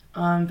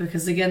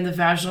 Because again, the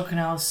vaginal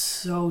canal is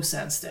so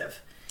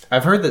sensitive.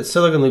 I've heard that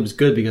silicone lube's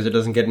good because it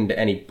doesn't get into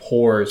any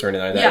pores or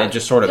anything like that. Yeah. It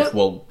just sort of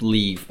will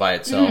leave by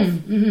itself.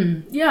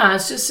 Yeah,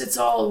 it's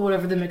all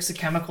whatever the mix of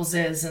chemicals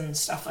is and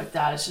stuff like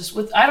that. It's just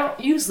I don't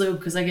use lube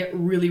because I get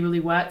really, really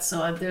wet,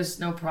 so there's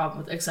no problem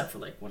with, except for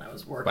like when I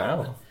was working.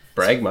 Wow.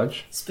 Brag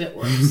much. Spit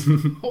works.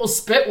 Well,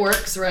 spit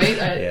works, right?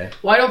 Yeah.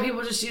 Why don't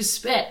people just use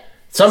spit?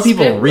 Some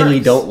people Spit really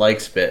works. don't like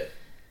spit.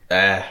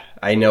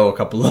 I know a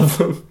couple of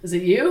them. Is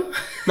it you?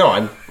 No, I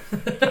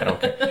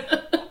don't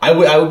care.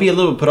 I would be a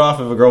little bit put off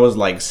if a girl was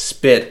like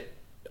spit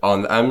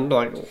on. I'm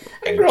like,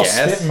 I Girl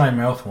guess. spit in my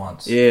mouth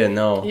once. Yeah,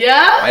 no.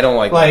 Yeah? I don't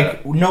like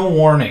Like, that. no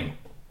warning.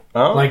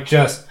 Huh? Like,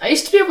 just... I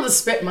used to be able to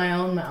spit in my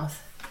own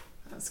mouth.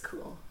 That's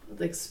cool. I'd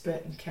like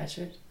spit and catch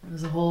it. It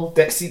was a whole...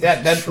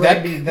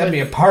 That'd be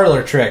a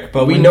parlor trick,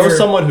 but we when know you're-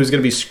 someone who's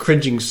going to be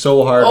cringing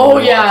so hard Oh,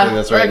 when we're watching yeah.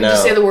 this Or I right can now.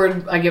 just say the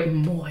word, I get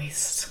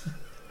moist.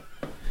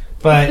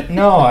 But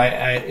no,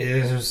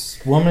 there's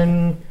this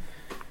woman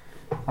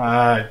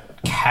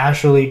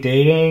casually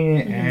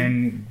dating,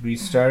 and we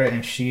started,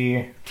 and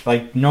she,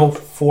 like, no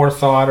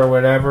forethought or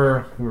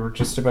whatever. We were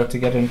just about to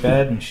get in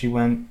bed, and she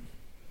went,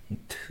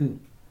 "Two."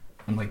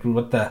 I'm like,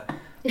 what the?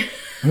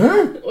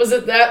 Huh? Was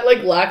it that,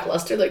 like,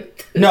 lackluster?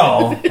 Like,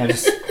 No, I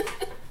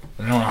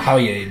don't know how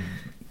you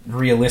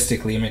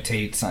realistically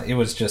imitate something.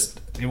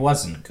 It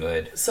wasn't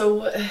good.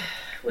 So,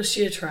 was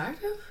she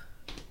attractive?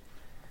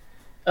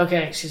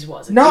 Okay, she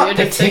wasn't. No, You had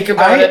to think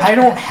about it. I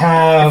don't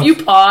have. If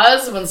you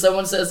pause when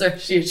someone says,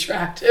 "Is she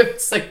attractive?"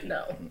 It's like,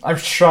 no.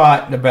 I've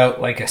shot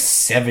about like a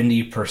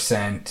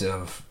 70%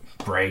 of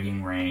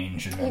bragging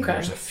range, and then Okay.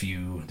 there's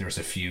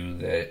a few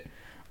that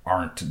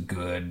aren't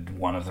good.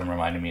 One of them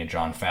reminded me of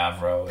Jon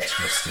Favreau.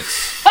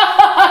 It's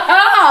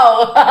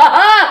How?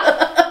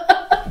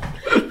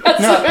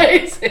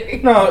 That's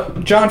amazing. no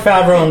Jon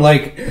Favreau in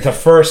like the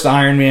first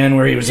Iron Man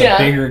where he was Yeah. a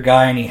bigger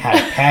guy and he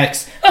had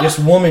pecs. This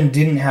woman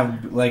didn't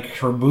have, like,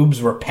 her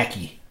boobs were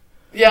pecky.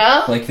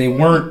 Yeah? Like, they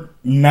weren't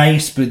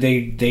nice, but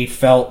they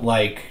felt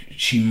like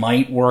she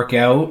might work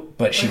out,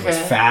 but she was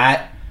Okay.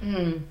 fat.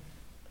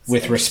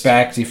 With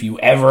respect, if you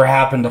ever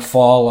happen to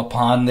fall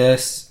upon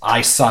this,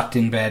 I sucked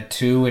in bed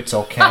too. It's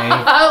okay.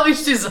 At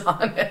least she's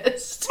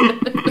honest.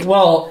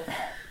 Well,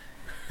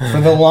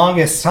 for the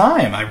longest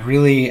time, I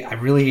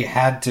really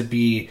had to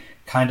be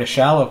kind of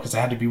shallow because I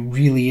had to be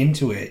really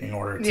into it in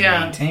order to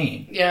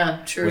maintain. Yeah,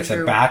 true, With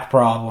true. a back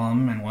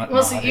problem and whatnot.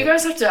 Well, see, you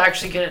guys have to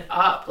actually get it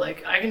up.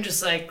 Like, I can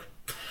just, like,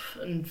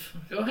 and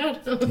go ahead.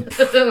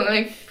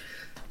 Like,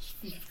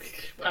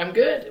 I'm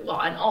good.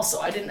 Well, and also,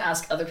 I didn't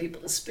ask other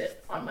people to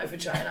spit on my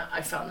vagina.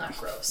 I found that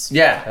gross.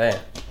 Yeah, hey.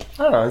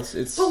 I don't know.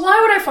 It's But why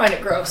would I find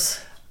it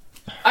gross?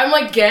 I'm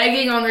like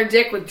gagging on their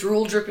dick with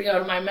drool dripping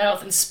out of my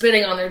mouth and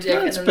spitting on their dick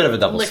Yeah, it's and a bit of a then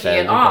double licking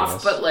standard, it I off.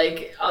 guess. But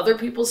like other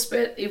people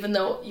spit, even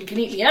though you can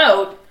eat me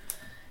out,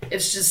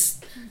 it's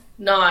just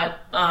not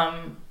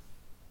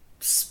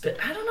spit.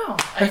 I don't know.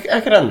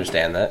 I could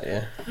understand that.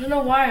 Yeah. I don't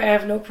know why I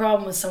have no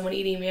problem with someone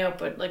eating me out,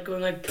 but like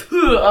going like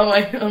 "Pooh," on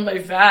my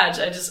vag.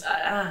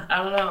 I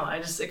don't know.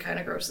 It kind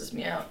of grosses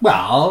me out.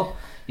 Well,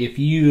 if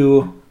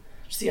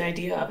Just the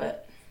idea of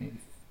it.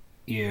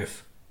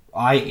 if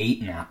I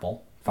ate an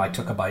apple, if I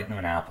took a bite of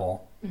an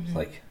apple, it's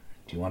like,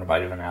 do you want a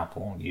bite of an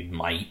apple? You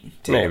might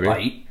take Maybe. a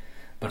bite.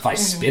 But if I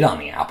spit on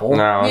the apple,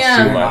 No, it's Yeah.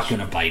 too you're not much.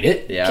 going to bite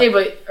it. Yeah. Okay,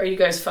 but are you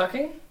guys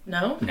fucking?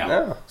 No? No.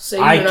 No. Say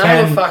you I and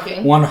I were can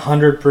fucking.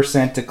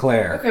 100%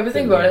 declare. Okay, but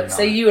think that about we're it.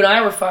 Say not. you and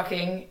I were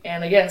fucking,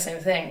 and again, same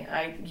thing.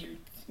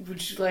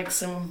 Would you like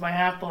some of my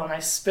apple and I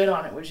spit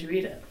on it? Would you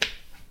eat it?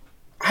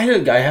 I have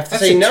to That's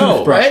say a no.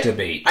 toothbrush right?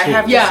 debate. I too.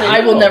 have to Yeah, say I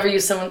will no. never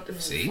use someone.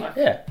 See? Fuck.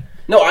 Yeah.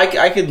 No,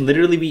 I could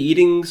literally be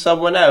eating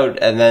someone out,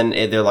 and then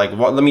they're like,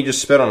 "Well, let me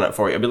just spit on it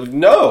for you." I'd be like,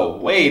 "No,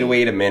 wait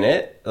a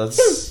minute.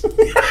 Let's."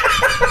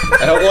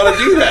 I don't want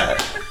to do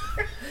that.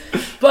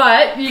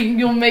 But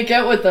you'll make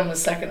out with them the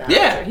second after.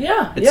 Yeah,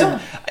 Yeah. It's Yeah.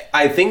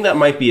 I think that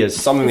might be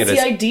something It's that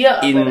the is idea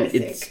of it, I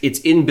think. it's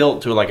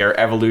inbuilt to like our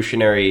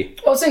evolutionary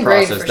Oh, it's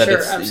ingrained process for that sure,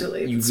 it's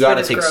absolutely. you Spit got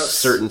to is take gross.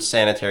 certain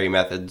sanitary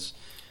methods,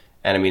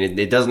 and I mean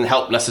it doesn't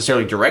help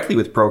necessarily directly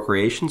with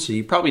procreation, so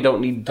you probably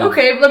don't need to.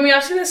 Okay, let me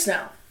ask you this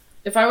now.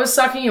 If I was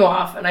sucking you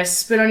off and I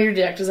spit on your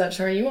dick, does that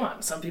turn you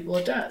on? Some people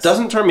it does.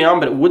 Doesn't turn me on,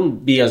 but it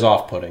wouldn't be as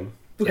off-putting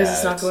Because Yeah,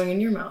 it's not going in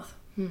your mouth.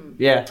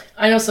 Yeah,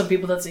 I know some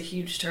people that's a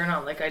huge turn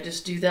on. Like, I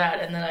just do that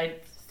and then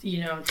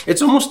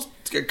it's almost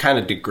kind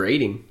of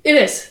degrading. It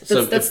is. That's,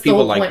 So that's if the people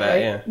whole like point, that,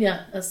 right?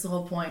 yeah. That's the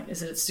whole point,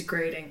 is that it's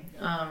degrading.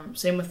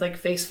 Same with, like,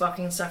 face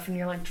fucking and stuff, and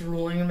you're, like,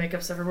 drooling and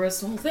makeup's everywhere.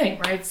 It's the whole thing,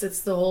 right? It's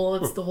the whole,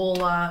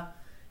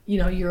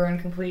 you're in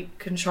complete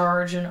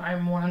charge and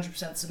I'm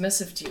 100%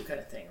 submissive to you kind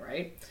of thing,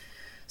 right?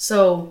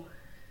 So,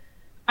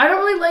 I don't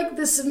really like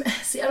this.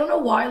 See, I don't know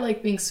why I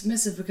like being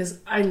submissive, because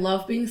I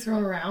love being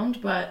thrown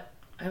around, but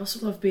I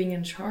also love being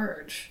in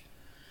charge.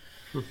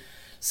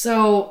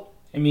 So,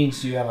 It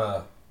means you have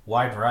a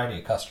wide variety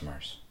of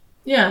customers.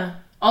 yeah.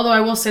 Although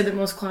I will say that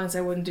most clients,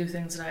 I wouldn't do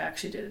things that I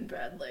actually did in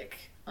bed.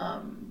 Like,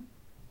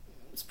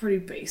 it's pretty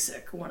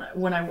basic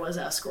when I was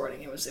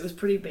escorting. It was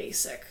pretty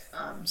basic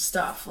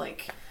stuff.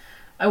 Like,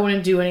 I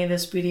wouldn't do any of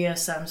this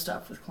BDSM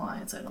stuff with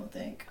clients, I don't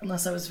think,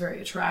 unless I was very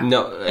attracted.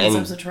 No, and I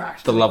was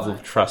attracted the level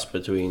of trust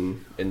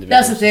between individuals.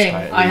 That's the thing.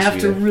 I have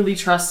to really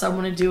trust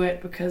someone to do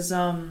it because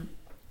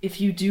if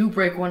you do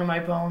break one of my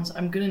bones,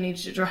 I'm going to need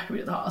you to drive me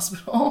to the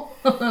hospital,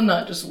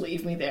 not just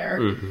leave me there.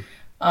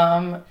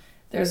 Mm-hmm.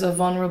 There's a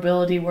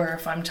vulnerability where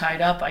if I'm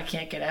tied up, I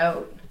can't get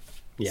out.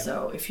 Yeah.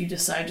 So if you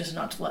decide just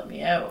not to let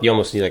me out, you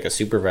almost need like a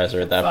supervisor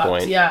at that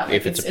point. Yeah, like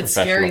if it's a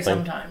professional scary thing.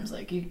 Sometimes.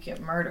 Like you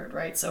get murdered,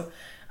 right? So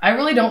I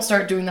really don't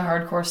start doing the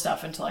hardcore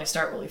stuff until I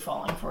start really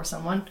falling for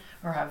someone,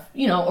 or have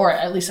or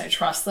at least I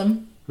trust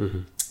them,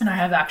 mm-hmm. and I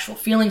have actual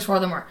feelings for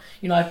them, or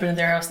I've been to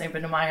their house, they've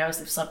been to my house,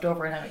 they've slept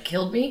over and haven't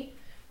killed me.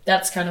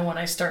 That's kind of when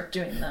I start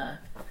doing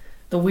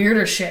the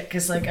weirder shit,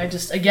 because like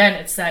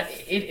it's that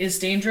it is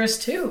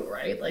dangerous too,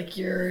 right? Like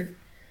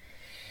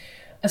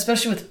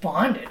especially with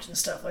bondage and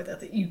stuff like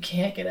that you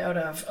can't get out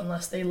of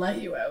unless they let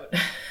you out,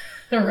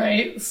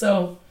 right?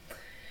 So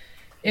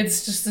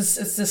it's just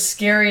it's this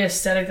scary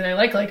aesthetic that I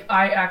like. Like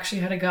I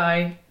actually had a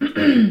guy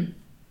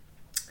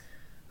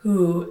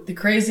who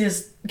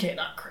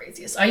not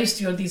craziest. I used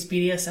to go to these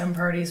BDSM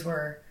parties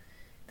where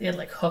they had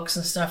like hooks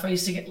and stuff. I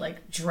used to get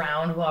like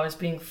drowned while I was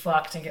being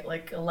fucked and get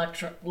like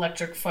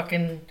electric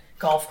fucking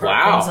golf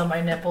cart on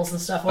my nipples and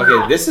stuff.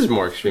 Okay, this is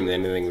more extreme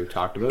than anything we've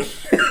talked about.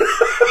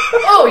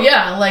 Oh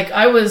yeah, like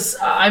I'm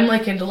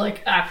like into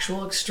like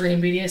actual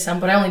extreme BDSM,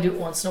 but I only do it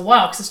once in a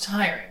while because it's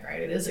tiring,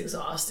 right? It is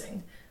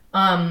exhausting.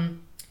 Can't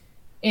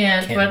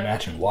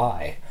imagine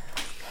why.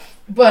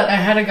 But I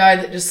had a guy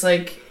that just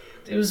like,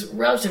 it was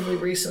relatively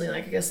recently,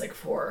 like I guess like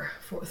 3 or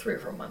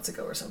 4 months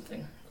ago or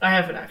something. I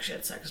haven't actually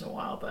had sex in a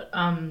while, but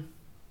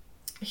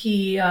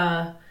he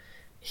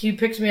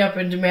picked me up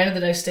and demanded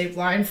that I stay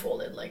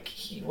blindfolded. Like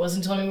he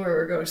wasn't telling me where we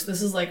were going. So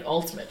this is like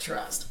ultimate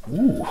trust.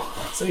 Ooh.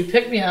 So he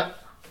picked me up,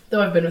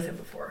 though I've been with him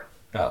before.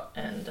 Oh.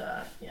 And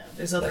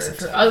there's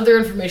other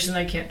information that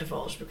I can't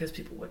divulge because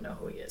people would know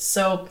who he is.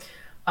 So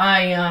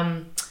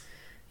I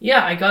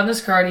got in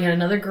this car and he had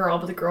another girl,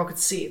 but the girl could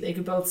see. They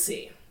could both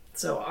see.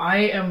 So I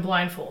am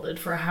blindfolded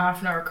for a half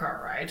an hour car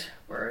ride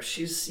where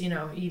she's,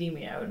 eating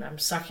me out and I'm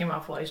sucking him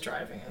off while he's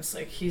driving. It's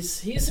like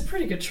he's a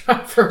pretty good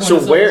driver. So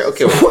where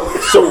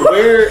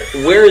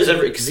is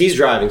because he's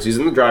driving, so he's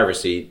in the driver's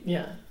seat.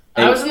 Yeah.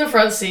 I was in the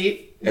front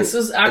seat. This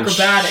was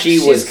acrobatic.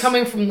 She's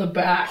coming from the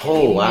back.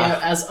 Oh, wow.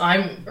 As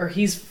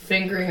he's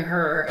fingering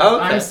her.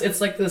 Oh, okay.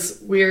 It's like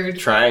this weird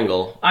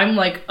triangle. I'm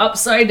like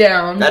upside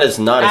down. That is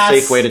not a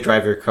safe way to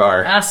drive your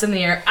car. Ass in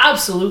the air.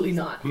 Absolutely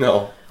not.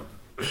 No.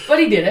 But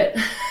he did it.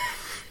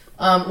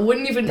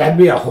 Wouldn't even... That'd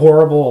be a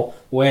horrible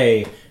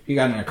way. If you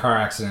got in a car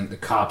accident, the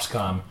cops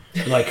come.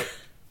 You're like,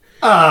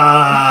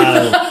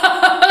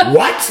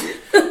 what?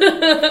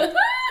 It'd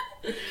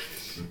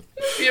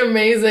be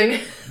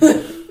amazing.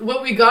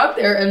 When we got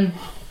there, and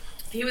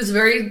he was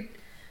very,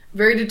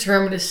 very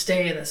determined to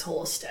stay in this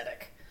whole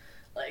aesthetic.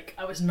 Like,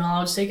 I was not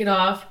allowed to take it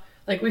off.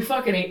 Like, we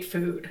fucking ate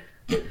food.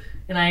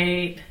 And I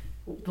ate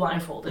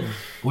blindfolded.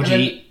 What'd you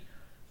eat?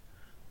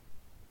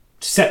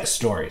 Set the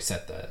story.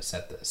 Set the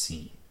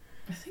scene.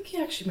 I think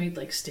he actually made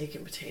like steak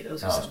and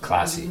potatoes or something. Something.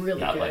 Classy. It was really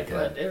Not good, like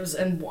but it was,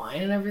 and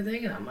wine and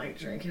everything, and I'm like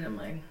drinking, I'm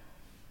like,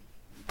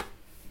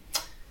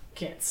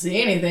 can't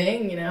see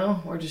anything,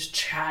 We're just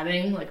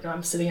chatting, like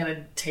I'm sitting at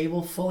a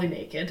table fully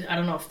naked. I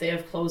don't know if they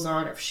have clothes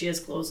on or if she has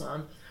clothes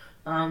on.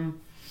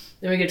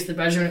 Then we get to the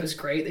bedroom and it was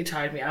great. They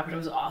tied me up and it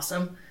was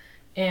awesome.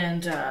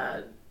 And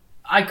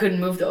I couldn't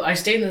move though. I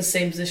stayed in the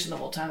same position the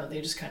whole time, but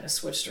they just kind of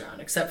switched around.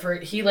 Except for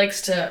he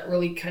likes to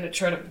really kind of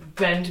try to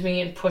bend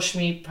me and push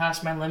me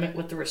past my limit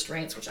with the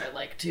restraints, which I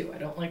like too. I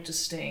don't like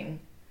just staying.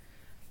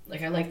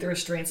 Like I like the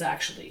restraints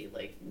actually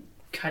like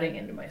cutting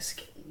into my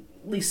skin,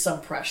 at least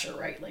some pressure,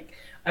 right? Like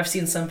I've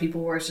seen some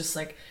people where it's just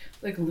like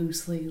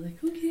loosely,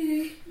 like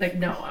okay, like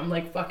no, I'm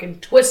like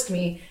fucking twist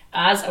me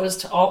as I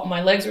was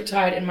my legs were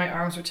tied and my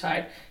arms were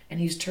tied, and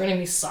he's turning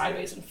me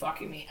sideways and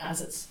fucking me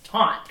as it's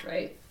taut,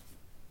 right?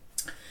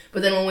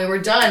 But then when we were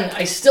done,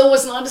 I still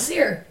wasn't allowed to see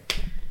her.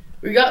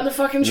 We got in the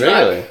fucking truck.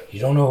 Really? You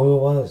don't know who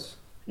it was?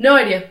 No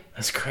idea.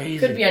 That's crazy.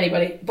 Could be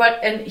anybody.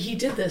 And he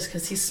did this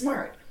because he's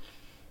smart.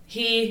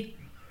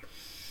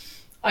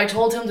 I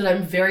told him that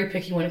I'm very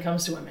picky when it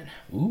comes to women.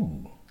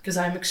 Ooh. Because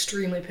I'm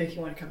extremely picky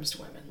when it comes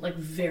to women. Like,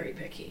 very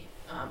picky.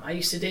 I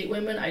used to date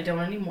women. I don't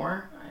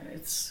anymore.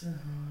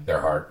 They're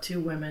hard. 2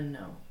 women,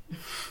 no.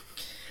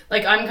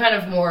 Like, I'm kind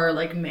of more,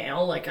 like,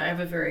 male. Like, I have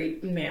a very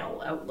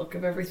male outlook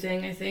of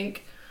everything, I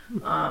think.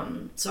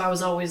 So I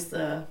was always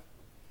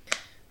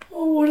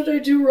what did I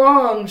do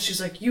wrong? She's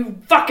like,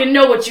 you fucking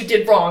know what you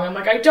did wrong. I'm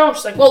like, I don't.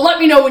 She's like, well, let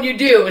me know when you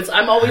do.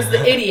 I'm always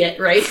the idiot,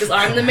 right? Because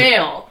I'm the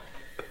male.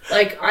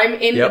 Like, I'm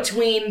in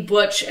between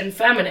butch and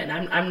feminine.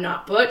 I'm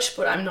not butch,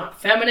 but I'm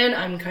not feminine.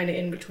 I'm kind of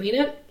in between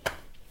it.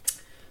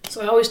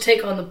 So I always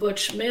take on the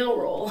butch male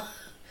role.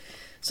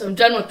 So I'm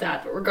done with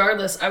that. But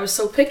regardless, I was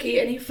so picky,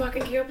 and he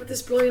fucking came up with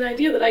this brilliant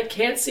idea that I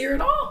can't see her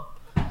at all.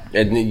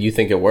 And you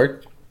think it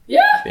worked?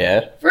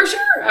 Yeah, for sure.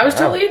 I was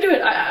totally into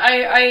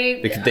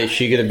it.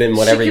 She could have been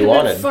whatever you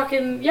wanted.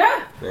 Fucking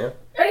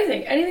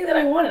anything that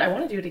I wanted. I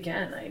want to do it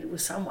again.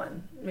 With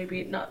someone,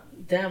 maybe not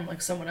them,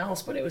 like someone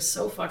else, but it was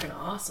so fucking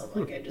awesome.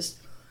 Like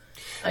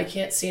I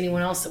can't see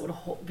anyone else that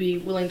would be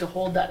willing to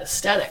hold that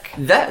aesthetic.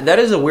 That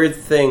is a weird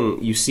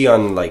thing you see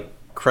on like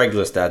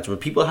Craigslist ads where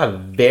people have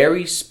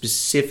very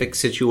specific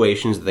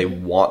situations that they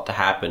want to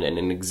happen in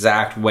an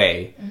exact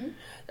way. Mm-hmm.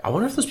 I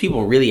wonder if those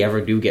people really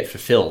ever do get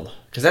fulfilled,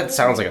 because that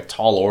sounds like a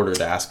tall order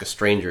to ask a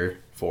stranger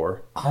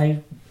for.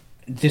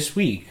 This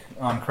week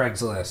on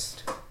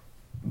Craigslist,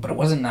 but it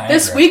wasn't Niagara.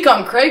 This week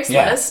on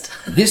Craigslist.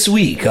 Yeah. This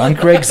week on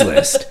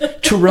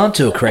Craigslist,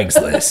 Toronto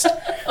Craigslist.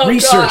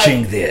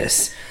 Researching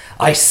this,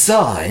 I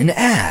saw an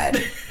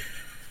ad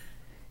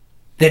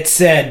that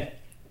said,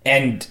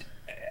 and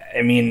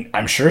I mean,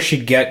 I'm sure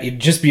it'd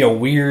just be a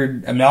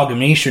weird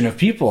amalgamation of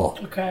people.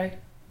 Okay.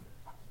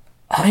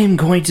 I am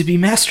going to be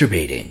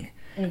masturbating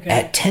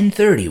at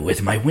 10:30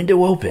 with my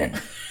window open.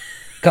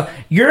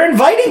 You're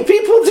inviting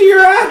people to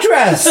your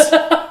address!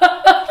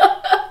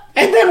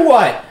 And then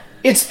what?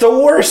 It's the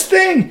worst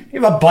thing.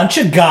 You have a bunch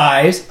of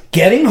guys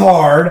getting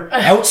hard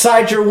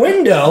outside your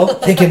window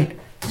thinking,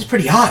 this is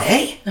pretty hot,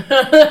 eh?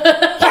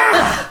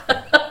 Yeah!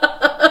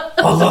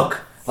 Oh,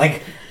 look.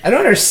 Like, I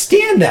don't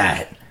understand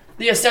that.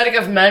 The aesthetic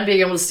of men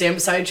being able to stand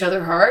beside each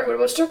other hard. What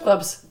about strip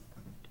clubs?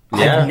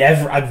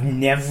 Yeah. I've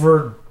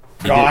never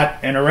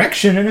got an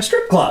erection in a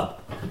strip club.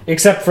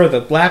 Except for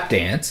the lap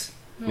dance.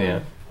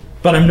 Yeah.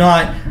 But I'm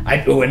not.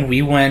 When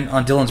we went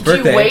on Dylan's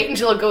birthday. Do you wait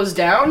until it goes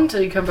down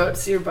until you come out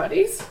to see your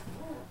buddies?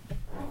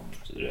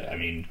 I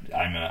mean,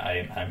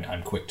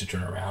 I'm quick to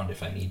turn around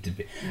if I need to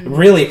be.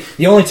 Really,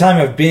 the only time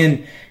I've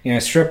been in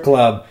a strip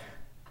club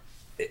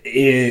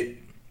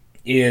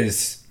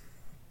is,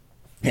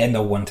 and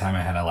the one time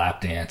I had a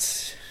lap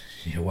dance,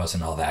 it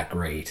wasn't all that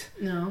great.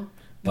 No.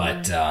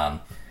 But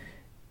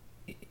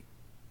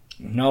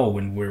no,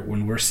 when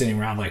we're sitting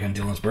around like on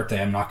Dylan's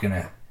birthday, I'm not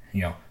gonna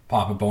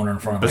pop a boner in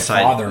front of my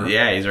father.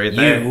 Yeah, he's right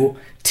there. You,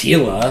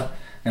 Tila,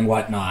 and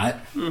whatnot.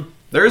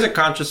 There is a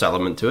conscious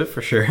element to it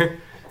for sure.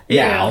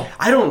 Yeah.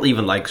 I don't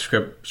even like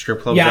strip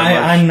clubs. Yeah,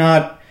 that much. I'm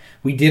not.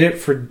 We did it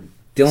for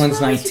Dylan's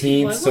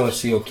 19th, so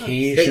it's the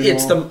occasion.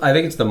 I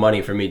think it's the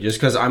money for me, just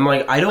because I'm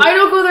like I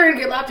don't go there and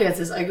get lap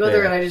dances. I go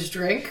there and I just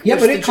drink. Yeah,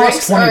 but it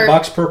costs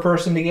 $20 per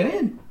person to get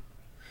in.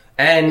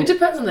 And it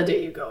depends on the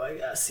day you go, I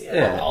guess.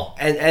 Yeah. Well,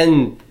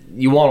 and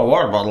you want a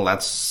water bottle,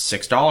 that's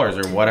 $6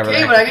 or whatever.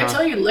 Okay, but I can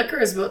tell you, liquor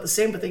is about the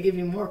same, but they give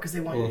you more because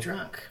they want you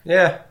drunk.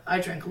 Yeah. I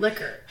drink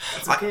liquor.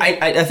 That's okay.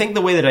 I think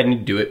the way that I need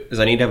to do it is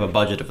I need to have a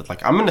budget of it.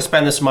 Like, I'm going to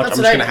spend this much. I'm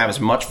just going to have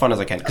as much fun as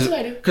I can. That's what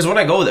I do. Because when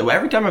I go there,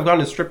 every time I've gone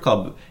to a strip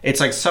club, it's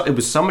like it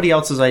was somebody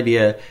else's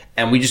idea,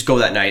 and we just go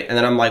that night. And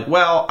then I'm like,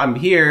 well, I'm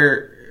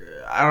here.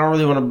 I don't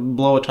really want to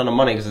blow a ton of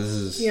money because this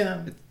is...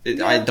 Yeah.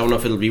 I don't know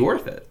if it'll be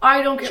worth it.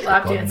 I don't get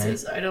lap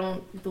dances. I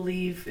don't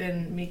believe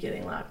in me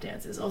getting lap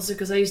dances. Also,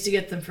 because I used to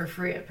get them for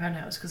free at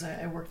Penthouse because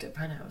I worked at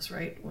Penthouse,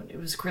 right? When it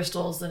was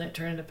Crystals, then it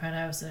turned into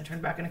Penthouse, and it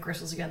turned back into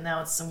Crystals again.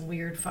 Now it's some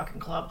weird fucking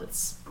club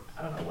that's...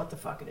 I don't know what the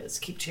fuck it is.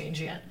 Keep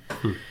changing it.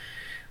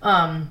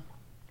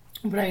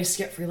 But I used to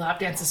get free lap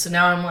dances, so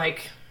now I'm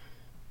like...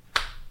 I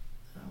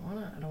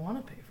don't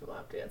want to pay for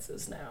lap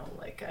dances now.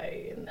 Like,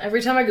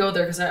 every time I go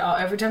there, because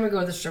every time I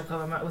go to the strip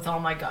club, I'm out with all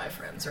my guy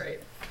friends,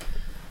 right?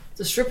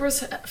 The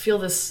strippers feel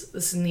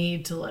this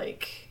need to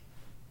like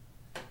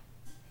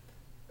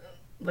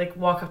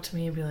walk up to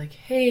me and be like,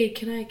 "Hey,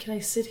 can I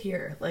sit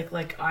here?"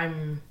 Like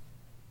I'm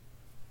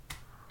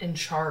in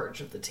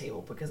charge of the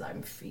table because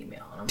I'm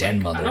female. And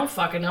I'm like, I don't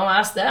fucking know.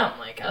 Ask them.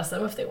 Like, ask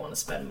them if they want to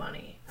spend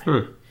money.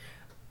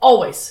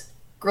 Always,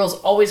 girls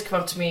always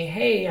come up to me.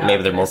 Hey,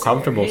 maybe they're more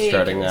comfortable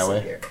starting that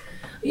way. Here?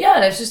 Yeah,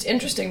 and it's just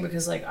interesting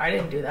because like I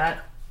didn't do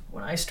that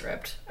when I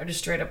stripped. I just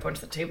straight up went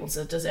to the table and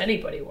said, "Does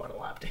anybody want a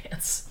lap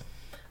dance?"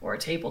 Or a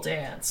table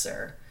dance,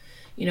 or,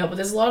 but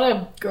there's a lot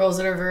of girls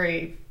that are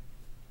very,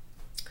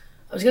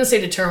 I was going to say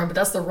determined, but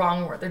that's the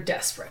wrong word. They're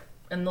desperate.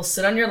 And they'll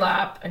sit on your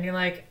lap, and you're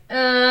like,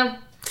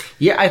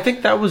 Yeah, I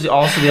think that was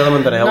also the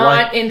element that I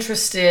not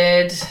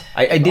interested.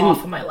 I didn't,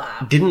 off of my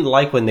lap. Didn't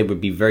like when they would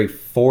be very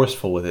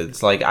forceful with it.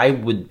 It's like, I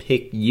would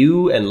pick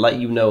you and let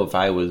you know if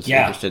I was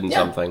interested in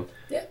something.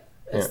 Yeah.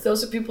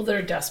 Those are people that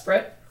are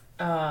desperate.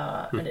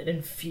 And it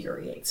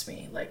infuriates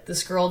me. Like,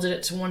 this girl did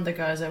it to one of the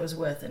guys I was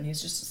with, and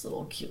he's just this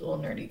little cute little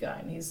nerdy guy,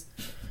 and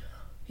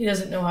he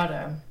doesn't know how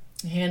to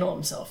handle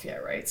himself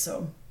yet, right?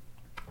 So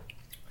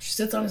she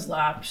sits on his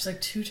lap. She's like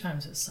 2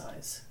 times his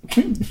size.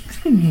 So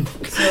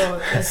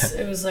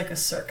it was like a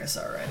circus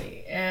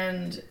already.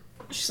 And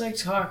she's like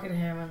talking to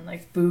him and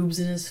like boobs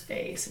in his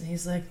face, and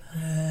he's like,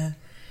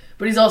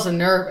 but he's also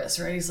nervous,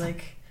 right? He's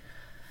like,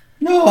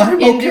 no, I'm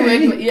into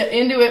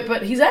okay. Into it,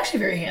 but he's actually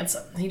very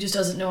handsome. He just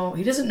doesn't know.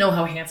 He doesn't know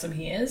how handsome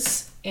he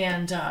is,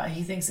 and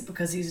he thinks that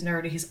because he's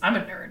nerdy, I'm a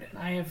nerd, and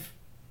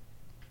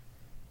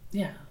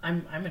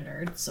I'm a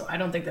nerd. So I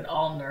don't think that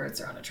all nerds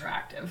are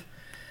unattractive.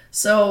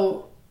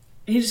 So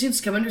he just needs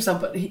to come into himself.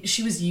 But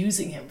she was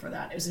using him for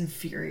that. It was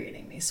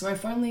infuriating me. So I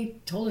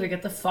finally told her to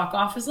get the fuck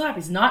off his lap.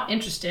 He's not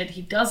interested.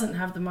 He doesn't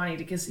have the money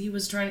because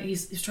he's trying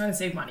to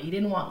save money. He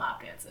didn't want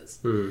lap dances.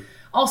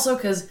 Also,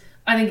 because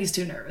I think he's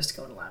too nervous to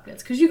go to lap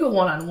dance. Because you go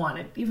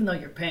one-on-one, even though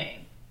you're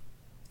paying,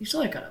 you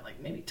still gotta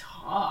maybe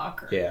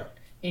talk. Or,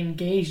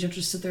 engaged. You have to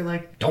just sit there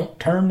like, don't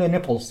turn the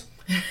nipples.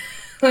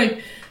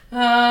 like,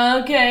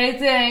 okay,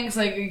 thanks.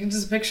 Like, you can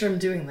just picture him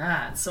doing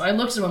that. So I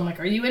looked at him, I'm like,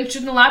 are you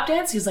interested in a lap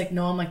dance? He's like,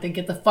 no. I'm like, then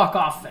get the fuck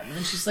off of him.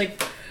 And she's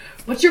like,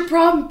 what's your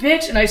problem,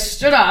 bitch? And I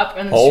stood up,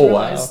 and then she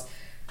realized,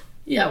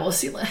 yeah, well,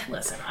 see,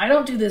 listen, I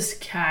don't do this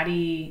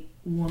catty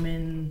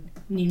woman,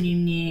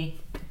 nee.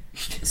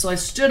 So I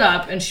stood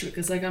up, and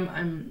because like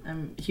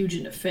I'm huge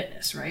into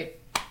fitness, right?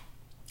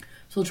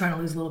 Still trying to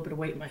lose a little bit of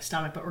weight in my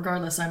stomach, but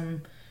regardless,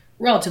 I'm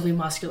relatively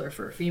muscular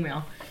for a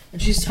female,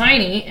 and she's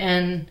tiny,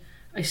 and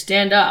I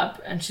stand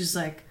up, and she's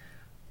like,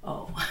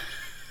 oh.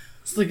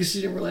 It's like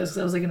she didn't realize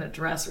I was like in a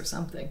dress or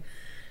something.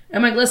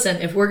 I'm like, listen,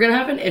 if we're gonna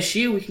have an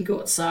issue, we can go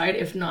outside.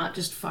 If not,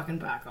 just fucking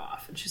back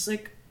off. And she's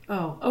like,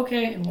 oh,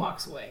 okay, and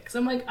walks away. Because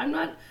I'm like, I'm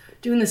not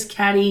doing this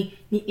catty,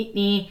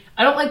 nee.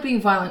 I don't like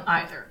being violent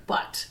either,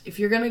 but if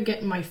you're gonna get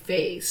in my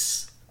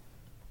face,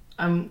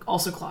 I'm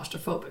also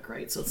claustrophobic,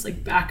 right? So it's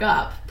like, back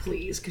up,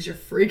 please, because you're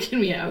freaking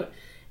me out.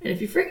 And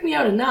if you freak me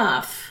out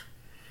enough,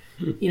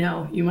 you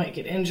know, you might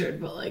get injured.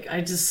 But like,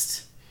 I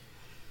just...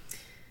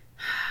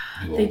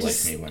 You won't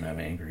like me when I'm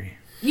angry.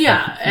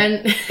 Yeah,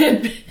 and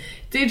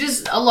they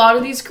just... A lot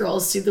of these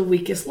girls see the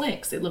weakest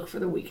links. They look for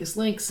the weakest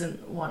links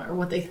and want, or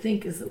what they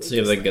think is the weakest see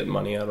if they link. get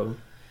money out of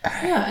them.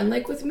 Yeah, and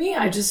like with me,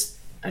 I just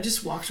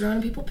walked around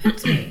and people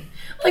picked me.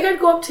 Like, I'd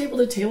go up table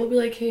to table, be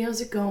like, hey,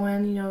 how's it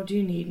going? You know, do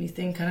you need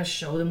anything? Kind of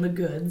show them the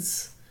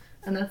goods.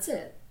 And that's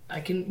it.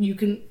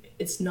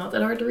 It's not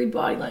that hard to read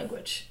body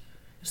language.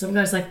 If some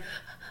guy's like,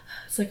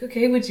 it's like,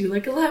 okay, would you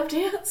like a lap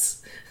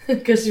dance?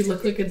 Because you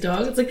look like a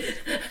dog. It's like,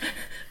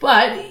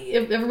 but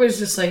if everybody's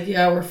just like,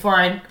 yeah, we're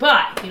fine,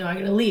 bye. You know, I'm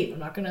going to leave. I'm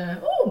not going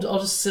to, I'll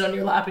just sit on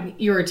your lap and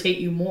irritate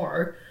you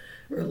more.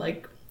 Or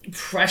like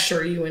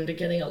pressure you into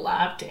getting a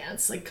lap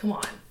dance. Like, come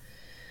on.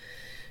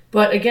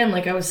 But again,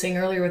 like I was saying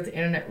earlier with the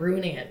internet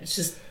ruining it, it's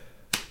just,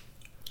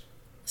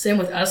 same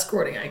with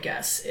escorting, I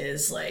guess,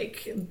 is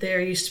like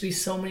there used to be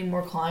so many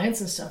more clients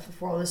and stuff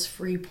before all this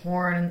free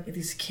porn and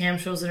these cam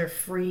shows that are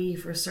free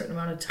for a certain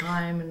amount of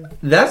time. And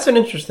that's an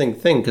interesting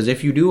thing, because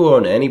if you do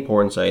own any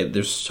porn site,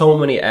 there's so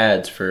many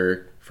ads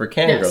for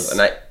cam girls,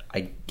 and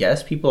I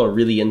guess people are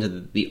really into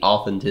the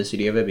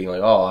authenticity of it, being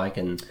like, oh, I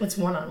can. It's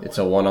one-on-one. It's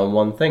a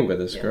one-on-one thing with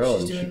this girl.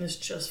 She's doing this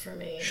just for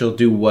me. She'll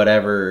do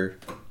whatever,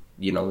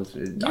 you know.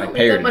 I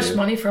pay her that much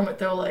money from it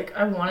though. Like,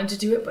 I wanted to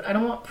do it, but I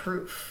don't want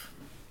proof.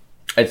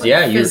 It's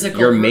like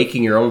you're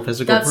making your own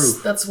physical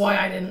proof. That's why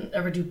I didn't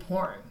ever do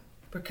porn,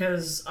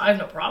 because I have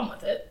no problem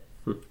with it.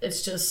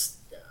 It's just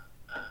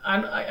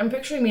I'm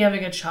picturing me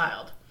having a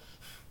child,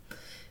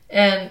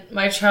 and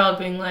my child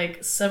being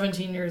like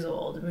 17 years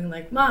old and being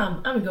like,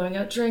 Mom, I'm going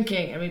out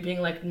drinking, and me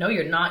being like, no,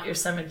 you're not, you're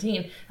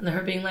 17, and then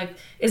her being like,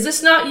 is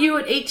this not you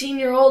at 18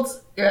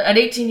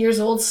 years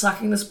old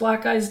sucking this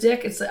black guy's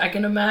dick? It's I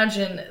can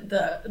imagine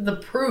the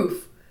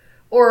proof.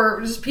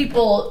 Or just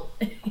people,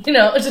 you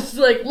know, just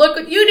like, look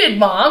what you did,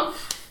 Mom.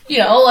 You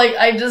know, like,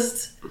 and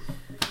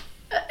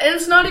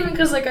it's not even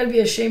because, like, I'd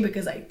be ashamed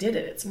because I did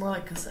it. It's more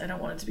like because I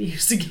don't want it to be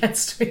used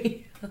against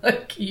me.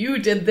 Like, you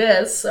did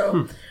this,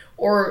 so,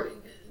 or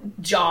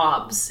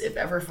jobs, if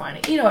ever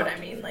finding, you know what I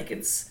mean? Like,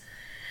 it's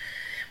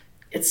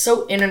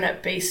so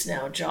internet-based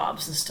now,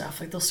 jobs and stuff.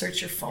 Like, they'll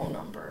search your phone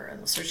number, and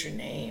they'll search your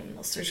name, and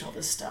they'll search all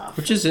this stuff.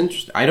 Which is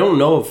interesting. I don't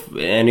know if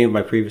any of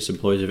my previous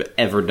employees have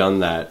ever done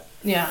that.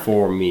 Yeah.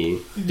 For me,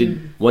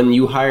 when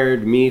you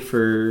hired me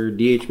for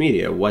DH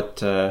Media, what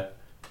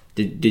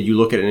did you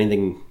look at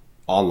anything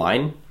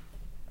online?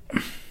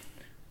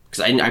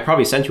 Because I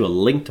probably sent you a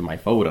link to my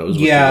photos.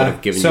 Which would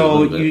have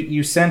given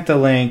you sent the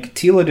link.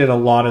 Tila did a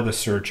lot of the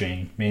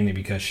searching, mainly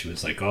because she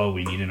was like, "Oh,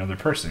 we need another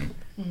person."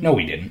 No,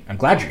 we didn't. I'm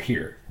glad you're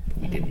here.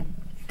 We didn't,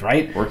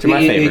 right? Worked in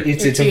my favor.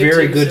 It's a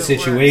very good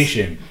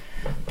situation,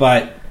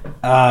 but.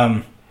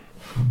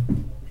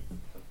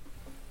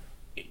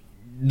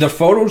 The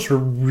photos were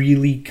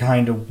really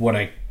kind of what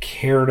I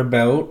cared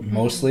about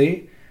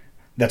mostly.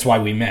 That's why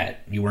we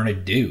met. You weren't a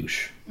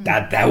douche.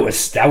 That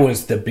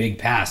was the big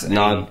pass.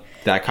 Not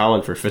that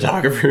common for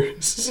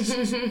photographers.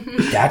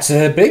 That's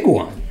a big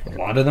one. A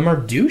lot of them are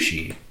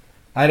douchey.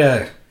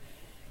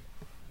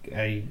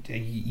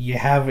 You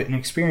have an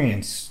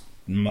experience.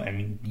 I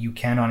mean, you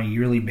can on a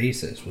yearly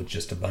basis with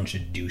just a bunch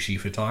of douchey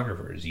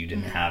photographers. You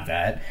didn't have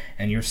that,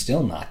 and you're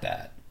still not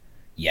that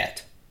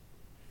yet.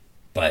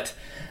 But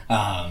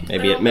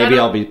maybe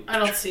I'll be. I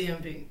don't see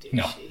him being douchey.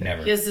 No,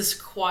 never. He has this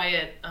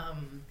quiet,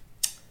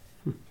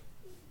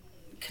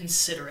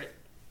 considerate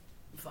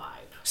vibe.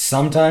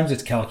 Sometimes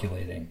it's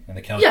calculating, and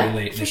the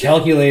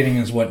calculating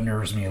is what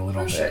nerves me a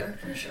little bit.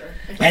 For sure.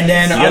 And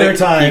then other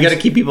times you got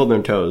to keep people on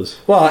their toes.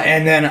 Well,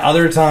 and then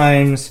other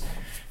times,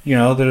 you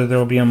know,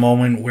 there'll be a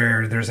moment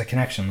where there's a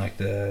connection, like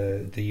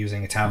the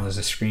using a tablet as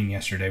a screen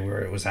yesterday, where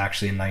it was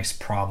actually a nice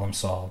problem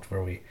solved,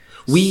 where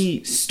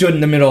we stood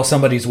in the middle of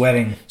somebody's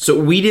wedding. So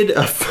we did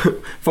a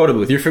photo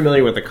booth. You're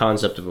familiar with the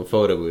concept of a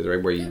photo booth,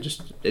 right? Where you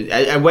just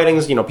at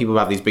weddings, you know, people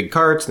have these big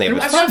carts and they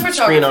have a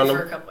screen on them.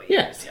 For a couple of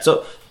years, yeah.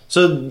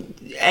 So,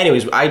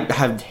 anyways, I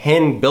have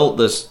hand-built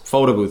this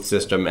photo booth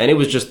system, and it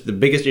was just the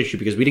biggest issue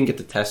because we didn't get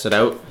to test it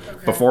out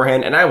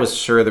beforehand, and I was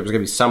sure there was going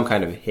to be some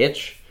kind of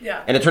hitch.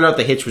 Yeah. And it turned out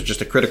the hitch was just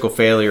a critical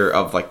failure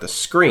of, like, the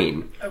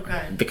screen.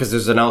 Okay. Because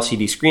there's an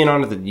LCD screen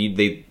on it that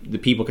the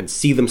people can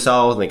see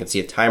themselves, and they can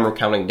see a timer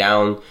counting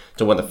down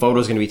to when the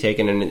photo's going to be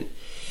taken, and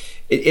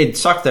it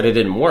sucked that it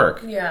didn't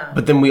work. Yeah.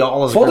 But then we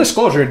all... Full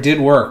disclosure, it did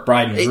work,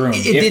 bride and groom,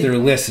 if they're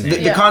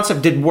listening. The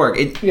concept did work.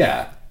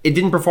 It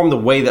didn't perform the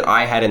way that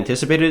I had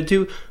anticipated it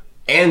to.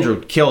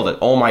 Andrew killed it.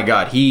 Oh my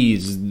god,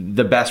 he's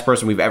the best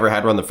person we've ever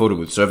had run the photo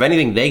booth. So if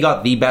anything, they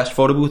got the best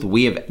photo booth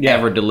we have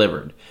ever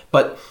delivered.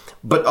 But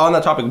on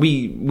that topic,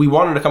 we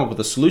wanted to come up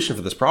with a solution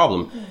for this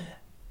problem.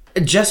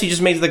 Jesse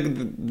just made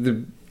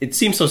the it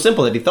seems so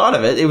simple that he thought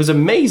of it. It was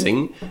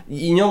amazing.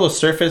 You know those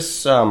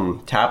Surface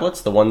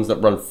tablets, the ones that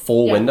run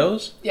full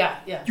Windows? Yeah.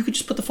 You could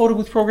just put the photo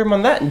booth program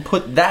on that and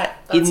put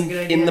that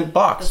in the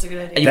box. That's a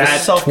good idea.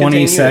 That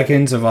 20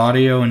 seconds of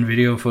audio and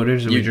video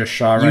footage that we just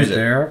shot right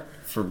there.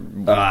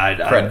 I'm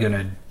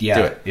gonna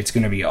it's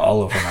gonna be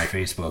all over my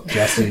Facebook.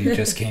 Jesse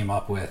just came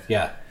up with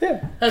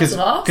That's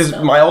awesome.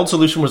 Because my old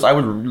solution was I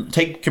would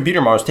take computer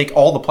monitors, take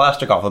all the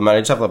plastic off of them, and I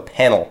just have a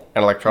panel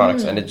and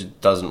electronics, and it just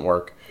doesn't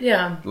work.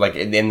 Yeah. Like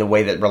in the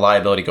way that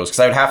reliability goes, because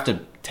I would have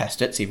to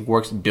test it, see if it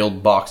works,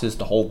 build boxes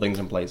to hold things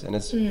in place, and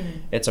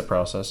it's a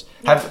process.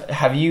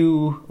 Have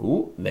you?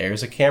 Ooh,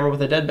 there's a camera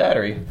with a dead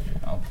battery.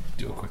 I'll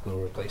do a quick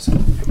little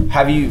replacement.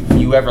 Have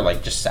you ever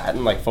like just sat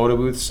in like photo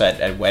booths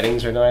at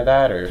weddings or anything like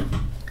that, or?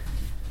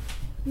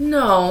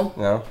 No.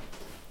 No.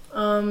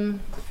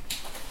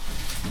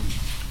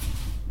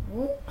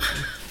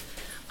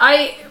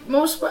 I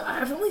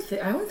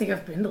don't think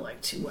I've been to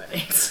like 2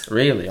 weddings.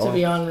 Really? To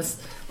be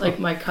honest, like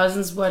my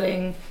cousin's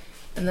wedding,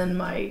 and then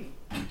my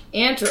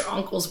aunt or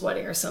uncle's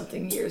wedding or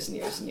something years and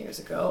years and years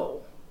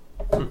ago.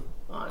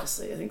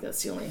 Honestly, I think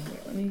that's the only. Here,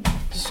 let me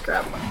just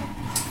grab my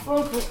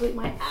phone quickly.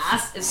 My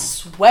ass is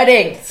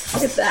sweating.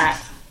 Look at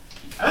that.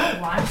 Oh,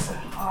 why I'm so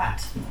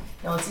hot.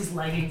 No, it's these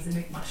leggings that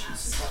make my shoes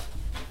sweat.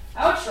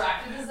 How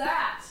attractive is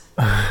that?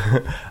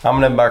 I'm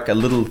going to mark a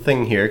little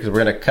thing here because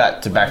we're going to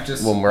cut to back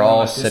when we're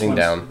all sitting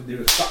down.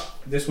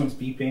 This one's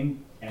beeping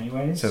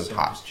anyways, so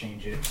hot. Just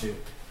change it to...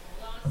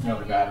 No,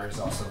 the battery's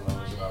also low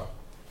as well.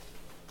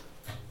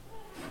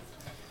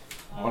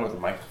 One of the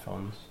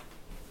microphones.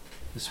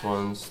 This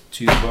one's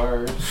 2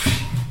 bars.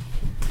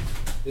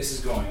 This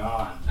is going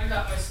on. I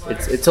got my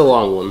sweater. It's a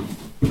long one.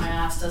 My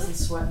ass doesn't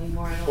sweat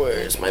anymore.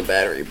 Where's my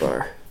battery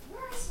bar?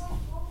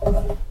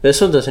 This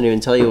one doesn't even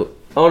tell you...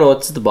 Oh no,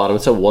 it's at the bottom.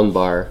 It's a 1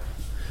 bar.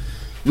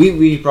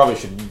 We probably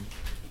should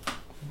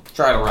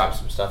try to wrap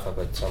some stuff up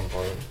at some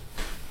point.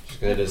 Just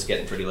because it is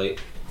getting pretty late.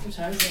 What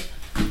time is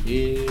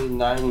it?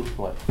 9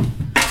 what?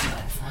 I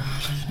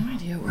have no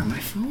idea where my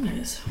phone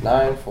is.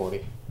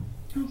 9:40.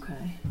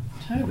 Okay.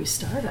 How did we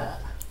start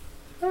at?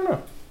 I don't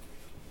know.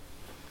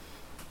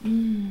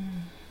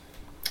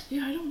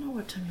 Yeah, I don't know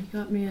what time you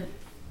got me at.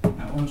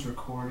 That one's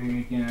recording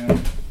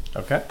again.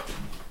 Okay.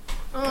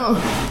 Oh.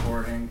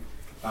 Recording.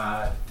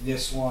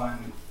 This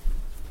one,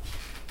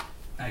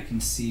 I can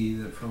see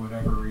that for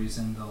whatever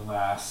reason the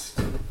last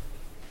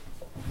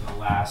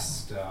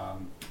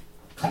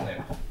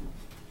clip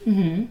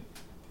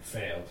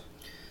failed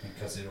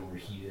because it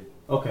overheated.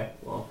 Okay.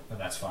 Well, but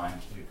that's fine.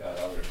 We've got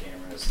other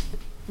cameras.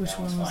 Which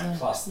one was that?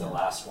 Plus the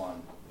last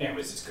one.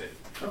 Anyways, it's good.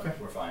 Okay.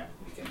 We're fine.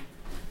 We can.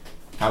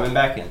 Coming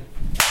back in.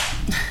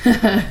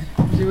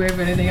 Do we have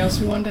anything else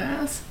we wanted to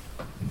ask?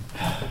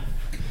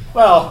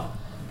 Well,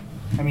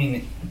 I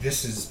mean,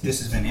 this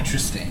has been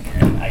interesting,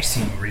 and I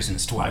see no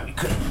reasons to why we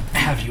couldn't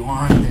have you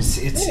on.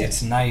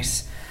 It's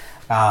nice.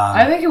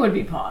 I think it would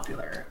be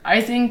popular.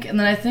 I think in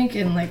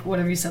like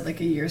whatever you said, like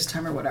a year's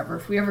time or whatever,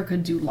 if we ever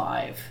could do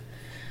live.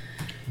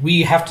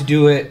 We have to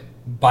do it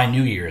by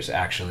New Year's.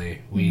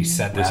 Actually, we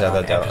said that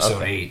on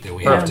episode 8 that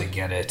we have to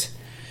get it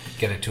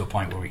to a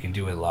point where we can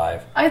do it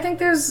live. I think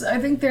there's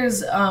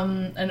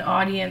an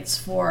audience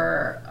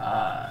for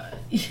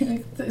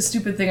the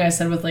stupid thing I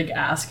said with like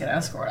Ask and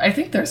Escort. I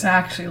think there's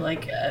actually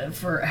like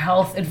for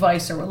health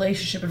advice or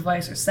relationship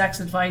advice or sex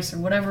advice or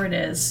whatever it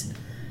is.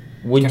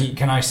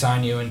 Can I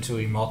sign you into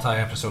a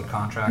multi-episode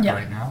contract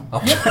right now?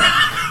 Oh.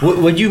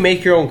 Would you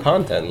make your own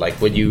content?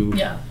 Like, would you?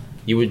 Yeah.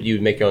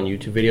 You'd make your own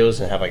YouTube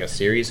videos and have like a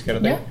series kind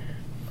of thing? Yeah.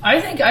 I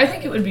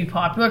think it would be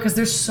popular because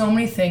there's so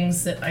many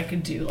things that I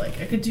could do. Like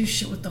I could do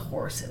shit with the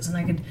horses, and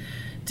I could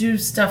do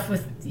stuff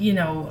with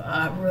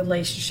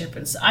relationship.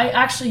 And I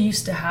actually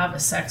used to have a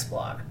sex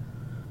blog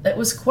that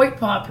was quite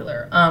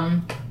popular,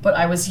 but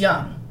I was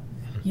young.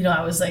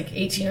 I was like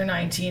 18 or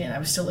 19, and I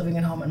was still living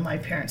at home, and my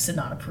parents did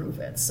not approve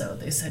it. So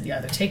they said, you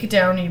either take it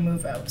down or you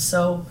move out.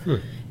 So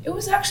it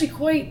was actually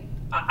quite...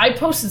 I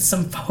posted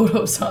some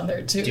photos on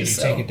there, too. Did you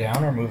take it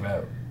down or move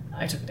out?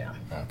 I took it down.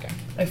 Okay.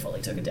 I fully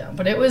took it down.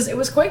 But it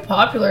was quite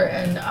popular,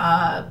 and,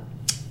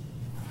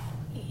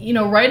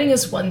 writing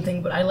is one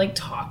thing, but I like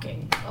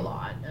talking a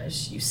lot,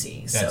 as you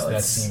see.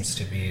 That seems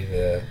to be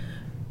the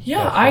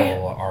Yeah,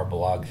 our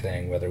blog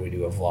thing, whether we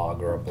do a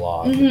vlog or a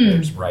blog,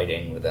 there's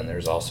writing, but then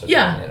there's also doing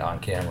it on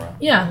camera.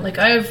 Yeah, like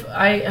I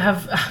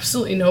have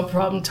absolutely no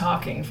problem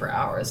talking for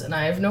hours, and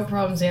I have no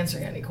problems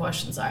answering any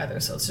questions either.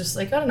 So it's just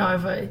like, I don't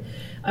know,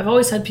 I've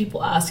always had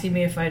people asking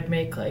me if I'd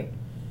make like,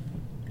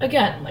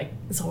 again, like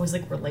it's always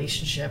like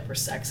relationship or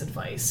sex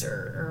advice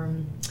or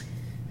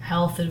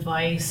health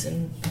advice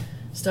and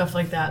stuff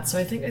like that. So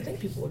I think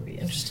people would be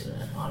interested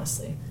in it,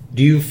 honestly.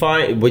 Do you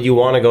find, would you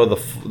want to go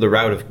the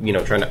route of, you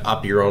know, trying to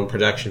up your own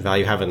production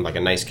value, having like a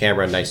nice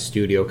camera, a nice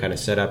studio kind of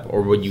setup,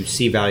 or would you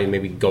see value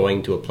maybe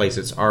going to a place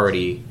that's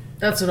already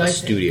a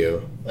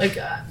studio? Like,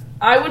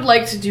 I would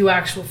like to do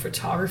actual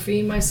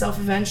photography myself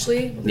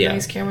eventually with a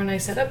nice camera,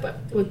 nice setup,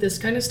 but with this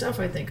kind of stuff,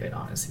 I think I'd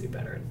honestly be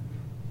better in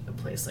a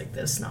place like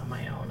this, not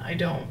my own. I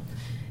don't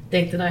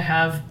think that I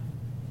have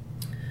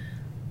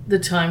the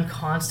time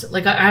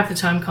I have the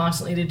time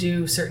constantly to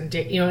do certain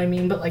you know what I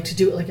mean, but like to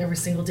do it like every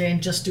single day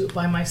and just do it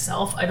by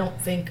myself, I don't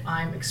think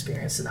I'm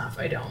experienced enough.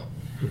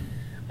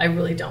 I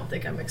really don't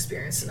think I'm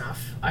experienced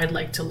enough. I'd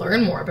like to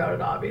learn more about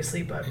it,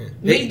 obviously, but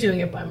me doing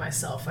it by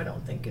myself I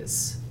don't think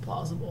is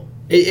plausible.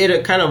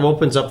 It kind of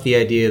opens up the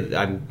idea,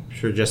 I'm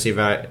sure Jesse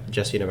and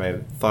I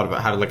have thought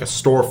about having like a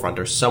storefront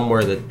or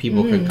somewhere that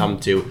people could come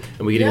to,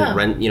 and we could even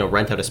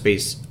rent out a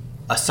space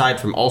aside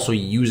from also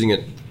using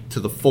it to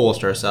the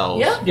fullest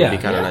ourselves. Would be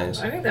kind of nice.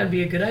 I think that'd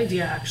be a good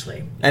idea,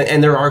 actually.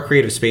 And there are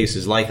creative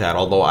spaces like that,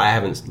 although I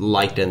haven't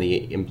liked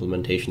any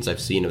implementations I've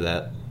seen of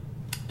that.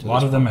 A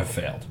lot of them have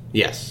failed.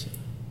 Yes.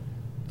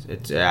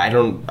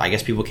 I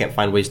guess people can't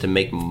find ways to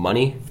make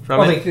money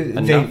from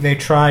it. They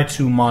try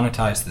to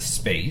monetize the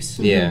space.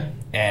 Yeah.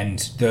 And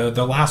the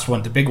last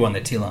one, the big one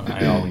that Tila and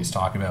I always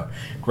talk about,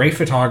 great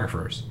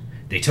photographers,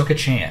 they took a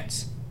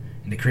chance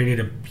and they created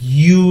a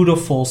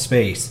beautiful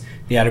space.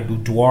 They had a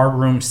boudoir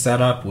room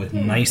set up with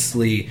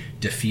nicely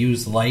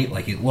diffused light,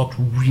 like it looked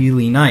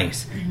really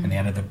nice. And they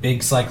had the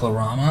big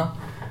cyclorama,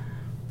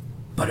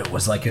 but it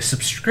was like a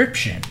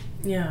subscription.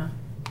 Yeah.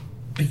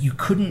 But you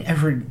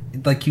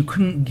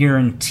couldn't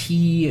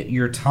guarantee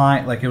your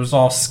time. Like, it was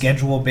all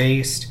schedule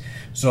based.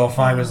 So if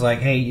I was like,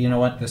 hey, you know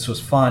what, this was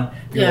fun,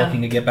 you're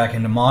looking to get back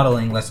into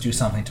modeling, let's do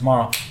something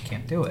tomorrow,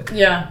 can't do it.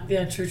 Yeah,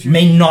 true.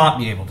 May not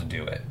be able to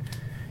do it.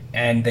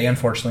 And they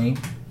unfortunately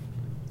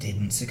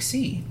didn't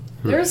succeed.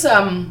 There's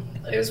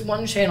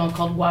one channel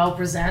called Wow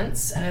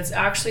Presents, and it's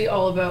actually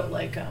all about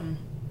like I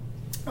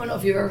don't know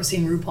if you've ever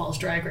seen RuPaul's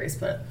Drag Race,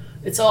 but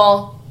it's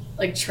all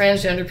like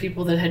transgender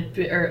people that had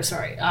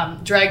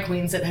drag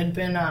queens that had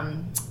been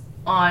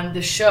on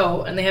the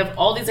show, and they have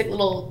all these like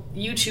little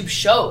YouTube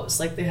shows,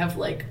 like they have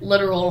like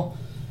literal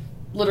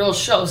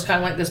shows,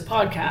 kind of like this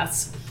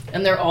podcast,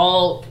 and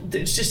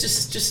it's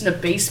just in a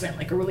basement,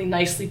 like a really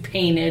nicely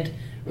painted,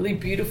 really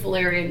beautiful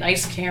area,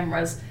 nice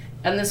cameras.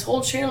 And this whole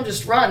channel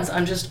just runs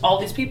on just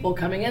all these people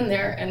coming in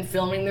there and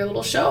filming their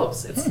little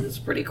shows. It's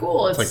pretty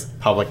cool. It's like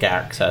public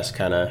access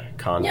kind of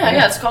content.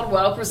 Yeah. It's called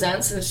Wow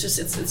Presents, and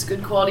it's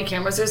good quality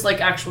cameras. There's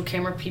like actual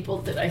camera people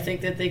that I think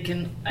that they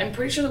can. I'm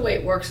pretty sure the way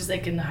it works is they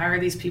can hire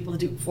these people to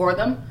do it for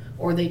them,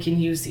 or they can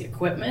use the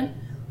equipment.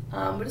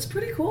 But it's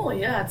pretty cool.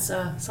 Yeah, it's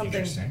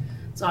something.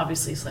 It's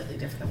obviously slightly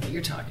different than what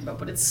you're talking about,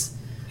 but it's.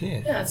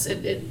 Yeah,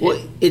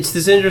 it's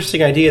this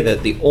interesting idea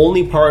that the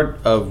only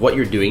part of what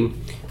you're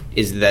doing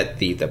is that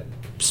the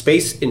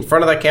space in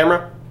front of that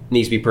camera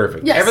needs to be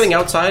perfect. Yes. Everything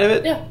outside of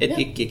it,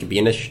 it could be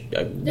in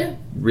a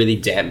really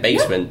damp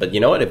basement, but you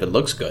know what? If it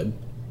looks good,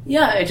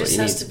 it just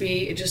has to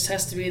be. It just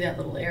has to be that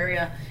little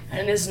area,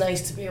 and it is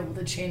nice to be able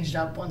to change it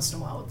up once in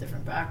a while with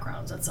different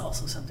backgrounds. That's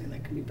also something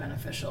that can be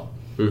beneficial.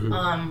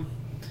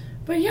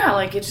 But yeah,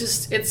 like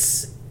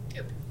it's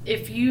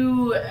if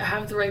you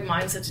have the right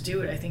mindset to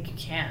do it, I think you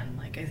can.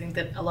 Like, I think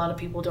that a lot of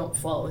people don't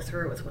follow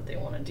through with what they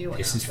want to do.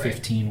 This is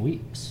 15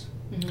 weeks.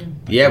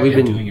 Yeah, we've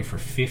been doing it for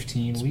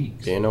 15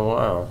 weeks. In a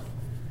while.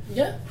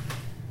 Yeah.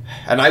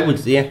 And I would,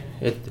 the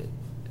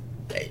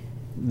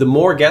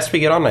more guests we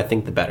get on, I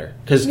think the better.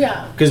 Because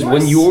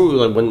when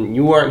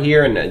you aren't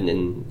here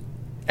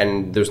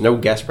and there's no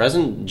guest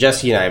present,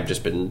 Jesse and I have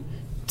just been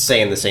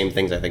saying the same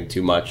things, I think,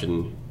 too much.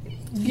 And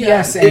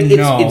yes and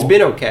no. It's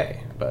been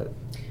okay, but...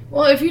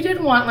 Well, if you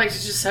did want, like,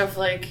 to just have,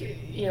 like,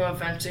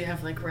 eventually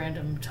have, like,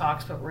 random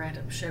talks about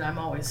random shit, I'm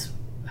always...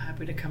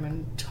 happy to come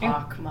and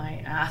talk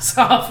my ass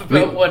off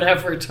about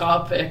whatever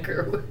topic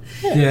or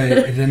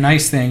the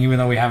nice thing, even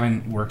though we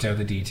haven't worked out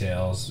the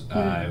details,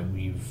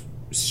 we've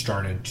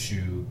started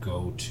to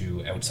go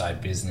to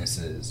outside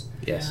businesses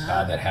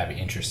that have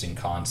interesting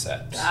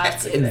concepts.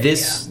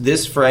 That's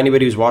this for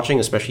anybody who's watching,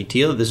 especially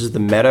Teal, this is the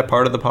meta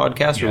part of the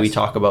podcast where we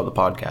talk about the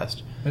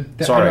podcast.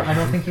 But sorry, I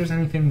don't think there's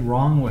anything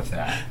wrong with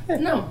that.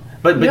 No,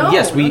 but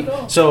yes, we.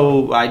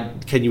 So,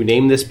 can you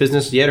name this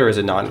business yet, or is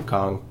it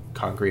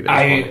concrete?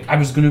 I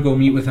was going to go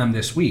meet with them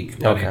this week,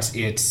 but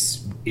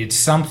it's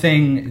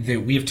something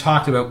that we've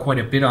talked about quite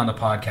a bit on the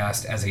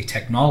podcast as a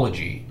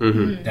technology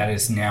that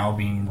is now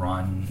being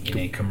run in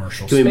a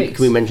commercial space.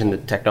 Can we mention the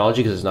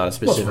technology because it's not a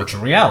specific... Well, it's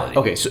virtual reality.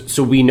 Okay,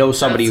 so we know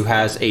somebody who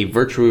has a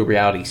virtual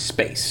reality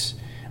space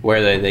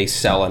where they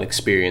sell an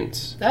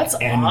experience. That's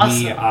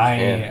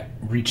awesome.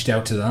 reached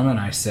out to them and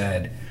I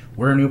said,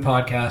 we're a new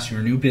podcast,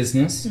 you're a new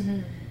business.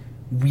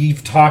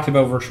 We've talked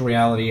about virtual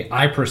reality.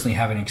 I personally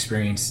haven't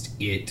experienced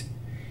it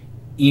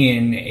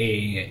in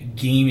a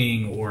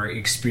gaming or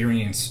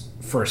experience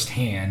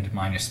firsthand,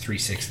 minus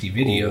 360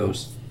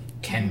 videos.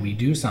 Can we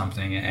do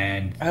something?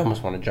 And I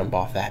almost want to jump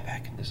off that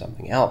back into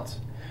something else.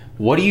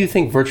 What do you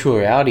think virtual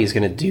reality is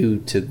going to do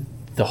to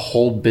the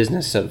whole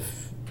business of,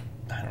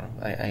 I don't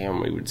know, I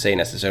only would say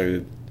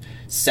necessarily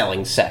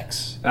selling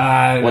sex?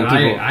 I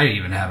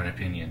even have an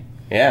opinion.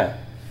 Yeah.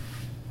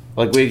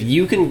 Like if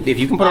you can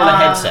put on a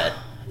headset,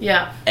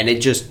 yeah, and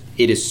it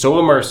is so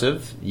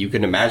immersive, you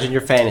can imagine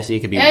your fantasy. It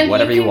could be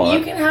whatever you want.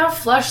 You can have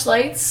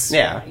fleshlights,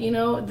 yeah,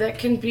 that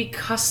can be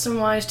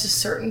customized to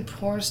certain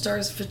porn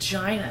stars'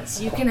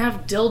 vaginas. You can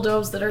have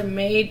dildos that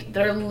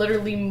are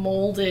literally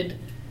molded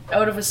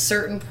out of a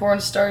certain porn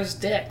star's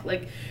dick.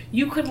 Like,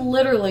 you could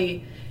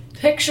literally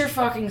picture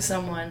fucking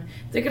someone.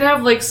 They could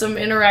have like some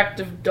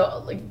interactive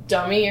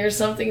dummy or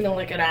something,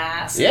 like an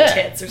ass and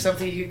tits or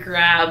something you could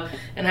grab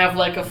and have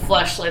like a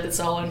fleshlight that's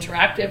all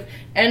interactive.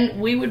 And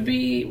we would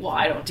be, well,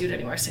 I don't do it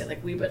anymore, I say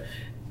like we, but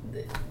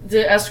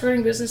the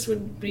escorting business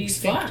would be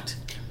fucked.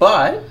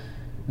 But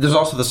there's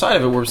also the side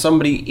of it where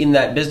somebody in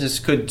that business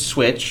could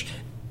switch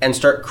and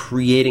start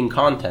creating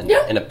content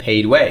in a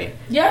paid way.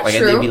 Yeah, like,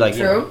 true. They'd be like,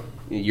 true.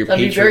 Your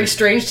That'd be very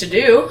strange to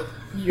do.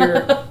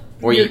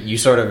 Or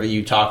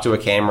you talk to a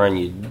camera and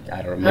you,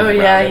 I don't know. Oh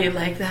yeah, you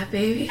like that,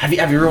 baby? Have you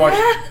ever watched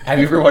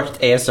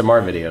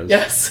ASMR videos?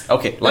 Yes.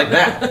 Okay, like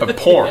that, but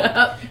porn,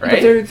 right?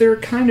 But they're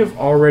kind of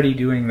already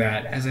doing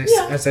that.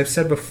 As I've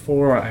said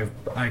before,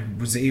 I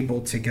was able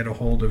to get a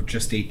hold of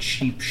just a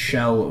cheap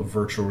shell of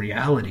virtual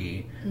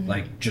reality,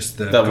 like just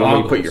the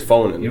one you put your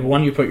phone in. The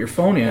one you put your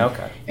phone in.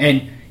 Okay.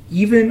 And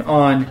even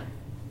on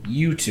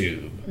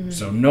YouTube,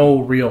 so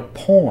no real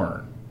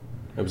porn.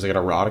 It was like an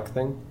erotic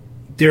thing?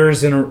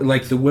 There's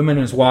the woman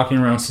is walking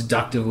around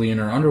seductively in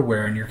her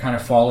underwear, and you're kind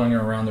of following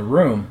her around the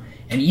room.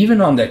 And even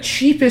on the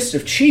cheapest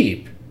of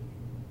cheap,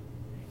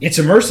 it's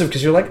immersive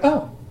because you're like,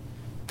 oh,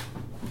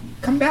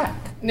 come back.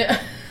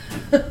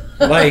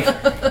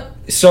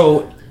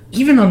 So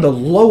even on the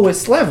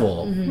lowest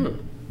level,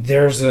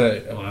 there's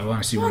I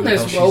want to see where the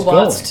hell she's going. There's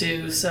robots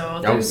too,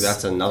 so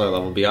that's another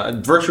level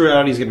beyond. Virtual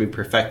reality is going to be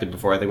perfected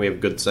before I think we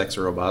have good sex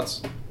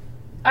robots.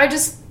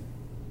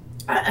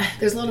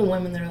 There's a lot of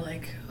women that are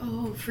like,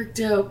 oh, freaked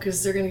out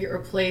because they're going to get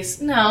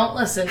replaced. No,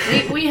 listen,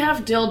 we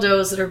have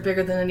dildos that are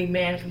bigger than any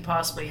man can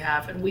possibly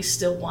have, and we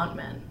still want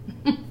men.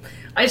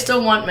 I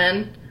still want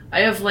men.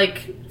 I have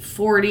like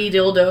 40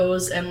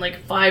 dildos and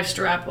like 5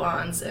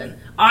 strap-ons, and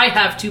I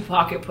have 2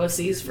 pocket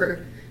pussies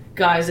for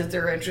guys if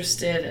they're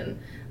interested, and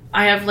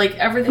I have like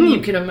everything you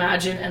can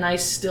imagine, and I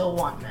still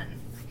want men.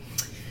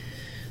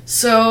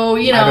 So,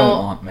 I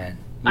don't want men.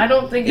 I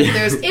don't think if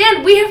there's...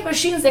 And we have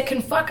machines that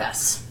can fuck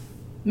us.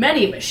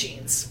 Many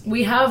machines.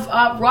 We have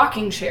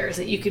rocking chairs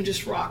that you can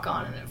just rock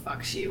on and it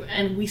fucks you,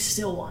 and we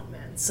still want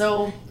men.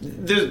 So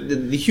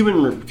the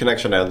human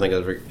connection, I don't think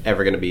is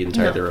ever going to be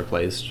entirely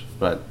replaced.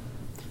 But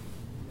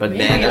man,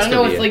 man, I don't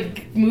know if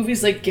like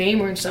movies like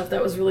Gamer and stuff.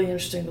 That was really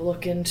interesting to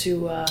look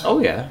into.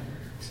 To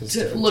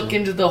look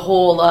into the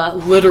whole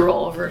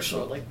literal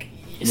virtual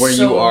where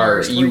you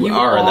are in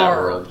that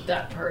world.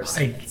 That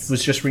person. I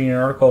was just reading an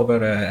article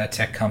about a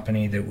tech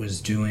company that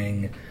was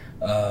doing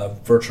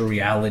virtual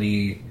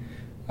reality.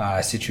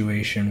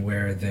 Situation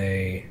where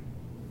they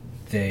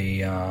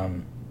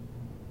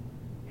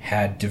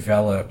had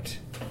developed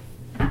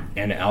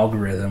an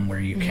algorithm where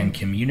you can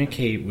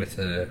communicate with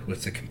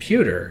the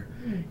computer,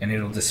 and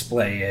it'll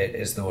display it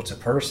as though it's a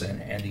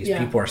person. And these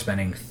people are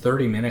spending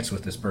 30 minutes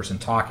with this person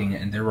talking,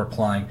 and they're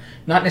replying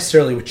not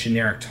necessarily with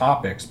generic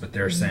topics, but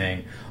they're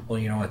saying, "Well,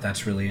 you know what?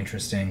 That's really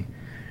interesting."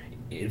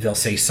 They'll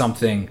say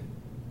something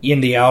in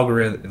the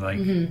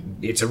algorithm,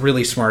 it's a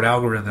really smart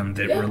algorithm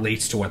that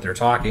relates to what they're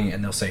talking,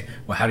 and they'll say,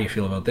 well, how do you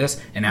feel about this?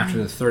 And after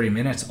the 30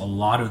 minutes, a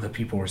lot of the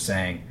people were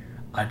saying,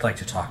 I'd like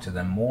to talk to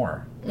them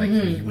more. Like,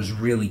 he was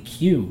really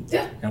cute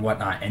and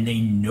whatnot, and they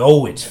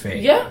know it's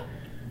fake. Yeah.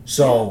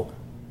 So,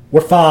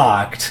 we're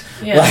fucked.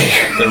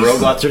 Yeah. The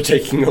robots are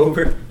taking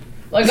over.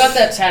 Well, I got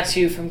that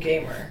tattoo from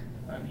Gamer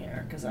on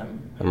here, because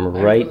I'm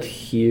right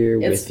here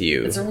with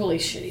you. It's a really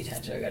shitty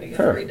tattoo. I gotta get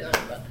it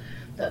redone, but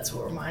that's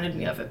what reminded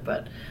me of it.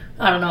 But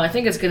I don't know. I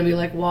think it's going to be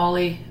like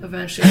WALL-E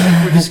eventually.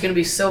 Like, we're just going to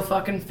be so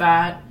fucking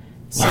fat,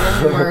 so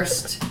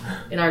immersed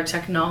in our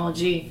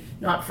technology,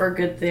 not for a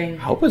good thing.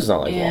 I hope it's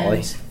not like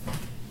WALL-E.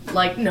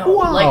 Like, no.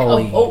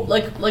 WALL-E.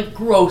 Like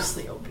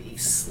grossly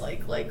obese.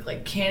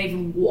 Like can't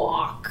even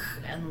walk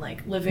and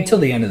like living... Until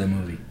the end of the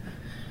movie.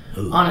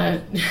 On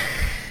a...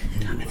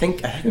 I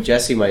think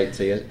Jesse might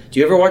say it. Do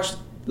you ever watch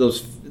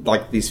those,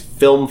 like, these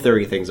film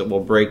theory things that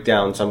will break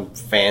down some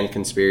fan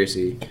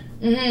conspiracy?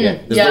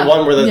 Yeah, there's the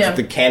one where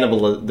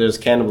there's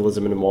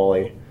cannibalism in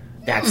WALL-E.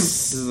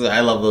 I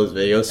love those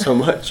videos so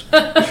much.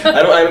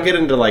 I don't get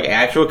into like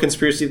actual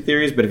conspiracy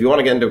theories, but if you want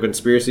to get into a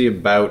conspiracy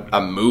about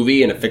a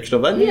movie and a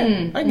fictional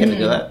event, I can get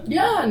into that.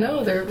 Yeah,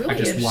 no, they're really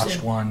interesting. I just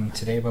watched one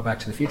today about Back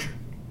to the Future.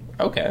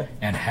 Okay.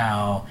 And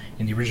how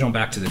in the original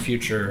Back to the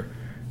Future,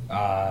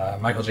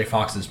 Michael J.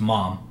 Fox's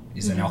mom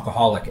is an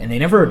alcoholic, and they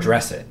never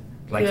address it.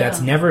 Like, that's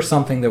never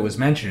something that was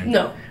mentioned.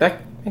 No.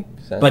 That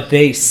makes sense. But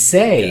they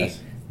say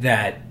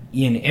that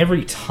in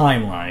every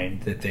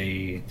timeline that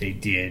they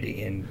did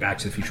in Back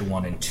to the Future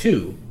 1 and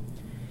 2,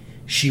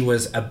 she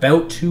was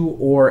about to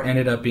or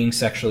ended up being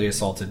sexually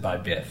assaulted by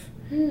Biff.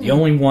 The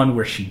only one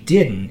where she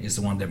didn't is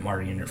the one that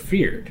Marty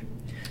interfered.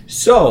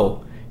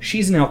 So,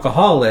 she's an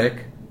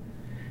alcoholic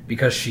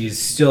because she's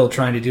still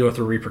trying to deal with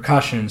the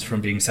repercussions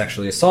from being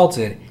sexually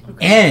assaulted,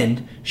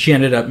 and she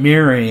ended up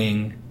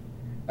marrying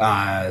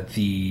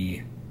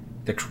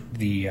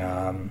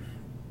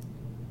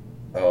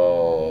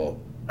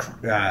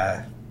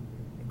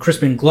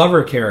Crispin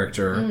Glover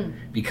character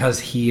because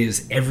he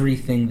is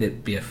everything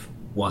that Biff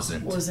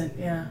wasn't.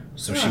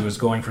 So she was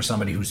going for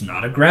somebody who's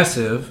not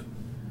aggressive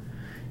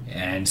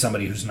and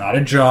somebody who's not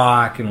a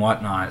jock and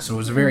whatnot. So it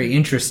was a very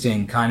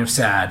interesting, kind of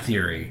sad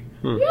theory.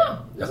 Yeah.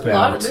 There's a Where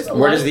lot does of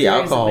the theories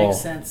alcohol that make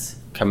sense.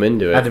 come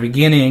into it? At the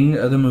beginning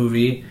of the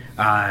movie,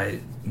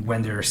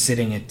 when they're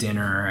sitting at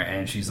dinner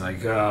and she's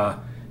like,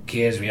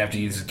 kids, we have to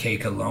use the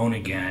cake alone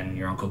again.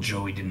 Your Uncle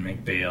Joey didn't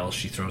make bail.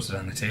 She throws it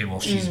on the table.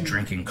 She's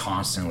drinking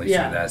constantly through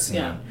that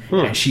scene.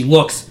 And she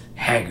looks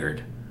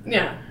haggard.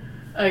 Yeah.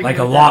 Like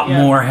a lot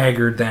more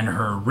haggard than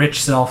her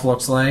rich self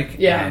looks like.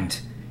 Yeah. And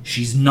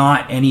she's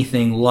not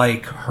anything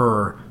like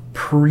her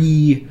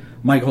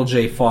pre-Michael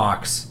J.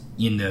 Fox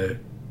in the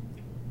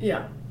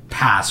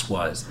past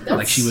was.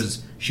 Like she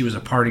was a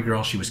party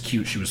girl. She was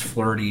cute. She was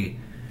flirty.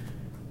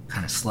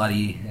 Kind of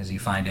slutty, as you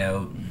find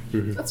out.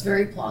 That's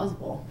very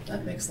plausible.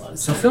 That makes a lot of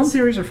sense. So film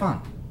theories are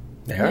fun.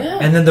 Yeah.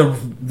 And then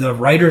the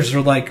writers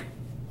are like,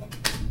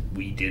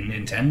 we didn't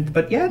intend,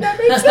 but yeah, that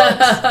makes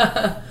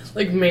sense.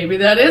 Like, maybe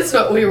that is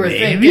what we were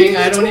thinking.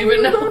 I don't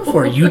even know.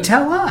 For you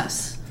tell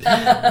us.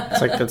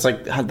 That's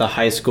like the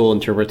high school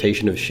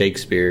interpretation of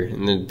Shakespeare,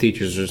 and the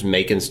teachers are just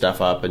making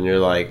stuff up, and you're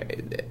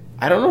like,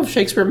 I don't know if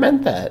Shakespeare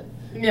meant that.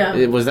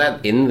 Yeah. Was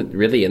that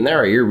really in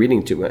there, or you're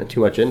reading too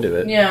much into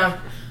it? Yeah.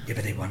 Yeah,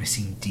 but they want to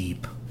seem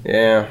deep.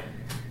 Yeah.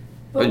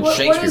 But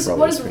Shakespeare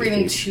what is pretty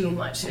reading deep. too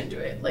much into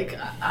it? Like,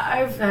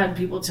 I've had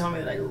people tell me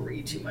that I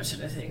read too much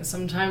into things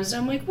sometimes,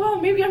 and I'm like, well,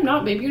 maybe I'm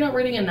not. Maybe you're not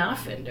reading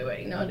enough into it.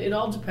 You know, it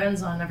all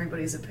depends on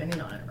everybody's opinion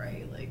on it,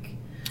 right? Like,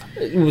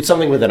 With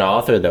something with an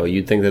author, though,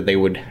 you'd think that they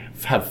would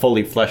have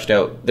fully fleshed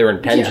out their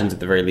intentions at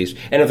the very least.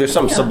 And if there's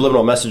some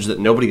subliminal message that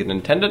nobody had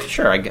intended,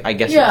 sure, I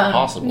guess it's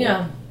possible.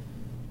 Yeah.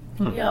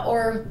 Yeah,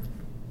 or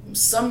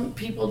some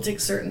people take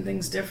certain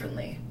things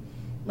differently.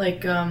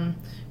 Like,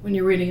 when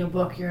you're reading a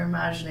book, you're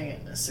imagining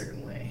it in a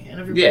certain way, and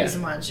everybody's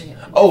imagining it.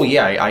 Oh,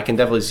 yeah, I can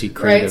definitely see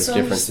creative so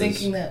differences. I'm just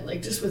thinking that,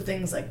 like, just with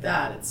things like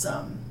that, it's,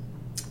 I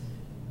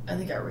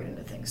think I read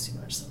into things too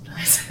much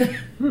sometimes.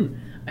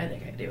 I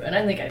think I do, and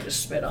I think I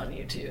just spit on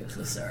you, too,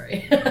 so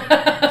sorry.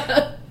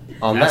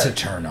 That's a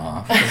turn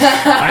off.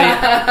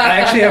 I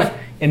actually have,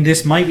 and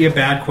this might be a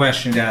bad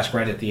question to ask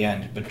right at the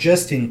end, but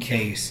just in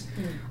case,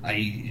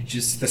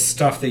 just the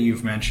stuff that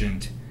you've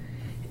mentioned,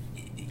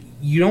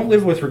 you don't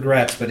live with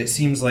regrets, but it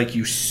seems like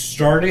you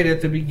started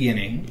at the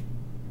beginning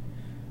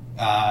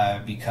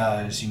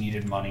because you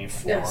needed money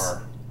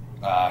for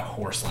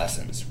horse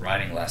lessons,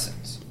 riding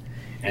lessons.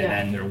 And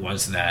then there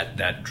was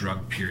that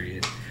drug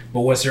period.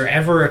 But was there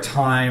ever a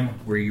time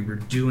where you were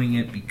doing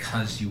it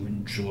because you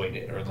enjoyed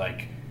it? Or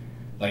like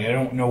I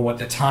don't know what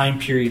the time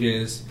period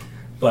is,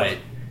 but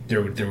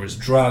there was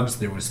drugs,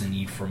 there was the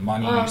need for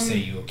money. You say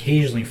you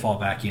occasionally fall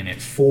back in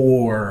it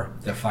for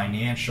the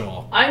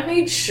financial. I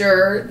made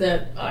sure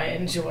that I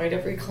enjoyed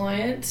every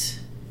client,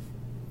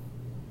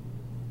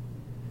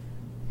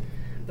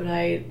 but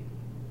I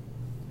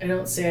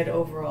don't say I'd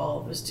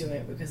overall was doing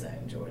it because I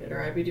enjoyed it,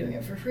 or I'd be doing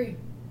it for free.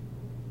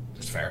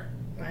 That's fair.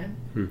 Right?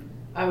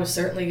 I was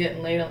certainly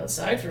getting laid on the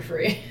side for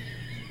free.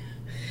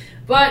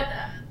 But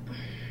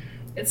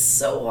it's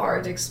so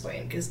hard to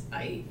explain because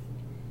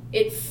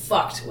it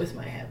fucked with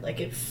my head. Like,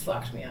 it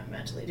fucked me up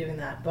mentally doing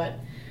that. But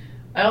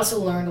I also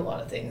learned a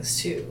lot of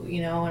things too,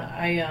 you know, and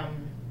I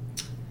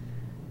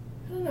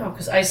don't know,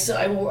 because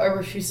I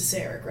refuse to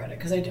say I regret it,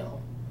 because I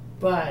don't.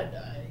 But,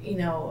 you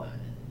know,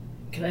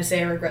 can I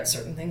say I regret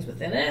certain things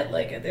within it?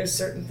 Like, there's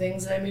certain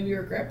things that I maybe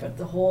regret, but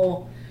the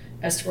whole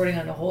escorting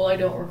on the whole I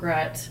don't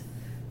regret.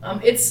 I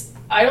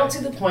don't see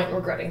the point in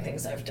regretting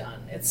things I've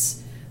done.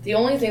 It's the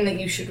only thing that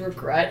you should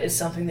regret is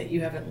something that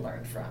you haven't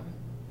learned from.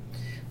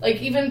 Like,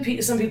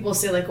 even some people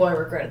say, like, oh, I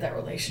regretted that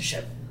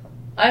relationship.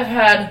 I've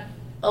had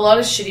a lot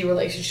of shitty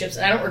relationships,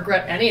 and I don't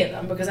regret any of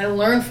them because I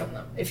learned from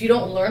them. If you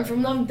don't learn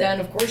from them,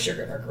 then of course you're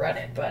going to regret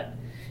it. But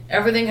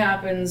everything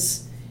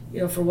happens,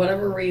 you know, for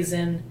whatever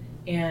reason.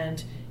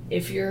 And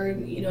if you're,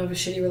 you know, have a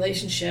shitty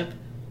relationship,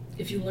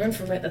 if you learn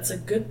from it, that's a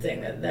good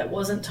thing. That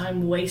wasn't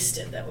time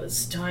wasted. That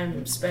was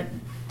time spent,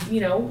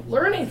 you know,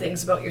 learning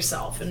things about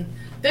yourself and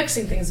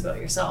fixing things about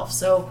yourself.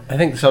 So I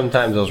think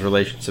sometimes those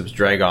relationships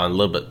drag on a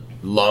little bit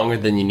longer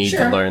than you need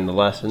to learn the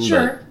lesson.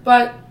 Sure,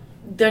 but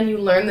then you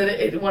learn that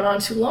it went on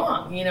too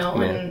long, you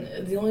know,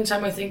 and the only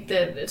time I think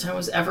that time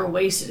was ever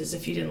wasted is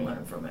if you didn't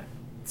learn from it.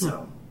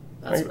 So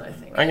that's what I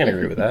think. I can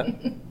agree with that.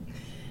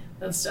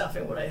 That's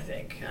definitely what I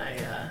think.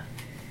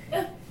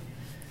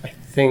 I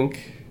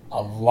think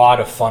a lot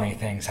of funny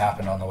things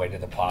happened on the way to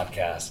the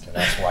podcast, and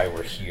that's why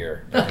we're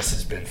here. This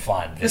has been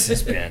fun. This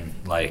has been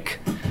like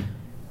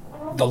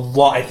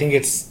I think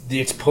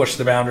it's pushed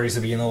the boundaries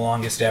of being the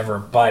longest ever.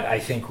 But I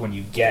think when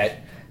you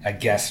get a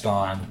guest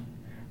on,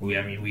 we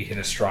hit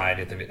a stride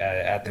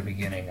at the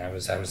beginning. I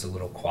was a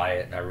little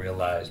quiet, and I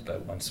realized,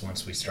 but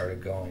once we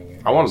started going,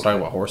 I want to talk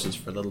about horses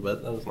for a little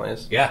bit. That was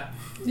nice. Yeah.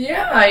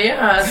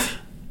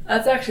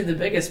 That's actually the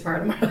biggest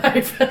part of my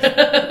life.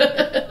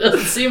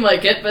 Doesn't seem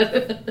like it,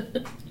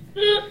 but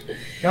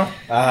no.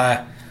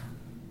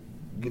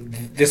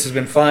 This has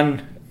been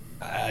fun.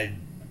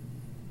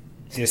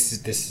 This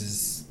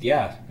is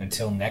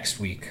until next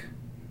week.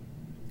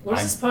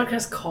 What's this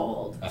podcast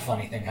called? A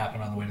funny thing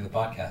happened on the way to the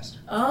podcast.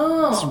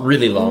 Oh. It's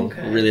really long.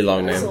 Okay. Really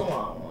long name. That's a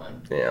long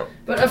one. Yeah.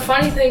 But a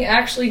funny thing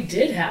actually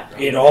did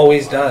happen. It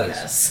always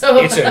does. So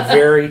it's a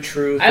very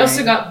true thing. I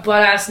also got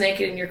butt-ass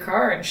naked in your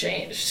car and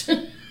changed.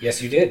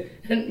 Yes, you did.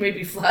 And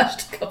maybe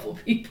flashed a couple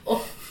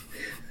people.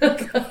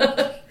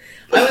 I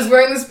was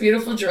wearing this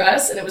beautiful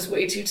dress, and it was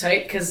way too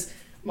tight because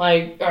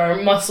my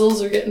arm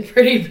muscles are getting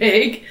pretty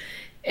big.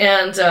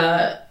 And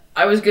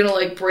I was going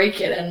to, break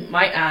it, and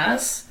my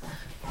ass...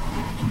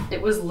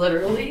 It was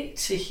literally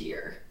to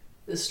here,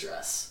 this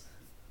dress.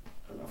 I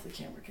don't know if the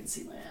camera can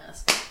see my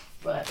ass,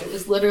 but it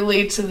was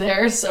literally to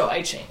there, so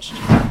I changed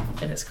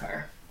in his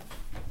car.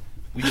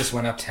 We just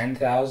went up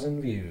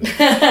 10,000 views.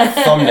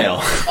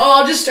 Thumbnail.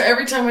 I'll just start,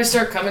 every time I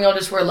start coming, I'll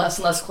just wear less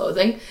and less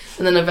clothing,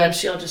 and then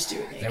eventually I'll just do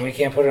it naked. Then we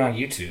can't put it on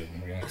YouTube.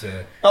 We're going to have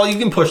to... Oh, you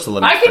can push the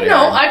limit.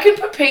 I can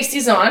put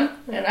pasties on,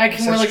 and I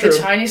can wear That's the true.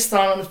 tiniest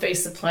thong on the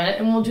face of the planet,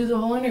 and we'll do the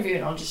whole interview,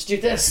 and I'll just do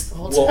this the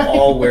whole time. We'll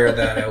all wear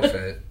that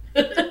outfit.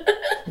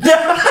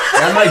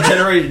 That might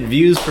generate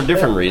views for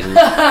different reasons.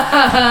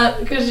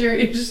 Because you're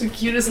just the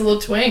cutest little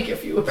twink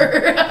if you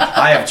were.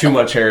 I have too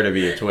much hair to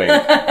be a twink.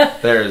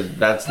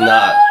 That's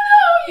not. No,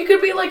 you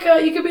could be like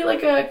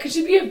a. Could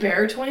you be a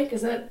bear twink?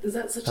 Is that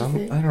such a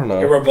thing? I don't know.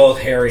 We're both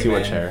hairy. Too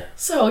men. much hair.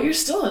 So you're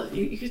still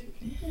you could,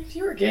 if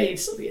you were gay, you'd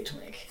still be a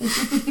twink.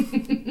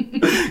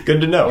 Good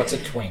to know. What's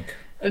a twink?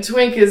 A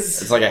twink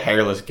is It's like a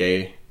hairless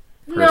gay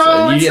person.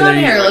 no, it's not Like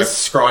a hairless.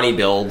 scrawny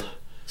build.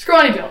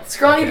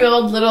 Scrawny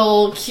build,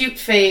 little cute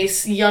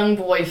face, young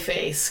boy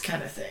face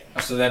kind of thing.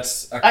 So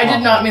that's. I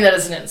did not mean that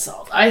as an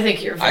insult. I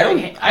think you're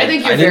very. I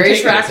think you're I didn't very take it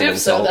as an attractive.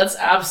 So insult. that's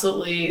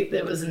absolutely.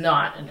 That was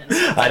not an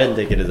insult. I didn't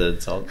take it as an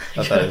insult.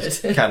 I thought it was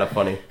Good. kind of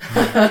funny.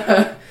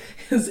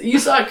 You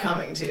saw it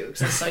coming too,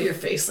 because I saw your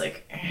face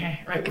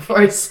right before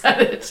I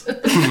said it.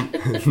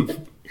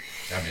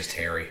 I'm just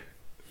hairy.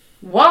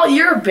 Well,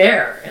 you're a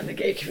bear in the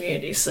gay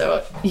community,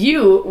 so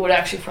you would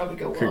actually probably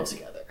go well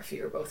together if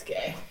you were both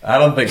gay. I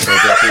don't think so,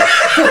 Jesse.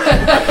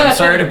 I'm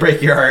sorry to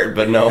break your heart,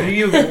 but no.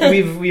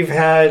 We've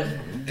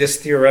had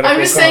this theoretical.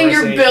 I'm just saying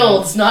your conversation.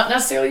 builds, not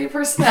necessarily your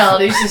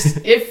personalities.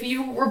 Just if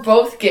you were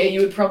both gay, you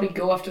would probably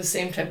go after the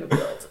same type of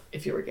build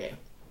if you were gay.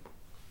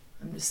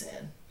 I'm just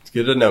saying. It's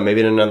good to know.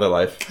 Maybe in another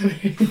life.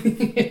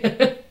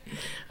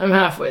 I'm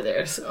halfway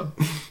there, so.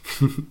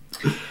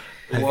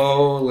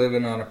 Whoa,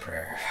 living on a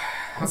prayer.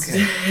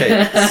 Okay.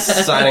 Okay,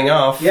 signing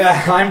off.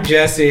 Yeah, I'm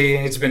Jesse.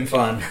 It's been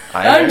fun.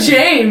 I'm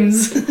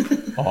James.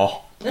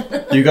 Oh,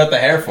 you got the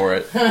hair for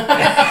it.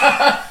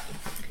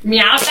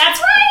 Meow,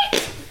 that's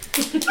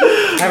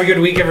right. Have a good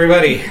week,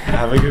 everybody.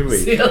 Have a good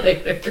week. See you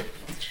later.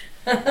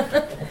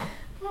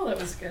 Oh, that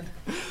was good.